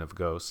perception of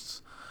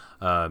ghosts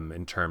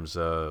in terms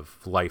of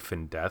life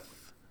and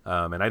death.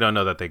 And I don't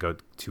know that they go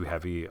too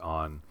heavy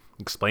on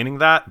explaining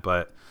that,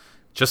 but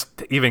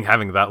just even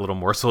having that little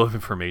morsel of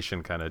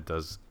information kind of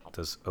does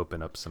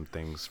open up some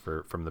things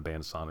from the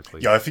band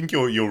sonically. Yeah, I think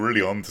you're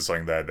really onto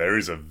something there. There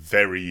is a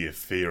very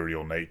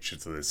ethereal nature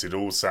to this. It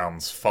all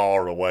sounds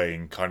far away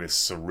and kind of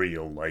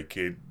surreal. Like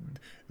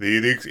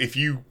if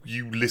you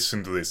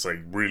listen to this, like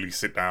really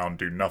sit down,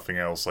 do nothing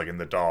else, like in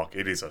the dark,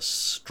 it is a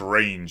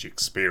strange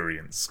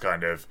experience.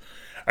 Kind of,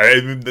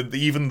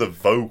 even the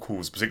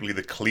vocals, particularly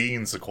the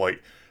cleans, are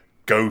quite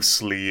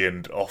ghostly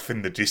and off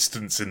in the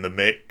distance in the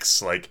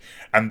mix, like,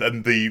 and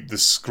the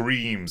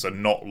screams are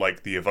not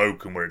like the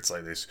Evoken, where it's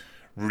like this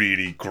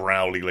really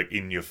growly, like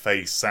in your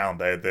face sound.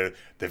 They're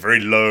very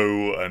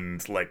low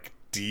and like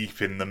deep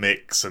in the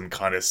mix and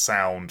kind of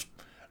sound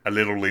a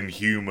little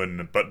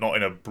inhuman, but not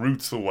in a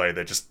brutal way.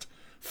 They're just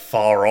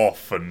far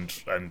off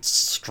and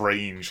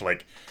strange,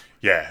 like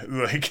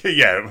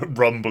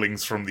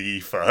rumblings from the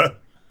ether.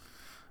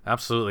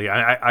 Absolutely.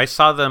 I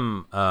saw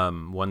them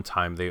one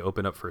time. They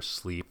opened up for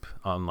Sleep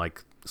on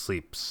like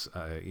Sleep's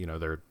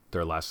their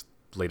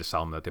latest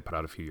album that they put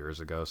out a few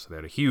years ago. So they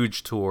had a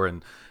huge tour,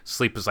 and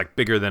Sleep is like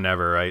bigger than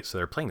ever, right? So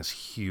they're playing this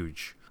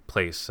huge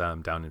place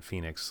down in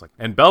Phoenix, like,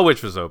 and Bell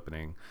Witch was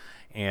opening,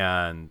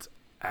 and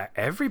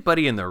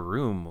everybody in the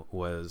room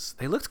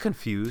they looked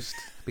confused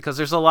because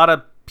there's a lot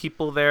of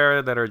people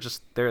there that are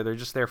just there. They're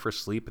just there for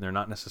Sleep, and they're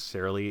not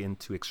necessarily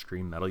into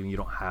extreme metal. You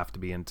don't have to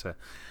be into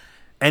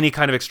any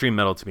kind of extreme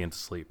metal to be into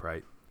Sleep,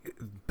 right?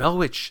 Bell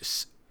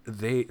Witch,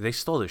 they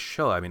stole the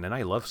show. I mean, and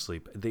I love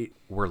Sleep. They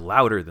were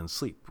louder than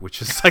Sleep,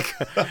 which is like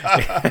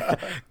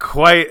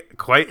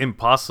quite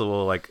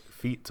impossible like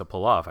feat to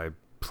pull off. I'm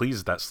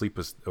pleased that Sleep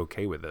was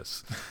okay with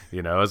this,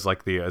 as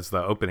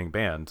the opening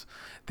band.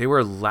 They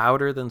were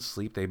louder than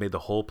Sleep. They made the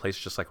whole place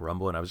just like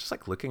rumble, and I was just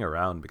like looking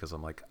around because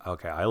I'm like,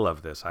 okay, I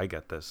love this. I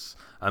get this.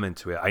 I'm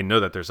into it. I know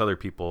that there's other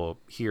people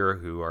here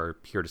who are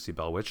here to see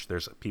Bell Witch.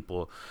 There's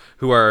people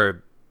who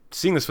are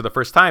seeing this for the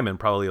first time and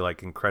probably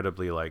like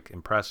incredibly like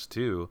impressed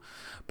too,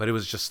 but it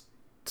was just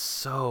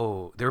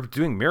so. They were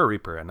doing Mirror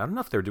Reaper, and I don't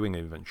know if they're doing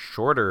an even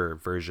shorter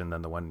version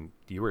than the one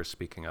you were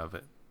speaking of.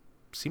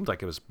 seemed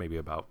like it was maybe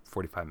about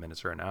 45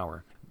 minutes or an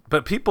hour.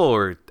 But people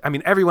were, I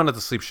mean, everyone at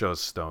the sleep show is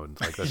stoned.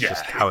 Like, that's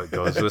just how it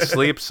goes with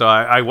sleep. So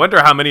I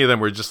wonder how many of them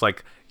were just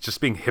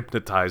being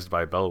hypnotized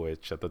by Bell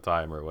Witch at the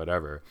time or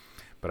whatever.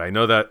 But I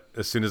know that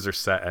as soon as their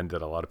set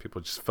ended, a lot of people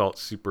just felt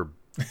super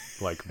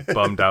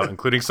bummed out,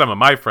 including some of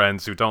my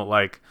friends who don't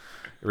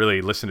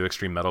really listen to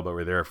extreme metal, but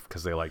were there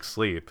because they like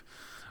sleep.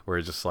 We're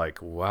just like,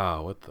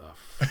 wow, what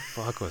the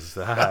fuck was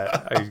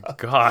that?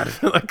 God,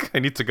 I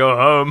need to go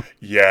home.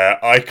 Yeah,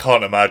 I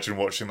can't imagine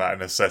watching that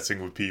in a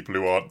setting with people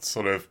who aren't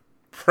sort of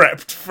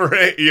prepped for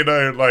it,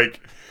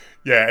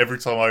 yeah, every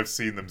time I've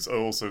seen them,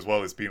 also as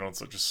well, it's been on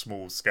such a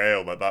small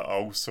scale, that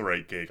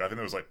Ulcerate gig, I think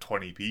there was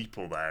 20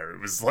 people there. It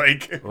was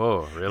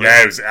oh, really?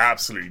 Yeah, it was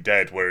absolutely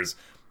dead, whereas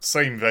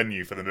same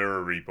venue for the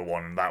Mirror Reaper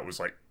one, and that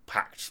was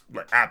packed,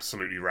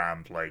 absolutely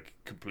rammed,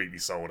 completely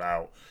sold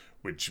out,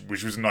 which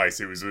was nice.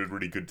 It was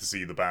really good to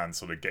see the band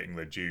sort of getting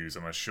their dues,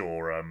 and I'm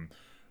sure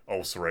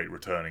Ulcerate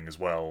returning as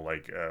well.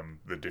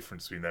 The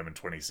difference between them in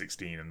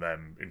 2016 and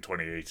them in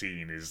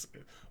 2018 is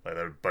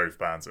they're both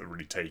bands that have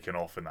really taken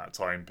off in that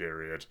time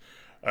period.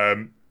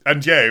 And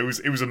yeah, it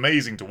was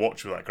amazing to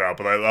watch with that crowd,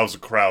 but that was a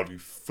crowd who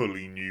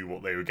fully knew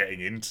what they were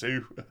getting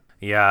into.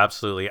 Yeah,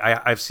 absolutely.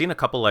 I've seen a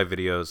couple live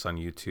videos on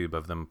YouTube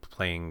of them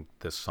playing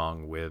this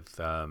song with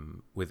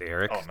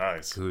Eric. Oh,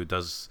 nice. Who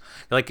does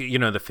the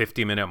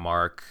 50-minute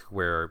mark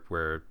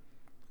where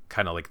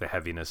kind of the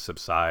heaviness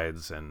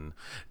subsides, and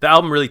the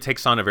album really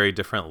takes on a very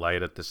different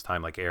light at this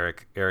time.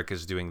 Eric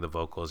is doing the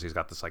vocals. He's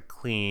got this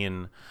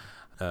clean,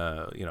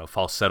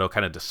 falsetto,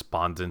 kind of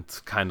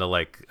despondent kind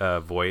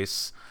of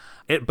voice.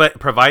 But it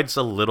provides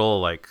a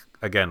little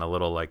again, a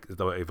little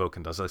the way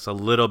Evoken does. It's a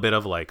little bit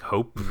of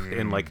hope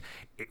in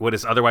what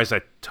is otherwise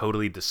a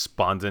totally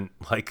despondent,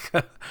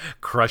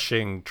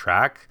 crushing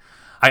track.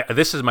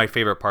 This is my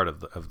favorite part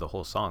of the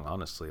whole song,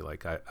 honestly.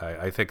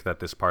 I think that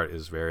this part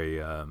is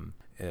very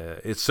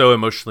it's so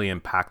emotionally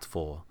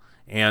impactful.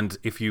 And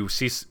if you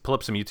pull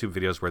up some YouTube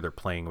videos where they're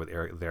playing with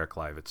Eric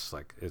live,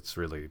 it's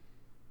really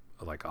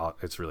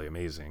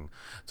amazing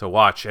to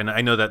watch. And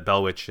I know that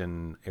Bell Witch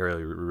and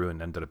Aerial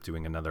Ruin ended up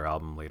doing another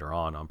album later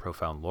on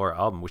Profound Lore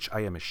album, which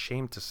I am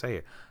ashamed to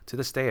say, to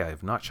this day I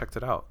have not checked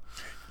it out.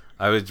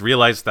 I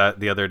realized that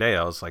the other day.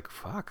 I was like,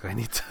 fuck, I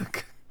need to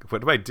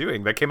what am I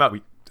doing? That came out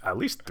at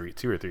least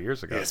 2 or 3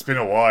 years ago. Yeah, it's been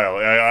a while.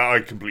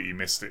 I completely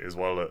missed it as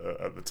well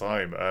at the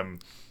time.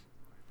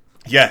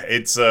 Yeah,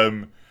 it's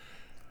I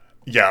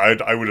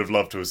would have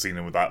loved to have seen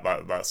them with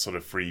that sort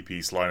of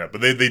 3-piece lineup,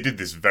 but they did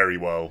this very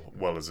well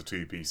as a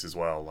 2-piece as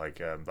well.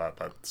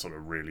 That sort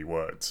of really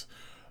worked.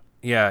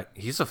 Yeah,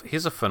 he's a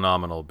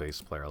phenomenal bass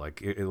player.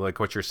 Like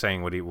what you're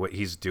saying, what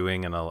he's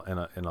doing in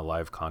a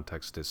live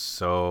context is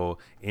so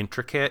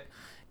intricate.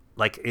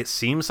 It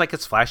seems like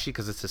it's flashy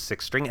because it's a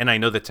 6-string, and I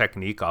know the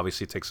technique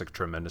obviously takes a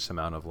tremendous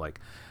amount of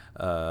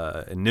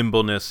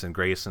nimbleness and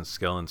grace and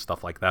skill and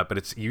stuff like that. But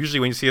it's usually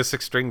when you see a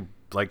 6-string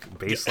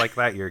bass like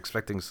that, you're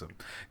expecting some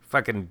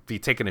fucking be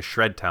taking a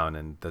shred town,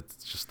 and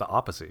that's just the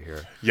opposite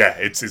here. Yeah,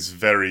 it's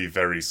very,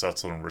 very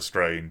subtle and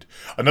restrained.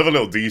 Another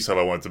little detail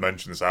I wanted to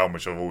mention this album,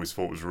 which I've always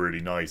thought was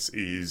really nice,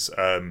 is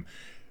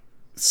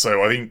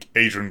so I think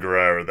Adrian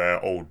Guerrera,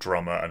 their old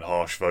drummer and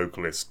harsh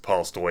vocalist,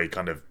 passed away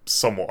kind of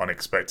somewhat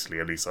unexpectedly,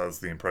 at least that's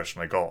the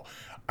impression I got.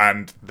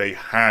 And they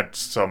had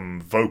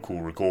some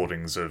vocal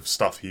recordings of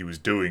stuff he was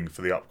doing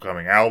for the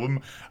upcoming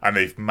album, and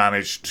they've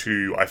managed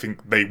to, I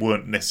think they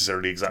weren't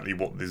necessarily exactly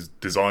what is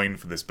designed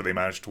for this, but they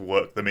managed to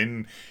work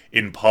them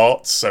in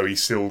parts, so he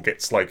still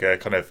gets a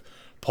kind of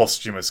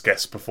posthumous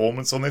guest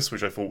performance on this,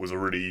 which I thought was a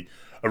really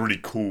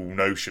cool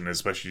notion,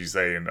 especially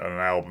say in an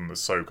album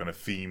that's so kind of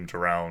themed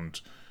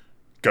around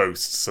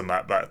ghosts and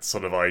that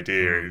sort of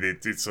idea.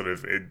 It's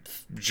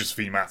just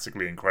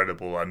thematically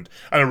incredible, and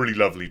a really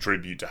lovely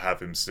tribute to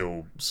have him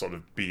still sort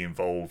of be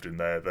involved in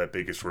their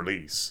biggest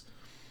release.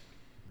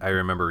 I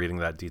remember reading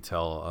that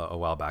detail a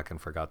while back and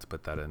forgot to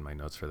put that in my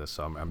notes for this,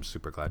 so I'm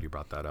super glad you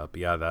brought that up.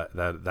 Yeah,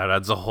 that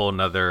adds a whole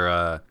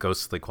nother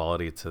ghostly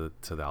quality to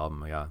the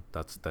album. Yeah,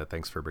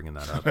 thanks for bringing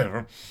that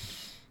up.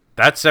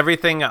 That's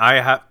everything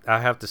I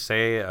have to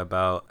say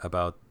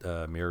about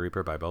Mirror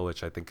Reaper by Bell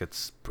Witch. I think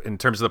it's, in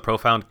terms of the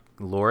Profound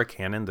Lore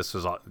canon, this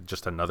was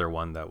just another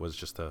one that was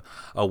just a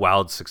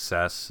wild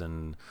success,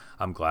 and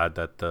I'm glad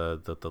that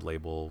the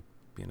label,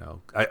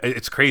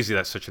 it's crazy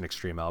that such an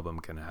extreme album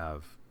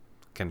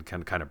can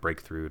kind of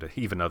break through to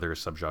even other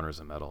subgenres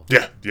of metal.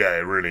 Yeah,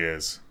 it really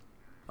is.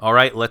 All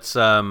right, let's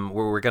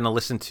we're gonna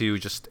listen to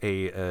just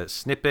a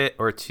snippet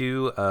or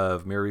two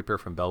of Mirror Reaper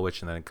from Bell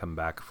Witch, and then come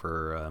back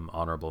for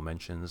honorable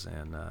mentions,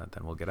 and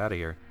then we'll get out of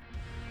here.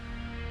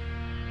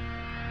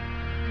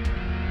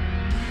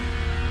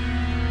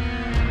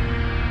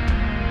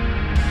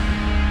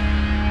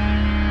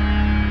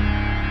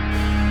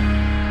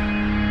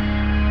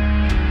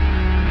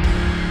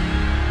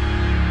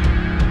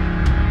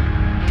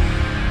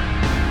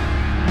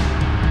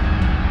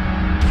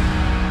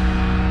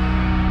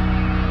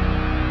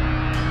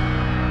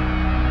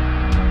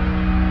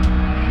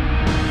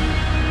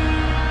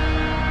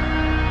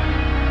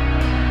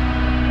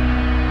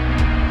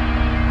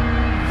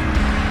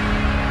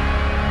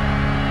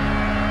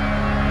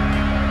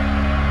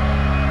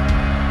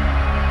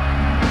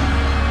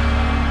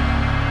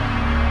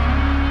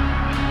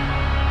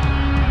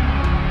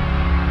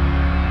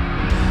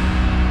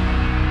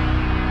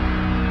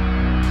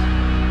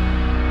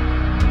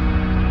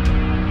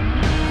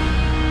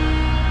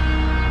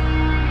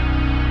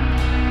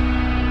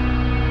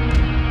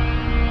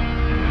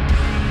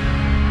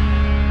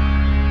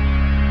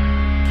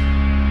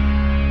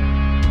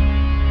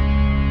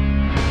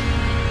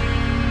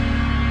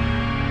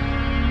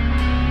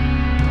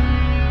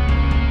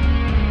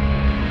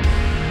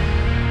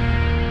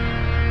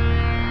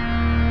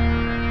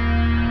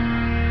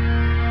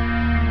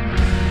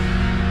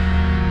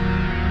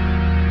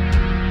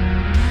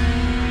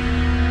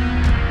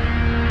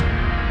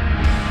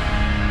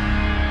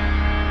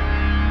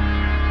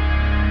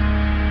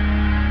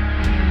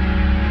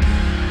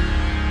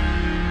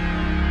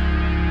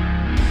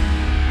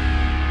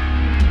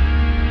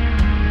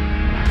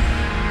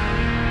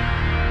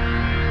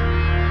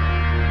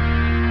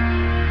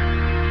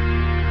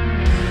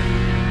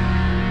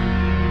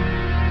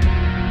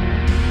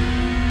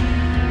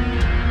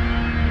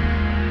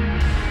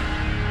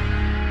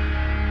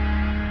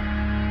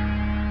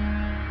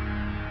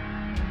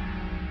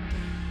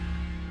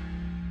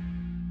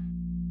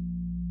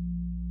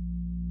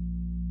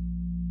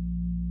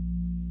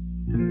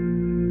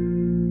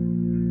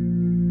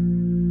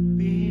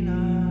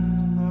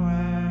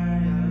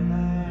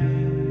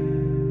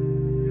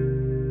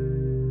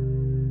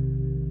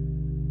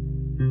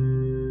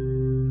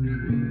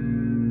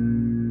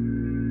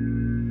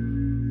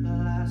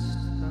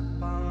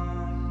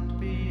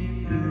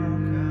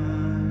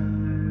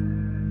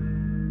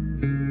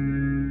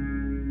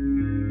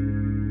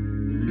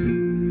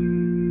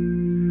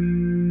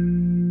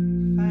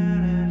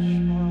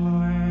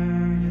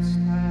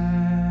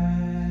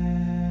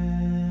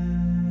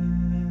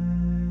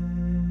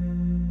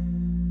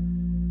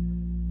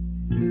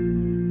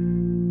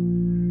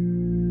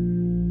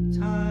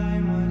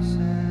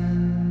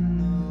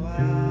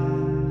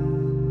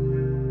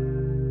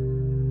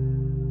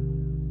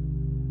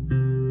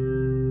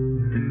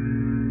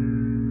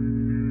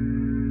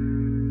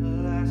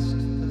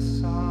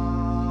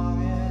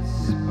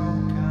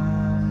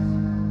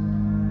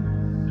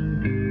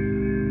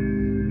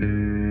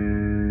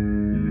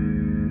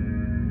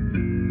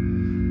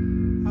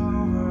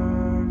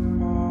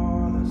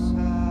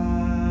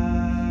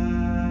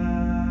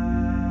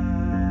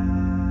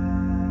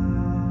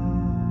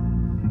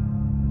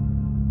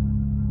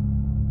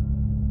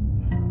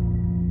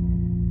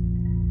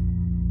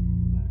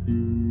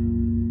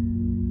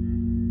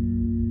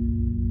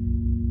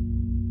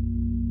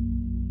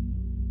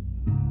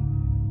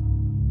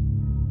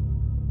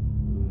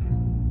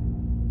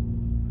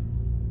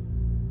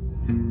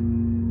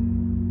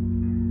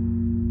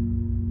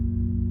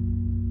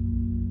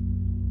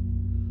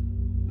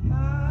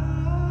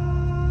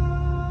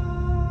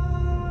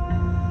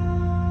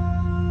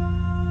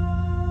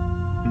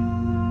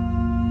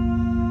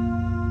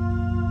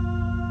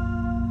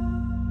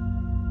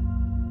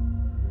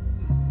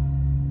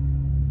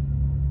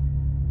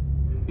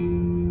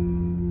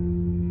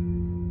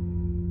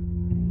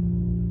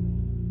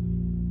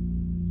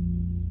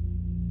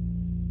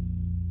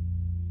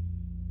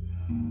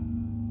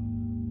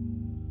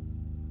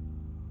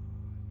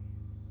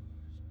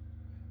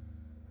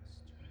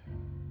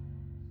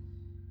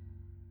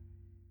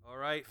 All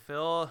right,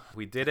 Phil,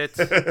 we did it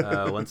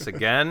once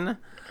again.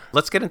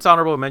 Let's get into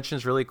honorable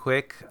mentions really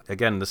quick.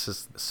 Again, this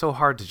is so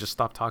hard to just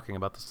stop talking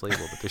about this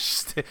label,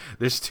 but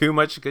there's too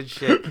much good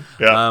shit.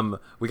 Yeah.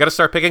 We got to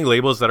start picking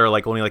labels that are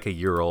like only like a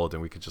year old,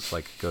 and we could just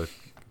like go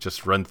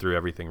just run through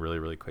everything really,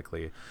 really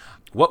quickly.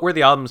 What were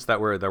the albums that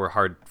were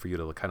hard for you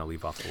to kind of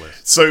leave off the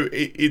list? So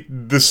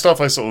the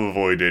stuff I sort of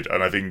avoided,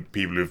 and I think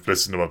people who've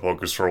listened to my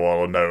podcast for a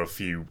while know a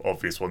few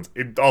obvious ones.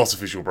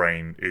 Artificial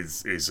Brain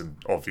is an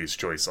obvious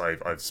choice.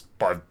 I've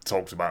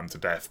talked about them to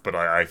death, but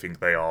I think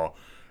they are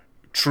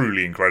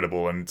truly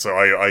incredible. And so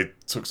I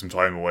took some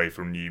time away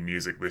from new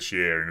music this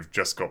year and have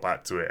just got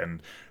back to it.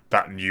 And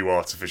that new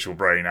Artificial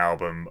Brain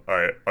album,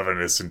 I've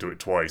only listened to it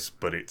twice,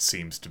 but it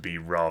seems to be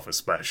rather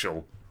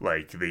special.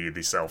 Like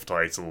the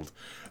self-titled,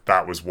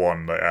 that was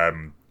one that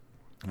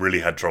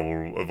really had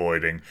trouble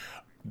avoiding.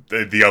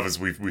 The others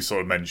we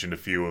sort of mentioned a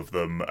few of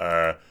them.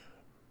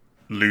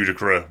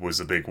 Ludacra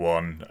was a big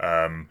one,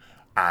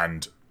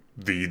 and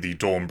the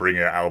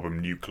Dawnbringer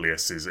album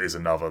Nucleus is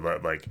another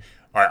that like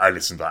I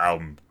listen to that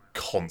album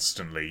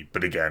constantly,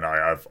 but again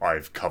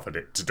I've covered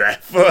it to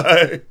death.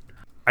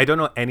 I don't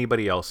know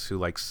anybody else who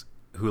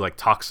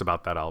talks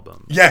about that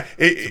album. Yeah,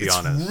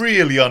 it's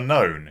really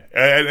unknown.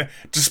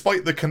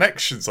 Despite the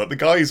connections, like the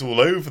guy's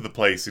all over the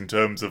place in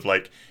terms of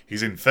like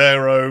he's in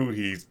Pharaoh,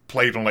 he's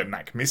played on like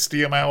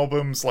Nakmistium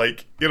albums,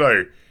 like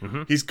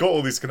he's got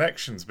all these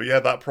connections. But yeah,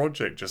 that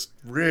project just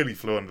really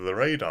flew under the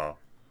radar.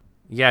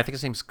 Yeah, I think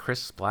his name's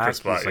Chris Black. Chris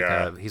Black, he's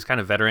like he's kind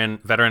of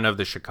veteran of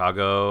the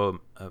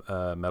Chicago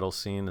metal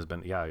scene. Has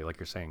been like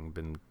you're saying,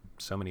 been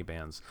so many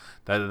bands.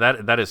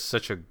 That is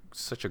such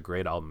a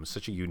great album,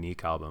 such a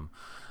unique album.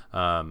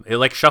 It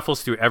like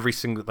shuffles through every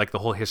single like the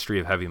whole history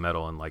of heavy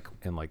metal in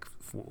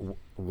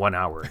 1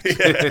 hour.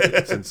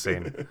 It's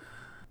insane.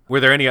 Were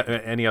there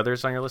any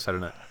others on your list? I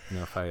don't know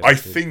if I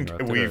think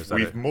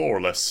we've more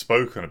or less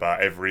spoken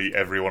about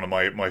every one of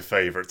my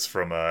favorites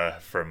from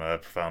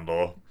Profound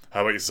Lore.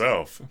 How about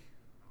yourself?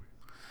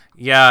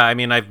 Yeah, I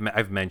mean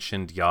I've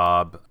mentioned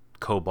Yob,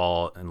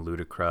 Cobalt, and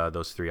Ludacra,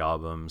 those 3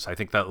 albums. I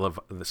think that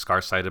the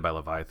Scar-Sighted by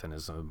Leviathan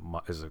is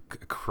a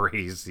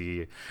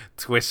crazy,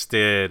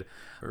 twisted,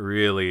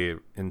 really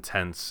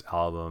intense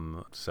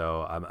album.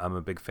 So I'm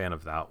a big fan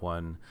of that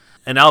one.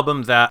 An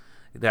album that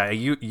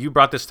you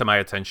brought this to my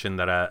attention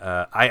that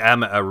I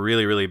am a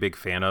really, really big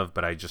fan of,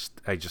 but I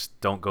just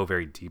don't go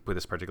very deep with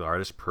this particular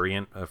artist.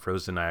 Prurient,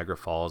 Frozen Niagara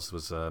Falls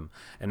was an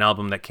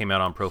album that came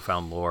out on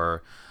Profound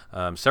Lore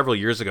several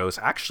years ago. It was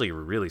actually a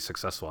really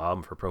successful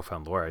album for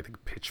Profound Lore. I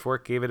think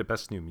Pitchfork gave it a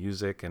Best New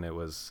Music, and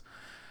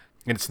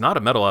it's not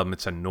a metal album,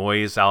 it's a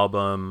noise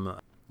album.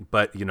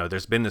 But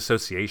there's been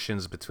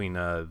associations between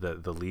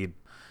the lead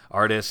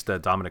artist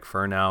Dominic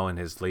Furnow and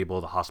his label,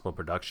 The Hospital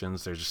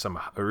Productions. There's just some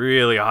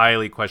really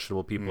highly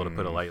questionable people, to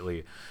put it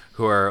lightly,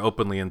 who are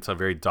openly into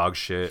very dog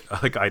shit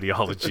like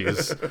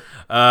ideologies.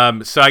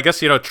 So I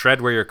guess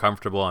tread where you're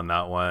comfortable on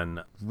that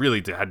one.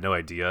 Really had no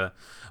idea,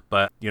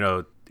 but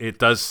it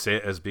does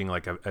sit as being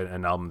like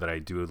an album that I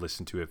do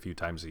listen to a few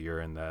times a year,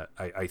 and that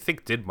I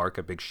think did mark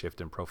a big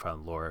shift in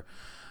Profound Lore.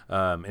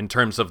 In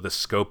terms of the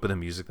scope of the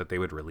music that they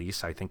would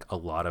release, I think a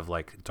lot of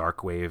like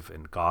dark wave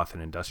and goth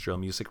and industrial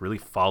music really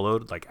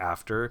followed like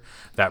after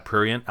that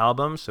Prurient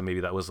album. So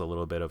maybe that was a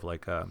little bit of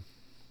like a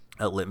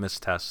litmus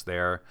test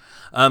there.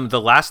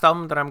 The last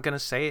album that I'm going to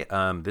say,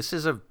 this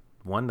is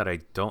one that I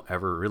don't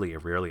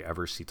rarely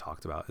ever see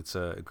talked about. It's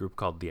a group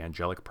called The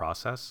Angelic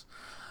Process.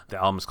 The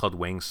album is called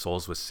Weighing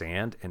Souls with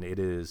Sand, and it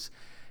is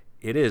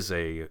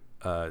a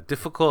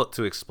difficult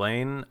to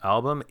explain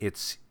album.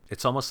 It's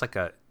almost like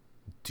a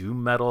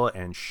doom metal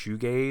and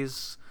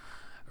shoegaze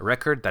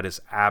record that is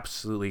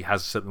absolutely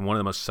has one of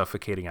the most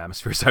suffocating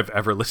atmospheres I've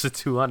ever listened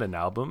to on an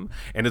album.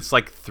 And it's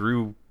like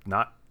through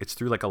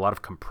like a lot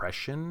of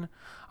compression,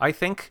 I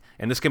think.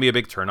 And this can be a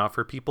big turnoff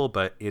for people,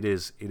 but it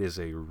is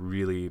a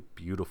really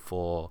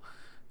beautiful,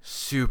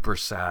 super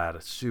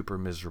sad, super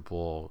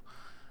miserable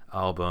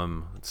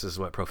album. This is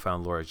what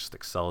Profound Lore just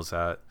excels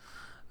at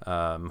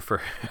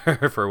for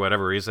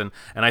whatever reason.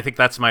 And I think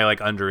that's my like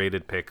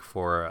underrated pick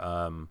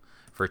for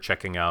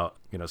checking out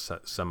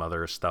some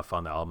other stuff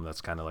on the album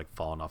that's kind of like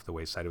fallen off the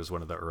wayside. It was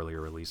one of the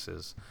earlier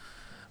releases,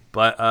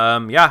 but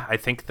I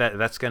think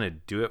that's gonna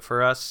do it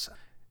for us.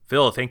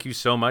 Phil, thank you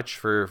so much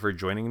for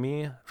joining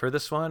me for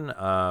this one.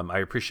 I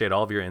appreciate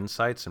all of your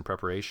insights and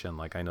preparation.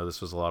 Like, I know this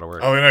was a lot of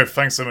work. Oh, no,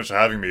 thanks so much for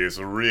having me. It's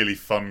a really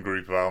fun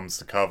group of albums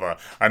to cover.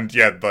 And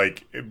yeah,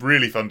 like,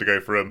 really fun to go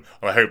through them.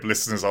 And I hope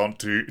listeners aren't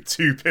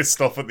too pissed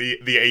off at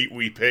the 8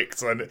 we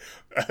picked. And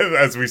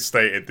as we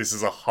stated, this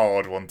is a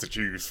hard one to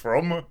choose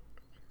from.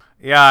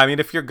 Yeah, I mean,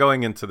 if you're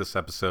going into this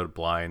episode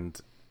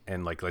blind,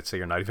 and like, let's say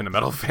you're not even a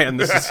metal fan,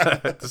 this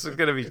is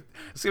gonna be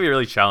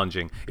really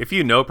challenging. If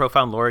you know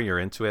Profound Lore, you're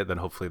into it, then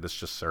hopefully this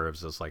just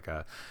serves as like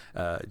a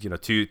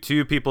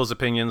two people's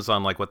opinions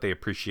on like what they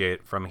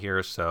appreciate from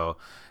here. So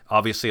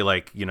obviously,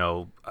 like,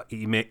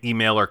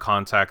 email or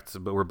contact,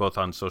 but we're both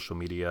on social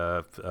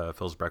media,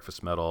 Phil's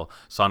Breakfast Metal,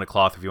 Sonic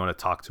Cloth, if you want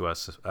to talk to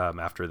us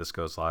after this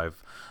goes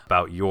live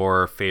about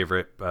your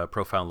favorite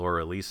Profound Lore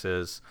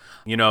releases.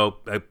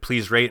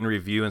 Please rate and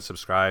review and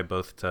subscribe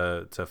both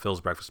to Phil's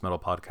Breakfast Metal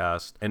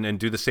podcast, and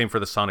do the same for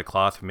the Sonic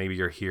Cloth. Maybe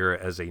you're here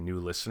as a new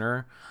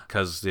listener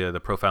because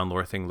the Profound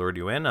Lore thing lured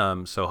you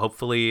in. So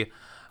hopefully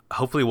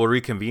we'll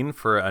reconvene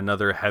for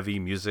another heavy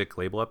music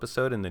label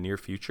episode in the near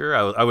future.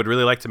 I would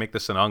really like to make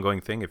this an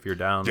ongoing thing if you're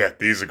down. Yeah,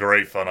 these are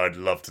great fun. I'd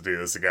love to do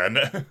this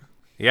again.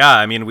 Yeah,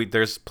 I mean,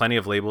 there's plenty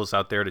of labels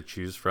out there to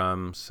choose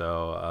from.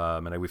 So,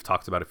 and we've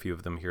talked about a few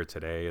of them here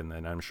today, and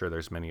then I'm sure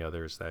there's many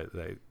others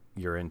that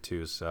you're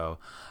into. So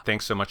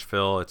thanks so much,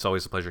 Phil. It's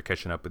always a pleasure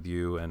catching up with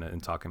you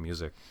and talking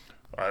music.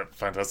 All right,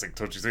 fantastic.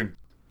 Talk to you soon.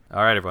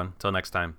 All right, everyone. Till next time.